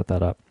I'll have to set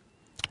that up.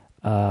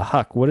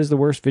 Huck, what is the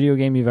worst video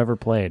game you've ever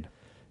played?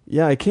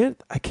 Yeah, I can't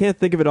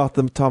think of it off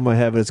the top of my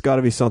head, but it's got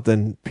to be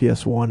something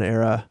PS1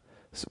 era,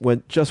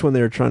 when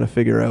they were trying to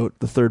figure out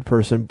the third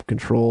person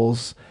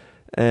controls,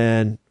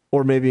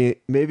 or maybe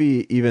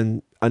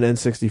even an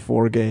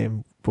N64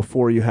 game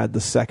before you had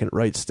the second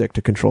right stick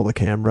to control the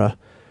camera,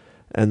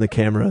 and the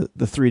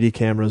 3D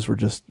cameras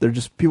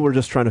people were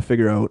just trying to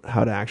figure out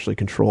how to actually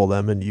control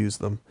them and use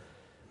them.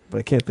 But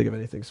I can't think of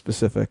anything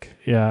specific.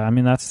 Yeah, I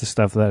mean, that's the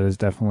stuff that is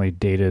definitely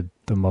dated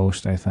the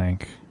most, I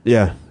think.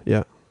 Yeah.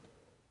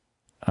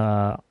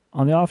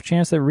 On the off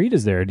chance that Reed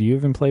is there, do you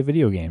even play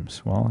video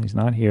games? Well, he's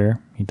not here.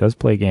 He does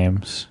play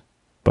games,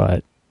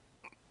 but...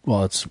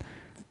 Well, it's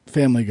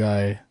Family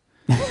Guy.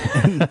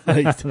 And,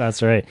 like,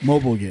 that's right.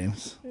 Mobile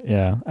games.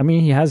 Yeah. I mean,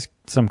 he has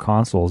some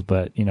consoles,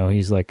 but, you know,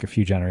 he's like a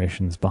few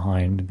generations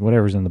behind.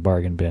 Whatever's in the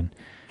bargain bin.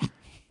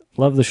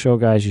 Love the show,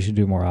 guys. You should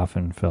do more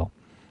often, Phil.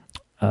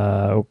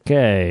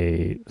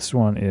 Okay, this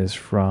one is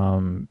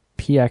from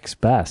PX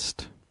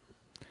Best.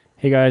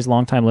 Hey guys,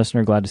 long-time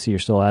listener, glad to see you're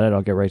still at it.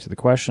 I'll get right to the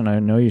question. I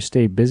know you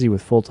stay busy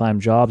with full-time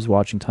jobs,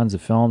 watching tons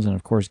of films, and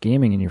of course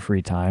gaming in your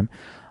free time.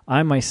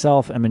 I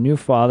myself am a new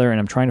father, and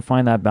I'm trying to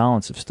find that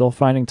balance of still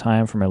finding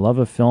time for my love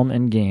of film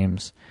and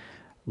games.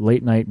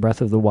 Late-night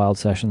Breath of the Wild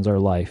sessions are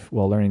life,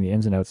 while learning the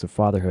ins and outs of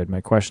fatherhood.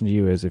 My question to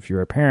you is, if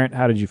you're a parent,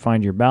 how did you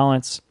find your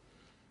balance?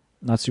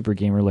 Not super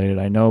game related,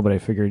 I know, but I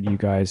figured you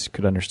guys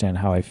could understand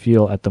how I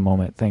feel at the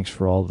moment. Thanks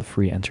for all the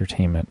free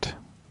entertainment.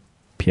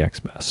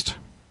 PX Best.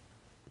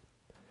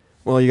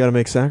 Well, you got to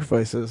make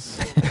sacrifices.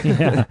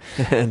 Yeah.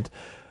 And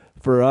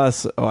for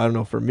us, I don't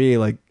know, for me,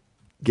 like,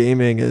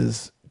 gaming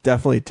is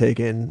definitely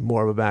taken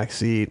more of a back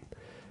seat.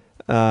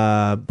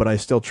 But I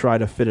still try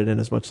to fit it in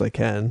as much as I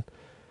can.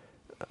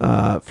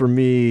 For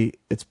me,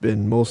 it's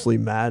been mostly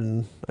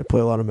Madden. I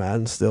play a lot of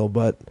Madden still,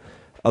 but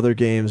other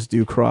games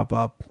do crop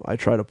up. I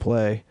try to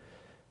play.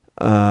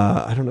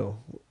 I don't know.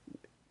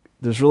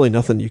 There's really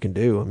nothing you can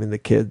do. I mean, the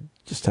kid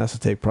just has to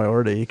take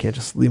priority. You can't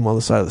just leave him on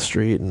the side of the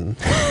street and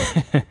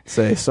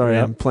say, sorry,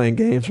 I'm playing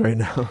games right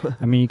now.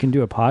 I mean, you can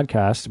do a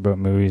podcast about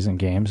movies and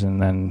games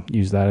and then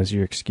use that as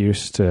your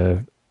excuse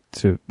to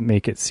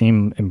make it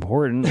seem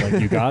important.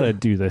 Like, you got to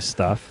do this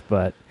stuff,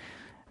 but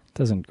it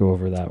doesn't go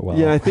over that well.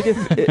 Yeah, I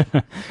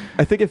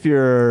think if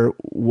your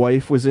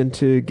wife was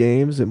into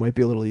games, it might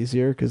be a little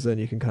easier because then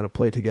you can kind of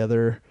play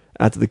together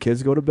after the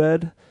kids go to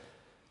bed.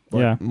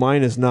 But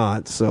mine is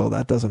not, so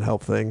that doesn't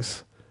help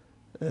things.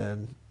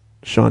 And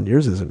Sean,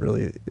 yours isn't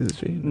really, is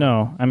she?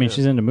 No, I mean,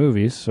 she's into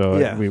movies,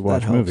 so we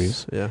watch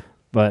movies. Yeah.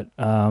 But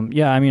I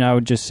mean, I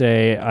would just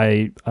say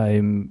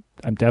I'm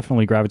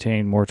definitely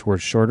gravitating more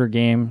towards shorter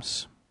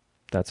games.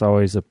 That's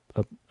always a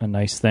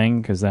nice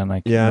thing because then I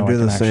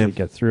can actually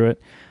get through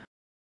it.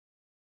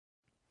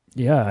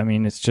 Yeah, I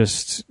mean, it's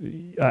just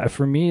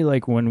for me,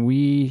 like when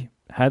we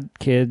had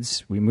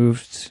kids, we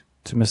moved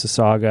to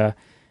Mississauga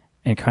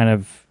and kind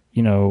of,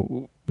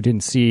 we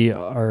didn't see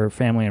our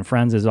family and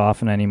friends as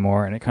often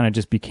anymore. And it kind of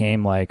just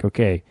became like,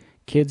 okay,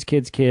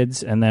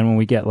 kids. And then when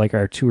we get like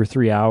our 2 or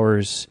 3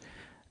 hours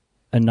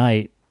a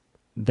night,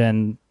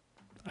 then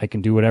I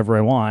can do whatever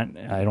I want.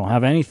 I don't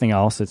have anything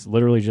else. It's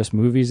literally just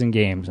movies and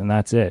games, and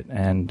that's it.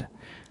 And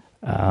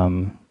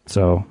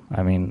so,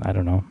 I mean, I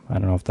don't know. I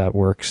don't know if that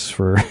works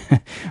for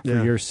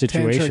your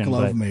situation. Tantric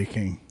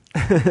lovemaking.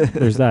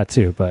 There's that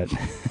too, but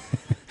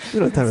we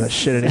don't have time for that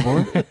shit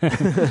anymore.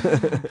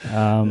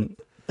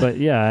 But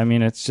yeah, I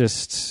mean, it's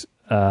just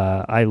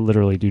I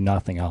literally do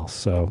nothing else.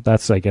 So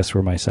that's, I guess,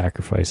 where my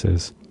sacrifice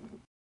is.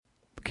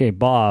 Okay,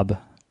 Bob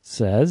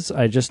says,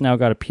 I just now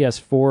got a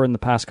PS4 in the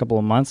past couple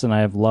of months, and I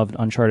have loved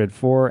Uncharted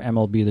 4,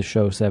 MLB The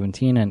Show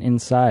 17, and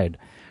Inside.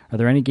 Are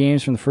there any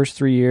games from the first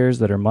 3 years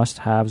that are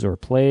must-haves or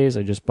plays?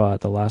 I just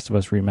bought The Last of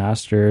Us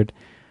Remastered.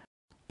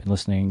 Been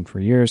listening for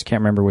years.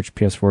 Can't remember which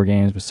PS4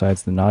 games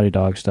besides the Naughty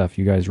Dog stuff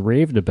you guys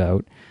raved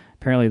about.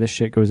 Apparently this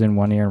shit goes in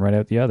one ear and right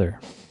out the other.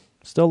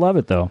 Still love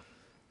it, though.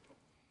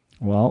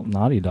 Well,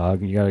 Naughty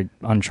Dog, you got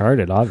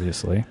Uncharted,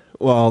 obviously.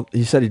 Well,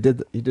 he said he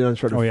did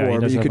Uncharted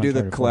 4, but you could do the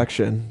Uncharted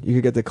collection. 4. You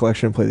could get the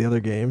collection and play the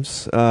other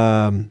games.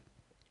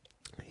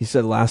 He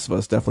said Last of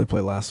Us, definitely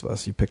play Last of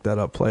Us. You pick that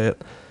up, play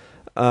it.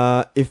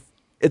 If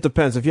it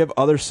depends. If you have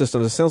other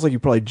systems, it sounds like you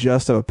probably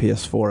just have a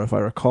PS4, if I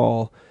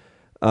recall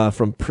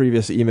from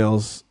previous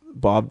emails.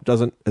 Bob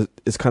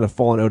is kind of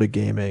fallen out of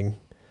gaming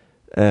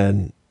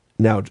and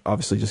now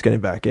obviously just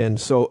getting back in.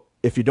 So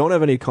if you don't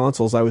have any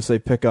consoles, I would say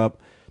pick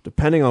up,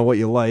 depending on what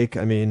you like,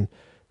 I mean,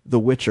 The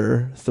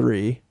Witcher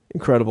 3,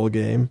 incredible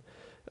game.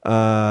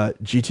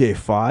 GTA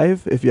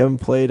 5, if you haven't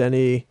played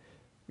any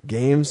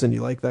games and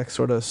you like that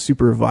sort of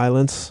super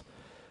violence,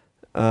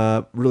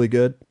 really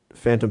good.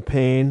 Phantom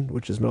Pain,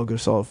 which is Metal Gear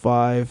Solid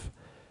 5.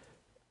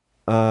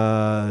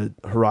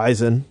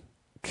 Horizon,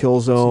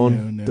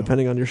 Killzone,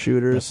 depending on your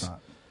shooters.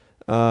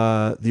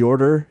 The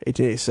Order,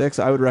 1886,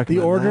 I would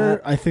recommend The Order,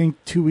 that. I think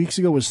 2 weeks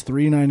ago was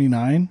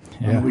 $3.99.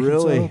 Yeah.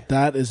 Really?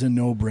 That is a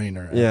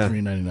no-brainer at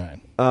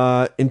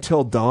 $3.99.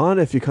 Until Dawn,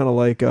 if you kind of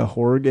like a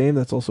horror game,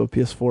 that's also a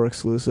PS4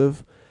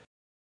 exclusive.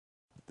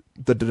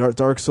 The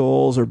Dark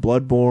Souls or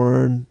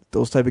Bloodborne,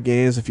 those type of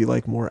games, if you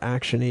like more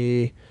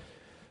action-y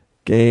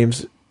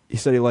games. He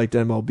said he liked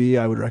MLB.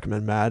 I would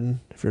recommend Madden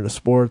if you're into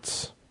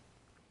sports.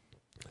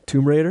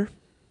 Tomb Raider.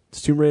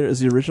 Is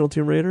the original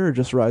Tomb Raider or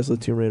just Rise of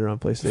the Tomb Raider on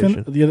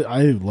PlayStation?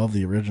 I love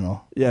the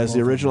original. Yeah, is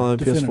the original on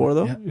PS4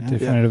 though? Yeah.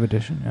 Definitive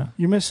edition, yeah.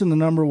 You're missing the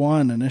number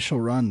one initial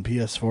run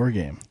PS4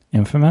 game.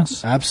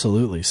 Infamous?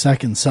 Absolutely.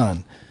 Second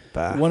Son.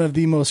 Bah. One of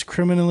the most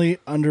criminally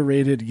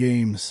underrated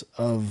games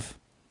of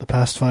the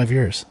past 5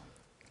 years.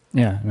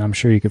 Yeah, and I'm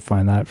sure you could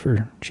find that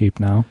for cheap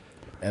now.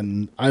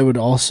 And I would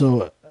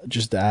also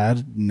just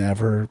add,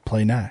 never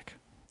play Knack.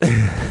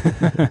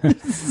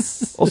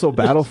 Also,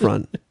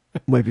 Battlefront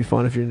might be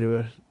fun if you're into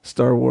a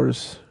Star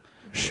Wars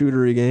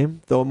shootery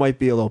game. Though it might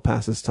be a little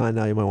past its time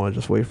now. You might want to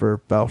just wait for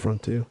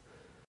Battlefront 2.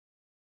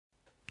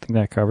 I think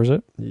that covers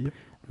it. Yep.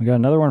 We got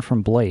another one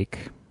from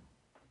Blake.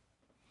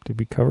 Did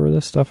we cover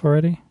this stuff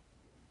already?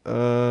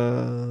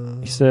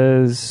 He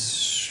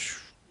says...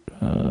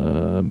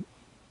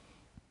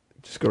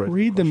 just go right.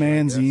 Read the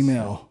man's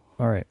email.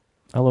 All right.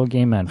 Hello,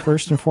 Game Men.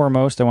 First and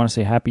foremost, I want to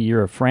say Happy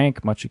Year of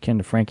Frank, much akin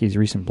to Frankie's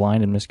recent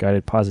blind and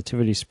misguided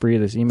positivity spree.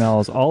 This email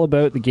is all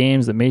about the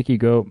games that make you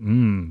go,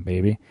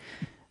 baby.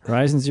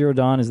 Horizon Zero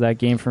Dawn is that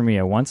game for me,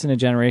 a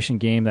once-in-a-generation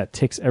game that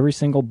ticks every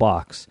single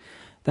box.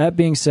 That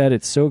being said,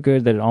 it's so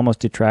good that it almost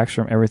detracts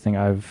from everything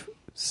I've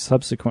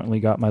subsequently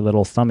got my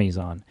little thummies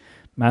on.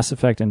 Mass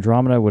Effect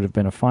Andromeda would have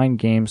been a fine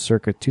game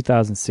circa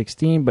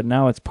 2016, but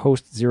now it's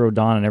post-Zero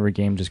Dawn and every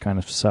game just kind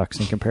of sucks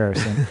in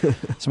comparison.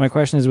 So my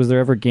question is, was there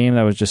ever a game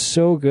that was just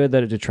so good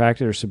that it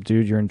detracted or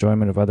subdued your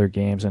enjoyment of other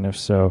games? And if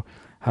so,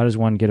 how does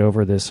one get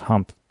over this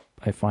hump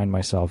I find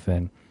myself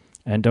in?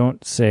 And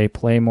don't say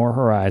play more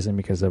Horizon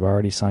because I've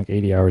already sunk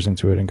 80 hours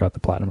into it and got the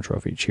Platinum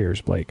Trophy.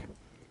 Cheers, Blake.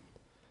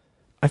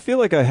 I feel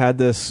like I had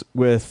this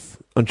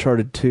with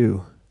Uncharted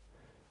 2.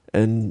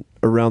 And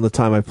around the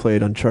time I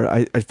played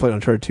Uncharted, I played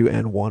Uncharted 2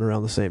 and 1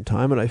 around the same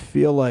time, and I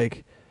feel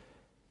like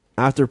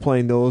after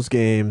playing those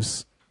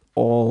games,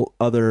 all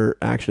other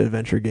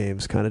action-adventure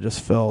games kind of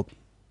just felt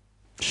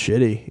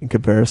shitty in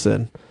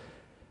comparison.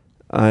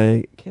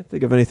 I can't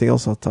think of anything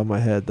else off the top of my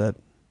head that...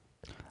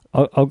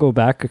 I'll go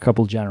back a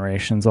couple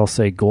generations. I'll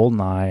say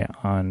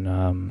GoldenEye on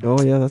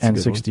that's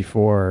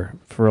N64.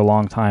 For a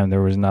long time,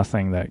 there was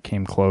nothing that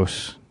came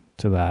close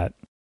to that.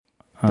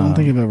 I don't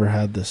think I've ever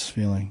had this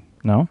feeling.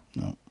 No?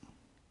 No.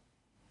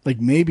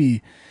 Like,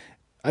 maybe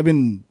I've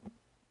been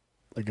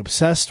like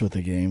obsessed with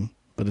the game,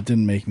 but it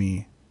didn't make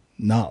me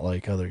not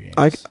like other games.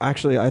 I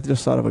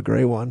just thought of a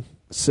great one.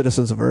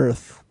 Citizens of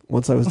Earth.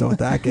 Once I was done with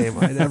that game,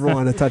 I never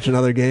wanted to touch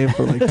another game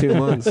for like 2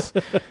 months.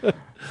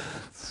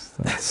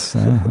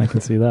 I can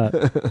see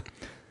that.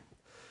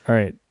 All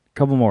right, a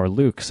couple more.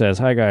 Luke says,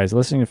 "Hi guys,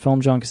 listening to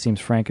Film Junk, it seems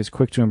Frank is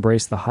quick to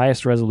embrace the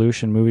highest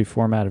resolution movie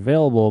format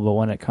available, but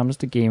when it comes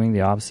to gaming,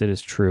 the opposite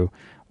is true.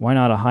 Why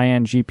not a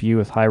high-end GPU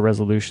with high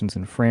resolutions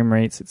and frame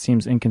rates? It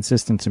seems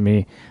inconsistent to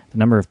me. The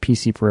number of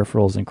PC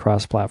peripherals and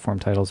cross-platform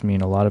titles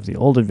mean a lot of the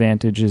old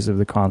advantages of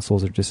the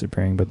consoles are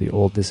disappearing, but the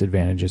old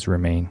disadvantages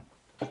remain."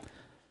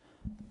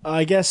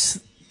 I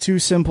guess 2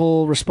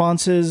 simple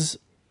responses.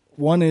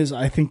 One is,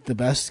 I think the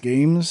best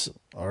games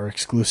are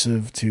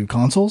exclusive to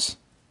consoles.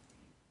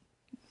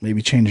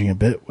 Maybe changing a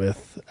bit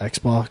with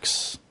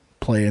Xbox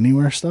Play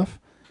Anywhere stuff.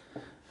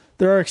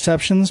 There are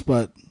exceptions,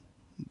 but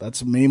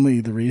that's mainly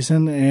the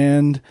reason.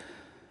 And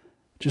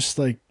just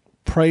like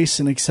price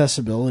and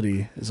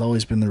accessibility has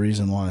always been the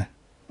reason why.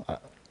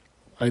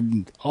 I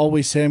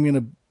always say I'm going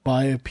to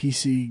buy a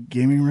PC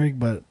gaming rig,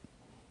 but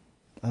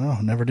I don't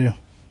know, never do.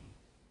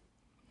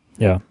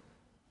 Yeah.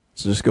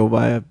 So just go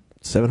buy a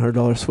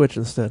 $700 Switch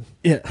instead.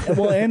 Yeah,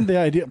 well, and the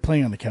idea of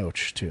playing on the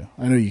couch too.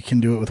 I know you can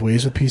do it with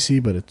ways with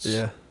PC, but it's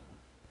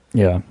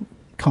yeah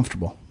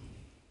comfortable.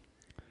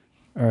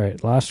 All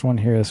right, last one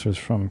here. This was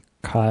from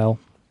Kyle.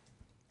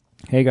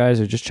 "Hey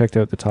guys, I just checked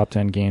out the top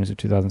 10 games of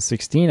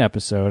 2016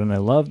 episode, and I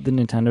loved the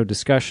Nintendo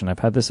discussion. I've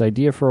had this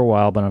idea for a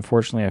while, but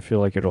unfortunately I feel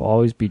like it'll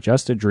always be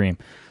just a dream.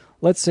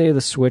 Let's say the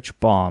Switch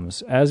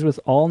bombs. As with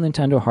all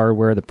Nintendo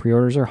hardware, the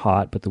pre-orders are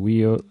hot, but the Wii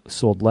U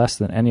sold less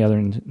than any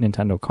other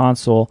Nintendo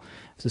console.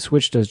 If the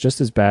Switch does just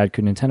as bad,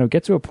 could Nintendo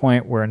get to a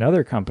point where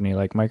another company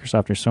like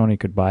Microsoft or Sony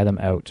could buy them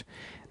out?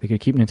 They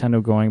could keep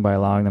Nintendo going by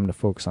allowing them to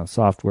focus on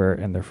software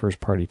and their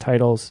first-party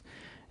titles.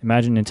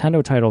 Imagine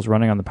Nintendo titles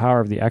running on the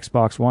power of the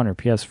Xbox One or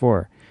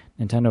PS4.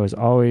 Nintendo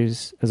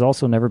has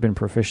also never been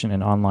proficient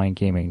in online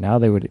gaming. Now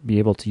they would be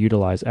able to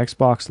utilize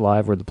Xbox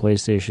Live or the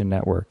PlayStation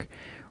Network.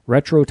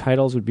 Retro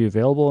titles would be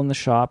available in the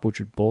shop, which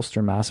would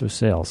bolster massive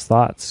sales.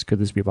 Thoughts? Could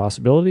this be a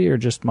possibility or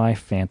just my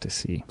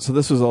fantasy?" So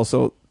this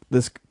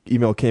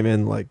email came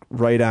in like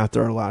right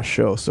after our last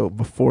show, so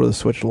before the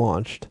Switch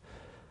launched.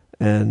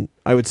 And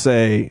I would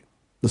say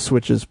the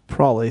Switch is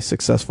probably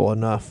successful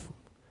enough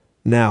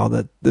now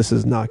that this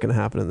is not going to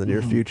happen in the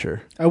near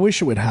future. I wish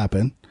it would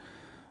happen,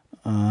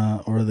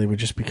 or they would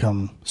just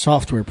become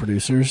software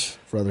producers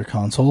for other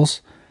consoles.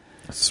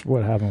 That's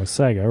what happened with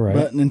Sega, right?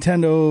 But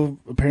Nintendo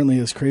apparently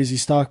has crazy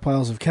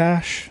stockpiles of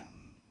cash.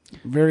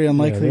 Very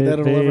unlikely that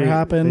it'll ever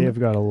happen. They have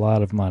got a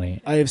lot of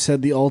money. I have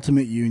said the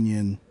ultimate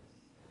union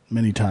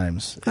many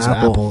times is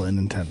Apple and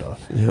Nintendo.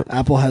 Yep.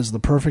 Apple has the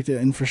perfect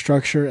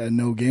infrastructure and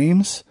no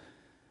games.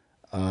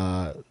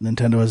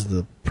 Nintendo has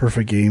the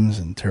perfect games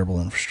and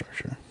terrible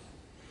infrastructure.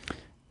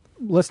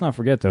 Let's not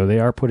forget, though, they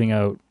are putting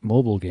out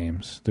mobile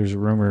games. There's a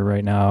rumor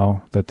right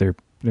now that they're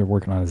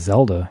working on a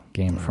Zelda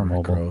game for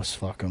mobile. Gross,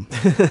 fuck them.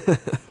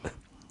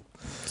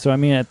 So, I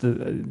mean,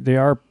 they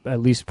are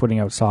at least putting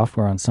out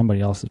software on somebody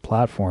else's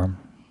platform,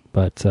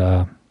 but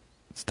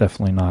it's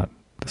definitely not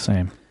the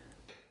same.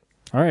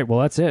 All right, well,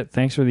 that's it.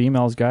 Thanks for the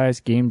emails,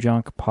 guys.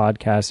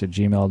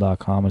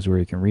 GameJunkPodcast@gmail.com is where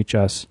you can reach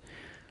us.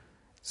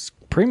 It's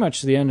pretty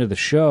much the end of the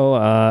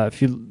show.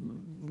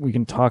 We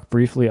can talk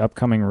briefly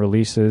upcoming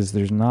releases.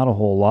 There's not a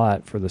whole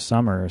lot for the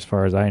summer, as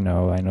far as I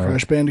know.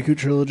 Crash Bandicoot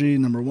Trilogy,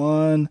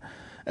 #1.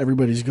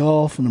 Everybody's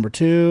Golf,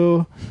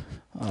 #2.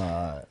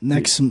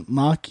 Nex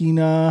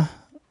Machina,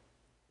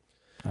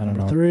 I don't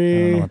know. 3.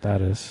 I don't know what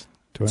that is.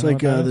 It's like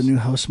the new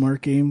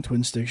Housemarque game,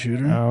 twin stick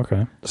shooter. Oh,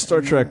 okay.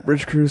 Star Trek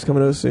Bridge Cruise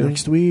coming out soon.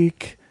 Next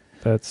week.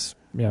 That's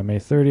May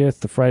 30th.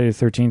 The Friday the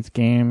 13th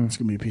game. It's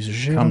gonna be a piece of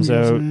shit. Comes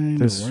out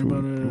this Don't worry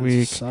about it.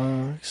 week. It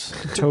sucks.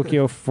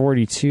 Tokyo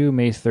 42,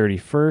 May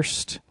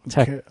 31st.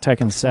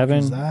 Tekken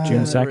 7,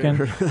 June 2nd.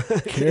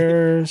 Who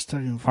cares?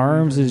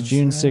 ARMS is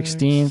June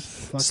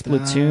 16th.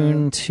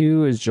 Splatoon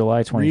 2 is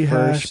July 21st.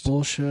 Rehash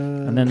bullshit.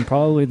 And then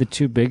probably the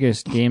 2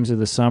 biggest games of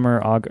the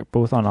summer,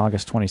 both on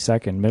August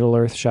 22nd.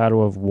 Middle-earth: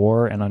 Shadow of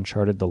War and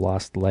Uncharted: The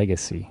Lost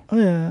Legacy. Oh,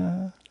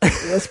 yeah.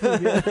 That's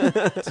pretty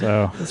good.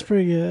 So that's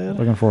pretty good.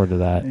 Looking forward to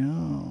that. Yeah.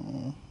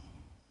 And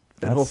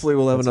hopefully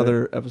we'll have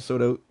another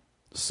episode out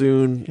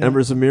soon. Yeah.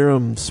 Embers of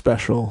Miram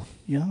special.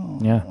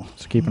 Yeah.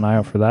 So keep an eye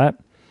out for that.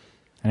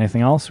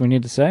 Anything else we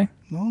need to say?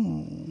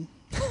 No.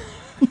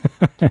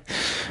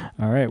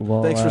 All right.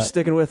 Well, thanks for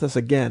sticking with us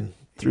again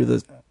through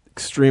the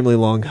extremely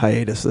long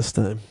hiatus this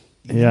time.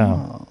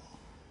 Yeah.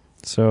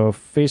 So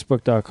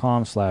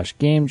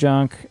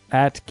facebook.com/GameJunk,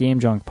 at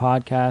GameJunk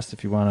Podcast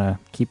if you want to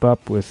keep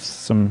up with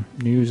some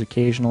news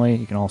occasionally.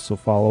 You can also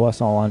follow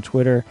us all on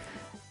Twitter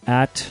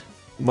at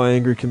My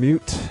Angry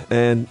Commute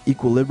and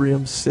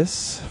Equilibrium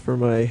Sis for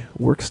my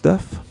work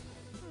stuff.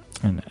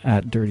 And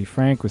at Dirty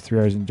Frank with 3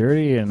 Hours in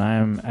Dirty, and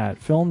I'm at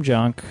Film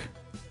Junk.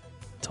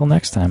 Until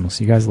next time, we'll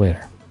see you guys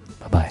later.